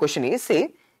give you in a question is,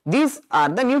 say, these are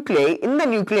the nuclei. In the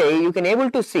nuclei, you can able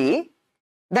to see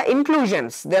the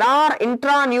inclusions. There are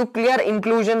intranuclear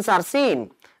inclusions are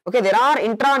seen. Okay, there are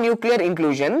intranuclear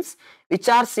inclusions which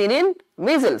are seen in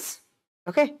measles.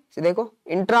 Okay, see,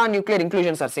 intranuclear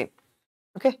inclusions are seen.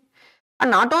 Okay, and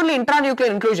not only intranuclear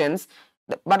inclusions,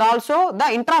 but also the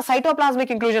intracytoplasmic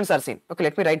inclusions are seen. Okay,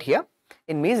 let me write here.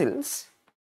 In measles,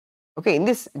 okay, in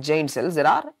this giant cells, there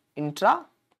are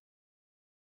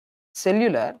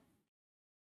intracellular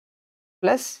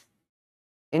plus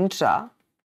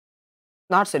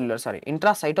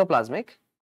intracytoplasmic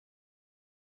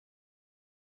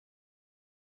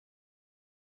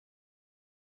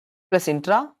plus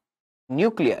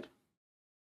intranuclear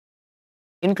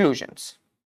inclusions.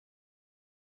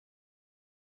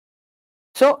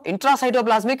 So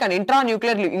intracytoplasmic and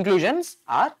intranuclear inclusions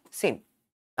are seen.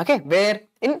 Okay, where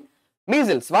in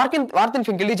measles, Warthin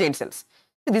Finkelday giant cells.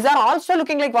 These are also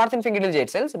looking like Warthin Finkelday giant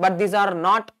cells, but these are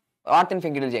not Warthin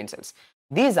Finkelday giant cells.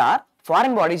 These are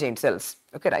foreign body giant cells.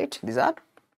 Okay, right? These are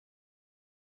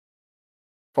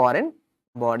foreign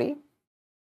body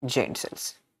giant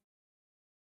cells.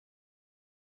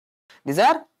 These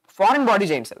are foreign body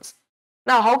giant cells.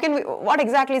 Now, what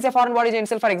exactly is a foreign body giant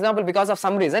cell? For example, because of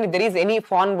some reason, if there is any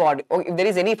foreign body, or if there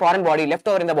is any foreign body left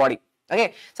over in the body,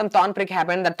 okay, some thorn prick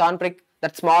happened,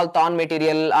 that small thorn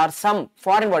material, or some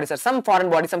foreign body,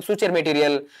 some suture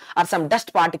material, or some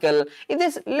dust particle, it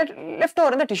is left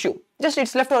over in the tissue,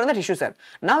 it's left over in the tissue, sir.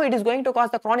 Now it is going to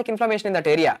cause the chronic inflammation in that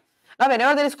area. Now,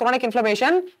 whenever there is chronic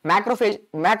inflammation,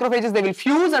 macrophages, they will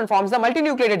fuse and forms the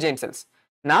multinucleated giant cells.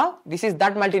 Now, this is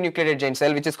that multinucleated giant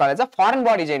cell which is called as a foreign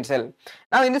body giant cell.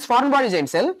 Now, in this foreign body giant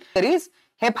cell, there is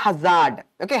haphazard,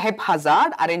 okay,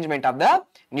 haphazard arrangement of the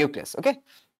nucleus, okay.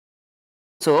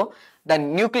 So, the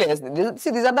nucleus, see,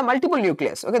 these are the multiple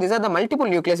nucleus, okay, these are the multiple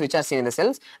nucleus which are seen in the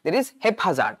cells. There is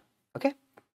haphazard, okay,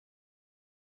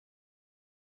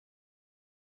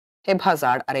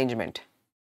 haphazard arrangement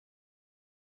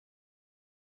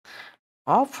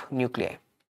of nuclei.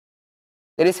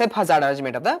 There is haphazard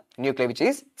arrangement of the nuclei which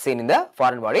is seen in the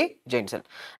foreign body giant cell.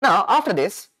 Now, after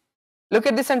this, look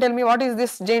at this and tell me what is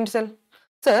this giant cell?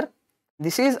 Sir,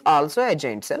 this is also a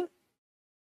giant cell,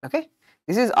 okay,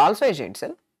 this is also a giant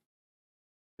cell.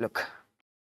 Look.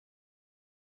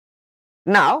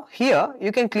 Now, here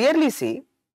you can clearly see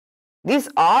these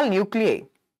all nuclei,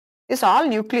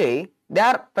 they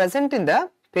are present in the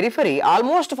periphery,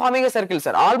 almost forming a circle,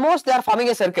 sir, almost they are forming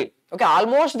a circle, okay,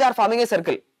 almost they are forming a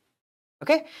circle.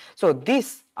 Okay, so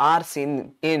these are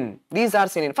seen in,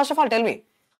 first of all tell me,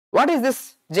 what is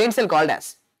this giant cell called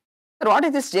as? Sir, what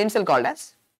is this giant cell called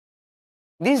as?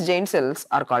 These giant cells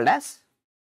are called as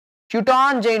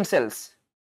Teuton giant cells,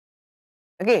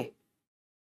 okay.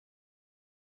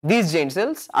 These giant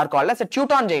cells are called as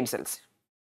Teuton giant cells.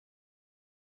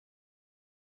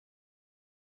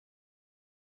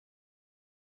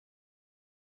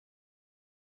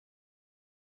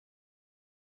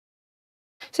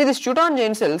 See, these Teuton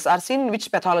giant cells are seen in which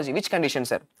pathology, which condition,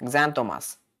 sir?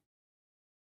 Xanthomas.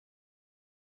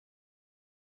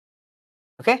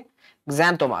 Okay,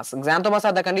 xanthomas. Xanthomas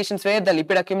are the conditions where the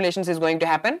lipid accumulations is going to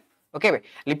happen. Okay,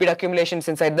 lipid accumulations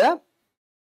inside the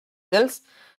cells.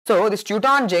 So, these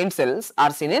Teuton giant cells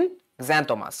are seen in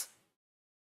xanthomas.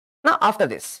 Now, after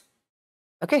this,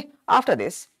 okay, after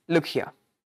this, look here.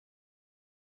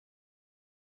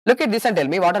 Look at this and tell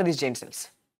me what are these giant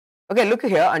cells. Okay, look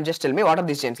here and just tell me what are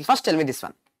these giant cells. First tell me this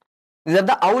one. These are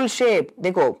the owl shape.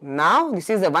 Now this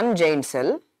is the one giant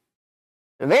cell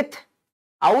with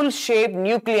owl shaped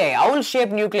nuclei. Owl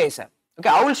shaped nuclei, sir. Okay,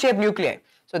 owl shaped nuclei.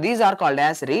 So these are called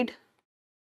as Reed,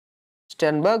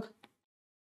 Sternberg,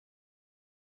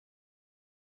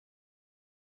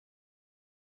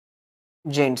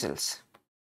 giant cells.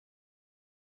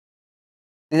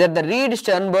 These are the Reed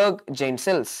Sternberg giant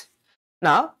cells.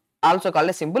 Now also called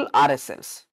as simple RS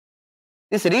cells.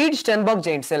 These Reed Sternberg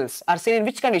giant cells are seen in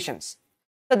which conditions?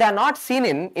 So they are not seen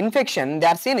in infection, they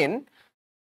are seen in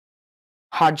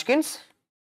Hodgkin's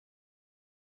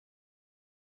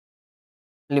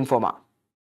lymphoma.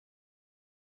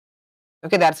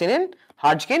 Okay, they are seen in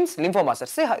Hodgkin's lymphoma. Sir.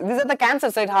 See, these are the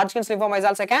cancers, right? Hodgkin's lymphoma is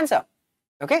also a cancer.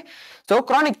 Okay, so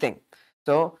chronic thing.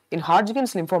 So in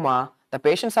Hodgkin's lymphoma, the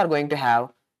patients are going to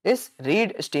have this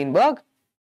Reed Sternberg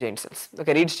giant cells.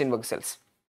 Okay, Reed Sternberg cells.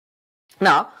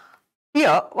 Now,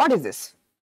 here, what is this?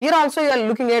 Here also you are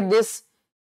looking at this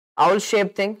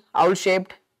owl-shaped thing,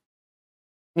 owl-shaped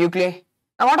nuclei.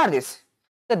 Now, what are these?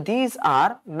 So, these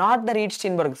are not the Reed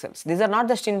Sternberg cells. These are not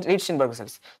the Reed Sternberg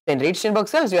cells. Then, Reed Sternberg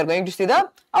cells, you are going to see the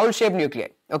owl-shaped nuclei.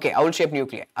 Okay, owl-shaped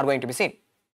nuclei are going to be seen.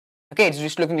 Okay, it's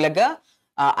just looking like the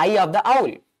eye of the owl.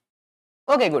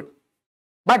 Okay, good.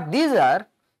 But these are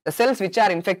the cells which are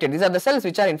infected. These are the cells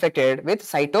which are infected with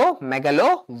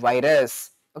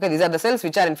cytomegalovirus. Okay, these are the cells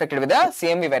which are infected with the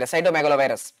CMV virus,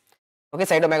 cytomegalovirus. Okay,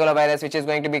 cytomegalovirus, which is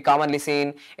going to be commonly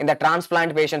seen in the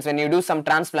transplant patients when you do some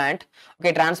transplant.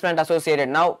 Okay, transplant associated.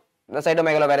 Now, the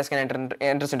cytomegalovirus can enter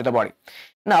into the body.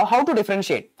 Now, how to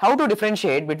differentiate? How to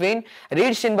differentiate between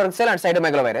Reed Sternberg cell and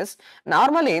cytomegalovirus?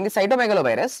 Normally, in the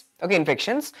cytomegalovirus, okay,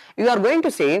 infections, you are going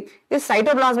to see this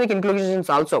cytoplasmic inclusions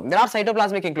also. There are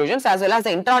cytoplasmic inclusions as well as the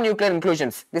intranuclear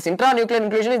inclusions. This intranuclear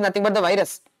inclusion is nothing but the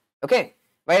virus. Okay,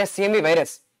 virus, CMV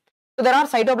virus. So there are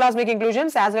cytoplasmic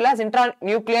inclusions as well as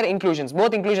intranuclear inclusions.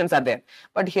 Both inclusions are there.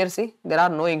 But here see, there are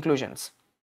no inclusions.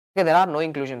 Okay, there are no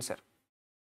inclusions, sir.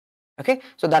 Okay,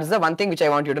 so that's the one thing which I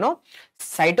want you to know.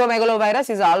 Cytomegalovirus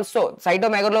is also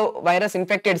cytomegalovirus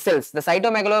infected cells. The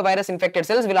cytomegalovirus infected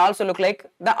cells will also look like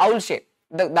the owl shape.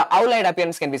 The owl-eyed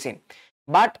appearance can be seen.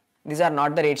 But these are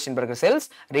not the Reed Sternberg cells.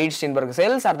 Reed Sternberg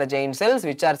cells are the giant cells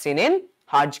which are seen in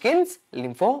Hodgkin's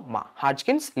lymphoma.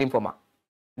 Hodgkin's lymphoma.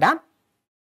 Done?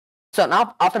 So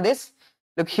now after this,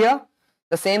 look here,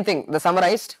 the same thing, the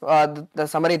summarized, the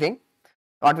summary thing,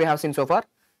 what we have seen so far.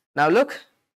 Now look,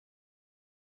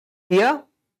 Here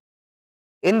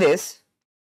in this,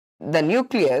 the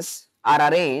nucleus are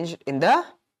arranged in the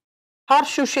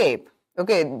horseshoe shape.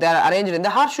 Okay, they are arranged in the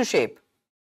horseshoe shape.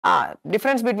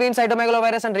 Difference between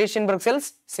cytomegalovirus and Reed-Steinberg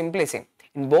cells, simply same.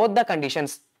 In both the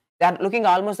conditions, they are looking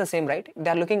almost the same, right? They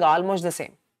are looking almost the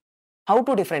same. How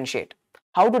to differentiate?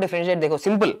 How to differentiate? They go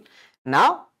simple.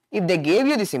 Now, if they gave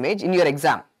you this image in your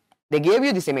exam, they gave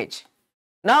you this image.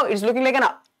 Now it's looking like an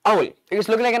owl. It's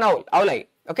looking like an owl eye.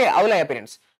 Okay, owl eye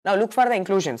appearance. Now look for the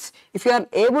inclusions. If you are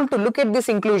able to look at these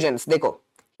inclusions, dekho.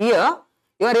 Here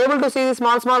you are able to see the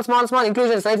small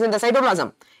inclusions right in the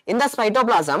cytoplasm. In the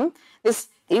cytoplasm, these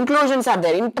inclusions are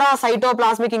there.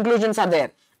 Intracytoplasmic inclusions are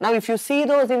there. Now if you see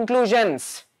those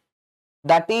inclusions,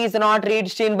 that is not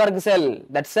Reed-Steinberg cell.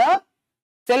 That's a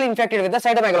cell infected with the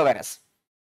cytomegalovirus.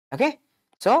 Okay,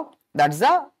 so that's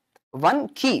the one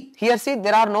key. Here see,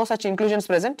 there are no such inclusions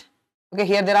present. Okay,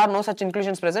 here there are no such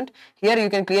inclusions present. Here you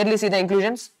can clearly see the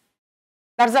inclusions.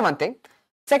 That's the one thing.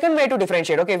 Second way to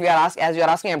differentiate, okay, if you are asked, as you are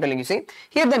asking, I am telling you, see,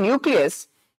 here the nucleus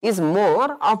is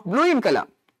more of blue in color.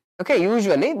 Okay,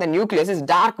 usually the nucleus is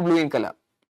dark blue in color.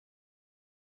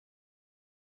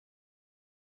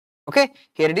 Okay,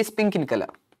 here it is pink in color.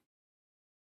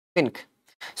 Pink.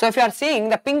 So if you are seeing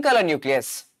the pink color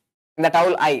nucleus in the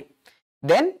owl eye,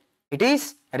 then it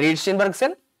is Reed-Steinberg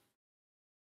cell. If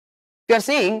you are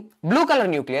seeing blue color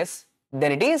nucleus,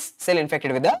 then it is cell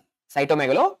infected with the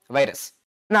cytomegalovirus.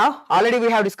 Now already we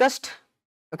have discussed,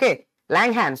 okay,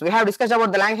 Langhans. We have discussed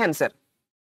about the Langhans, sir.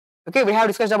 Okay, we have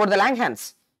discussed about the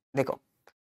Langhans. Dekho.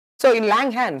 So in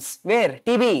Langhans, where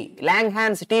TB,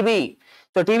 Langhans TB.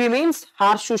 So TB means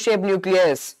horseshoe shaped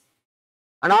nucleus.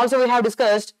 And also we have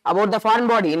discussed about the foreign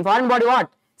body. In foreign body what?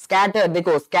 Scattered,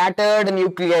 dekho, scattered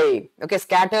nuclei. Okay,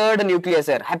 scattered nucleus,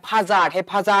 sir.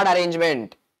 Haphazard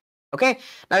arrangement. Okay.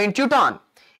 Now in Teuton,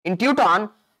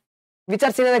 which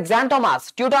are seen in the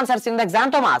xanthomas, Teutons are seen in the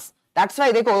xanthomas. That's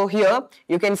why dekho, here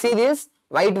you can see this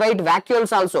white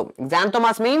vacuoles also.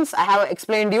 Xanthomas means, I have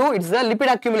explained you, it's the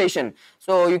lipid accumulation.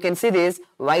 So you can see this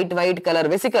white color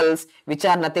vesicles, which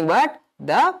are nothing but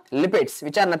the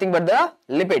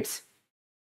lipids,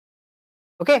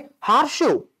 Okay,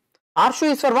 horseshoe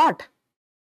is for what?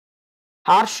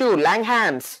 Horseshoe,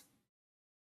 Langhans.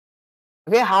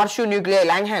 Okay, horseshoe nuclei,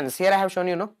 Langhans. Here I have shown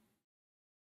you, no?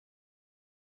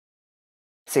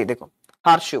 See, dekho,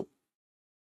 horseshoe,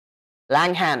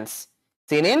 Langhans,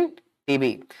 seen in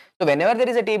TB. So whenever there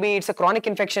is a TB, it's a chronic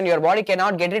infection. Your body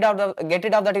cannot get rid of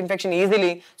that infection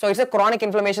easily. So it's a chronic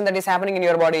inflammation that is happening in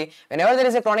your body. Whenever there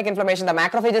is a chronic inflammation, the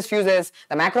macrophages fuses,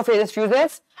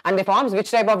 and they forms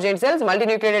which type of giant cells?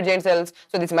 Multinucleated giant cells.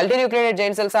 So these multinucleated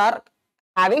giant cells are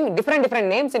having different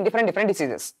names in different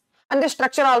diseases. And the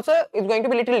structure also is going to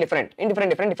be little different in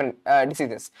different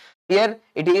diseases. Here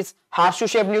it is horseshoe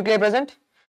shaped nuclei present.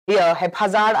 Here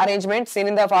haphazard arrangement seen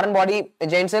in the foreign body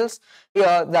giant cells.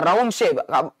 Here the round shape,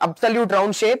 absolute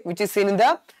round shape, which is seen in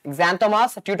the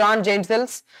xanthomas, Teuton giant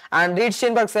cells, and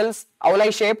Reed-Steinberg cells,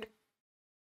 owl-eye shaped.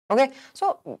 Okay,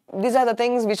 so these are the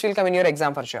things which will come in your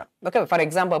exam for sure. Okay, for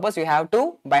exam purpose you have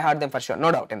to by heart them for sure,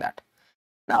 no doubt in that.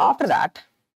 Now after that,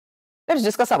 let's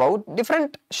discuss about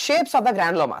different shapes of the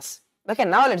granulomas. Okay,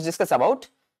 now let's discuss about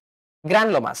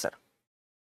granulomas, sir.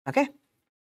 Okay.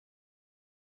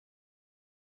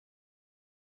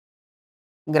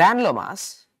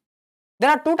 Granulomas, there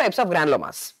are two types of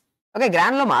granulomas. Okay,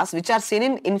 granulomas which are seen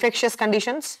in infectious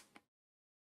conditions,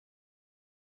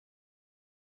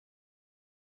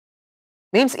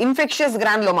 means infectious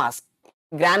granulomas.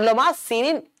 Granulomas seen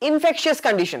in infectious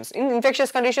conditions. In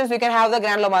infectious conditions, we can have the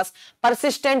granulomas.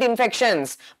 Persistent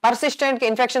infections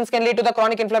can lead to the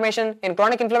chronic inflammation. In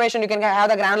chronic inflammation, you can have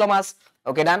the granulomas.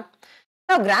 Okay, done.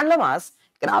 Now, granulomas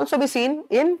can also be seen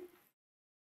in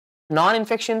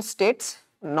non-infectious states.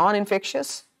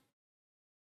 Non-infectious.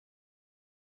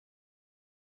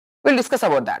 We'll discuss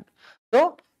about that.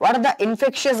 So, what are the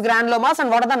infectious granulomas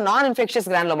and what are the non-infectious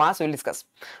granulomas? We'll discuss.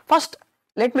 First,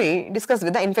 let me discuss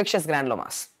with the infectious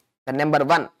granulomas. The number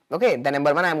one. Okay, the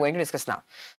number one I am going to discuss now.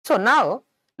 So, now,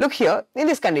 look here, in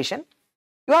this condition,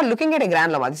 you are looking at a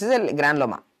granuloma. This is a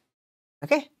granuloma.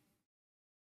 Okay.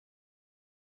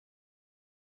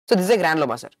 So, this is a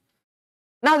granuloma, sir.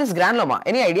 Now, this granuloma,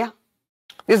 any idea?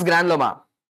 This granuloma,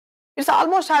 it's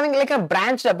almost having like a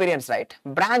branched appearance, right?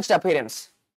 Branched appearance.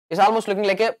 It's almost looking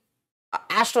like a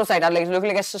astrocyte or like looking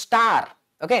like a star.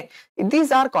 Okay.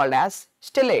 These are called as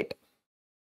stellate.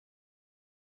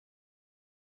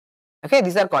 Okay.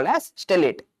 These are called as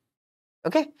stellate.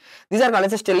 Okay. These are called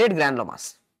as stellate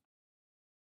granulomas.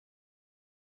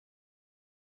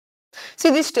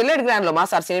 See, these stellate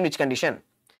granulomas are seen in which condition?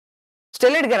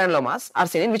 Stellate granulomas are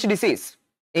seen in which disease?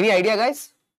 Any idea,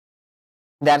 guys?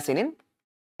 They are seen in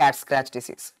cat scratch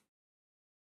disease.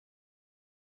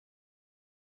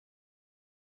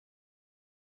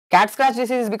 Cat scratch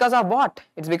disease is because of what?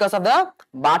 It's because of the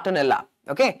Bartonella.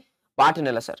 Okay,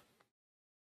 Bartonella, sir.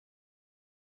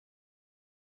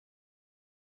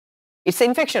 It's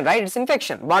infection, right? It's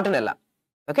infection, Bartonella.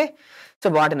 Okay, so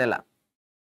Bartonella.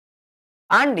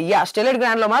 And yeah, stellate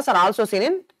granulomas are also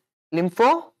seen in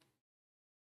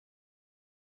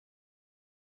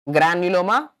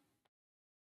Granuloma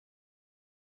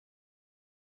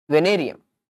venereum.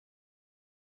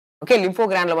 Okay,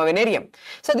 lymphogranuloma venereum.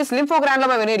 So this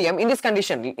lymphogranuloma venereum, in this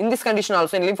condition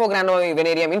also, in lymphogranuloma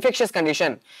venereum, infectious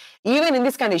condition, even in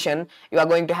this condition, you are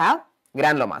going to have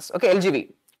granulomas. Okay,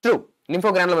 LGV. True.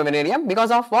 Lymphogranuloma venereum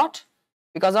because of what?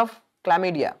 Because of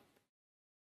chlamydia.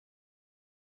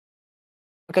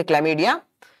 Okay, chlamydia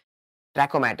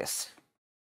trachomatis.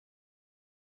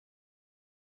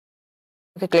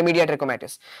 Okay, chlamydia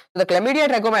trachomatis. So the chlamydia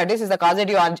trachomatis is the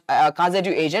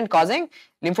causative agent causing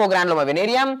lymphogranuloma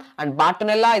venereum, and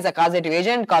Bartonella is a causative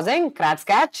agent causing cat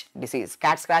scratch disease.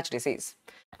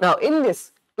 Now in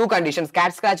this two conditions,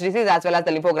 cat scratch disease as well as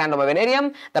the lymphogranuloma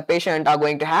venereum, the patient are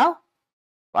going to have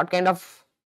what kind of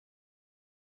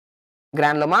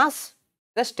granulomas?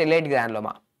 The stellate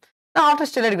granuloma. Now after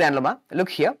stellate granuloma, look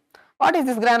here. What is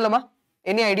this granuloma?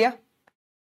 Any idea?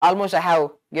 Almost I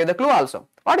have gave the clue also.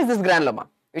 What is this granuloma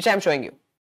which I am showing you?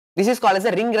 This is called as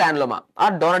a ring granuloma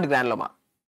or donut granuloma.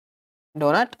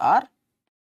 Donut or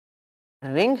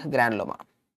ring granuloma.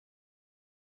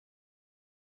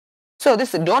 So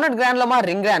this donut granuloma,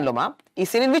 ring granuloma is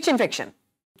seen in which infection?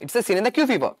 It's seen in the Q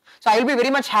fever. So I will be very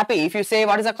much happy if you say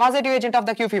what is the causative agent of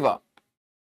the Q fever.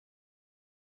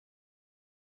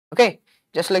 Okay,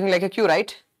 just looking like a Q,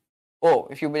 right? Oh,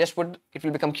 if you just put, it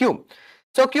will become Q.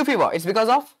 So Q fever, it's because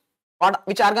of what?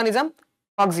 Which organism?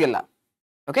 Coxiella.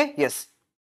 Okay, yes.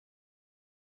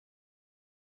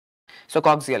 So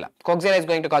Coxiella is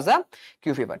going to cause the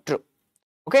Q fever. True.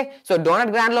 Okay, so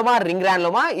donut granuloma, ring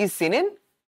granuloma is seen in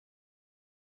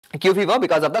Q fever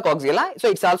because of the Coxiella. So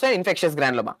it's also an infectious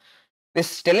granuloma.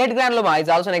 This stellate granuloma is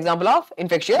also an example of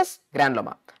infectious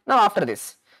granuloma. Now after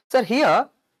this, sir, here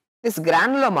this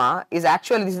granuloma is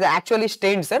actually, this is actually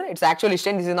stained, sir. It's actually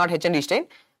stained. This is not H&D stain.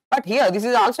 But here this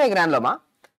is also a granuloma.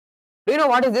 Do you know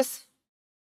what is this?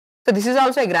 So this is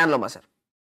also a granuloma, sir,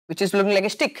 which is looking like a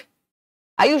stick.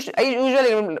 I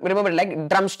usually remember like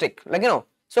drumstick, like, you know.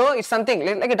 So it's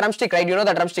something like a drumstick, right? You know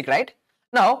the drumstick, right?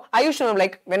 Now I used to remember,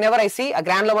 like, whenever I see a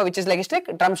granuloma which is like a stick,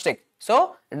 drumstick.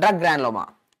 So drug granuloma.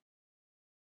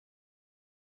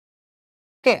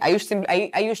 Okay, I used to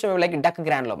remember like duck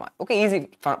granuloma. Okay, easy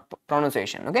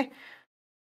pronunciation. Okay,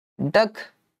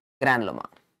 duck granuloma.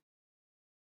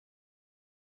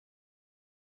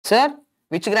 Sir,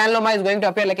 which granuloma is going to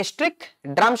appear like a stick,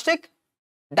 drumstick?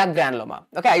 Duck granuloma.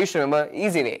 Okay, I used to remember,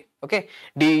 easy way. Okay,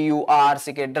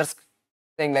 D-U-R-C-K, drusk,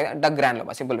 saying like duck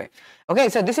granuloma, simple way. Okay,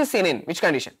 so this is seen in which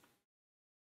condition?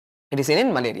 It is seen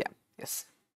in malaria. Yes.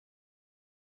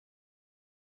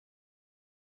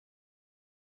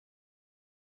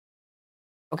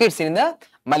 Okay, it's seen in the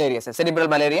malaria, sir, cerebral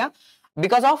malaria.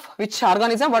 Because of which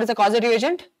organism? What is the causative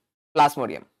agent?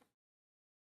 Plasmodium.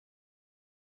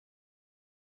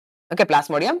 Okay,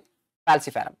 Plasmodium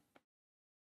falciparum.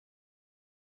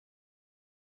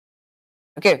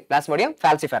 Okay, Plasmodium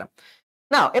falciparum.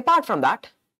 Now, apart from that,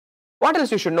 what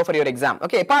else you should know for your exam?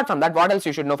 Okay, apart from that, what else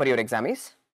you should know for your exam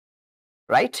is,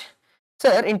 right?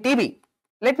 Sir, in TB,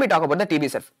 let me talk about the TB,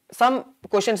 sir. Some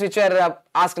questions which were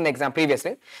asked in the exam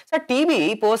previously. Sir,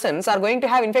 TB persons are going to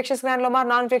have infectious granuloma or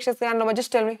non-infectious granuloma? Just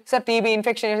tell me. Sir, TB,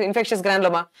 infectious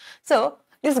granuloma. So,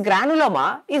 this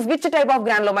granuloma is which type of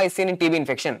granuloma is seen in TB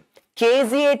infection?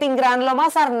 Caseating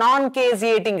granulomas or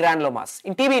non-caseating granulomas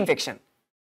in TB infection?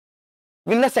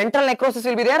 Will the central necrosis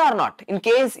will be there or not? In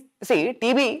case, see,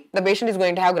 TB, the patient is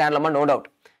going to have granuloma, no doubt.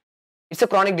 It's a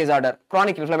chronic disorder,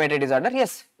 chronic inflammatory disorder.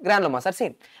 Yes, granulomas are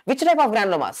seen. Which type of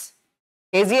granulomas?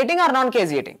 Caseating or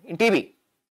non-caseating in TB?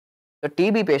 So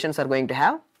TB patients are going to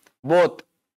have both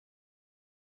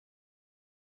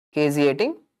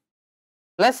caseating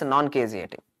plus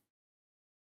non-caseating.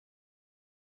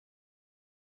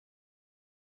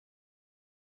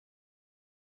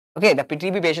 Okay, the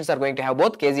TB patients are going to have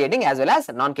both caseating as well as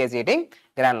non-caseating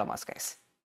granulomas, guys.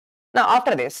 Now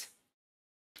after this,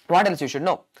 what else you should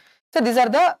know? So these are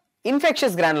the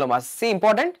infectious granulomas. See,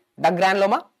 important: duck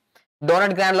granuloma,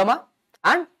 donut granuloma,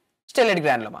 and stellate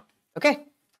granuloma. Okay.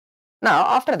 Now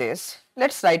after this,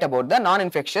 let's write about the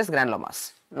non-infectious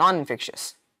granulomas.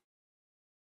 Non-infectious.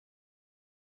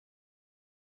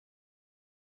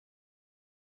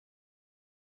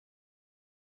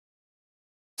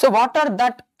 So what are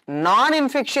that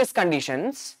non-infectious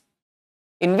conditions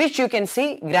in which you can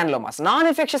see granulomas.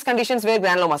 Non-infectious conditions where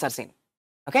granulomas are seen.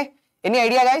 Okay, any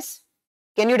idea, guys?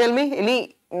 Can you tell me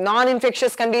any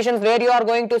non-infectious conditions where you are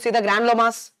going to see the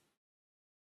granulomas?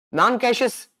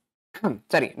 Non-infectious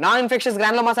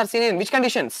granulomas are seen in which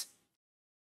conditions?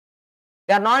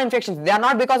 They are non-infections. They are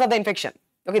not because of the infection.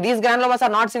 Okay, these granulomas are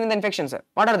not seen in the infection, sir.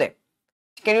 What are they?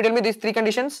 Can you tell me these three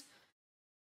conditions?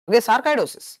 Okay,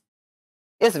 sarcoidosis.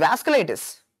 Yes,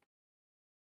 vasculitis.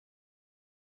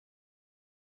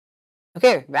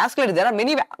 Okay, vasculitis. There are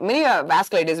many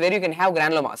vasculitis where you can have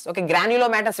granulomas. Okay,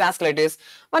 granulomatous vasculitis.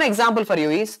 One example for you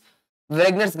is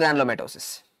Wegener's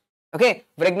granulomatosis. Okay,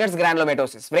 Wegener's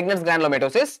granulomatosis. Wegener's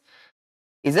granulomatosis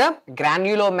is a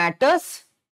granulomatous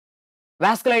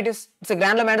vasculitis. It's a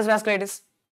granulomatous vasculitis.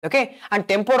 Okay, and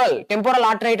temporal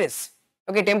arteritis.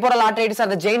 Okay, temporal arteritis are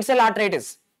the giant cell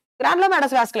arteritis. Granulomatous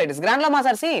vasculitis. Granulomas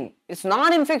are seen. It's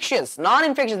non-infectious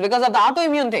because of the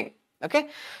autoimmune thing. Okay,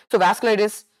 so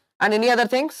vasculitis. And any other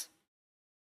things?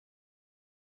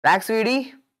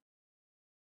 Vax-VD.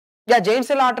 Yeah, giant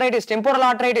cell arteritis, temporal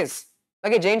arteritis.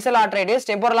 Okay, giant cell arteritis,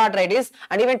 temporal arteritis,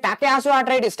 and even tenacious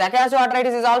arteritis. Tenacious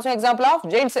arteritis is also example of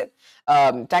giant cell.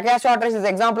 Tenacious arteritis is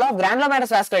example of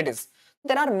granulomatous vasculitis.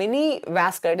 There are many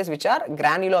vasculitis which are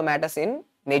granulomatous in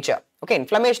nature. Okay,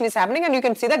 inflammation is happening and you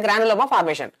can see the granuloma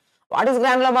formation. What is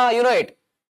granuloma? You know it.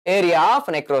 Area of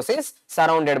necrosis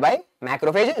surrounded by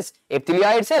macrophages,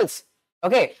 epithelioid cells.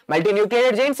 Okay,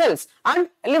 multinucleated giant cells and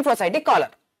lymphocytic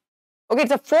collar. Okay,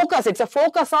 it's a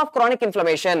focus of chronic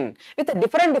inflammation with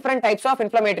different types of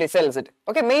inflammatory cells.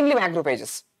 Okay, mainly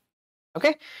macrophages.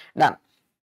 Okay, done.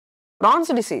 Crohn's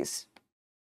disease.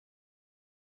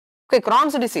 Okay,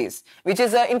 Crohn's disease, which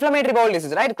is inflammatory bowel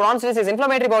disease, right? Crohn's disease,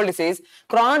 inflammatory bowel disease.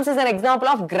 Crohn's is an example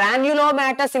of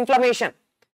granulomatous inflammation.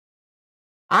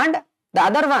 And the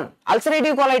other one,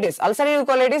 ulcerative colitis. Ulcerative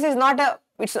colitis is not a,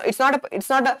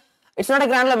 it's not a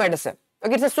granulomatous.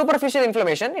 Okay, it's a superficial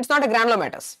inflammation. It's not a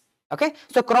granulomatous. Okay,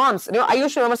 so Crohn's, I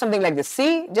used to remember something like this.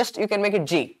 C, just you can make it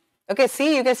G. Okay,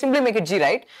 C, you can simply make it G,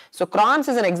 right? So Crohn's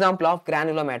is an example of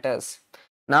granulomatous.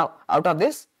 Now, out of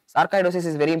this, sarcoidosis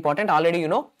is very important. Already you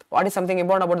know what is something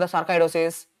important about the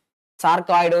sarcoidosis.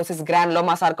 Sarcoidosis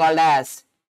granulomas are called as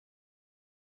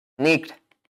nicked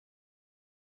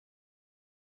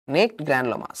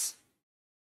granulomas.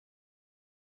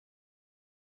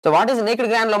 So what is nicked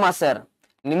granuloma, sir?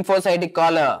 Lymphocytic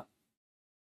collar.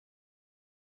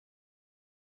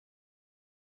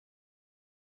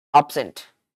 Absent.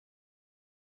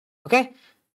 Okay.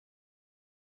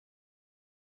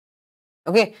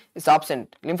 Okay, it's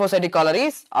absent. Lymphocytic collar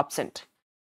is absent.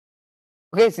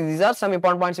 Okay, so these are some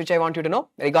important points which I want you to know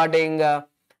regarding the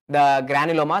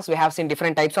granulomas. We have seen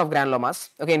different types of granulomas.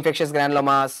 Okay, infectious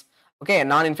granulomas. Okay,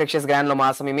 non-infectious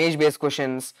granulomas, some image-based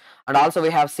questions, and also we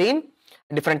have seen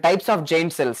different types of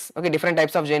giant cells. Okay, different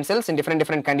types of giant cells in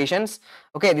different conditions.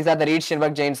 Okay, these are the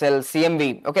Reed-Steinberg giant cells,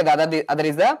 CMV. Okay, the other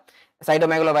is the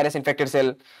cytomegalovirus infected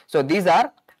cell. So these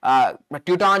are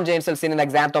Teuton giant cells seen in the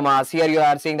xanthomas. Here you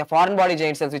are seeing the foreign body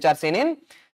giant cells which are seen in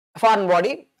foreign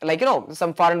body, like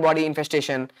some foreign body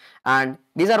infestation. And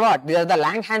these are what? These are the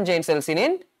Langhans giant cells seen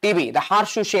in TB, the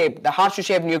horseshoe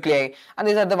shaped nuclei, and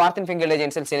these are the Warthin-Fingeldey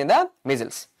giant cells seen in the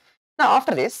measles. Now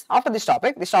after this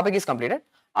topic is completed.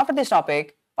 After this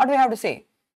topic, what we have to say?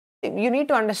 You need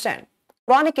to understand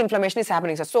chronic inflammation is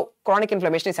happening, sir. So chronic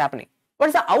inflammation is happening. What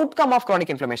is the outcome of chronic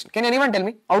inflammation? Can anyone tell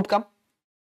me? Outcome.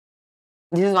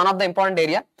 This is one of the important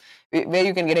area where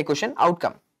you can get a question.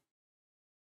 Outcome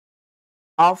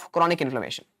of chronic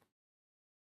inflammation.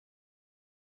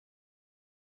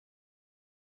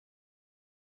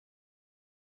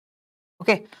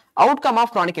 Okay, outcome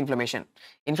of chronic inflammation.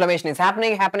 Inflammation is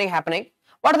happening.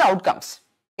 What are the outcomes?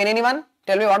 Can anyone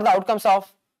tell me what are the outcomes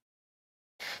of?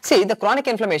 See, the chronic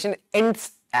inflammation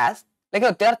ends as, there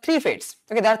are three fates.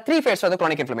 Okay, there are three fates for the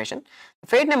chronic inflammation.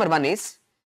 Fate number one is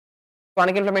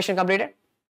chronic inflammation completed,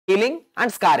 healing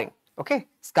and scarring. Okay,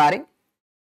 scarring.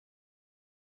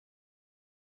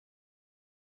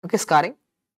 Okay, scarring.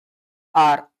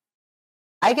 Or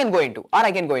I can go into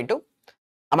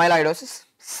amyloidosis,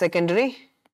 secondary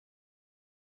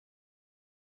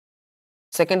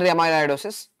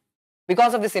amyloidosis.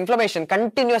 Because of this inflammation,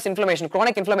 continuous inflammation,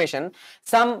 chronic inflammation,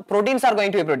 some proteins are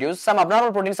going to be produced, some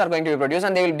abnormal proteins are going to be produced,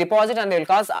 and they will deposit and they will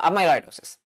cause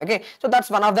amyloidosis. Okay, so that's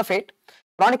one of the fate.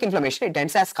 Chronic inflammation, it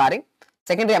ends as scarring,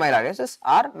 secondary amyloidosis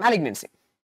or malignancy.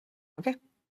 Okay.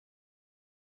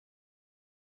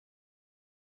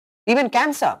 Even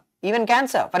cancer.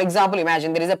 For example,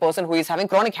 imagine there is a person who is having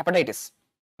chronic hepatitis.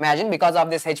 Imagine because of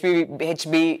this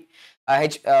hepatitis B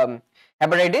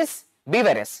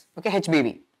virus. Okay,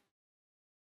 HBV.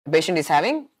 The patient is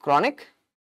having chronic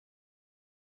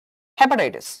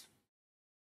hepatitis.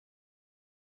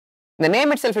 The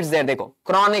name itself is there, dekho.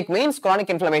 Chronic means chronic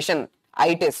inflammation.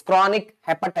 Itis, chronic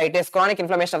hepatitis, chronic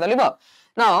inflammation of the liver.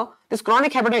 Now, this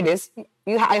chronic hepatitis,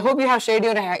 I hope you have shared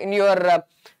in your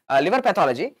liver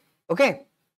pathology. Okay,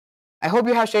 I hope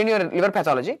you have shared your liver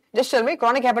pathology. Just tell me,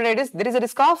 chronic hepatitis, there is a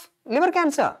risk of liver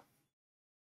cancer.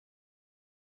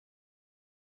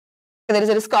 There is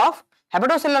a risk of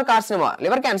hepatocellular carcinoma,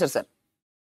 liver cancer, sir.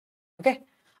 Okay,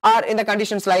 or in the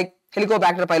conditions like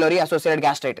Helicobacter pylori associated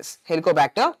gastritis.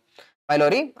 Helicobacter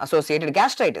pylori associated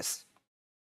gastritis.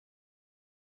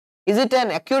 Is it an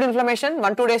acute inflammation,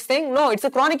 1-2 days thing? No, it's a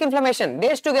chronic inflammation,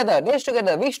 days together, weeks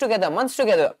together, months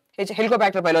together.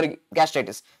 Helicobacter pylori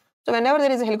gastritis. So whenever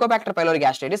there is a Helicobacter pylori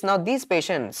gastritis, now these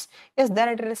patients, is there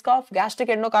at risk of gastric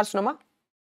adenocarcinoma?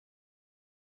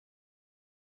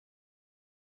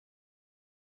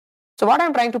 So what I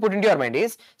am trying to put into your mind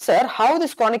is, sir, how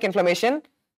this chronic inflammation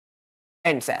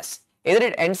ends as? Either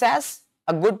it ends as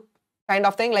a good kind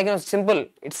of thing, like, you know, simple,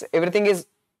 it's everything is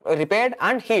repaired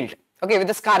and healed. Okay, with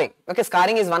the scarring. Okay,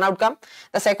 scarring is one outcome.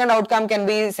 The second outcome can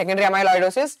be secondary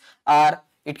amyloidosis, or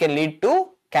it can lead to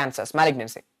cancers,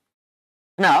 malignancy.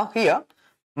 Now here,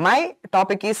 my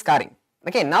topic is scarring.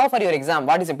 Okay, now for your exam,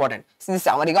 what is important? Since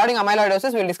regarding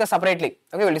amyloidosis, we will discuss separately.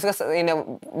 Okay, we will discuss in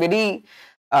a very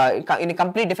in a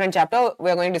complete different chapter. We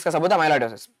are going to discuss about the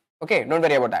amyloidosis. Okay, don't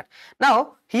worry about that.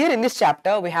 Now here in this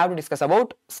chapter, we have to discuss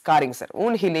about scarring, sir,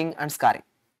 wound healing and scarring.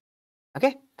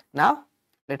 Okay, now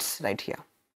let's write here.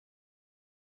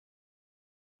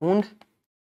 Wound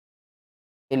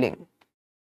healing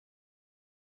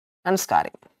and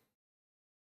scarring.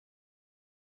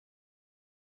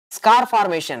 Scar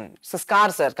formation, so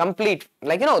scars are complete,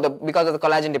 like, you know, because of the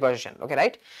collagen deposition. Okay,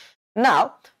 right?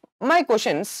 Now my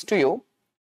questions to you.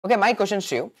 Okay, my questions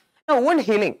to you. Now wound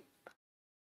healing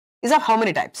is of how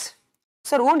many types?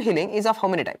 Sir, wound healing is of how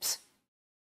many types?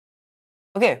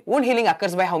 Okay, wound healing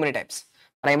occurs by how many types?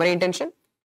 Primary intention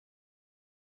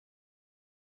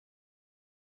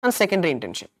and secondary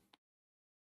intention.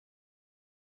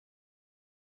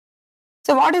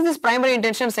 So what is this primary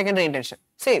intention, secondary intention?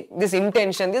 See, this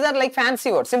intention, these are like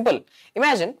fancy words, simple.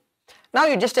 Imagine, now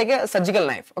you just take a surgical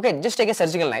knife, okay, just take a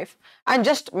surgical knife and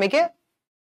just make a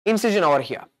incision over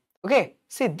here. Okay,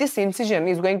 see, this incision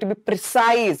is going to be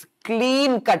precise,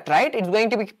 clean cut, right? It's going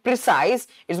to be precise,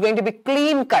 it's going to be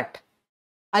clean cut,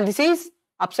 and this is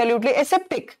absolutely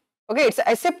aseptic. Okay, it's an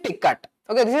aseptic cut.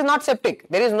 Okay, this is not septic.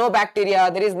 There is no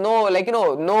bacteria, there is no, like, you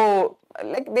know,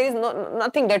 there is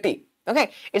nothing dirty.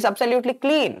 Okay, it's absolutely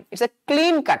clean. It's a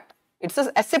clean cut. It's an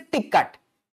aseptic cut.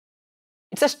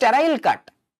 It's a sterile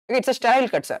cut. Okay, it's a sterile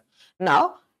cut, sir.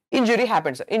 Now injury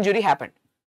happened, sir. Injury happened.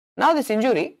 Now this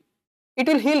injury, it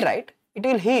will heal, right? It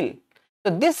will heal.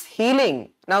 So this healing,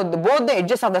 now both the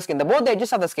edges of the skin, they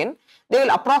will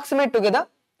approximate together.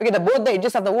 Okay, both the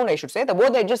edges of the wound, I should say,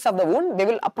 both the edges of the wound, they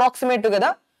will approximate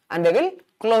together and they will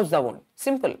close the wound.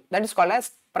 Simple. That is called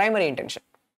as primary intention.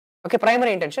 Okay,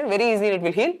 primary intention, very easily it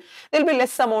will heal. There will be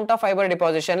less amount of fiber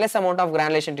deposition, less amount of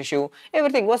granulation tissue.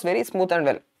 Everything was very smooth and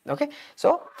well. Okay,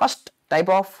 so first type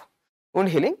of wound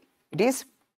healing, it is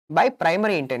by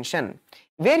primary intention.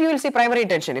 Where you will see primary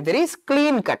intention? If there is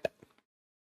clean cut.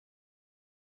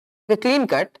 The clean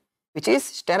cut, which is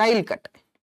sterile cut.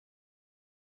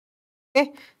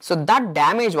 Okay, so that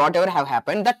damage, whatever have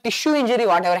happened, that tissue injury,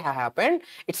 whatever have happened,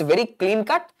 it's a very clean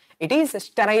cut. It is a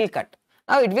sterile cut.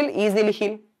 Now it will easily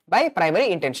heal by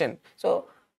primary intention. So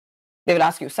they will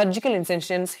ask you, surgical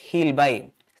incisions heal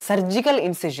by. Surgical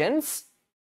incisions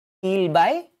heal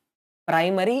by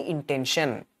primary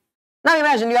intention. Now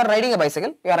imagine you are riding a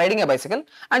bicycle,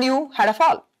 and you had a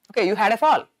fall. Okay, you had a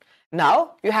fall.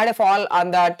 Now you had a fall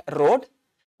on that road.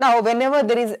 Now whenever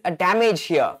there is a damage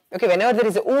here, okay, whenever there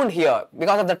is a wound here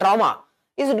because of the trauma,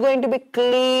 is it going to be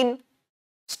clean,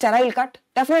 sterile cut?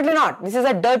 Definitely not. This is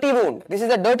a dirty wound. This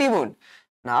is a dirty wound.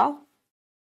 Now,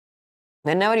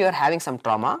 whenever you are having some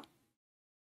trauma,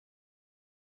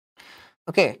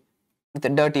 okay, with a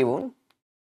dirty wound,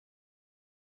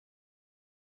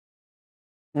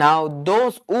 now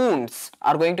those wounds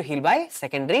are going to heal by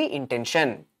secondary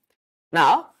intention.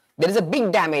 Now, there is a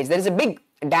big damage,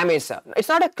 sir. It's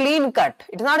not a clean cut,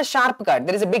 it's not a sharp cut,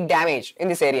 there is a big damage in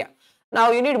this area.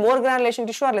 Now, you need more granulation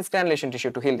tissue or less granulation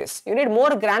tissue to heal this. You need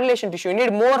more granulation tissue, you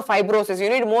need more fibrosis, you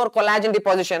need more collagen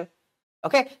deposition.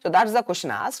 Okay, so that's the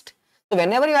question asked. So,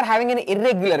 whenever you are having an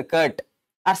irregular cut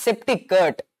or septic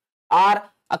cut or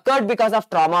a cut because of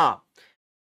trauma,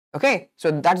 okay,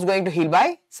 so that's going to heal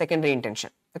by secondary intention.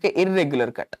 Okay,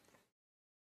 irregular cut.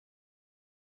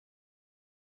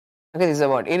 Okay, this is a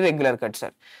word, irregular cut,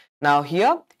 sir. Now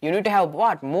here you need to have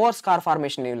what? More scar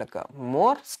formation will occur.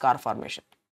 More scar formation.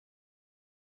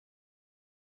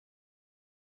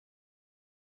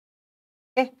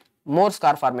 Okay, more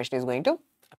scar formation is going to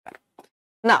occur.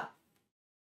 Now,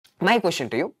 my question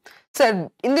to you, sir,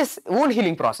 in this wound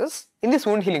healing process,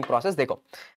 they go.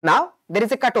 Now there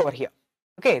is a cut over here.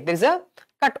 Okay, there is a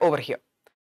cut over here.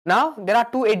 Now there are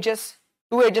two edges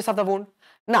of the wound.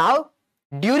 Now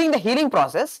during the healing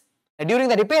process, during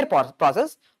the repair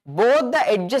process, both the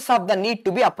edges of the need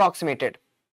to be approximated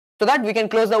so that we can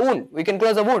close the wound.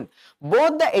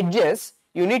 Both the edges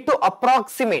you need to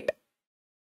approximate.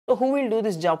 So who will do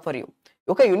this job for you?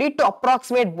 Okay, you need to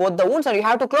approximate both the wounds, or you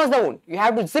have to close the wound. You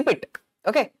have to zip it.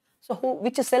 Okay, so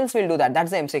which cells will do that?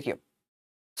 That's the MCQ.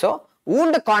 So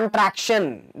wound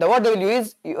contraction, the word they will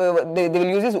use,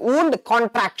 is wound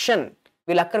contraction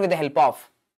will occur with the help of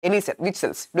any cell. Which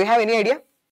cells? Do you have any idea?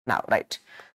 Now, right,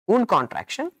 wound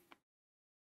contraction.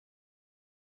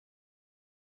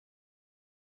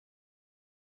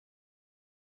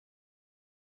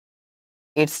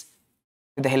 It's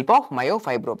with the help of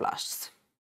myofibroblasts.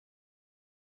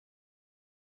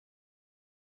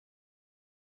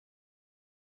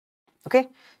 Okay,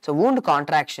 so wound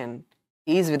contraction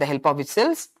is with the help of which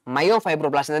cells?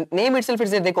 Myofibroblasts. The name itself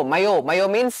is there. Myo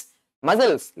means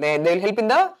muscles. They will help in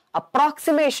the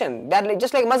approximation. They are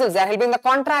just like muscles. They are helping in the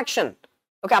contraction.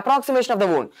 Okay, approximation of the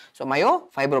wound. So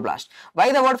myofibroblast.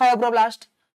 Why the word fibroblast?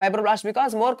 Fibroblast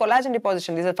because more collagen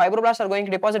deposition. These fibroblasts are going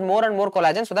to deposit more and more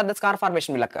collagen so that the scar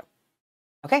formation will occur.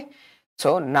 Okay,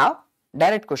 so now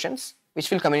direct questions which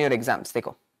will come in your exams.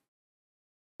 Dekho.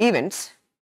 Events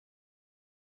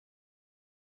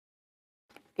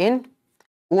in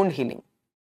wound healing.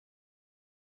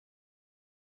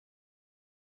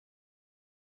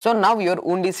 So now your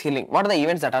wound is healing. What are the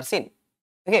events that are seen?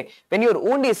 Okay, when your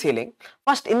wound is healing,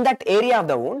 first in that area of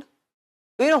the wound,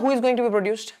 do you know who is going to be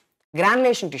produced?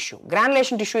 Granulation tissue.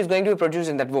 Granulation tissue is going to be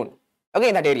produced in that wound. Okay,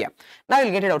 in that area. Now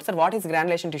you'll get it out, sir. What is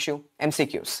granulation tissue?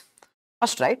 MCQs.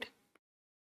 First, right?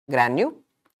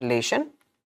 Granulation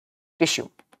tissue.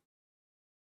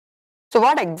 So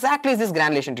what exactly is this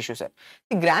granulation tissue, sir?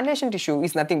 The granulation tissue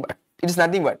is nothing but,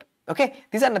 okay,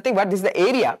 these are nothing but, this is the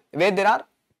area where there are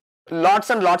lots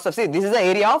and lots of, see, this is the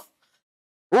area of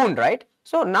wound, right?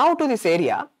 So now to this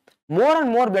area, more and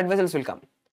more blood vessels will come.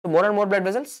 So more and more blood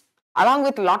vessels along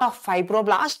with a lot of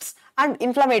fibroblasts and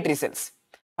inflammatory cells.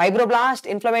 Fibroblast,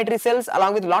 inflammatory cells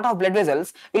along with a lot of blood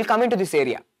vessels will come into this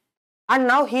area. And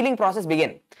now healing process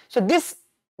begin. So this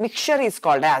mixture is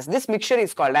called as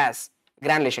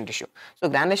granulation tissue. So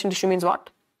granulation tissue means what?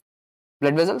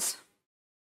 Blood vessels.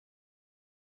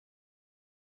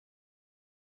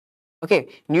 Okay,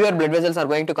 newer blood vessels are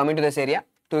going to come into this area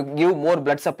to give more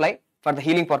blood supply for the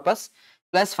healing purpose,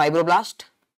 plus fibroblast.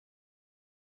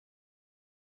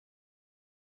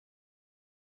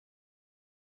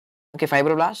 Okay,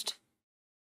 fibroblast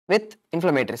with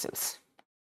inflammatory cells.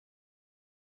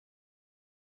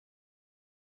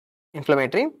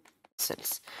 Inflammatory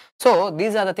cells. So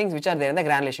these are the things which are there in the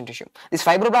granulation tissue. This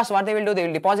fibroblast, what they will do, they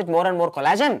will deposit more and more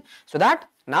collagen so that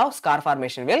now scar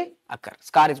formation will occur.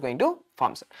 Scar is going to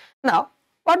form. Sir. Now,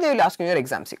 what they will ask in your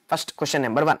exam? See, first question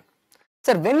number 1.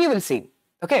 Sir, when you will see,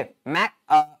 okay,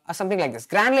 something like this,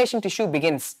 granulation tissue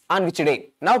begins on which day?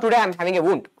 Now today I am having a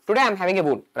wound.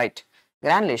 Right?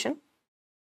 Granulation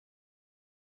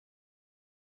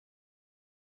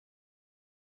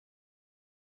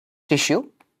tissue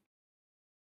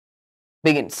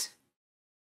begins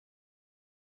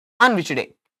on which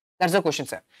day? That's the question,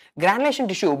 sir. Granulation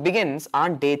tissue begins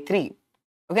on day 3.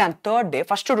 Okay, on third day,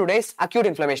 first 2 days, acute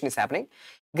inflammation is happening.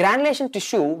 Granulation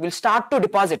tissue will start to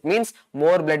deposit, means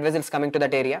more blood vessels coming to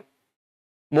that area,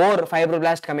 more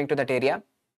fibroblasts coming to that area,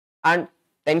 and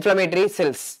the inflammatory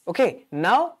cells. Okay,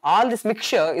 now all this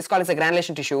mixture is called as a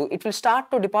granulation tissue. It will start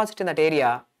to deposit in that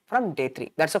area from day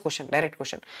 3. That's a question, direct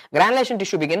question. Granulation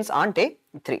tissue begins on day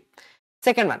 3.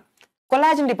 Second one,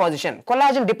 collagen deposition.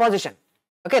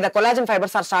 Okay, the collagen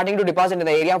fibers are starting to deposit in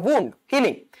the area of wound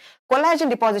healing. Collagen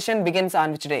deposition begins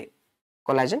on which day?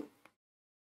 Collagen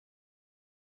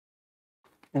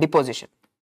deposition.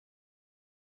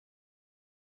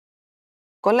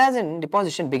 Collagen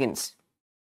deposition begins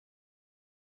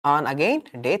on again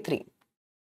day 3.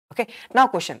 Okay, now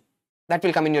question that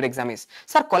will come in your exam is,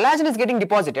 sir, collagen is getting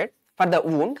deposited for the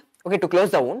wound, okay, to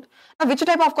close the wound. Now which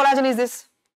type of collagen is this?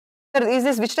 Sir, is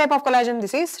this which type of collagen?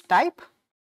 This is type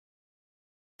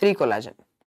 3 collagen.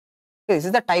 Okay, this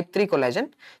is the type 3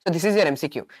 collagen. So this is your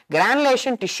MCQ.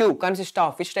 Granulation tissue consists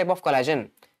of which type of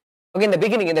collagen? Okay, in the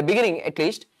beginning at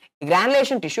least,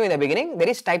 granulation tissue in the beginning, there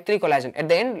is type 3 collagen. At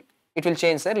the end, it will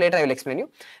change, sir. Later I will explain you.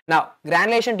 Now,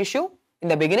 granulation tissue in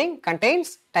the beginning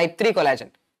contains type 3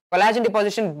 collagen. Collagen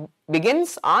deposition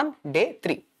begins on day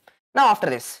 3. Now after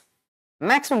this,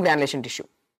 maximum granulation tissue.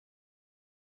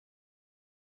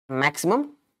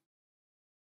 Maximum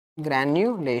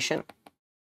granulation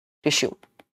tissue.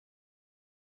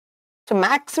 So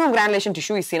maximum granulation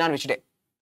tissue is seen on which day?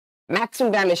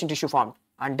 Maximum granulation tissue formed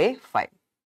on day 5.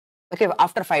 Okay,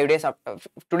 after 5 days,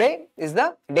 today is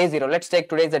the day 0. Let's take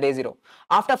today is the day 0.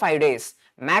 After 5 days,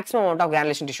 maximum amount of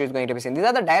granulation tissue is going to be seen. These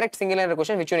are the direct singular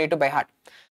questions which you need to by heart.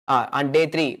 On day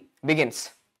 3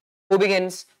 begins. Who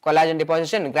begins? Collagen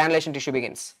deposition, granulation tissue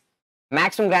begins.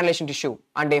 Maximum granulation tissue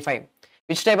on day 5.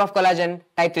 Which type of collagen?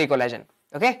 Type 3 collagen.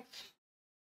 Okay.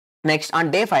 Next,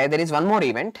 on day 5, there is one more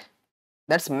event.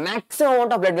 That's maximum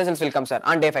amount of blood vessels will come, sir.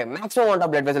 On day 5, maximum amount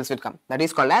of blood vessels will come. That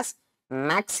is called as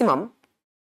maximum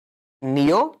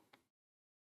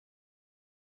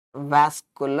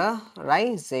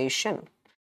neovascularization.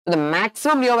 So the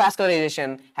maximum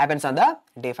neovascularization happens on the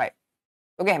day 5.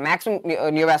 Okay, maximum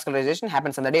neovascularization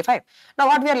happens on the day 5. Now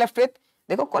what we are left with?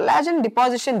 Dekho, collagen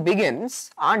deposition begins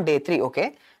on day 3.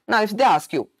 Okay. Now if they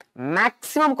ask you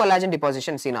maximum collagen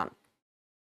deposition seen on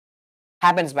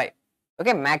happens by,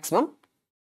 okay, maximum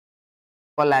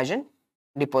collagen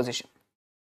deposition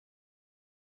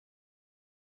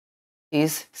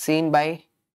is seen by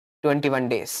 21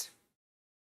 days.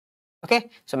 Okay,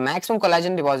 so maximum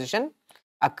collagen deposition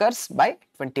occurs by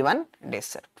 21 days,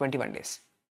 sir. 21 days.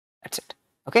 That's it.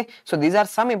 Okay, so these are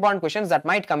some important questions that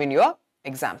might come in your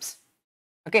exams.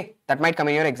 Okay, that might come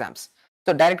in your exams.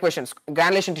 So direct questions.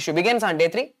 Granulation tissue begins on day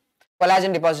 3.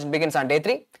 Collagen deposition begins on day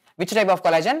 3. Which type of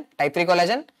collagen? Type 3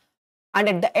 collagen. And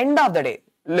at the end of the day,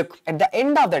 look, at the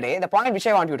end of the day, the point which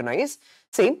I want you to know is,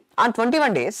 see, on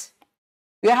 21 days,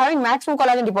 we are having maximum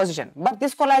collagen deposition, but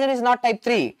this collagen is not type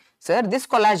 3. Sir, this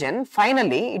collagen,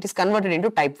 finally, it is converted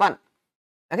into type 1.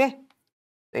 Okay,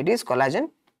 it is collagen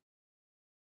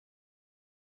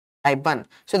type 1.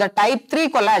 So the type 3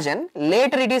 collagen,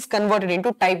 later it is converted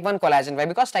into type 1 collagen. Why?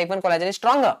 Because type 1 collagen is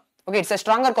stronger. Okay, it's a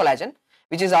stronger collagen,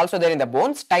 which is also there in the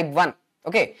bones, type 1.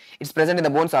 Okay, it's present in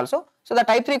the bones also. So the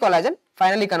type 3 collagen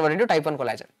finally converted into type 1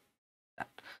 collagen.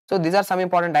 So these are some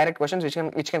important direct questions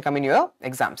which can come in your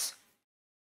exams.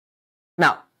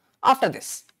 Now, after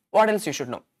this, what else you should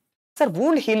know? Sir,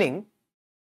 wound healing.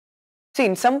 See,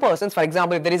 in some persons, for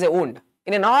example, if there is a wound,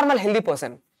 in a normal healthy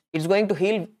person, it's going to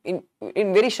heal in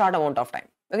very short amount of time.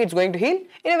 Okay, it's going to heal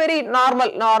in a very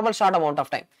normal short amount of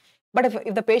time. But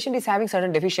if the patient is having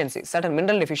certain deficiencies, certain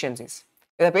mineral deficiencies,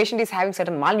 if the patient is having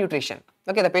certain malnutrition,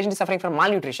 okay, the patient is suffering from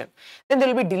malnutrition, then there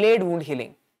will be delayed wound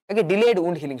healing. Okay, delayed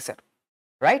wound healing, sir.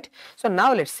 Right? So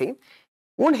now let's see,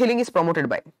 wound healing is promoted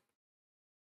by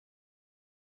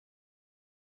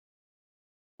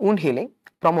wound healing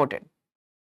promoted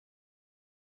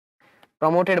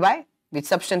by which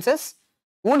substances?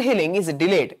 Wound healing is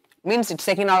delayed, means it's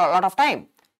taking a lot of time.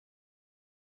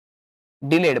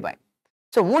 Delayed by.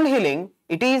 So wound healing,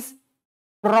 it is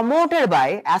promoted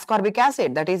by ascorbic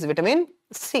acid, that is vitamin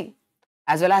C,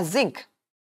 as well as zinc.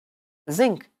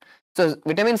 So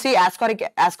vitamin C,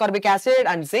 ascorbic acid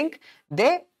and zinc,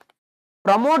 they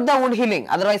promote the wound healing.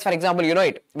 Otherwise, for example, you know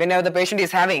it, whenever the patient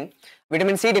is having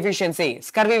vitamin C deficiency,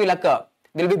 scurvy will occur.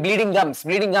 There will be bleeding gums.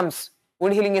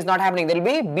 Wound healing is not happening. There will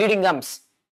be bleeding gums.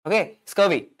 Okay,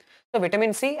 scurvy. So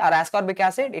vitamin C or ascorbic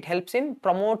acid, it helps in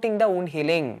promoting the wound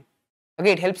healing.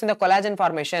 Okay, it helps in the collagen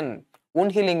formation.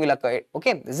 Wound healing will occur.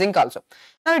 Okay, zinc also.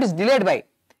 Now it is delayed by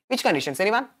which conditions?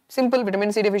 Anyone? Simple,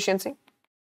 vitamin C deficiency.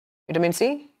 Vitamin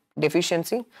C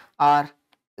deficiency or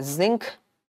zinc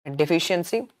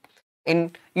deficiency.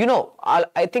 In, you know,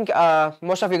 I think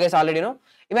most of you guys already know.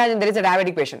 Imagine there is a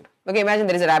diabetic patient. Okay, imagine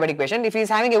there is a diabetic patient. If he is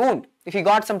having a wound, if he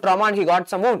got some trauma and he got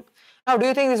some wound. Now, do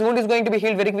you think this wound is going to be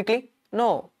healed very quickly?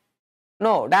 No.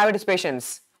 No, diabetes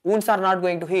patients, wounds are not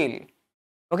going to heal.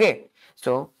 Okay,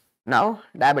 so now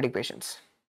diabetic patients.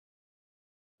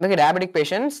 Okay, diabetic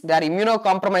patients, they are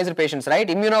immunocompromised patients, right?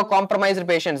 Immunocompromised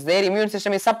patients, their immune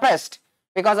system is suppressed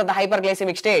because of the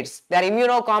hyperglycemic states. They are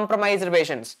immunocompromised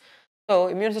patients. So,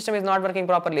 immune system is not working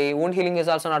properly, wound healing is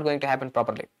also not going to happen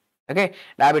properly. Okay,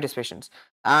 diabetes patients.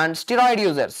 And steroid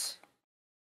users.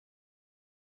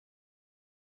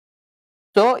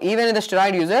 So, even in the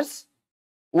steroid users,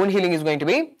 wound healing is going to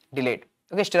be delayed.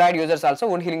 Okay, steroid users also,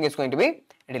 wound healing is going to be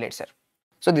delayed, sir.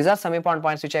 So, these are some important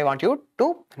points which I want you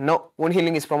to know. Wound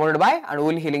healing is promoted by and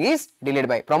wound healing is delayed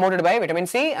by. Promoted by vitamin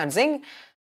C and zinc.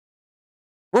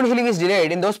 Wound healing is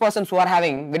delayed in those persons who are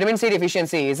having vitamin C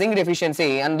deficiency, zinc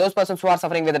deficiency, and those persons who are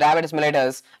suffering with diabetes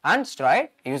mellitus and steroid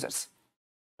users.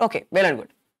 Okay, well and good.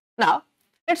 Now,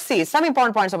 let's see some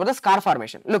important points about the scar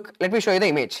formation. Look, let me show you the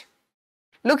image.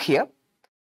 Look here.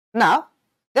 Now,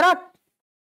 there are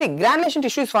See, granulation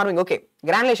tissue is forming. Okay,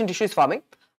 granulation tissue is forming.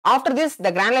 After this,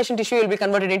 the granulation tissue will be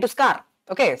converted into scar.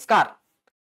 Okay, scar.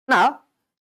 Now,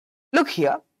 look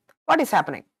here. What is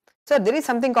happening? So, there is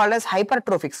something called as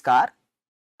hypertrophic scar,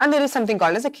 and there is something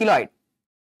called as a keloid.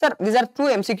 Sir, these are two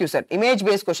MCQs, sir.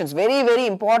 Image-based questions. Very, very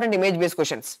important image-based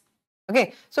questions.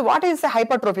 Okay, so what is a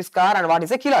hypertrophic scar and what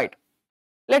is a keloid?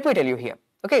 Let me tell you here.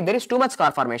 Okay, there is too much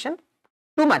scar formation.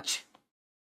 Too much.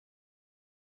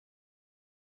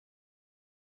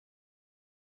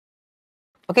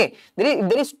 Okay,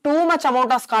 there is too much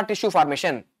amount of scar tissue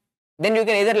formation. Then you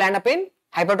can either land up in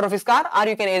hypertrophic scar or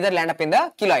you can either land up in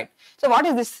the keloid. So what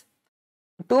is this?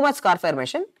 Too much scar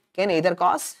formation can either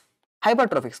cause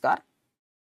hypertrophic scar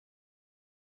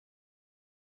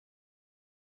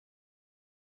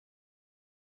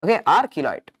or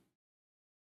keloid.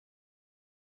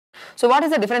 So what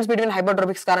is the difference between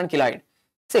hypertrophic scar and keloid?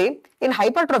 See, in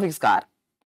hypertrophic scar,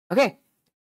 okay,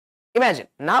 imagine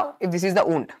now if this is the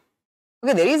wound.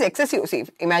 Okay, there is excessive, see,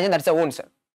 imagine that's a wound, sir.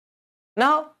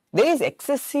 Now, there is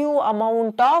excessive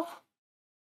amount of,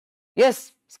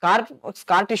 yes, scar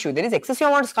tissue. There is excessive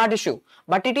amount of scar tissue,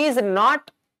 but it is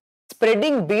not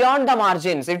spreading beyond the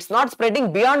margins. It's not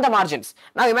spreading beyond the margins.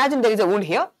 Now, imagine there is a wound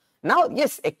here. Now,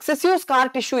 yes, excessive scar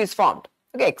tissue is formed.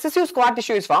 Okay, excessive scar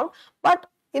tissue is formed, but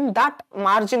in that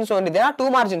margins only, there are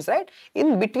two margins, right?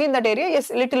 In between that area,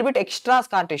 yes, a little bit extra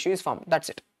scar tissue is formed. That's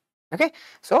it. Okay,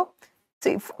 so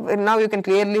see, now you can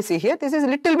clearly see here, this is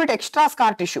little bit extra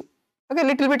scar tissue. Okay,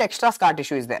 little bit extra scar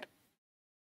tissue is there.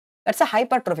 That's a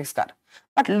hypertrophic scar.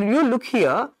 But you look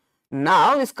here,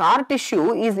 now the scar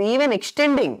tissue is even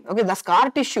extending. Okay, the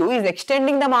scar tissue is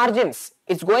extending the margins.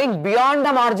 It's going beyond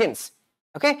the margins.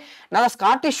 Okay, now the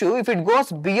scar tissue, if it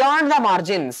goes beyond the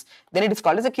margins, then it is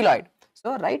called as a keloid.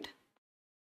 So, right,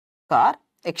 scar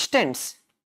extends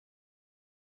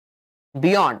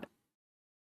beyond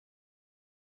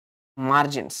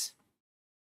margins.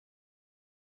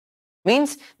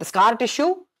 Means the scar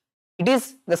tissue,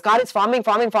 the scar is forming.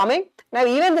 Now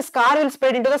even the scar will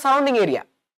spread into the surrounding area.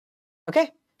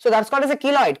 Okay, so that's called as a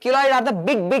keloid. Keloid are the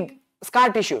big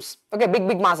scar tissues. Okay,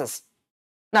 big masses.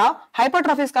 Now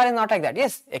hypertrophic scar is not like that.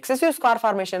 Yes, excessive scar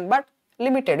formation, but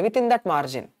limited within that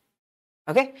margin.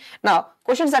 Okay. Now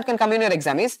questions that can come in your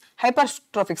exam is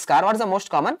hypertrophic scar. What is the most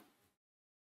common?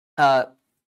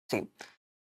 See.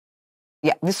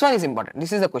 Yeah, this one is important.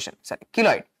 This is the question. Sorry,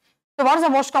 keloid. So what is the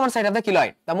most common site of the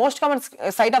keloid? The most common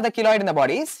site of the keloid in the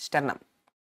body is sternum.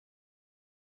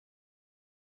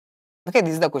 Okay,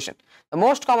 this is the question. The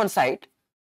most common site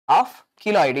of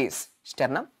keloid is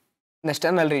sternum, in the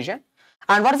sternal region.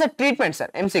 And what is the treatment, sir?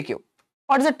 MCQ.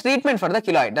 What is the treatment for the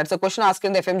keloid? That's a question asked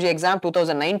in the FMG exam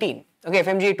 2019. Okay,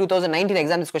 FMG 2019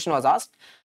 exam, this question was asked.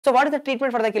 So what is the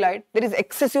treatment for the keloid? There is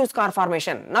excessive scar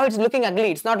formation. Now it's looking ugly.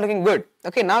 It's not looking good.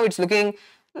 Okay, now it's looking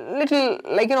little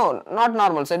like, not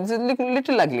normal. So it's looking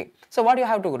little ugly. So what do you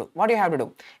have to do? What do you have to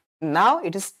do? Now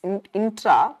it is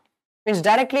intra, means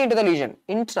directly into the lesion.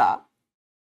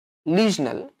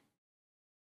 Intra-lesional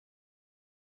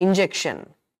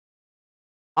injection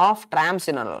of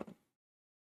triamcinolone.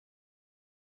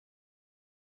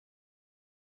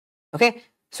 Okay,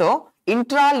 so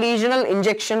intralesional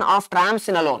injection of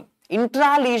triamcinolone.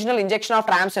 Intralesional injection of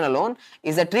triamcinolone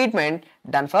is a treatment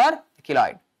done for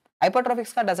keloid. Hypertrophic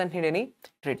scar doesn't need any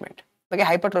treatment. Okay,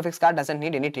 hypertrophic scar doesn't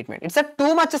need any treatment. It's a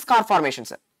too much scar formation,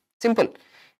 sir. Simple.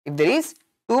 If there is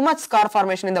too much scar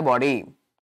formation in the body,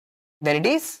 then it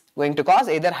is going to cause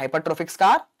either hypertrophic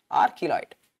scar or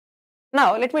keloid.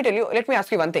 Now, let me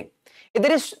ask you one thing. If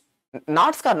there is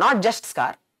not just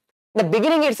scar, the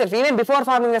beginning itself, even before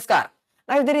forming the scar,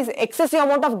 now if there is excessive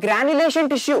amount of granulation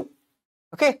tissue,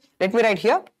 okay, let me write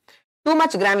here, too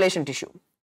much granulation tissue.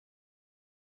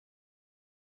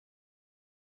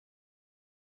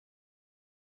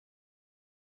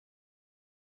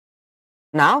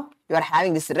 Now, you are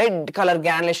having this red color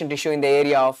granulation tissue in the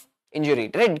area of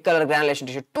injury, red color granulation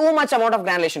tissue, too much amount of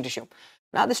granulation tissue.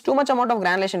 Now, this too much amount of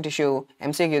granulation tissue,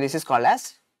 MCQ, this is called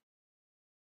as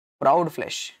proud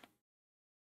flesh.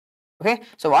 Okay,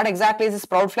 so what exactly is this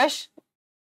proud flesh?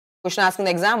 Question asked in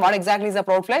the exam, what exactly is the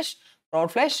proud flesh?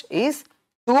 Proud flesh is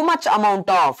too much amount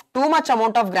of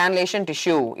granulation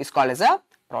tissue is called as a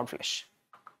proud flesh.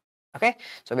 Okay,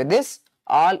 so with this,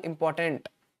 all important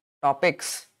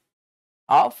topics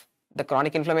of the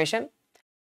chronic inflammation,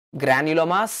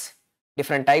 granulomas,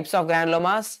 different types of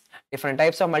granulomas, different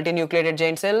types of multinucleated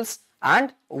giant cells,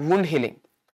 and wound healing.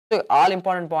 So all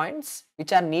important points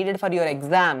which are needed for your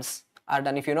exams are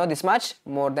done. If you know this much,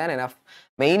 more than enough.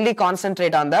 Mainly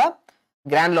concentrate on the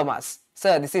granulomas.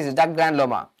 Sir, this is duct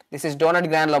granuloma, this is donut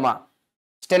granuloma,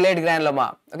 stellate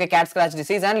granuloma, okay, cat scratch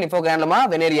disease and lymphogranuloma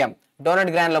venereum. donut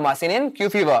granuloma seen in Q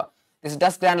fever. This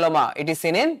dust granuloma, it is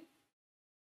seen in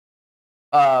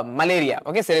malaria,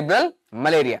 okay, cerebral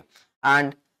malaria.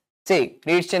 And see,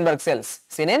 Reed-Steinberg cells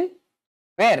seen in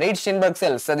where? Reed-Steinberg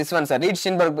cells. So this one, sir,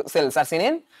 Reed-Steinberg cells are seen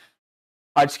in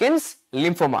Hodgkin's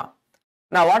lymphoma.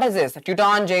 Now what is this?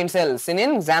 Teuton giant cells seen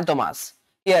in xanthomas.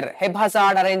 Here,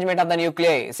 Hebb-Hazard arrangement of the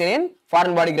nuclei seen in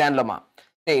foreign body granuloma.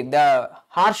 See, the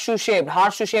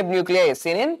horseshoe-shaped nuclei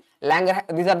seen in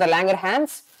these are the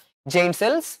Langerhans giant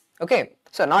cells. Okay,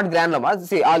 so not granulomas.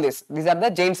 See all this. These are the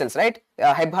giant cells, right?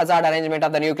 Hebb-Hazard arrangement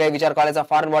of the nuclei, which are called as a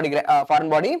foreign body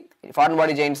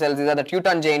giant cells. These are the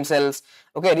Teuton giant cells.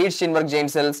 Okay, Reed-Steinberg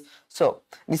giant cells. So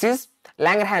this is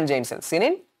Langerhans giant cells seen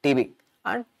in TB,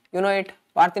 and you know it.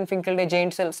 Warthin-Finkelday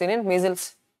giant cells seen in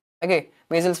measles. Okay,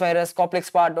 measles virus, complex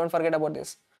part. Don't forget about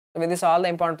this. So with this, all the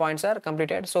important points are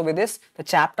completed. So with this, the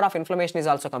chapter of inflammation is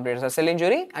also completed. So cell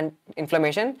injury and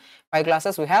inflammation, 5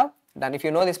 classes we have done. If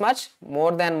you know this much,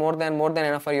 more than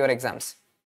enough for your exams.